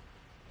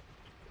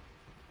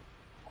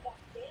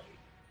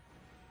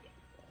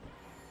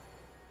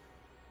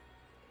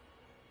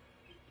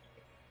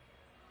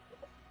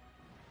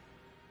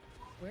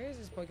 Where is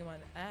this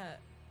Pokemon at?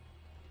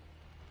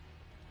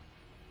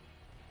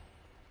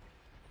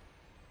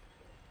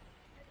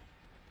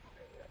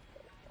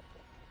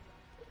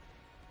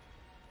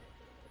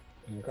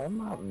 Like, I'm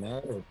not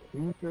mad at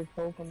future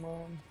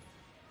Pokemon.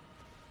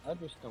 I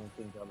just don't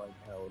think I like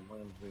how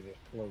Lindsay is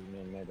floating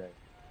in that air.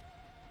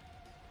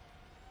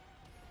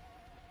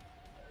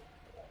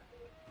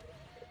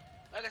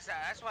 Like I said,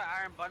 that's why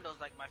Iron Bundle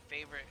is like my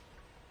favorite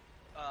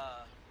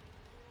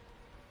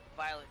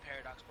Violet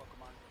Paradox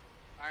Pokemon.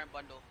 Iron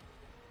Bundle.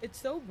 It's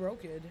so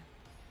broken.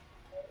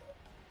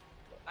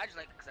 I just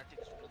like it because I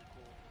think it's really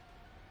cool.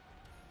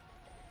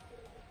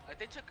 Like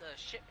they took a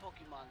shit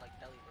Pokemon like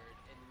Delibird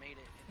and made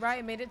it.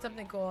 Right, made it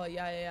something cool.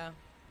 Yeah.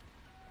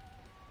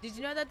 Did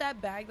you know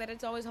that bag that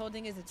it's always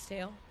holding is its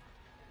tail?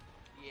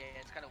 Yeah,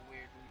 it's kind of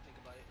weird when you think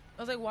about it.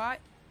 I was like, what?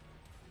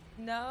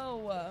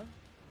 No.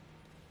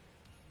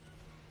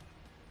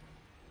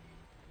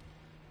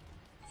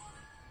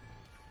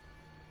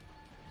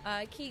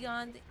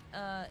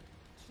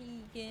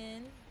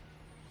 Keegan.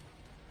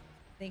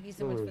 Thank you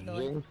so much for the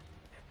link.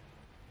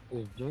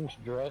 Is Jinx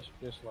dressed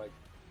just like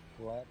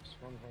flaps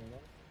from her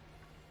neck?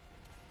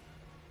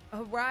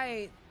 Oh,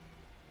 right.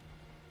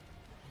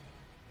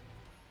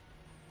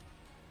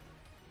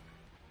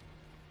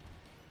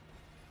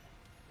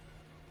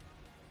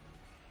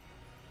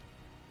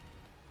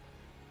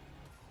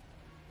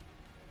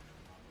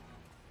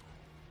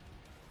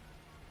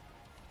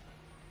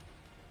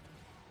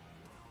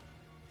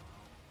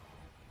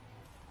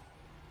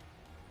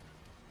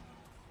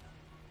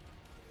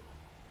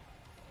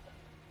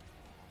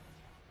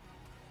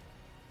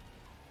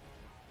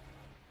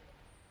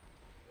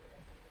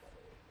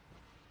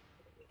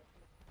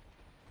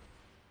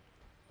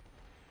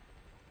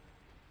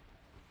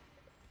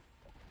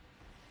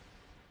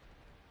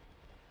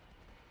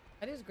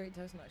 That is great.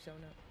 Toast not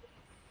showing up.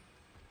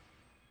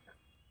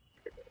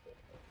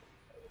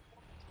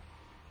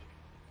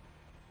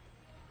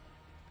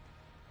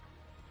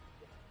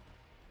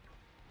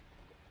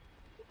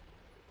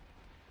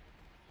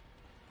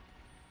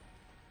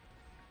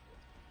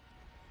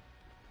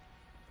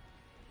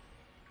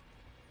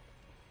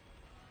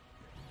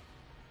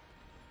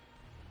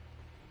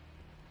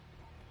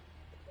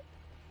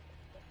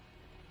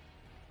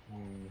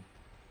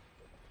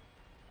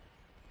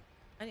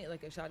 I need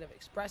like a shot of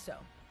espresso.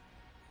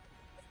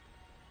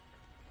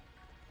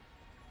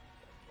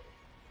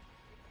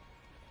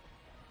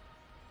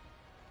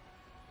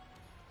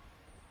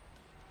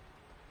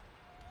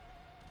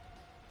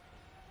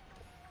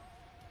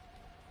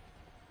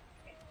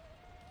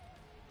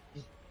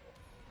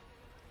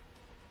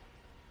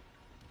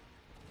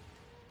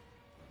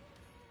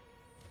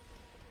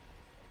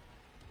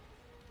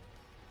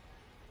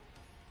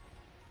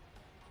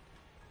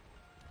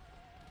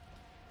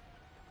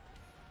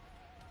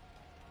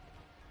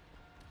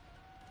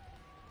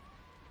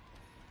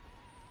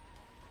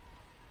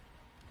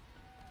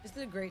 This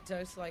is a great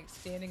toast, like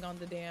standing on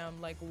the damn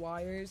like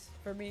wires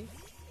for me.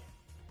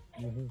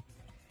 Mm-hmm.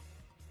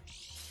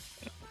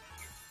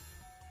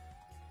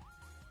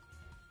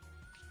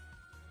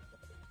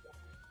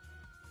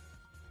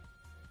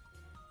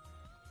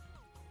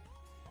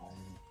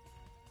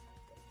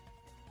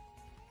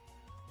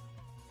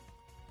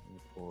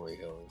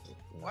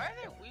 Why are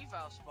there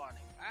Weavile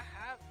spawning? I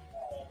have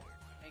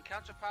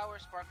encounter power,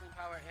 sparkling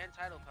power, and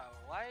tidal power.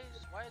 Why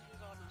is Weavile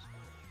not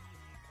spawning?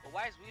 But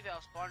why is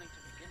Weavile spawning to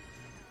begin with?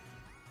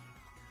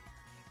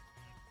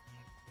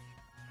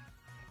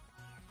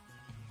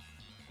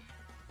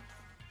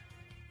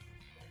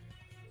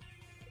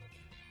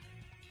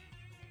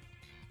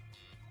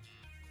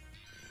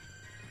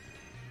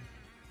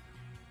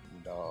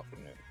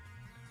 Darkness.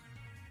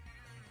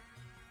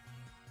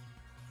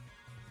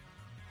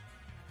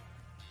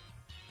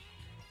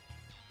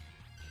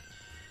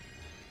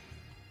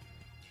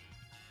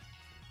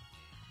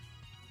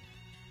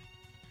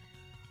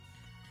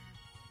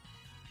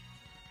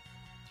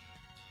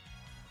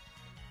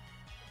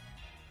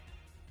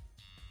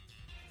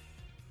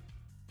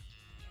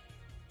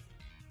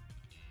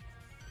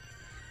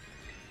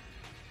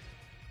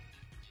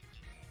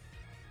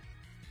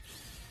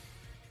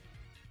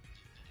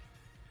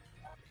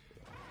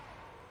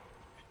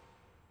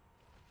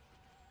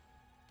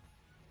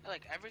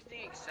 Like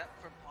everything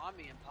except for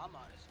Palmy and Palma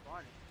is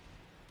spawning.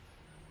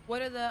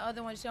 What are the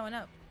other ones showing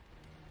up?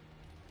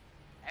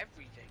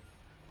 Everything.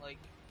 Like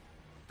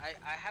I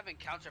have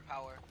encounter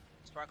power,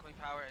 sparkling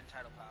power, and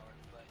tidal power,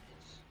 but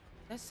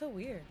That's so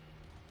weird.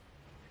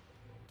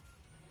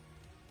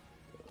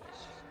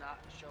 it's just not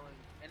showing,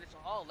 and it's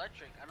all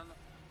electric. I don't know.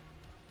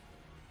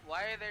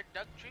 Why are there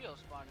duck trios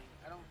spawning?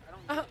 I don't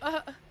get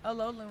it.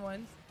 Alolan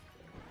ones.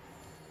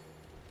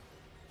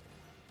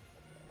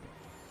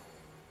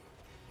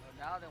 Oh,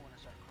 now they want to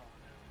start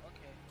crawling out.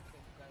 Okay,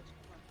 guys,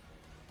 come on.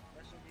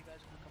 The rest of you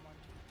guys can come on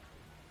too.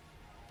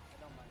 I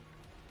don't mind.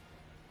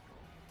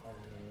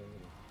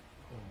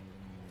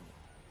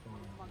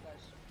 Come on,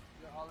 guys.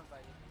 You're all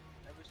invited.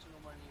 Every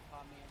single one of you,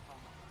 Palmy and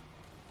Palma.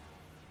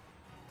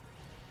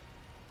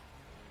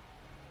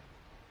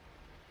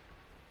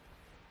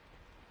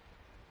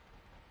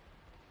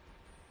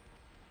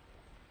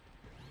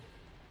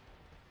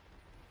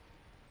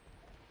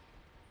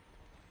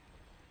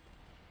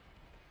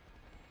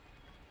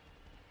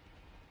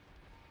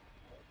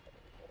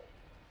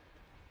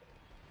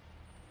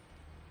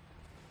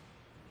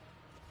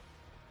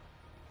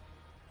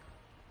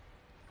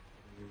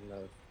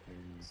 Love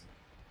things.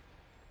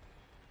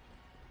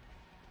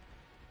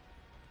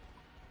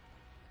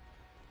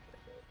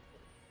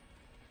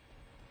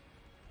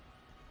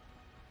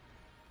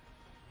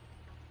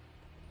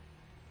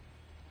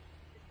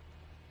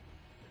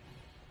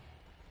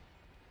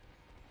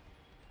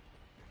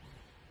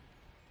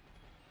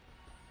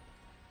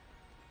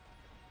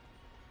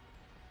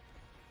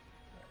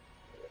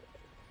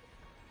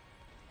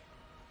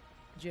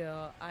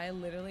 Jill, I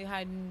literally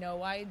had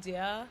no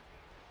idea.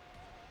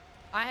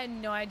 I had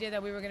no idea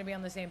that we were going to be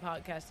on the same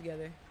podcast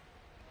together.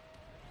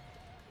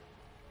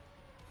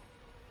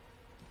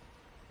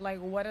 Like,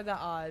 what are the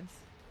odds?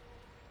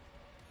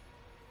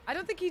 I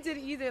don't think he did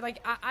either.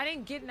 Like, I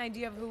didn't get an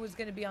idea of who was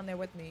going to be on there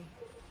with me.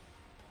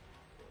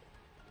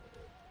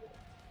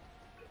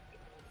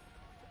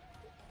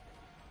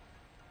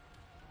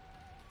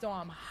 So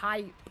I'm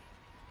hype.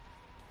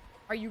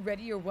 Are you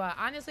ready or what?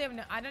 Honestly,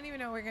 I don't even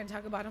know what we're going to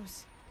talk about.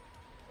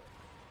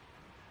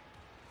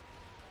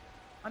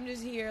 I'm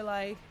just here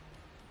like...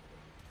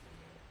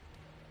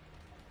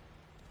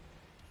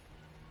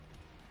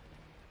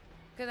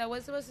 Because I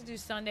was supposed to do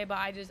Sunday, but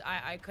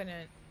I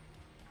couldn't.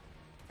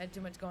 I had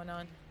too much going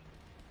on.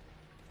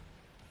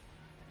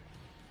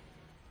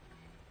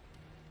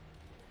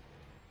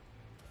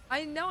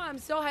 I know, I'm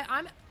so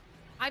high.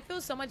 I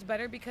feel so much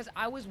better because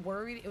I was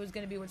worried it was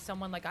going to be with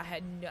someone like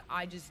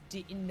I just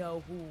didn't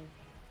know who. You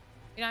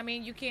know what I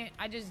mean? You can't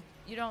just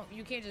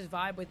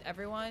vibe with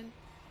everyone.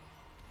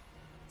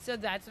 So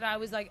that's what I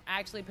was like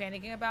actually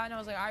panicking about. And I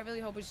was like, I really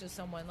hope it's just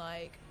someone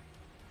like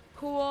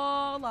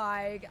cool.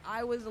 Like,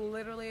 I was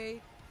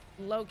literally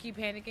low-key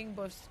panicking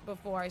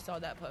before I saw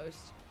that post.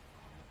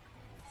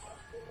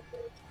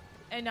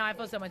 And now I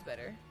feel so much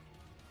better.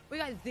 We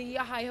got the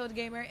high-heeled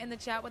gamer in the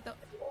chat with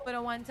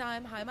a one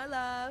time. Hi, my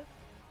love.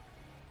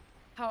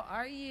 How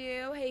are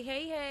you? Hey,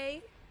 hey,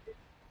 hey.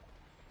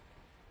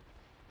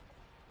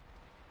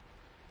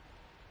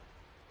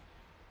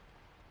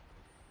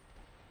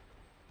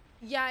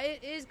 Yeah,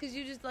 it is because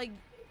you just like.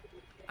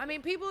 I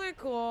mean, people are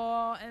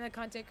cool and the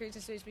content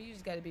creation space, but you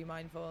just gotta be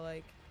mindful.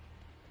 Like,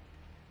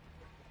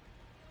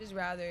 just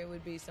rather it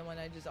would be someone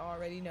I just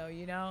already know,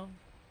 you know?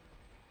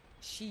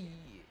 Shit.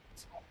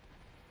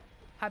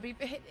 Happy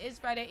it's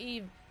Friday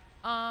Eve.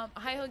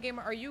 Hi Hill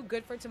Gamer, are you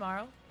good for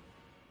tomorrow?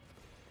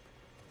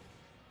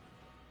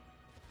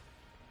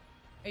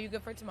 Are you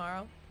good for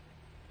tomorrow?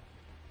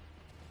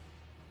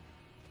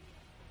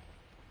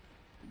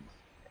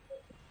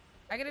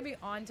 I gotta be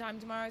on time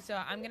tomorrow, so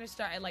I'm gonna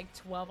start at like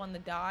 12 on the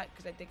dot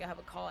because I think I have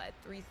a call at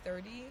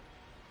 3:30.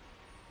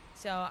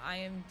 So I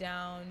am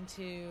down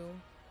to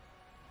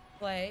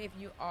play if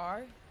you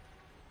are.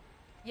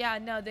 Yeah,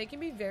 no, they can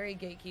be very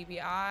gatekeepy.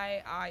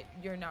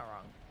 You're not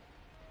wrong.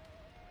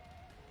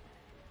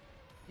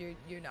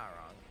 You're not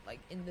wrong. Like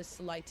in the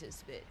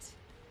slightest bit.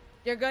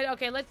 You're good.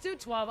 Okay, let's do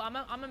 12. I'm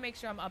gonna make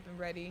sure I'm up and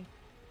ready.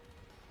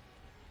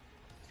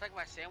 It's like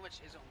my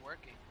sandwich isn't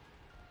working.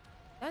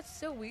 That's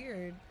so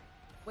weird.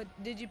 What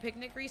did you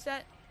picnic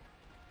reset?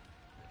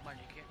 Man,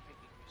 you can't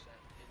picnic reset.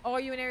 Oh,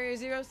 are you in Area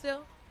 0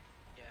 still?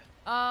 Yeah.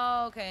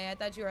 Oh, okay. I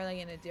thought you were like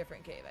in a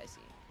different cave. I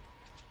see.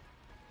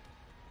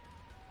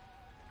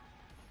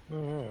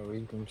 Yeah,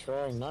 we can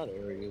try not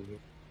areas.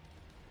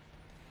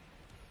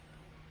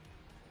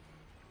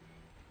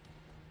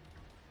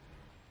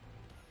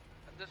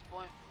 At this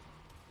point,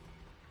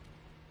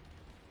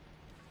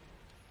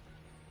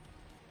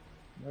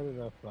 Where did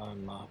I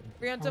find mine?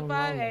 3 until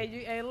 5.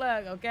 Hey,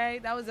 look. Okay,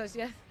 that was us.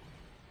 Yeah,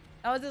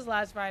 that was us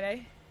last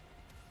Friday.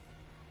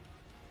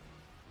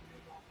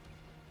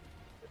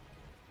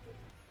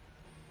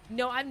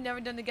 No, I've never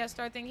done the guest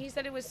star thing. He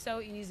said it was so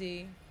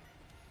easy.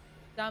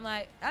 So I'm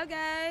like,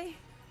 okay.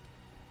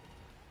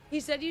 He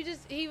said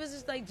he was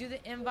just like, do the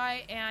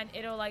invite and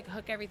it'll like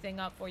hook everything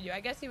up for you. I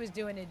guess he was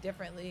doing it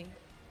differently.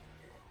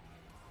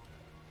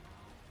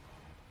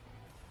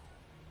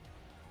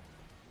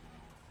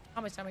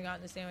 How much time we got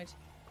in the sandwich?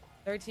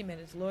 13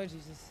 minutes. Lord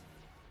Jesus.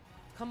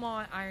 Come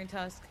on, Iron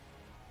Tusk.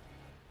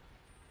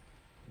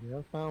 Yeah,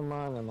 I found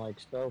mine in like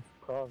Stealth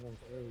Province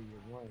Area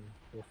 1.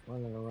 Just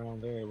running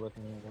around there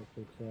looking at that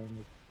quick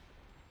sandwich.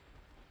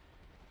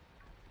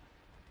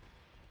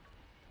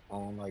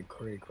 On like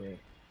cray.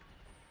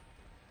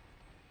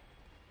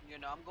 you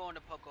know, I'm going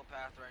to Poco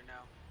Path right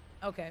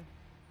now. Okay.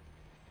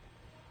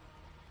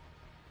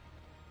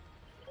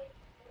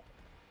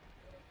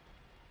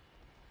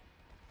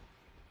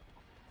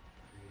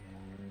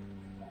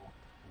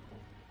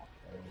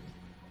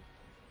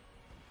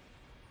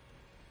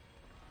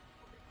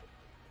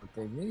 What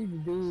they need to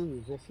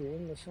do is if you're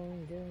in the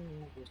same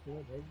game, just let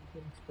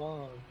everything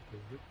spawn. Cause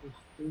it was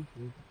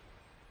stupid.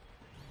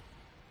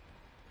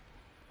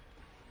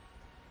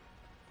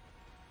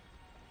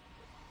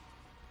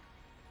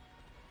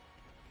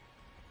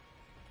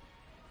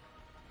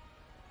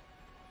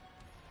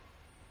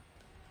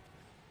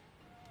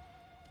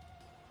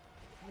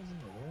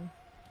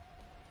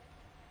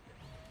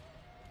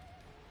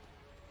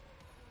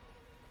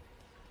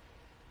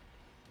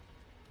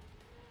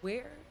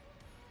 Where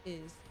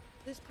is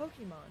this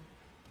Pokemon?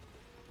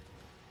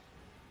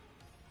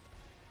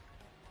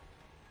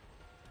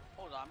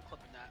 Hold on, I'm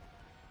clipping that.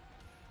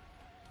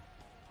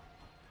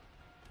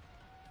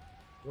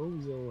 Go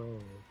your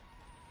ass.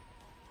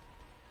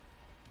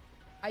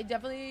 I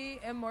definitely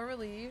am more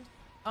relieved.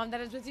 That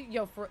is with you.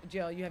 Yo, for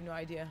Jill, you have no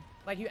idea.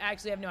 Like, you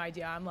actually have no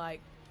idea. I'm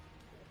like,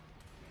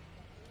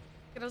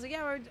 and I was like,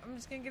 yeah, I'm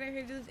just gonna get in here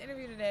and do this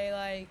interview today.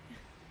 Like,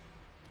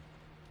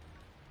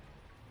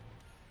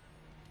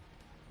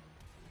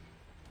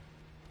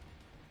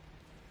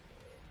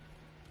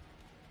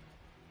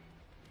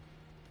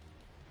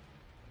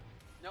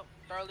 Nope,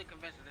 thoroughly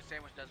convinced that the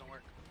sandwich doesn't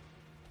work.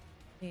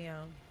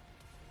 damn.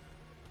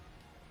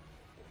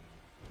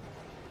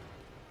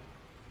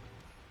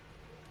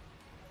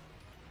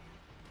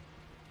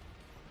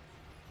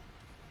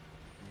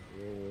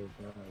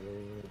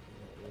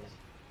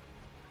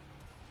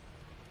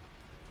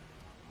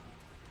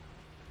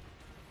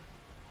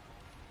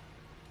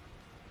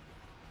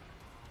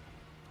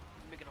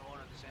 Making a whole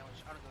other sandwich.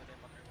 I don't give a damn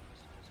about what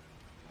this is.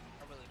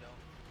 I really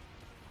don't.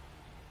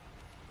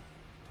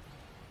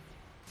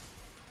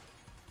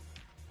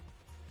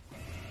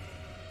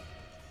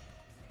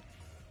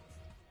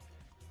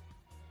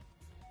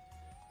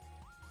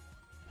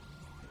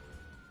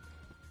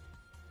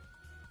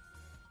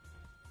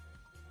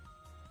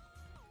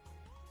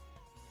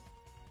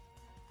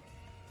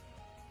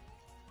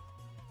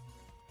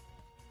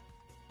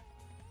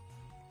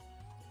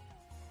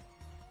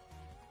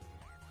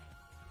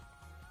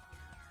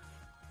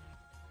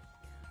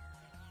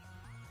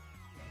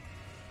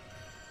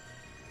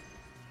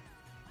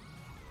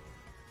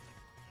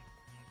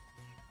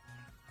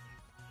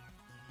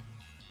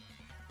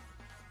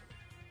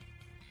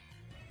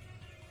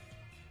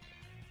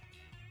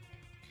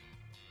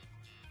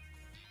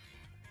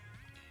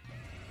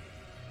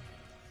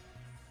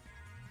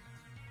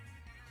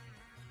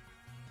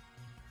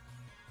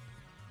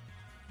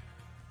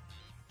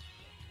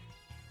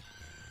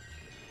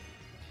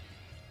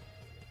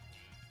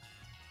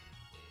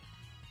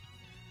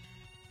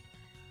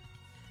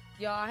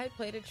 Yo, I had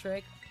played a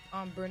trick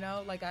on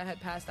Bruno, like I had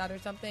passed out or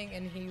something,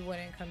 and he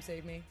wouldn't come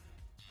save me.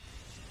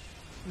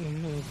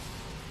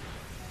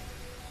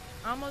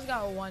 I almost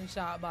got one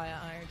shot by an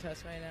iron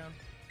tusk right now.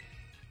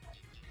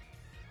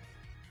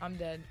 I'm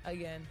dead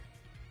again.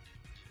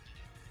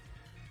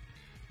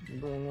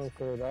 Bruno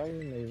said, I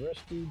am a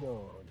rescue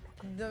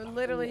dog.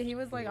 Literally, he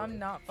was like, I'm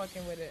not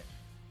fucking with it.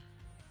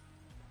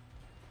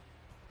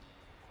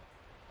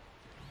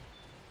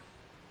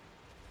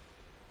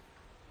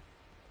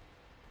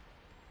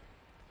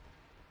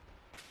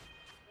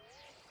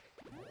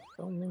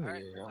 Don't need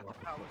Alright, it. got the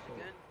powers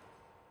again.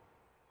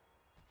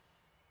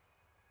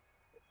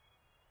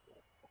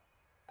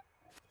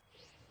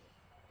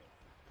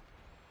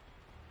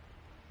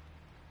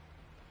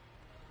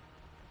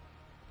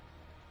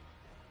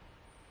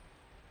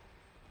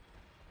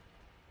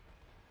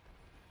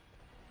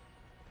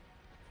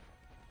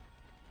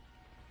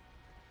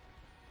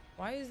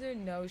 Why is there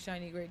no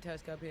shiny great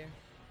tusk up here?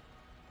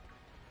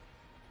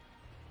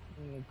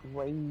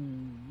 Great.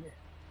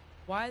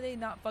 Why are they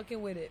not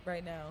fucking with it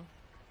right now?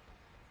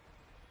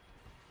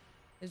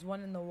 There's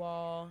one in the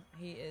wall.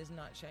 He is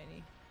not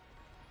shiny.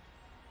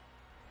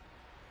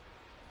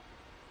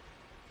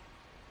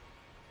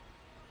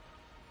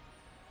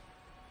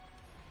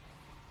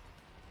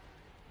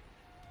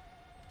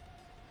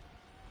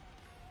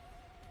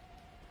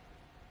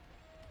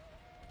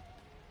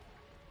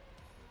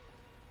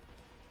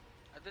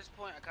 At this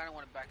point, I kind of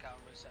want to back out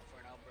and reset for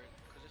an outbreak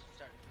because this is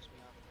starting to piss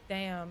me off.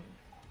 Damn.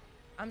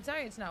 I'm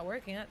sorry it's not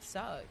working. That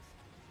sucks.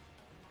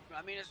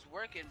 I mean, it's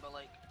working, but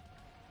like,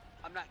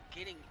 I'm not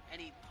getting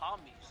any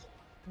palmies.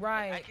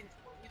 Right. Like, I can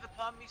see the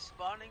palmies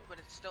spawning, but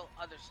it's still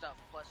other stuff.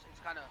 Plus,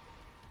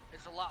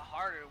 it's a lot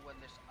harder when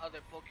there's other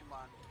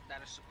Pokemon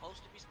that are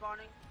supposed to be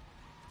spawning.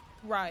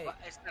 Right. But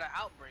it's not an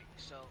outbreak,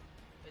 so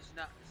it's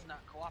not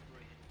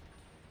cooperating.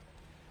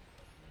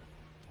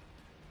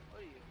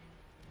 What are you?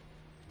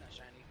 Not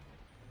shiny.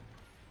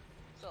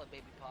 Still a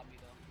baby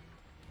palmy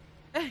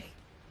though. I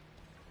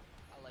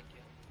like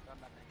you, but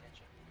I'm not gonna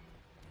catch you.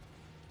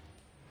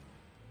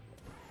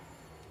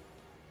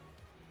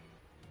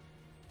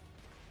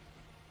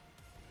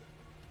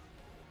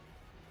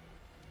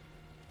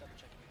 Double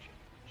check to make sure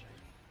you're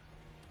shiny.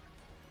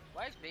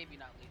 Why is baby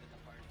not leading the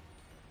party?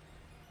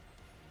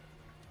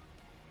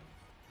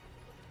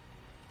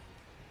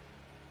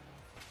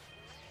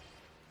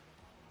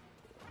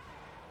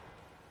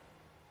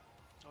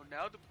 Oh,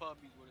 now the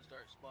puppies want to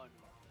start spawning.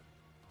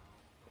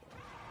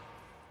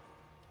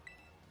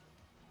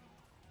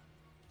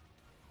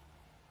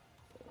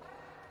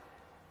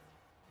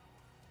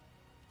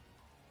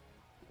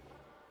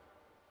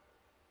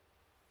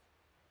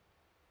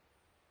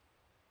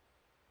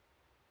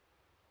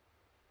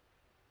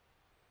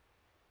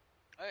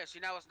 Oh yeah, see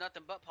now it's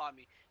nothing but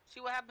palmy. See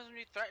what happens when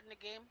you threaten the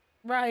game?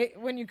 Right.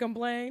 When you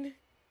complain.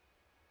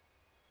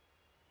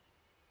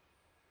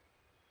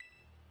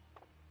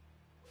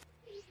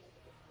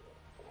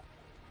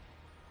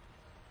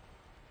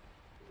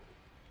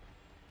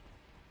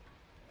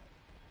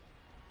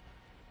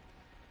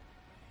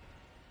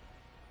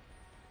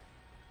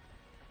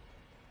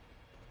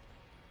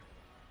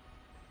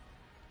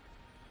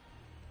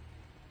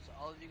 So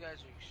all of you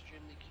guys are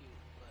extremely cute,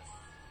 but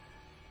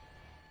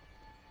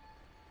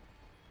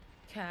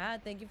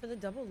Cat, thank you for the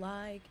double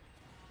like.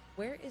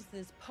 Where is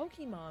this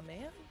Pokemon,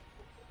 man?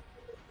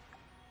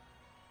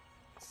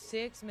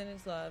 6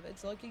 minutes left.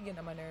 It's lucky getting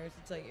on my nerves.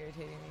 It's like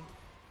irritating me.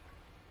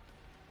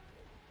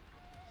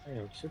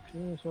 Damn, 6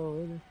 minutes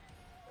already?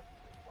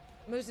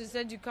 Musa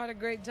said you caught a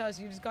great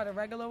tusk. You just caught a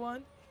regular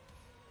one?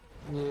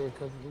 Yeah,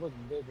 because it looked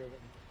bigger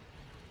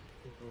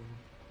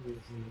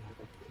than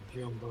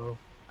jumbo.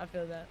 I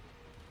feel that.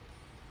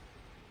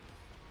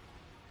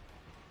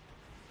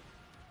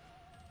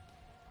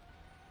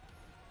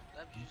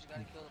 you just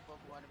gotta kill the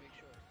Pokemon to make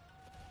sure.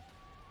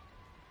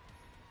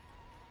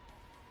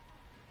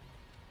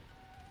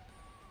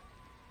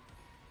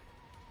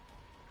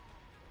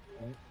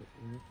 I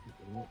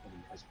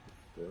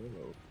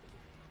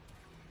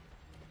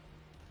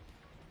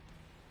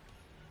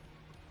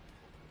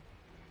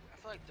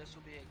feel like this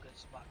will be a good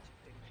spot to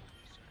pick.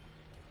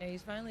 Hey,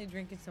 he's finally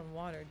drinking some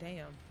water.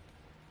 Damn.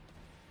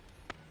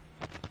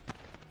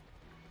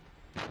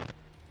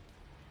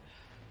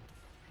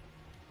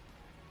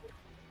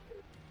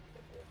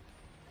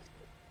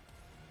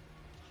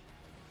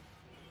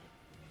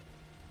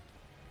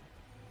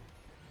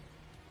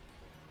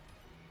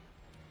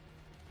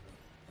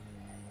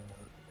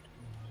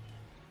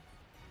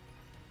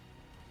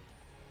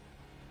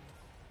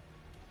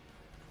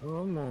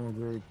 I'm on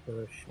great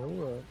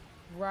show up.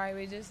 Right,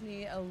 we just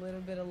need a little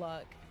bit of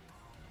luck.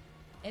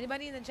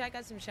 Anybody in the chat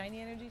got some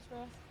shiny energies for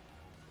us?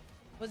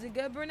 Was it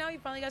good, Bruno? You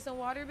finally got some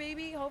water,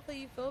 baby? Hopefully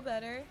you feel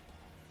better.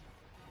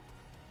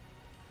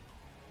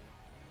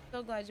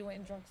 So glad you went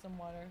and drank some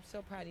water.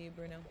 So proud of you,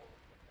 Bruno.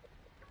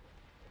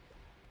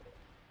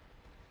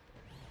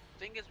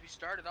 Thing is, we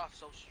started off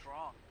so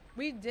strong.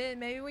 We did.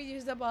 Maybe we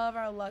used up all of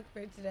our luck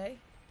for today.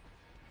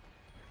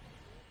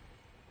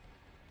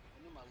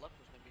 I knew my luck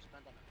was going to be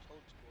spent on a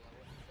toadstool. I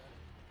wouldn't have done it.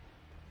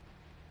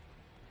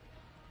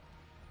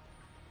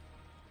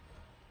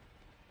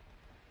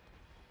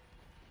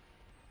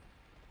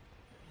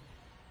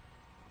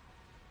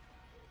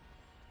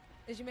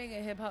 They should make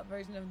a hip hop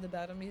version of the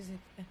battle music.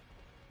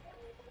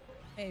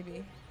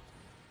 Maybe.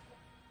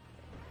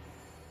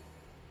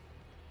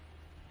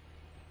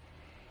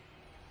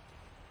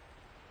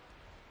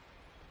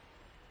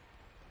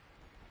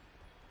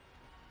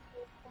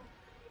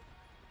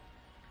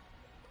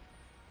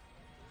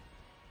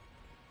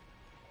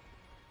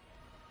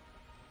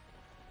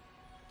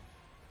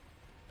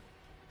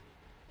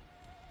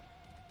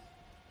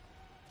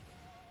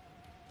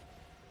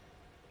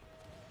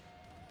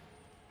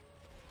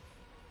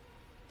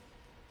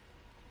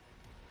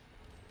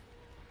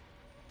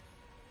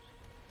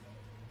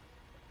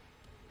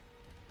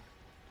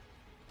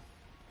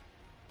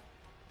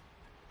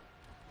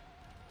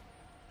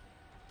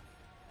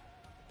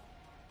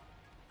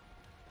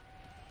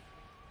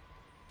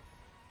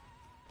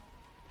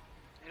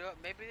 You know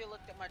what? Maybe they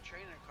looked at my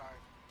trainer card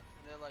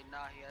and they're like,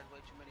 nah, he has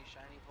way too many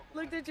shiny Pokemon.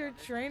 Looked at your to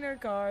battle." trainer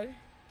card.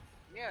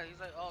 Yeah,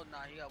 he's like, oh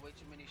nah, he got way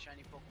too many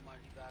shiny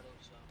Pokemon he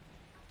battled, so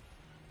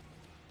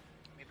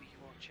maybe he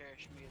won't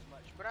cherish me as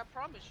much. But I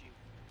promise you,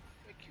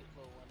 you're a cute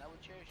little one. I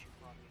would cherish you,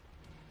 Poppy.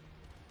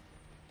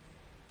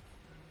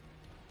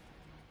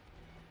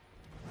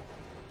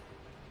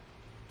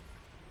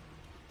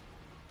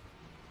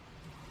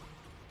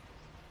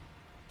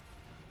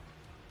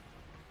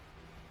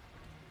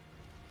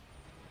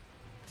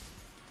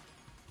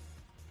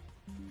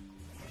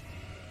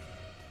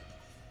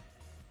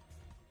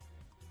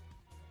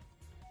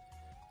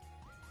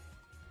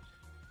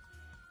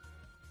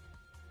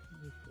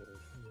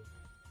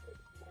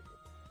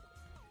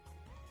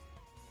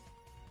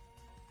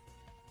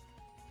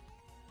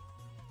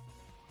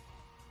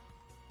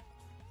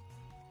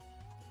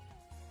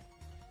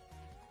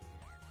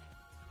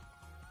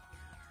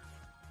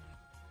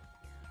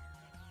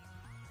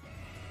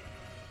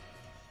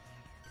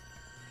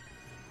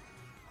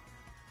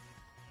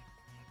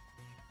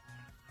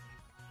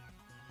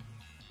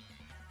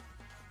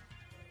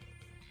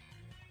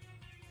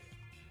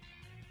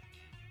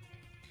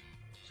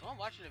 Someone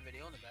watching a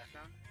video in the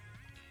background?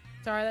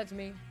 Sorry, that's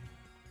me.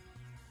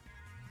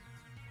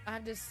 I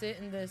have to sit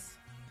in this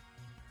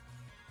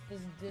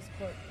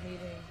Discord meeting.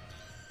 No,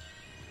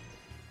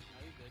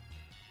 you're good.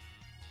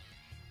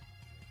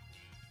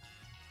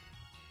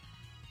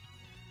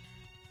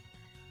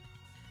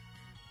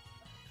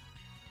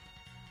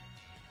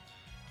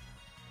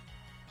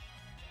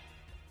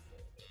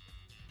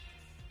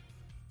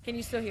 Can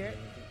you still hear it?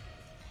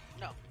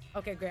 No.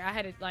 Okay, great. I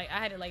had it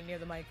like near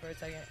the mic for a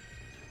second.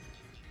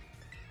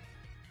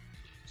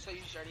 So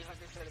you shiny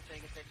hunting instead of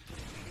paying attention to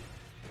the meeting?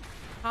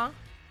 Huh?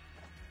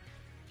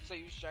 So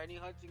you shiny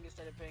hunting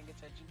instead of paying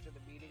attention to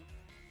the meeting?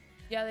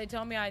 Yeah, they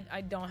tell me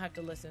I don't have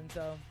to listen,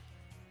 so.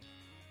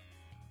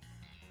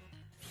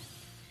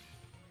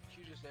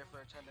 You just there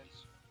for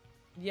attendance.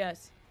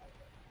 Yes.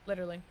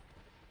 Literally.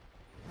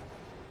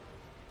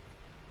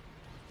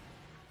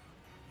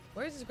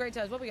 Where's this great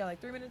test? What we got, like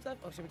 3 minutes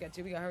left? Oh shit, we got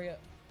 2. We gotta hurry up.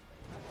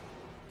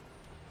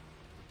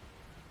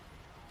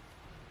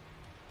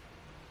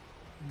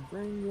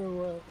 Bring your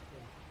weapon.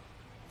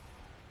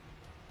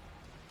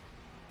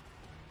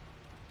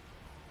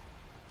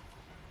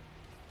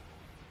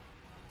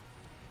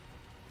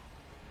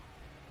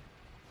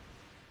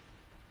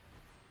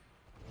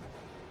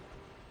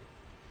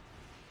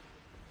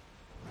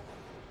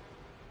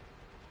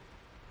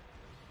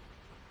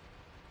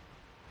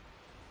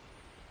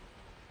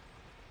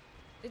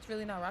 It's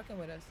really not rocking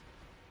with us.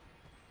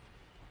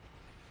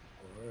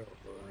 For real,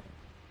 bro.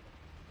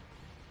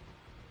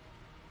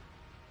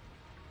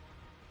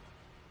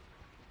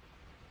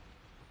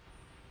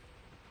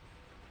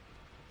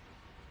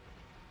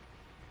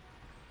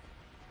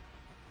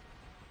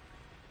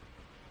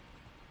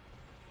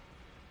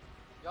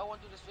 Y'all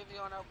want to do this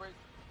Vivian outbreak?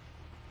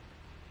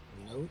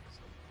 Nope.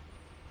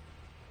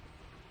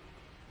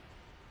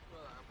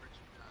 What other outbreaks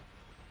we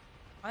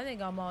got? I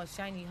think I'm all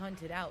shiny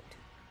hunted out.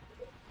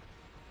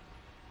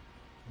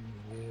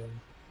 Yeah.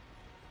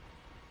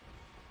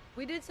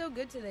 We did so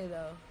good today,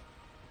 though.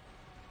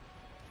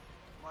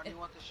 Why do you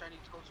want the shiny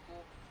Toad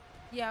School?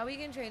 Yeah, we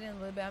can trade in a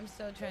little bit. I'm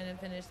still trying to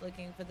finish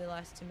looking for the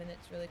last 2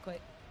 minutes really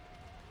quick.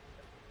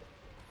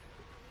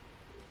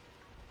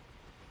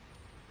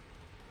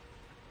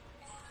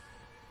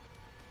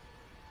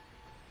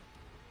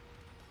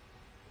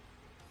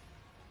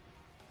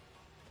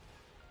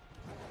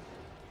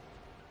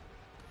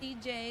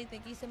 DJ,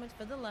 thank you so much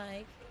for the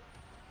like.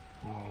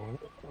 No,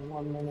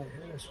 1 minute.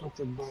 That's what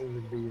the button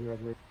would be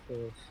right there.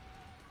 You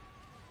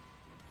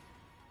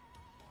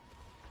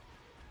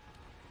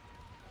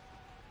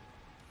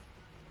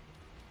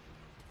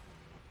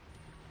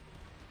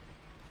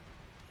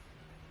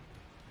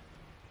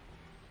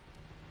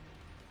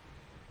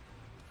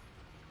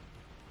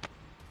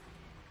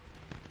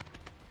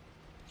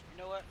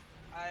know what?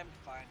 I'm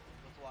fine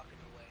with walking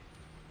away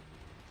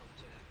from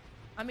today.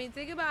 I mean,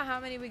 think about how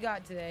many we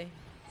got today.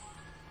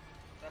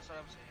 That's what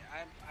I'm saying.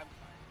 I'm fine.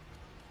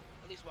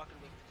 At least walking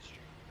away from the stream.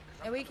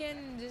 because I'm And we coming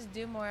can back. just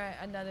do more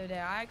another day.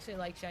 I actually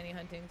like shiny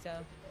hunting, so. I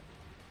mean,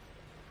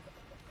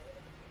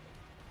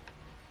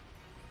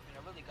 I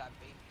really got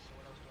babies, so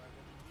what else do I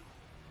really need?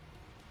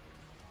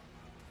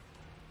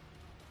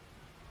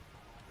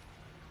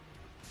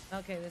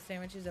 Okay, the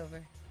sandwich is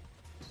over.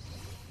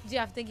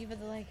 Jeff, thank you for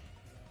the like.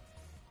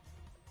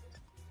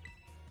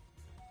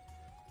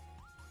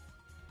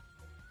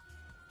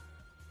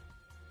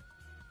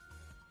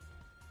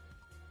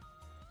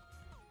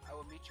 I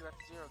will meet you at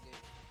the 0 gate.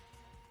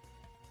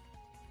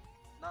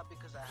 Not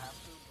because I have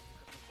to,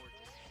 but because I'm forced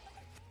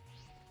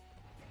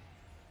to.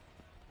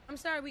 I'm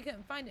sorry we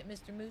couldn't find it,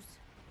 Mr. Moose.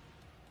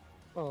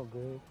 Oh,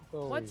 good.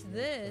 What's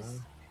this?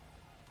 Is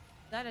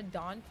that a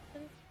Dawn?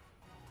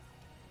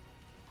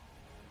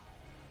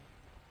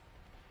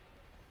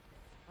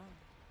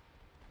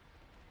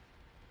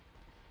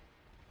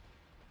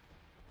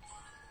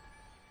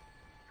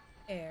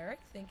 Eric,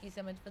 thank you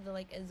so much for the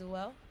like as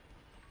well.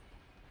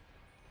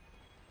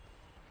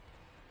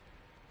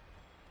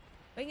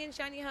 We can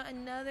shiny hunt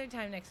another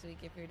time next week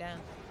if you're down.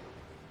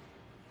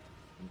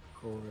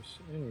 Of course,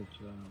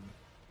 anytime.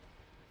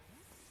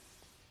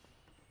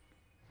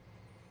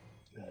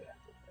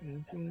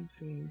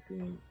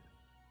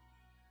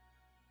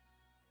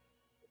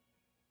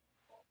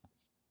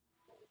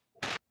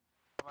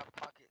 My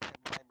pocket is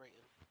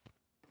vibrating.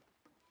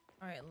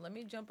 Alright, let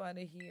me jump out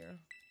of here.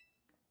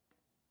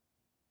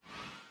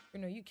 You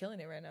know, you killing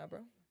it right now,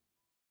 bro.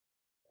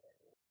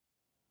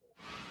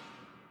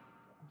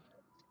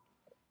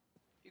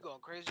 You going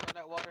crazy on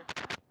that water?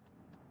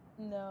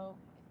 No.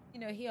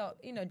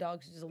 You know,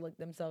 dogs just lick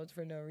themselves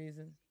for no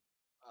reason.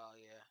 Oh,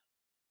 yeah.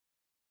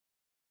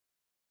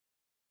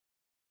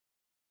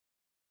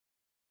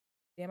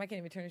 Damn, I can't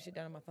even turn this shit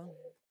down on my phone.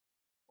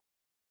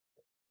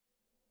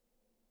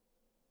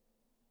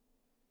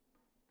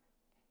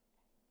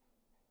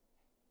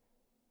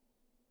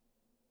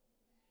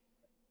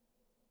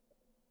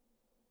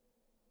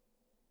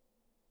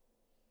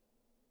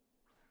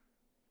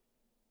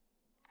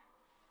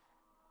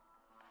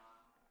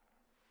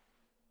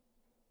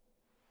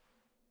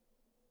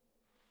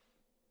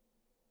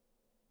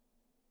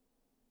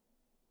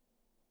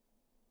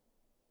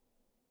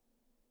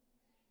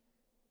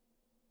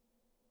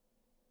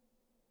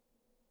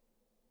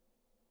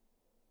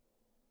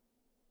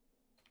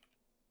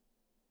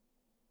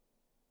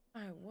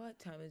 Alright, what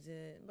time is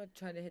it? I'm about to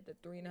try to hit the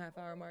 3.5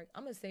 hour mark.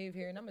 I'm gonna save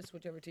here and I'm gonna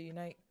switch over to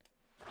Unite.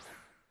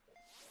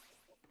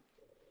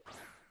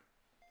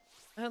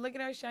 Look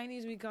at our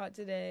shinies we caught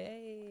today.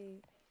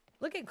 Hey.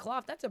 Look at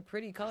Cloth. That's a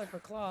pretty color for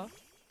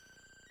Cloth.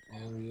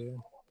 Oh, yeah.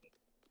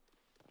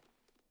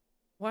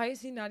 Why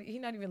is he not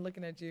even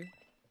looking at you?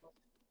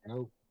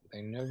 Nope,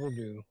 they never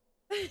do.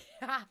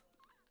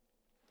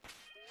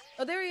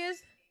 Oh, there he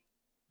is.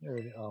 There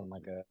it is. Oh, my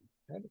God.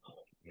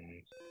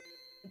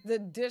 The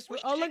dish.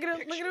 Oh, look at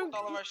him. Look at him.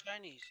 All of our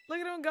shinies. Look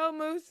at him go,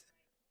 Moose.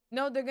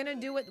 No, they're gonna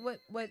do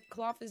what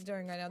Cloth is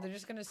doing right now. They're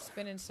just gonna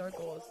spin in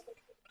circles.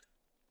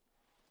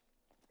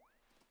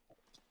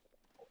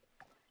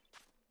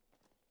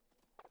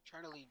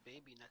 Trying to leave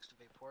baby next to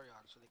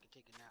Vaporeon so they can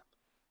take a nap.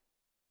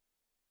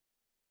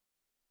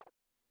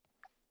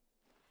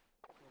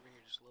 Over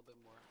here, just a little bit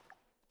more.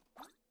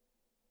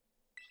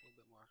 Just a little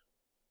bit more.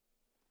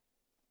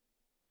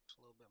 Just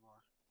a little bit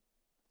more.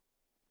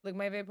 Look,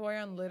 my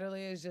Vaporeon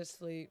literally is just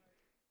asleep.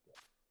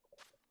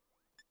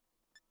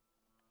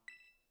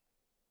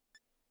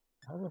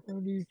 How the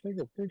hell do you take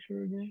a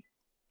picture again?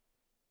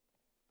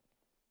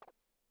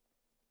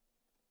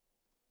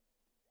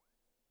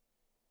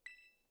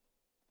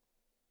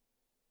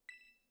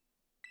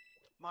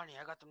 Marnie,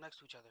 I got them next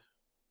to each other.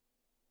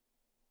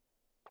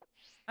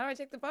 How do I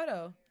take the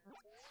photo?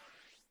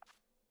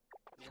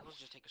 Yeah, let's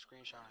just take a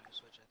screenshot on your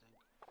Switch, I think.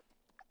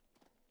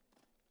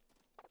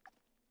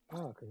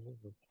 Oh, because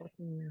there's a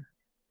fucking...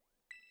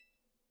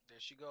 There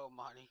she go,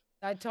 Marnie.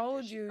 I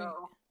told you.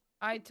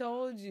 I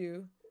told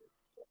you.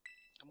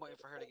 I'm waiting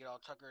for her to get all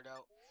tuckered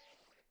out.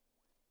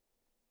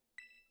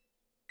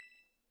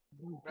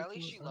 But at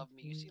least she loved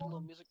me. You see the little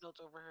music notes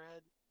over her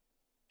head?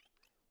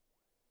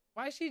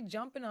 Why is she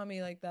jumping on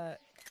me like that?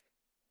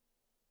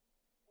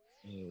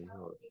 Yeah,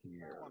 you're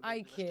here. Come on, I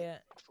baby, let's get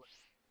can't. the foot.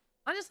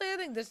 Honestly, I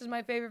think this is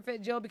my favorite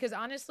fit, Jill, because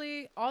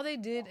honestly, all they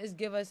did is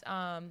give us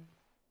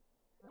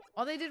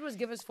all they did was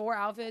give us 4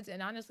 outfits,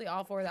 and honestly,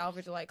 all 4 of the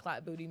outfits are like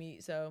clap booty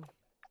meat. So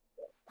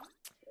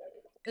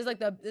it's like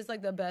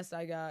the best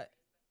I got.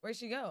 Where'd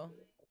she go?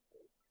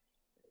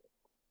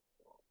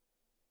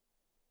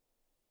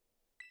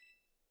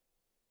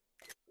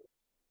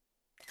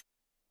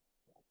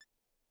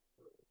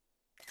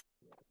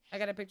 I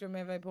got a picture of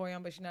my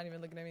Vaporeon, but she's not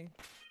even looking at me.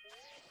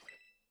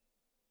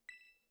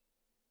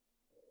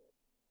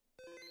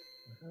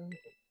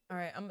 All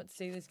right, I'm about to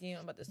save this game.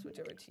 I'm about to switch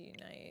over to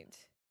Unite.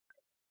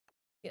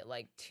 Get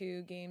like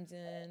 2 games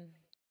in.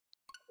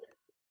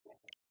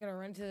 Gonna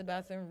run to the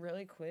bathroom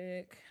really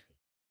quick.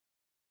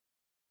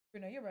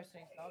 Bruno, you're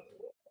resting. Stop.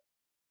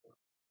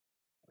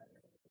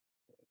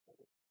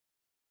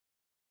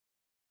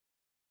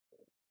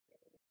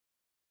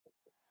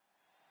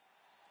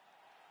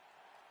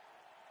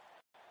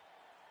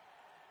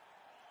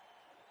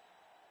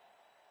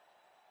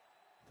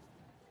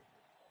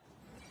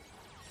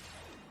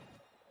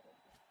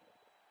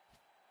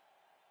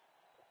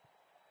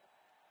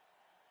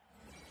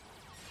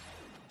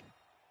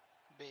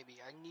 baby,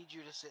 I need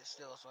you to sit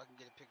still so I can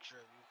get a picture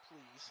of you,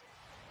 please.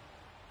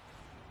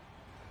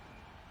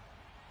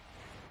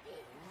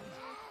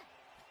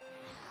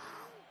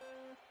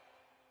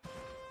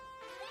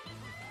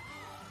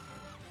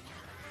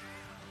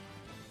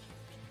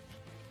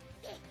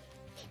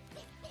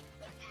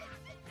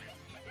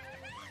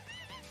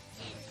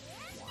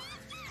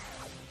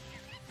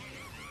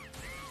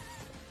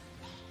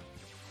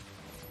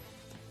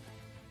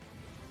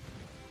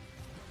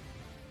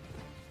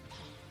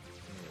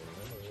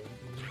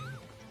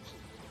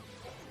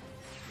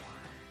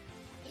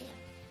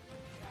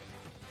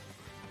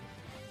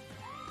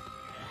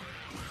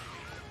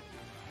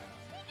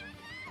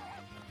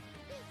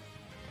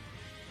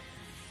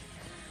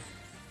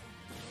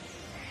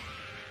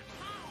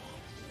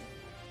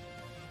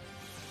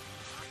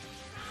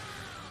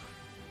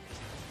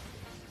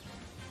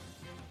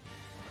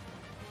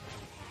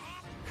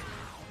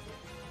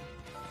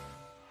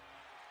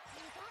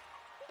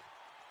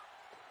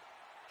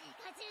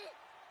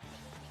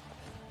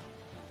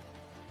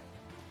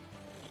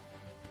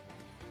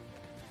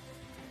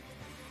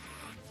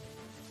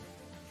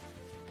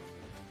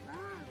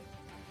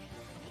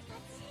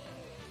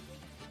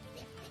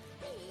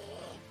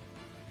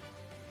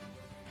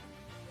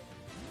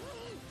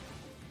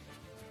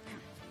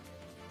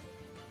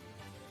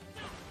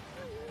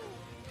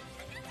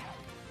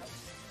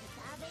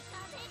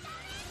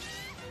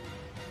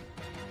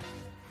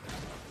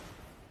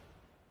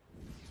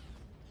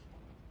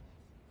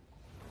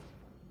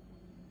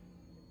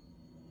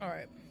 All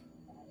right.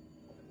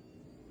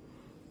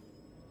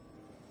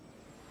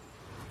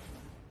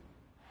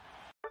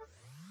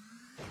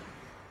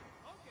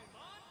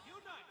 Pokémon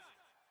Unite!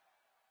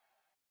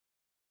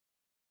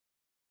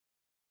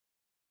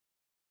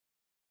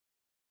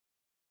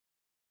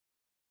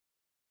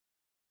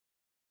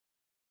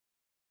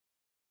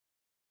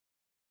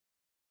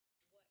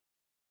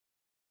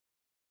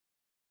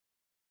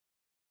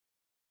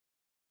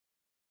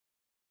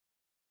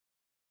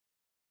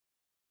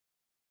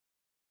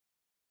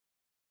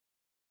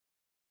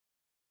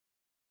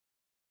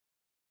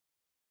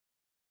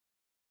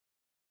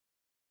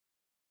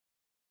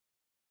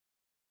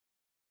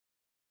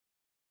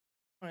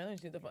 All right, let me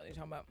see what the fuck they're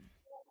talking about.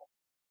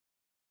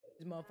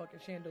 This motherfucking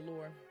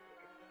Chandelure.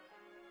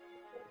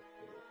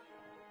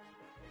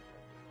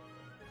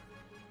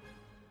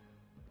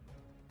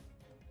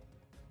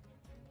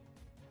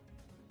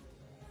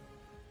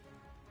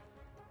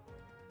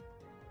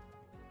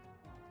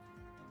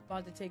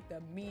 About to take the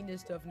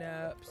meanest of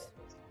naps.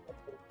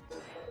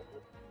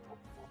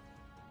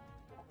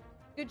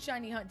 Good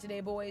shiny hunt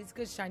today, boys.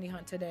 Good shiny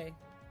hunt today.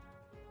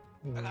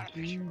 I got a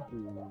picture. I'm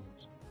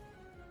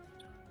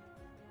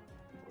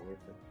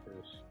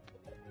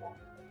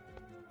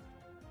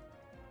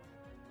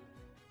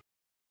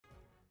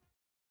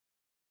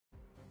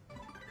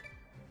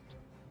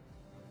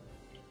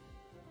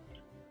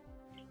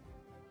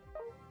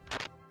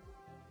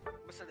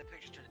gonna send the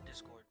picture to the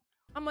Discord.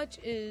 How much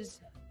is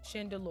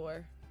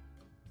Chandelure?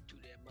 Too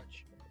damn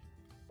much.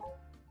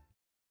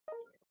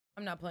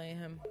 I'm not playing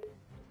him.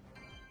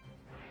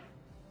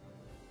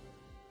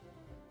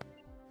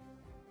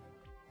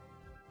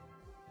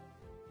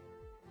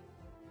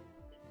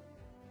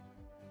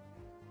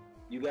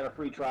 You got a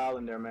free trial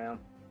in there, man.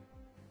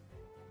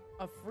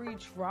 A free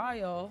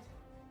trial?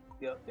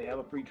 Yep, they have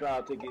a free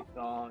trial ticket.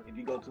 If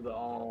you go to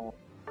the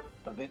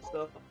event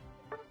stuff.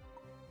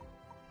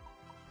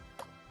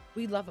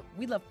 We love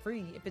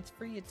free. If it's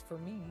free, it's for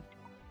me.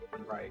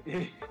 Right.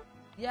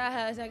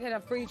 Yes, I get a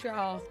free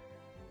trial.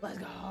 Let's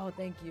go.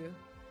 Thank you.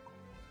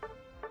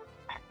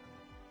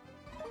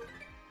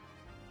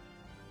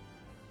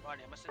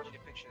 Ronnie, I'm gonna send you the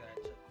picture that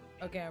I took.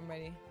 Okay, I'm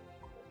ready.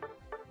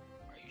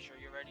 Are you sure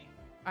you're ready?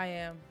 I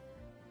am.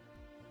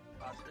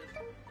 Positive?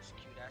 It's a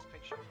cute ass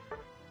picture.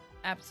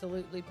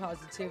 Absolutely,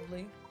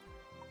 positively.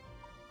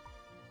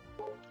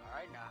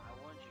 Alright, now, I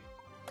warned you.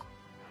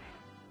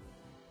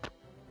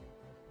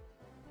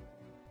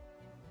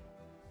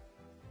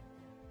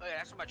 Oh yeah,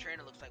 that's what my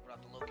trainer looks like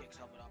without the low kicks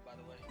helmet on, by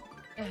the way.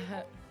 I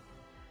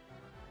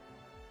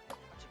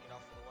took it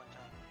off for the one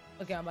time.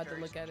 Okay, I'm about to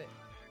Very look at it.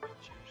 very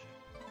good shit.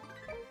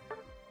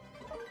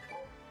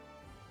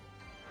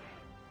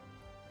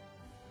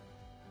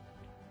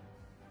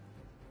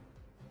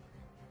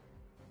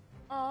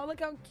 Oh, look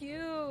how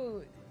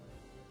cute.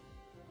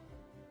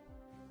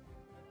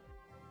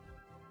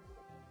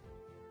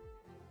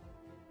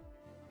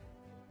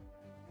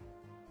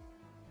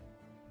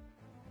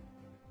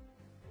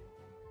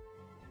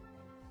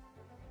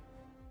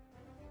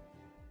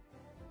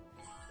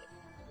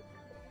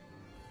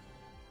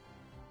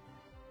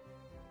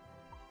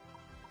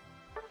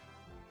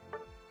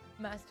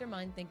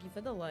 Mastermind, thank you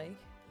for the like.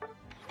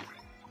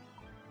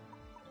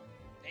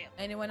 Damn.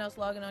 Anyone else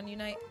logging on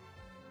Unite?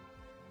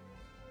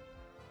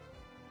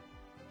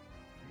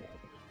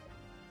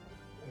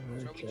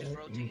 So are we just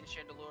rotating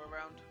Chandelure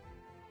around?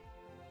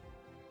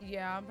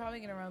 Yeah, I'm probably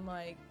gonna run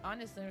like,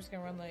 honestly, I'm just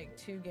gonna run like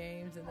 2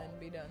 games and then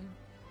be done.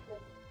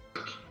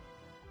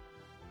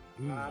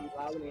 I'm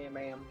logging in,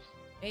 ma'am.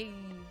 Hey.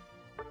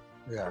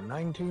 We got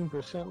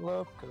 19%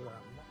 left because I'm not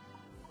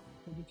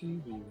on the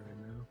TV right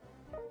now.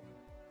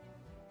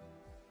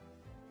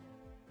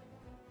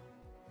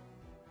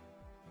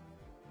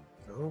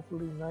 So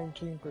hopefully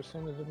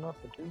 19% is enough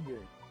for 2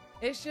 gigs.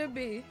 It should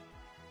be.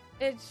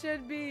 It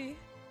should be.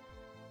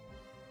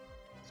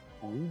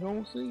 We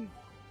don't see.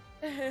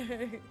 Of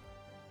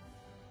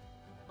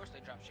course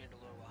they dropped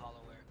Chandelier with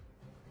Hollowware.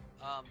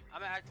 I'm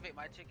gonna activate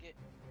my ticket.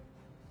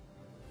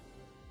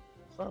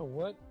 So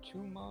what? 2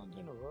 months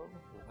in a row?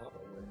 Wow.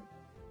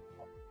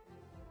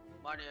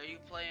 Marty, are you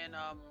playing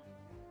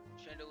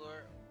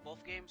Chandelier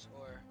both games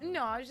or?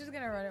 No, I was just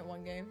gonna run it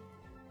one game.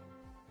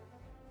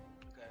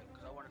 Okay,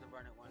 because I wanted to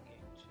run it one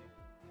game too.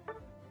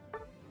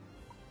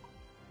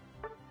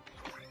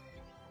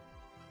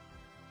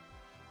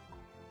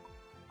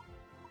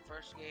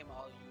 First game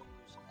I'll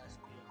use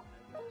SPM, I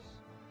guess.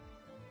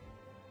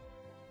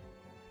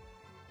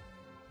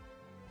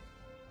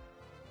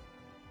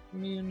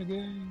 Me in the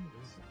game.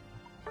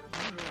 Put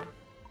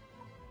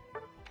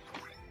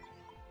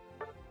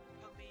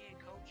me in,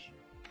 coach.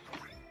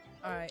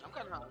 Alright. I'm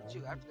kind of hungry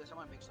too. After this, I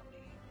might make something to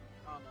eat.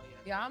 I don't know yet.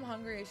 Yeah, I'm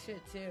hungry as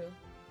shit too.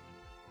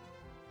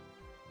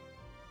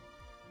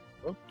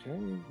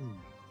 Okay.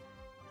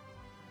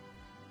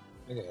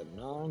 I got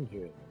 9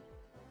 gems.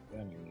 That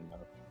ain't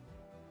enough.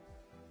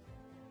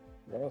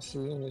 Rossi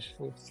is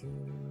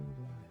 15.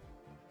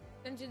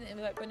 Send you the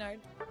invite, Bernard.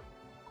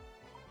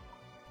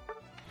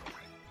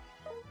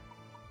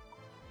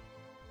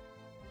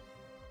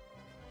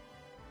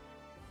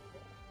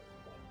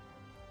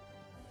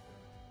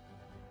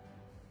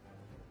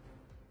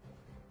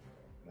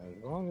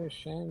 As long as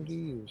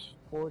Shandy is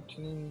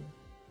 14k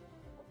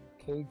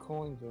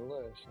coins or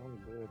less, I'm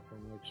good for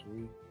next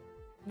week.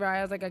 Right,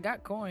 I was like, I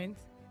got coins.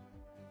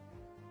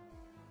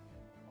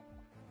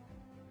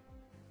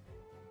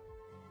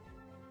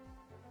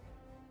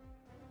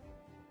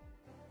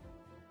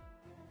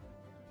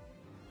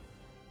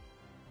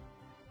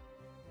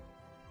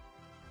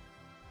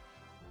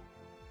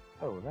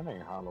 Oh, that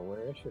ain't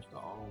Holloway. It's just the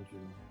orange.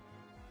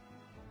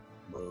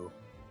 Bro.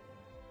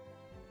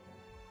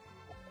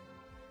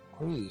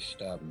 Please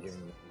stop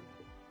giving me.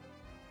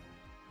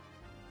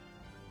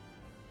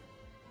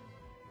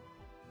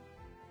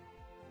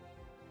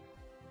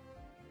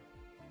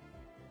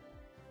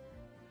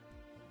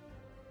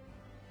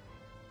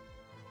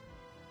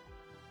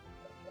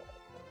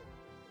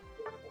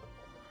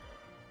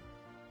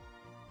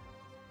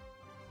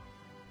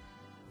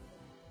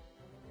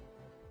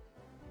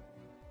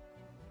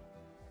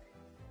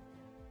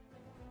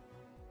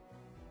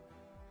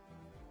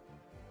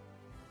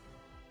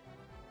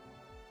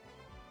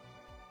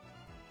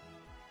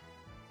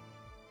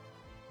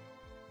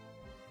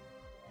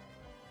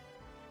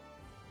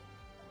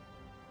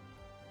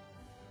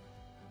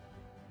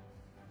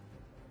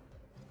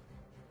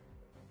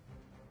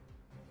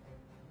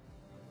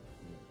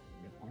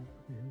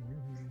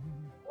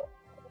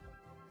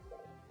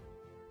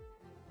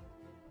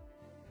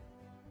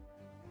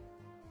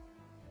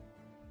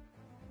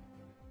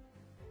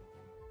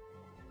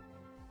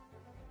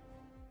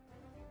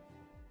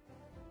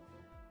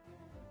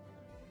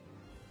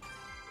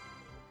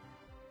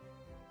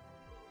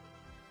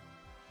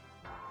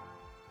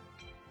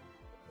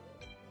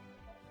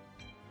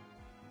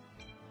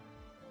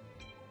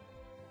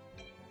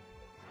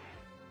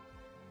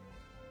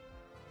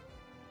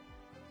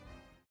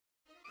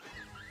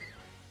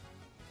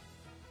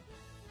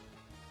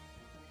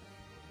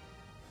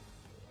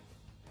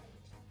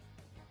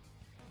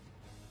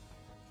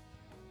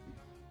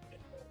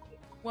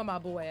 Where my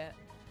boy at?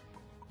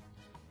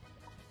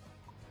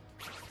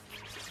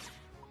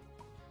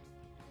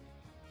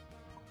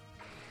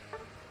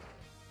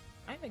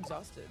 I'm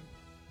exhausted.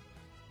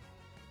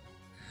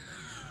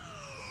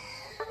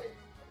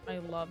 I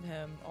love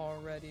him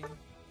already.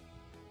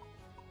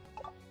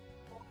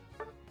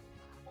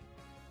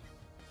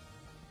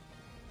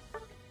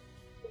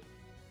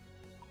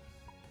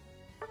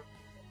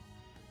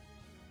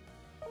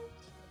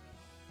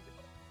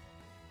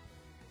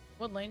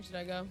 What lane should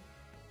I go?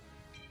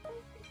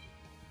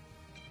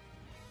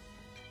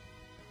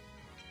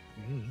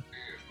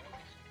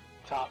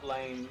 Top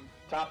lane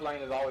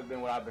has always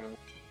been what I've been.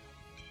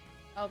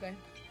 Okay.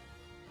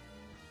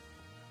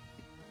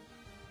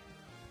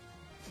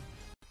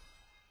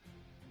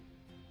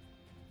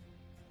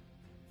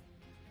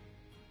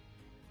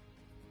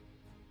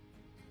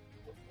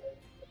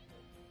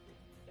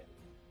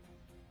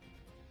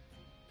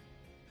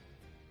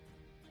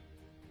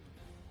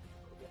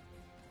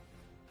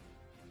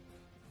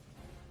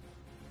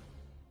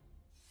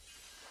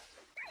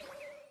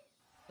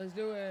 Let's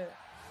do it.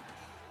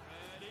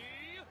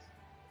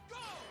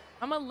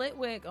 I'm a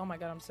Litwick. Oh my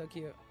god, I'm so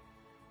cute.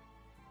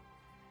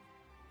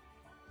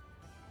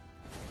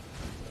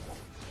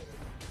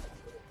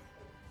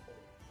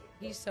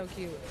 He's so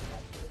cute.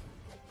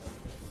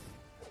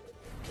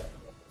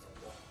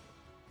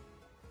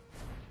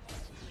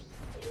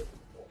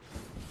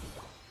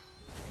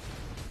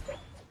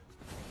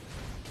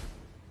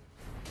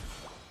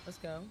 Let's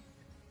go.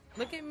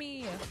 Look at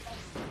me.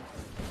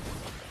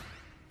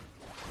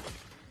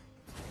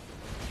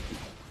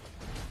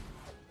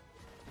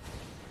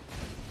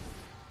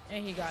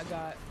 And he got.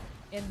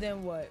 And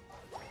then what?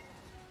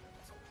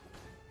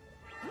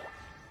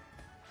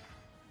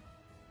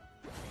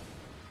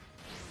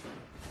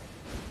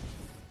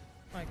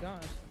 My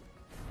gosh.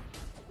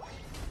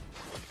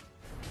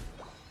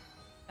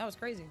 That was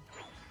crazy.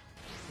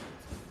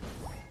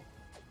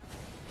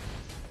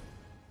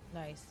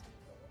 Nice.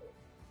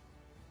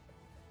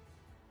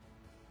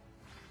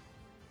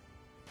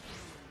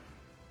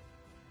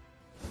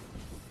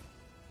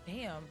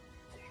 Damn.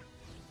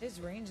 His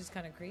range is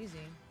kind of crazy.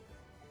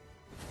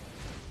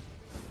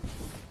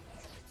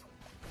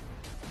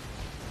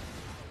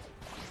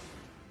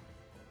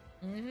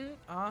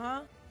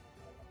 Uh-huh.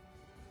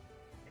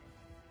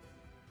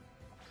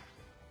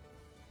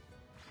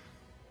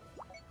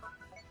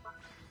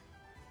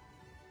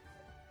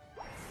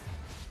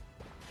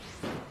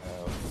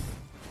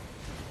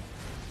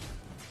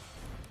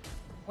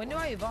 When do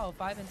I evolve?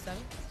 5 and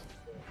 7?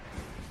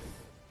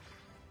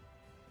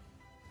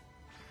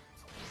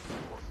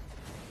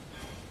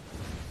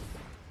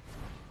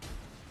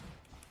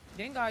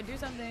 Gengar, do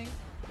something.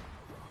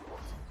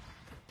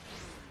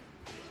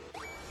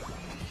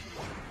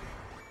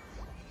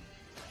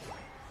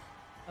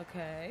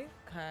 Okay.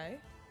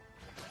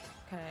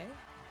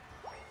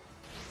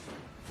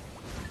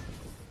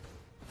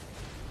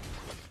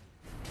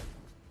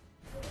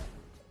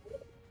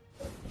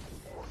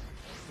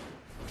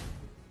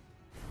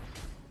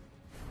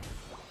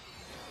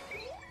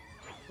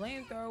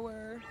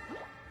 Flamethrower.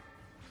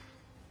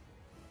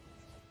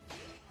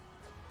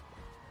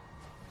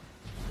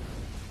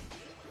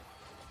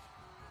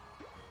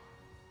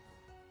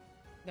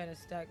 Gotta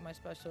stack my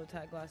special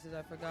attack glasses,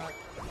 I forgot.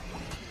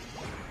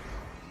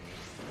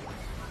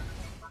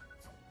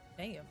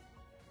 Damn.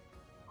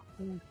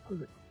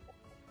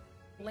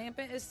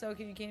 Lampent is so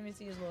cute, you can't even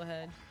see his little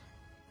head.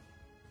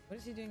 What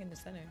is he doing in the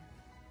center?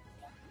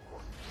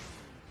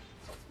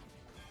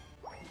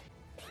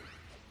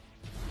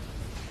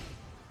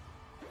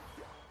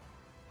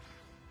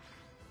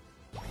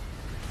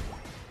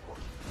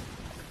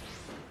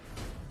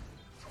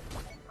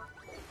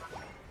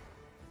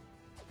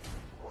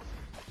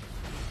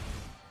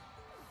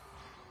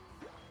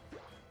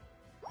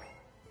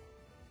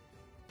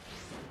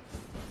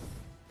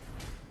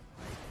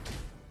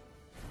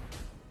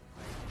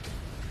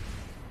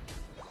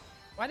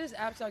 Why does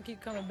Absol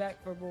keep coming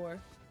back for more?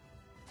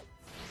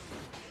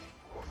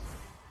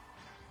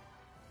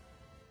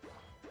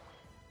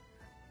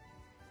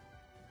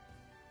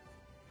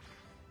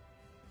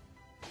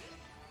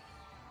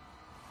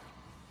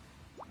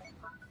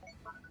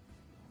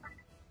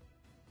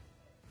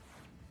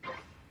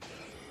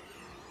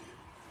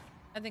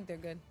 I think they're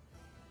good.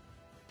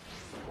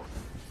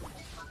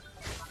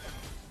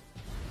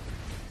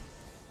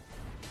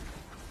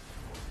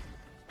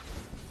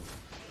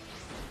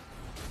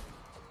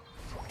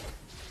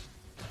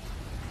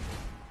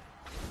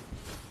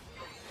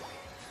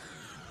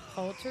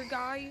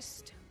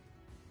 Poltergeist?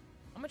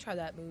 I'm gonna try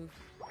that move.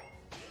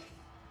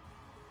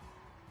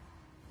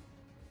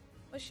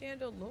 What's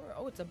Chandelure?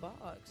 Oh, it's a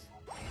box.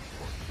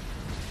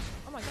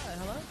 Oh my god,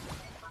 hello?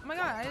 Oh my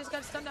god, I just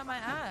got stunned on my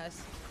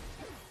ass.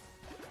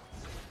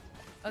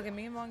 Okay,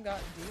 me and Mon got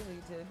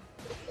deleted.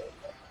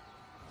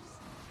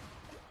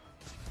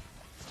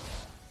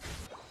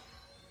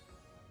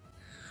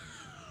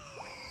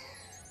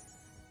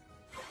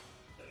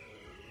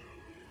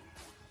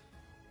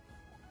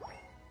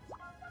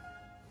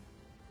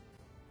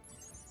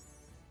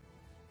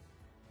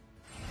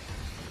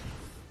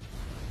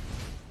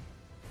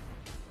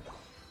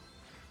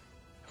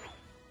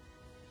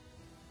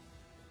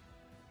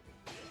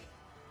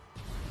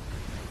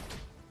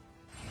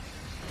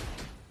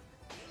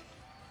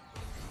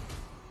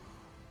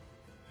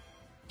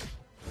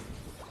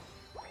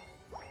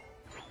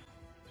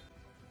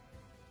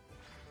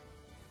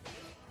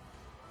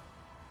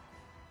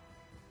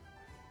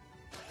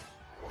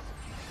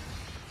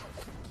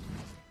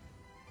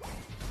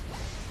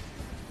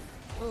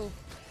 Ooh.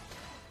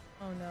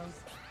 Oh no.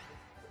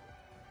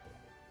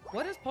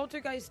 What does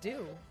Poltergeist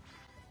do?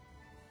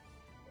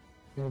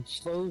 It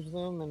slows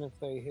them, and if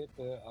they hit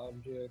the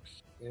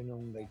objects in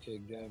them, they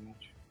take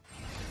damage.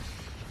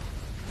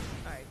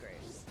 Alright, great.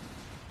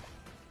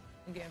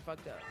 I'm getting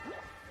fucked up.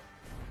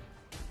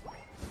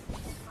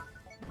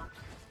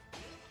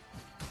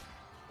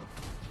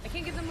 I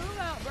can't get the move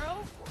out,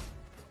 bro!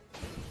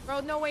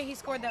 Bro, no way he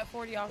scored that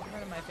 40 off in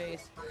front of my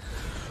face.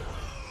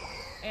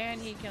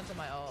 And he canceled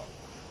my ult.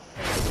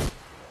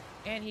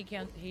 And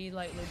he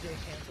like legit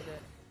canceled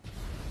it.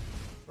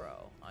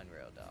 Bro,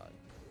 unreal, dog.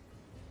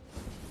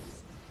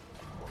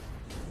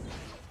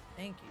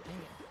 Thank you, dang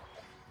it.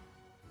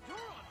 You're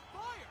on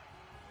fire!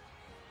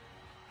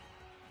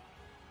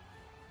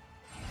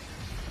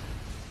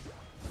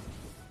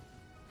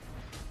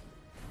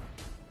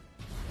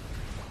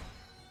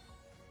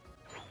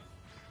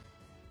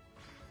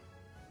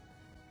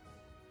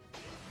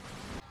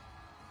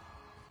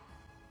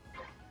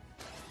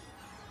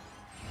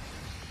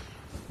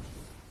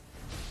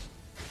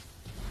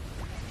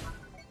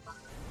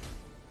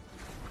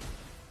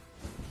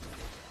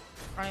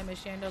 I am a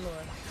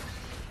Chandelure.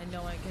 And and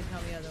no one can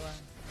tell me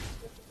otherwise.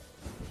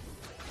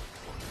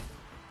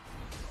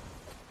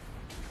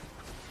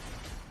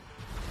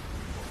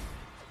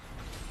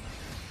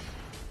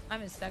 I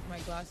haven't stacked my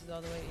glasses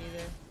all the way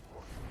either.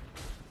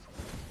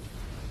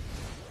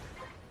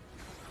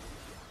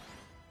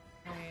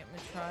 Alright, I'm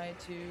gonna try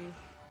to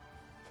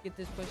get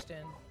this pushed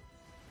in.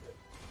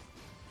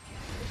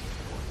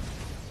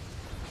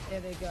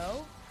 There they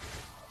go.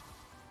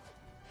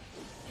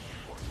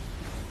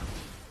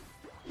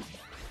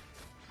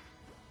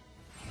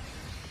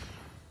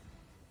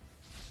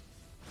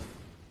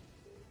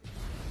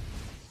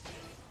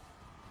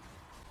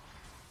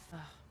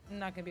 I'm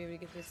not gonna be able to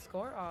get this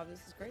score off. This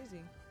is crazy.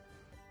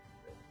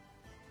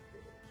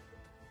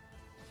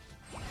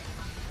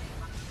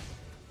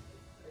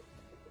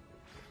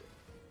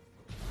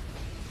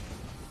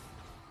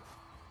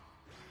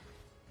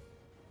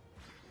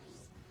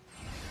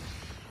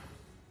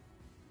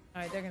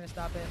 Alright, they're gonna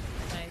stop it.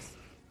 Nice.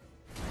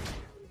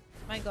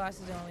 My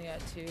glasses are only at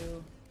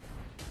 2.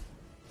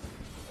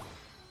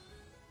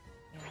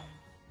 Yeah.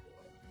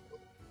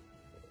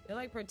 They're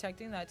like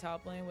protecting that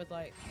top lane with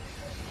like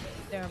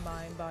their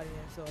mind, body,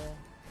 and soul.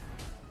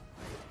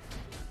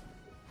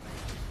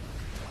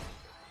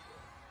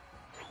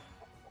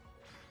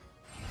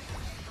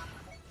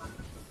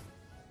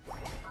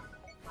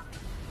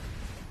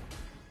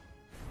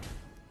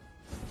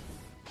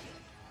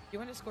 You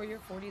want to score your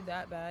 40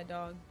 that bad,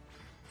 dog?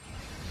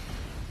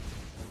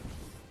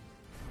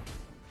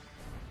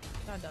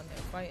 Not done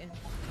there fighting.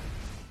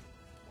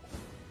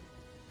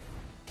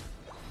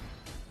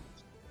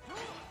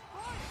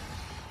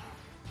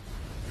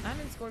 I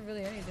haven't scored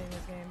really anything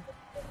this game.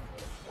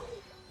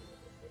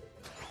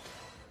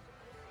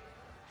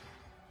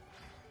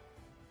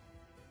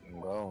 I'm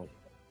going.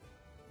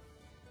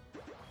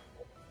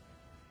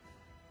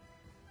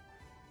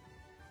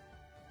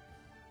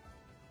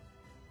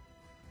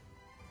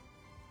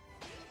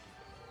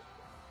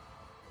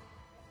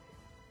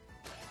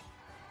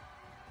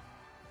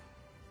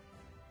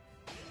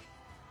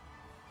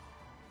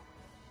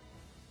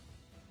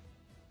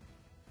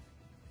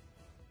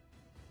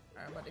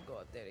 Alright, I'm about to go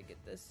up there to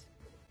get this.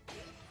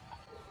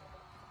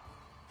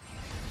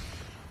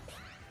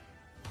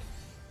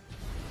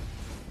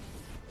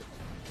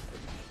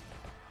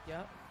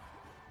 Yep.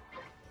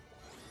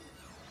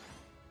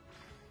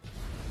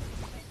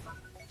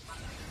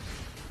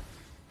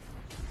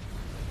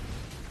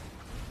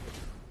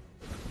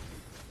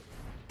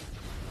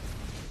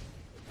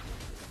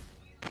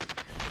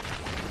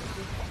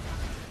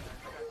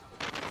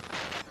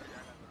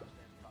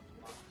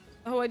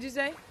 Oh, what'd you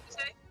say?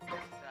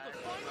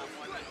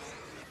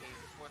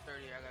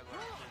 4:30. I gotta go.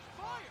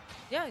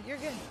 Yeah, you're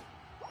good.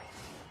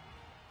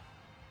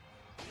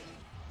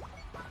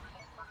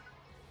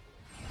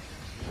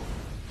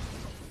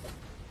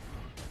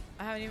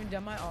 I haven't even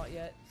done my ult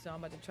yet, so I'm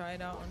about to try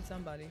it out on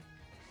somebody.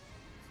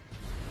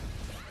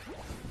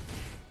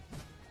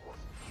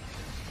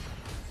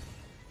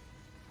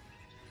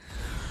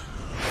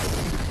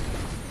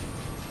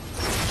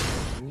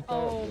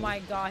 Oh my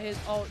god, his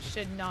ult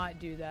should not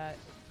do that.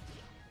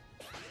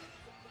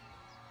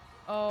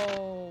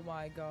 Oh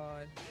my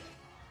god.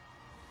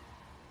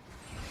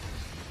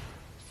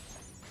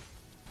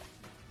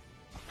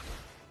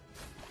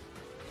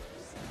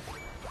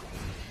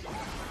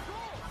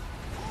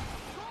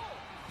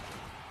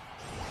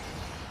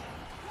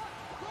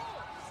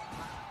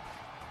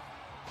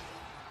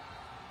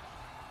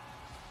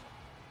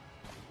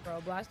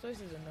 Bro,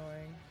 Blastoise is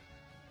annoying.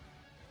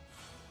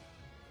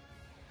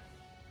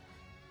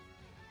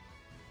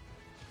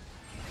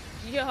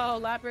 Yo,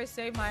 Lapras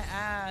saved my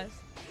ass.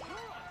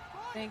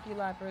 Thank you,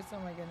 Lapras. Oh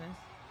my goodness.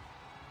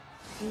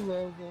 Who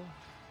loves him?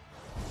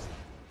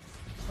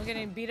 We're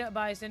getting beat up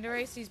by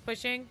Cinderace. He's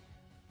pushing.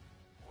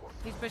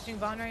 He's pushing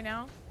Vaughn right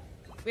now.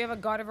 We have a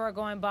Gardevoir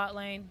going bot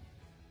lane.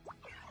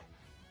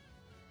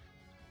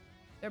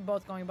 They're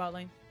both going bot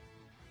lane.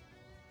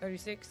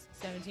 36,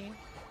 17.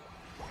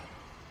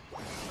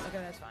 Okay,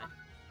 that's fine.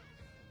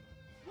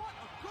 What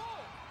a goal!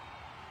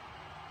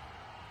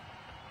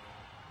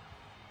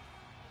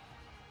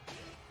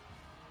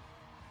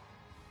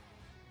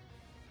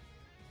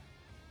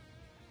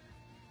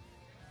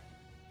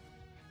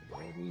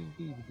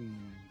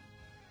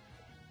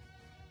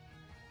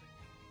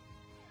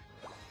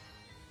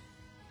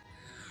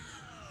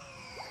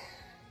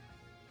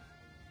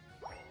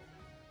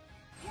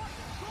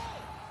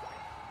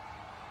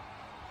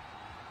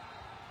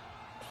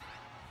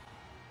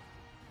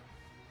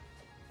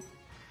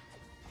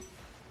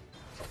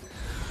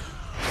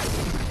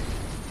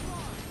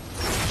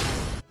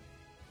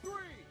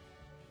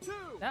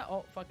 That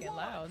ult fucking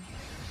loud.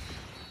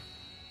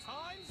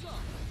 Time's up.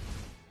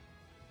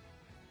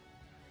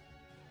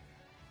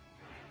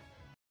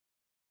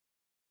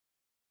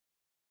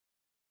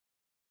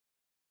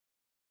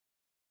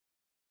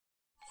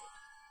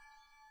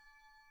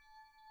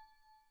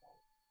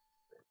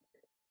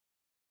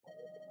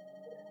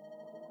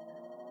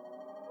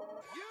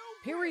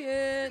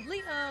 Period.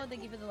 Leo,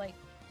 thank you for the like.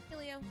 Hey,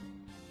 Leo.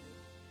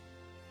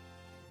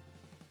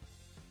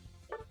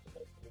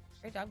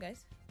 Great job,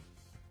 guys.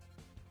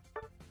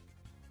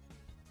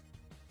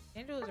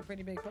 Chandler's a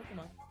pretty big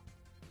Pokemon.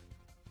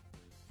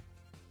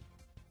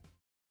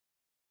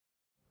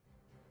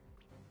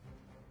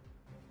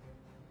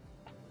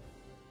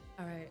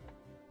 All right.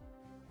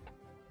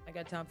 I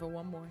got time for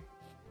one more.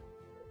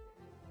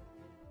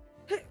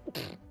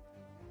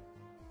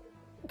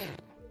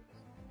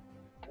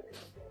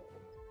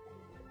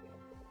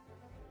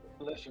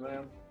 Bless you,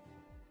 ma'am.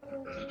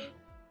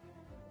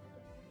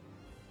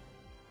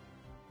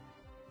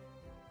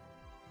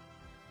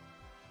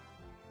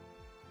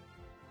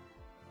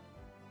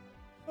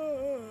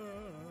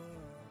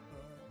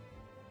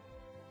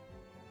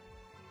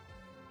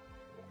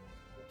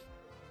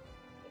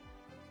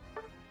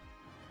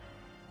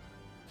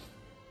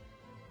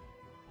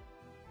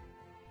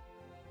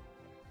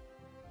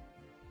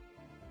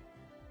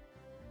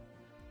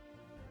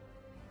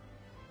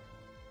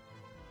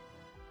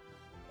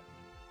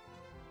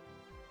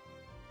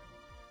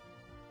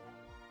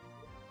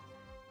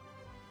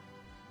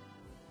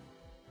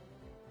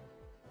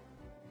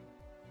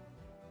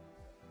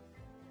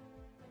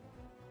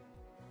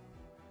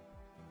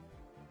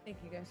 Thank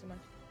you guys so much.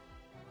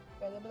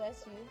 Brother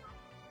bless you.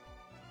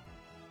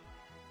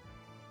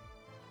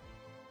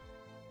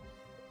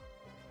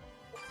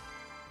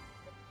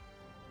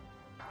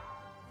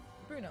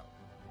 Bruno.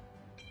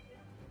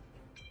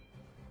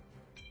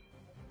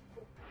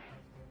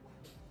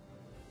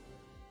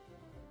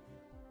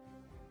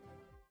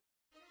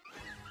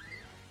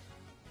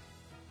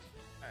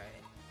 Alright.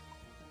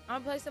 I'm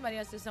gonna play somebody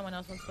else if someone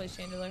else wants to play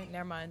Chandler.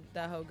 Never mind.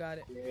 That hoe got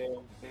it.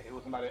 Yeah, it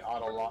was somebody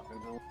auto locked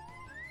in.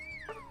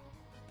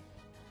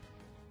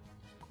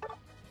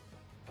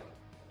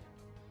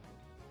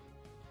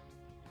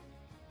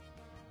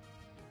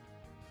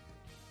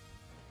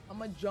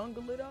 I'ma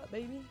jungle it up,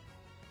 baby.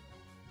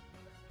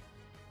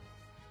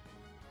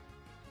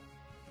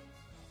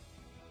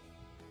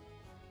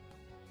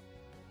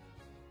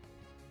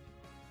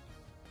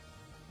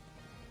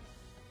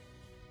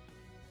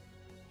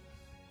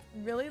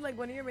 Really? Like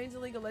one of your mains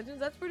in League of Legends?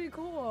 That's pretty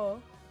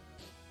cool.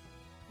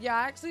 Yeah,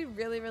 I actually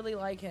really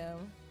like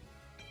him.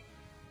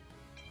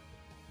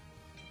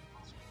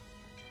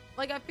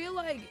 Like I feel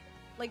like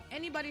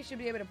anybody should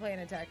be able to play an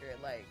attacker.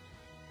 Like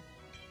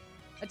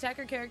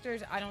attacker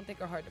characters I don't think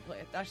are hard to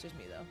play. That's just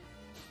me though.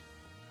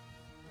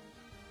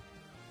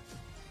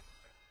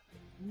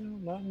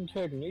 Not in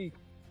technique.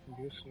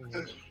 Just in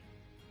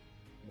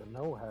the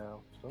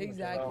know-how.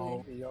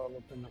 Exactly. Y'all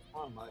up in the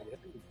front like, hey,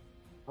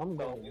 I'm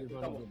going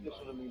to Come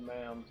official to me,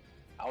 ma'am.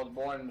 I was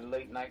born in the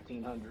late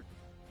 1900s.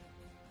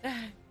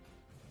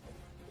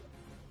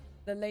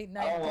 The late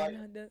I don't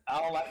 1900s. I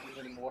don't like this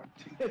anymore.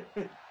 I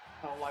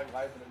don't like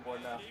life anymore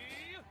now.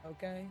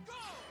 Okay.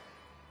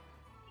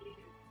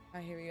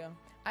 Alright, here we go.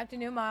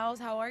 Afternoon, Miles.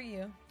 How are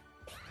you?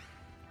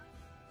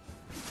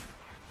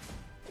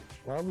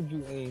 Why would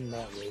you aim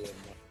that way at me?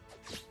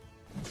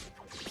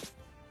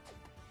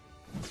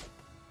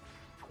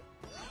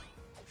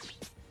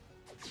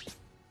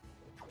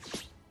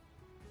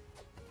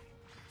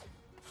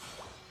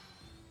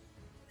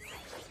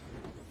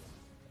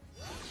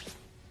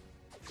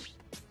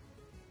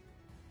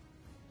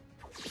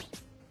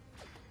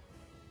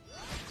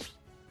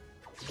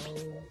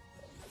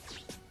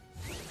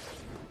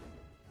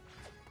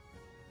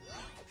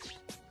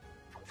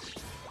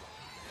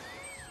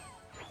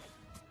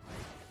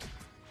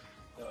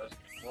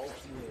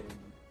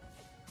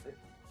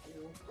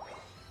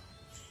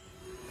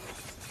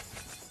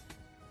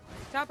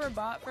 Chopper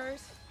bot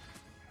first.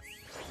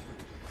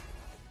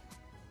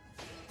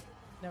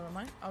 Never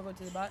mind. I'll go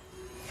to the bot.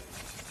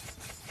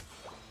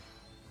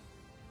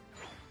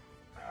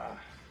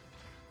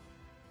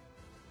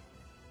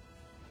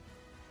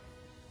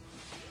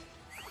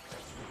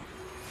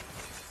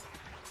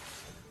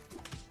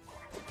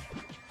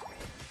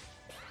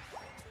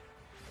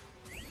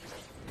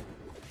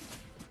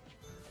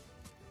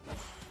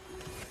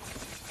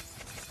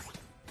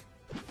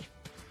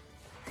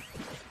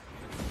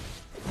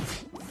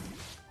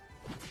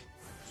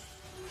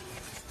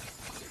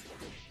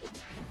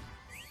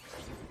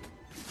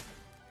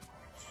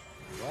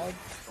 Why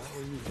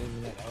were you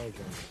aiming at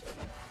Arjun?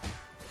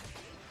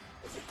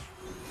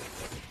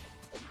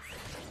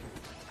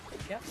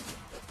 Yep.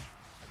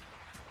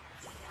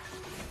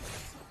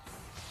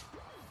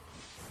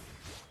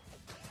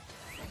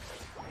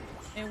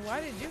 And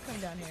why did you come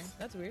down here?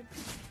 That's weird.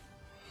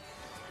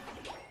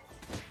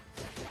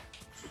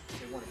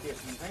 They want to kiss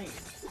some paint.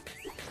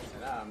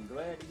 And I'm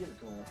glad to give it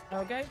to them.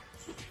 Okay.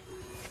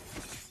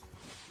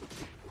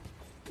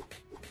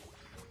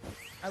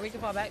 Alright, we can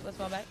fall back. Let's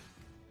fall back.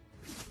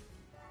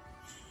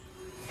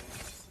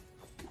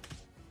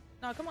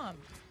 No, come on.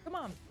 Come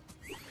on.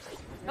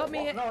 Help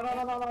me hit. No.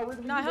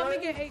 No, help me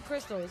get 8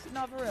 crystals.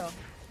 No, for real.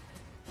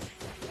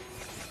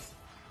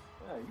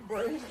 Yeah, you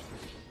brave.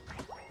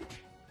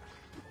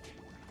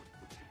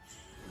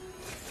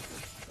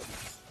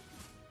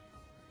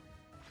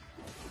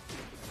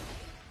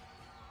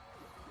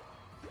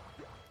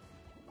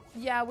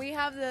 Yeah,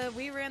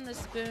 we ran the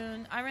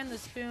spoon. I ran the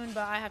spoon,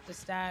 but I have to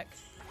stack.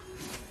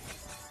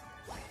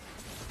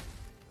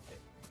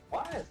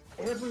 Why is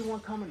everyone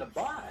coming to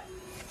buy?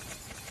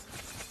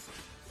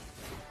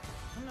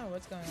 know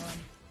what's going on.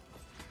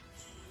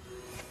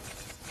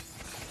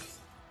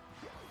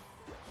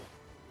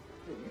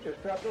 Dude, you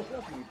just trapped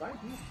yourself in me, thank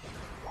you.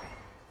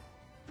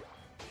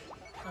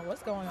 Oh,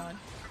 what's going on?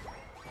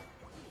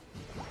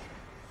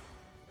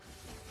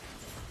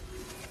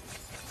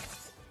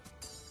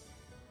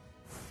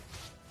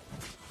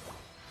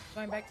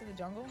 Going back to the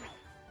jungle?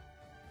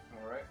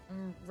 Alright.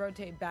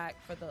 Rotate back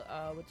for the,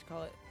 what you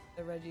call it?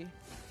 The Reggie.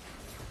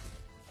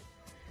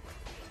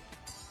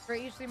 For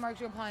each 3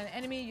 marks you apply an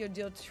enemy, you'll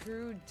deal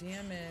true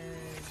damage.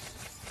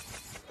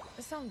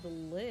 That sounds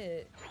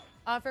lit.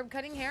 From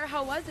cutting hair,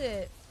 how was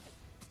it?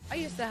 I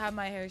used to have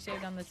my hair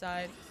shaved on the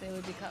side, so it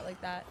would be cut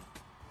like that.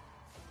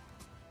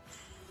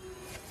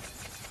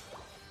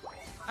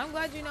 I'm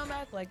glad you know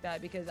math like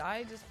that, because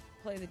I just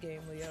play the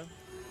game, Leo.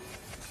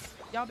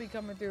 Y'all be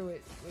coming through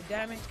with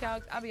damage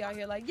calcs. I'll be out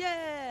here like,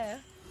 yeah!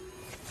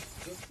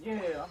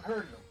 Yeah, I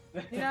heard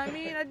them. You know what I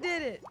mean? I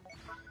did it.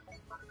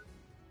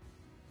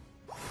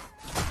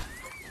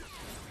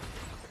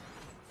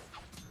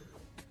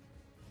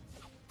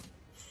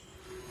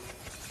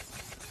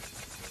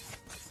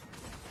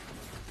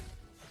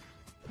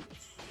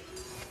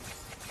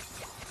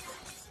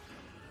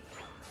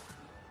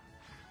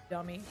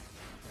 Dummy.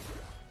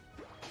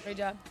 Great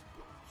job.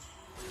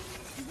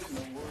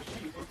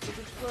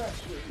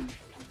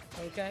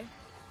 Okay.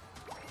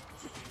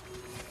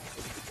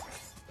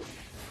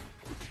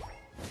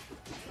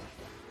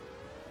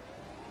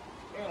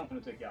 And I'm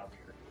gonna take you out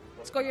here.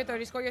 Score your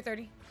 30, score your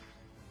 30.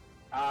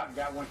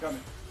 Got one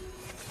coming.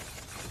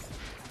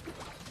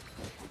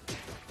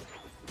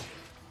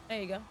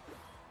 There you go.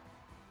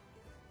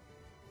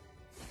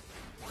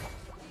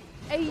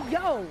 Hey,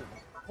 yo!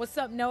 What's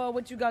up, Noah?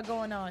 What you got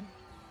going on?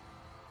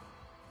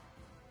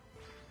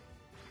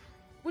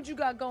 What you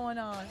got going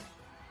on?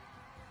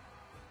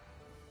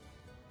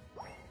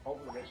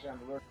 Hopefully that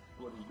chandelier is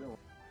what he's doing.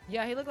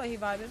 Yeah, he looked like he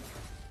vibing.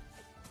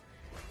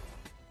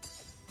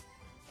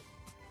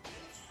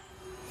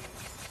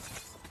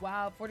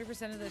 Wow,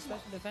 40% of the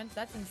special defense?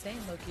 That's insane,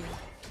 Loki.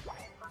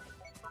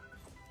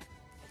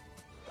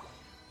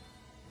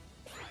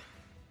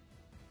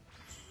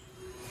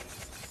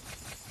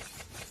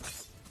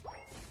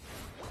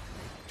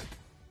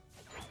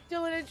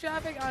 Still in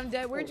traffic? I'm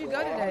dead. Where'd you go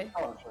today?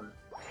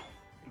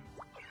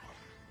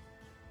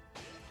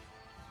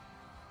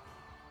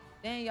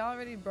 Dang, y'all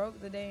already broke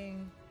the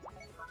dang.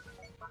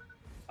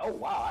 Oh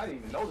wow, I didn't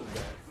even notice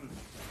that.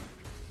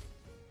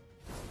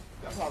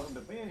 Y'all talking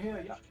to Ben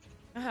here, y'all.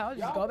 I'll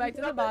just go back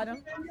to the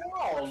bottom.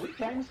 We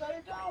can't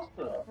say y'all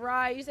stuff.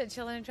 Right, you said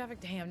chilling in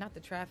traffic. Damn, not the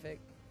traffic.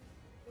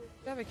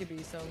 Traffic could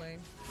be so lame.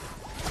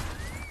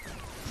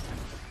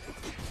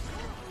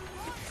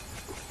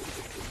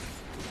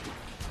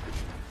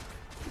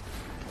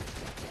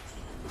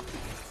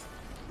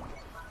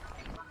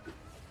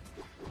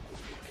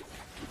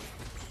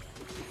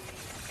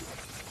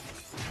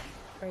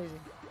 Crazy.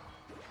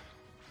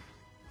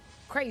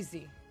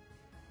 Crazy.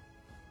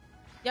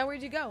 Yeah,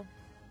 where'd you go?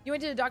 You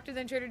went to the doctor,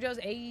 then Trader Joe's.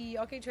 Hey,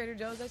 okay, Trader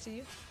Joe's, I see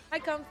you. Hi,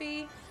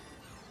 Comfy.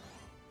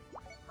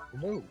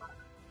 No.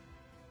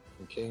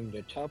 We came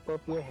to top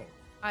up your hair.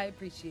 I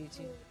appreciate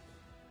you.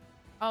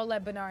 I'll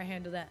let Bernard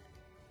handle that.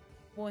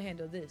 We'll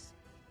handle this.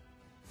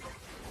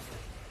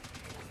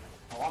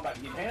 Oh, I'm about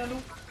to get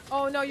handled.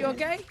 Oh, no, you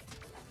okay?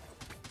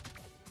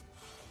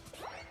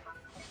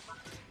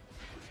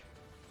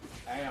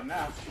 I am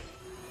now.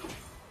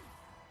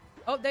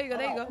 Oh, there you go,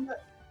 there you go.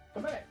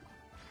 Come back.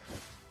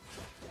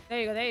 There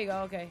you go, there you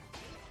go, okay.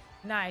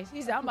 Nice.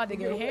 He said, I'm about to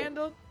get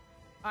handled.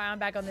 All right, I'm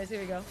back on this.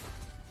 Here we go.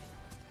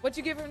 What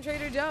you get from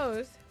Trader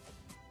Joe's?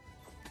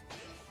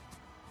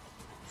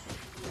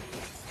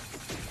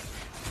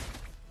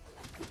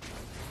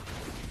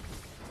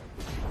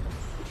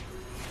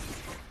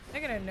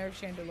 They're gonna nerf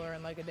Chandelure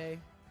in like a day.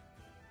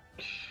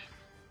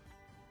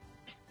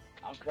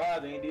 I'm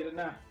surprised they ain't did it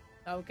now.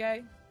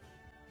 Okay.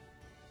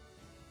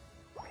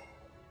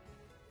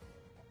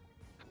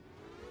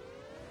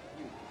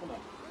 Come on.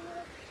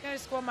 Gonna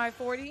score my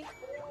 40.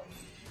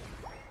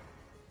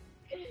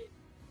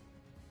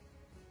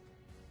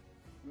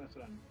 Mess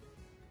with him.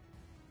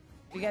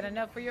 You got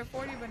enough for your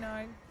 40,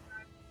 Bernard?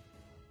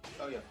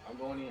 Oh yeah, I'm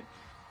going in.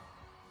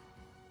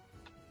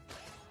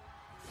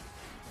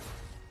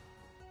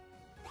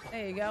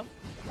 There you go.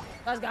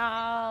 Let's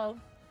go.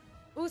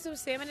 Ooh, some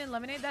salmon and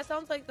lemonade. That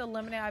sounds like the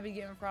lemonade I be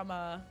getting from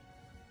I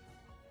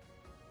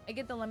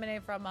get the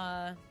lemonade from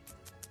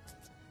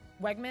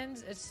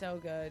Wegmans. It's so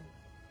good.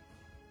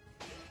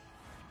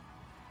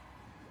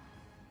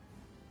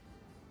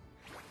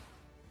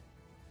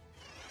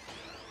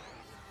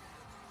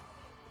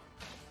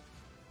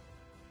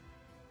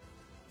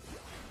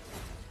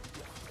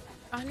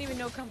 I didn't even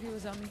know Comfy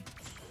was on me.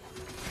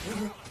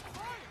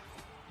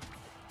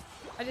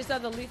 I just saw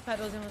the leaf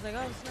petals and was like,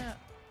 oh snap.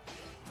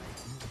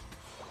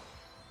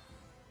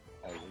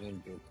 I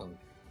win your country.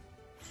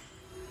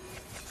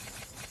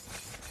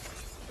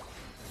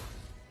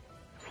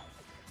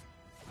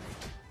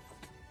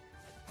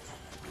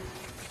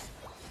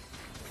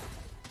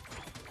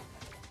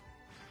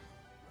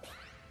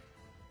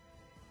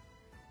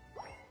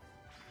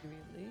 Do we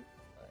leave?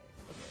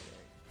 Okay.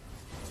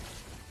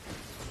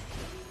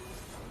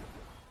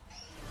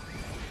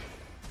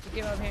 You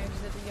give up here and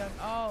just hit the young.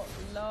 Oh,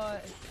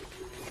 Lord.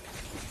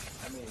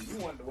 I mean, you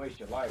wanted to waste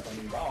your life. I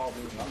mean, by all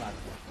means, I'm not.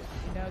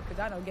 You know, because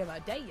I don't give a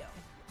damn.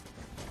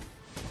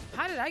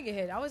 How did I get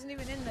hit? I wasn't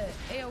even in the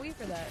AoE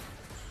for that.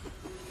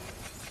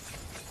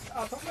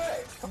 Oh, come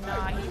back. Come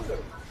Nah, back.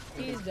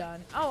 he's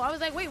done. Oh, I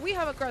was like, wait, we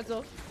have a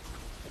crystal.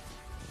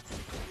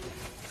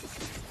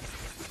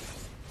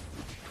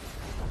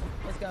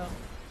 Let's go.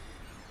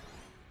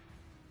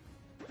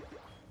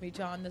 Reach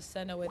on the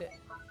center with it.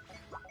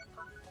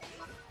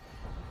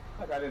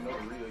 Like I didn't know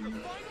the real you.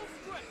 Final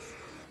stretch.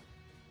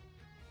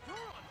 You're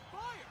on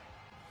fire.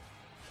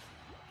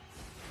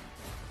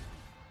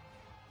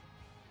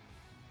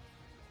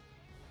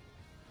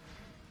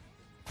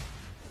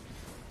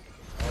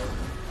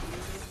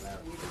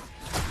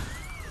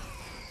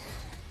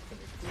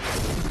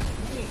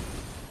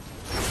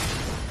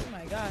 Oh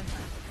my god.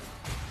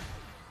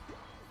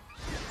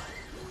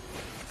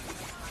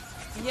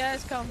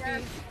 Yes,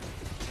 comfy.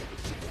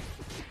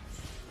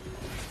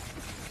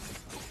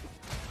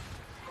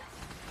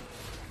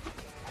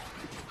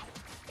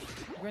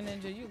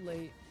 Greninja, you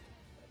late.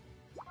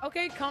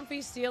 Okay,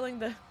 comfy stealing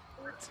the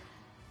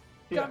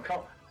Yeah,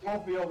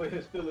 Comfy over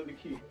here stealing the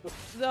key.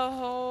 the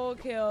whole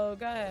kill.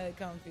 Go ahead,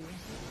 comfy.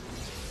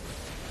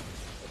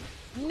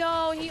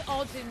 No, he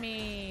ulted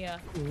me. I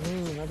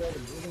gotta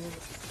get it.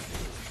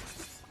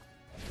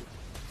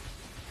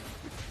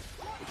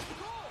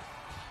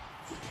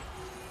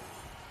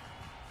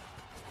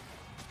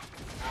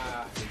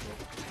 Ah,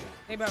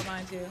 They broke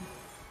mine too.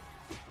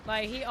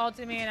 Like, he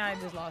ulted me and I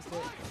just lost it.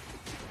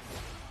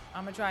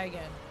 I'm gonna try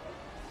again.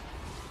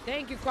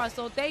 Thank you,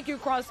 Crustle. Thank you,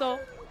 Crustle.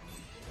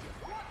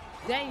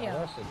 Damn. Oh,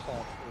 that's a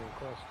top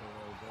question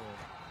right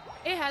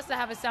there. It has to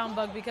have a sound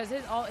bug because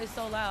his ult is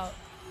so loud.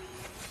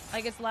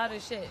 Like, it's loud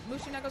as shit.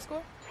 Moose, you not gonna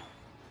score?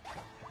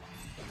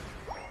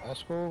 I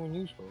score when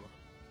you score.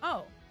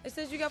 Oh, it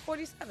says you got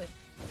 47.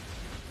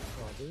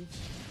 Oh, dude.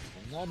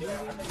 I'm not doing I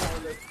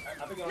it.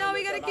 think No,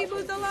 we gotta keep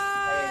Moose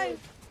alive!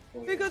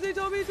 Because he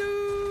told me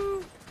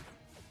to!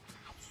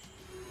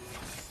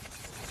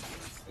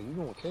 Hey, you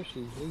gonna catch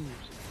these leaves.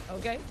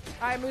 Okay.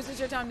 Alright, Moose, it's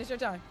your time. It's your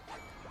time.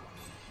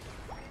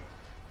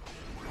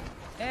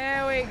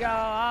 There we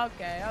go.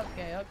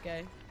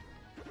 Okay.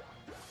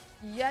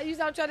 Yeah, you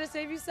stop trying to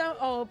save yourself?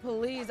 Oh,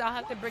 please. I'll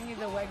have to bring you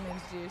the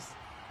Wegmans juice.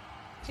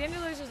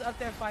 Chandler's just up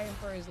there fighting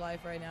for his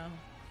life right now.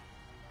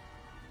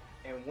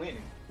 And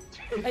winning.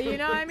 You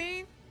know what I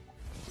mean?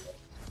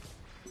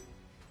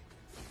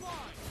 5,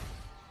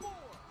 4,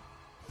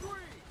 3,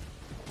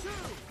 2, 1.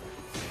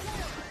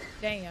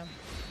 Damn.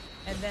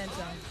 And then some.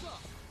 Time's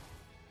up.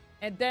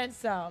 And then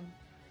some.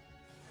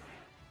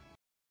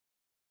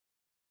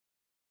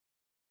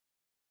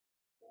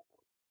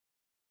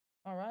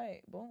 All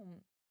right.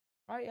 Boom.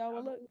 All right, y'all.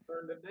 Well, look.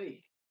 Burn the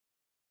day.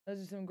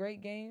 Those are some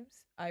great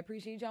games. I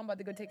appreciate y'all. I'm about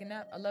to go take a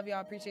nap. I love y'all.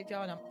 I appreciate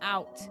y'all. And I'm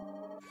out.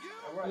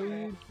 All right,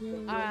 man.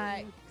 All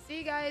right. See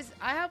you guys.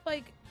 I have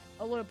like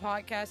a little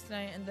podcast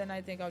tonight, and then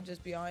I think I'll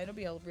just be on. It'll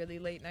be a really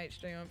late night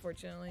stream,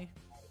 unfortunately.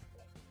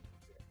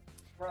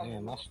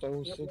 Damn, I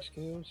stole 6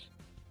 kills.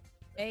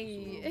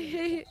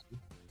 Hey.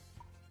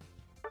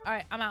 All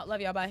right. I'm out.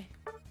 Love y'all. Bye.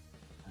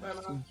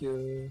 Thank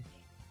you.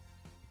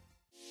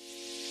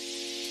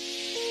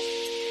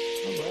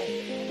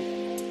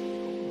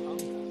 Alright.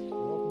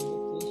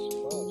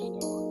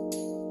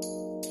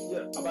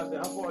 Yeah, I'm about to say,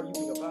 how far do you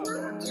think about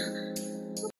that?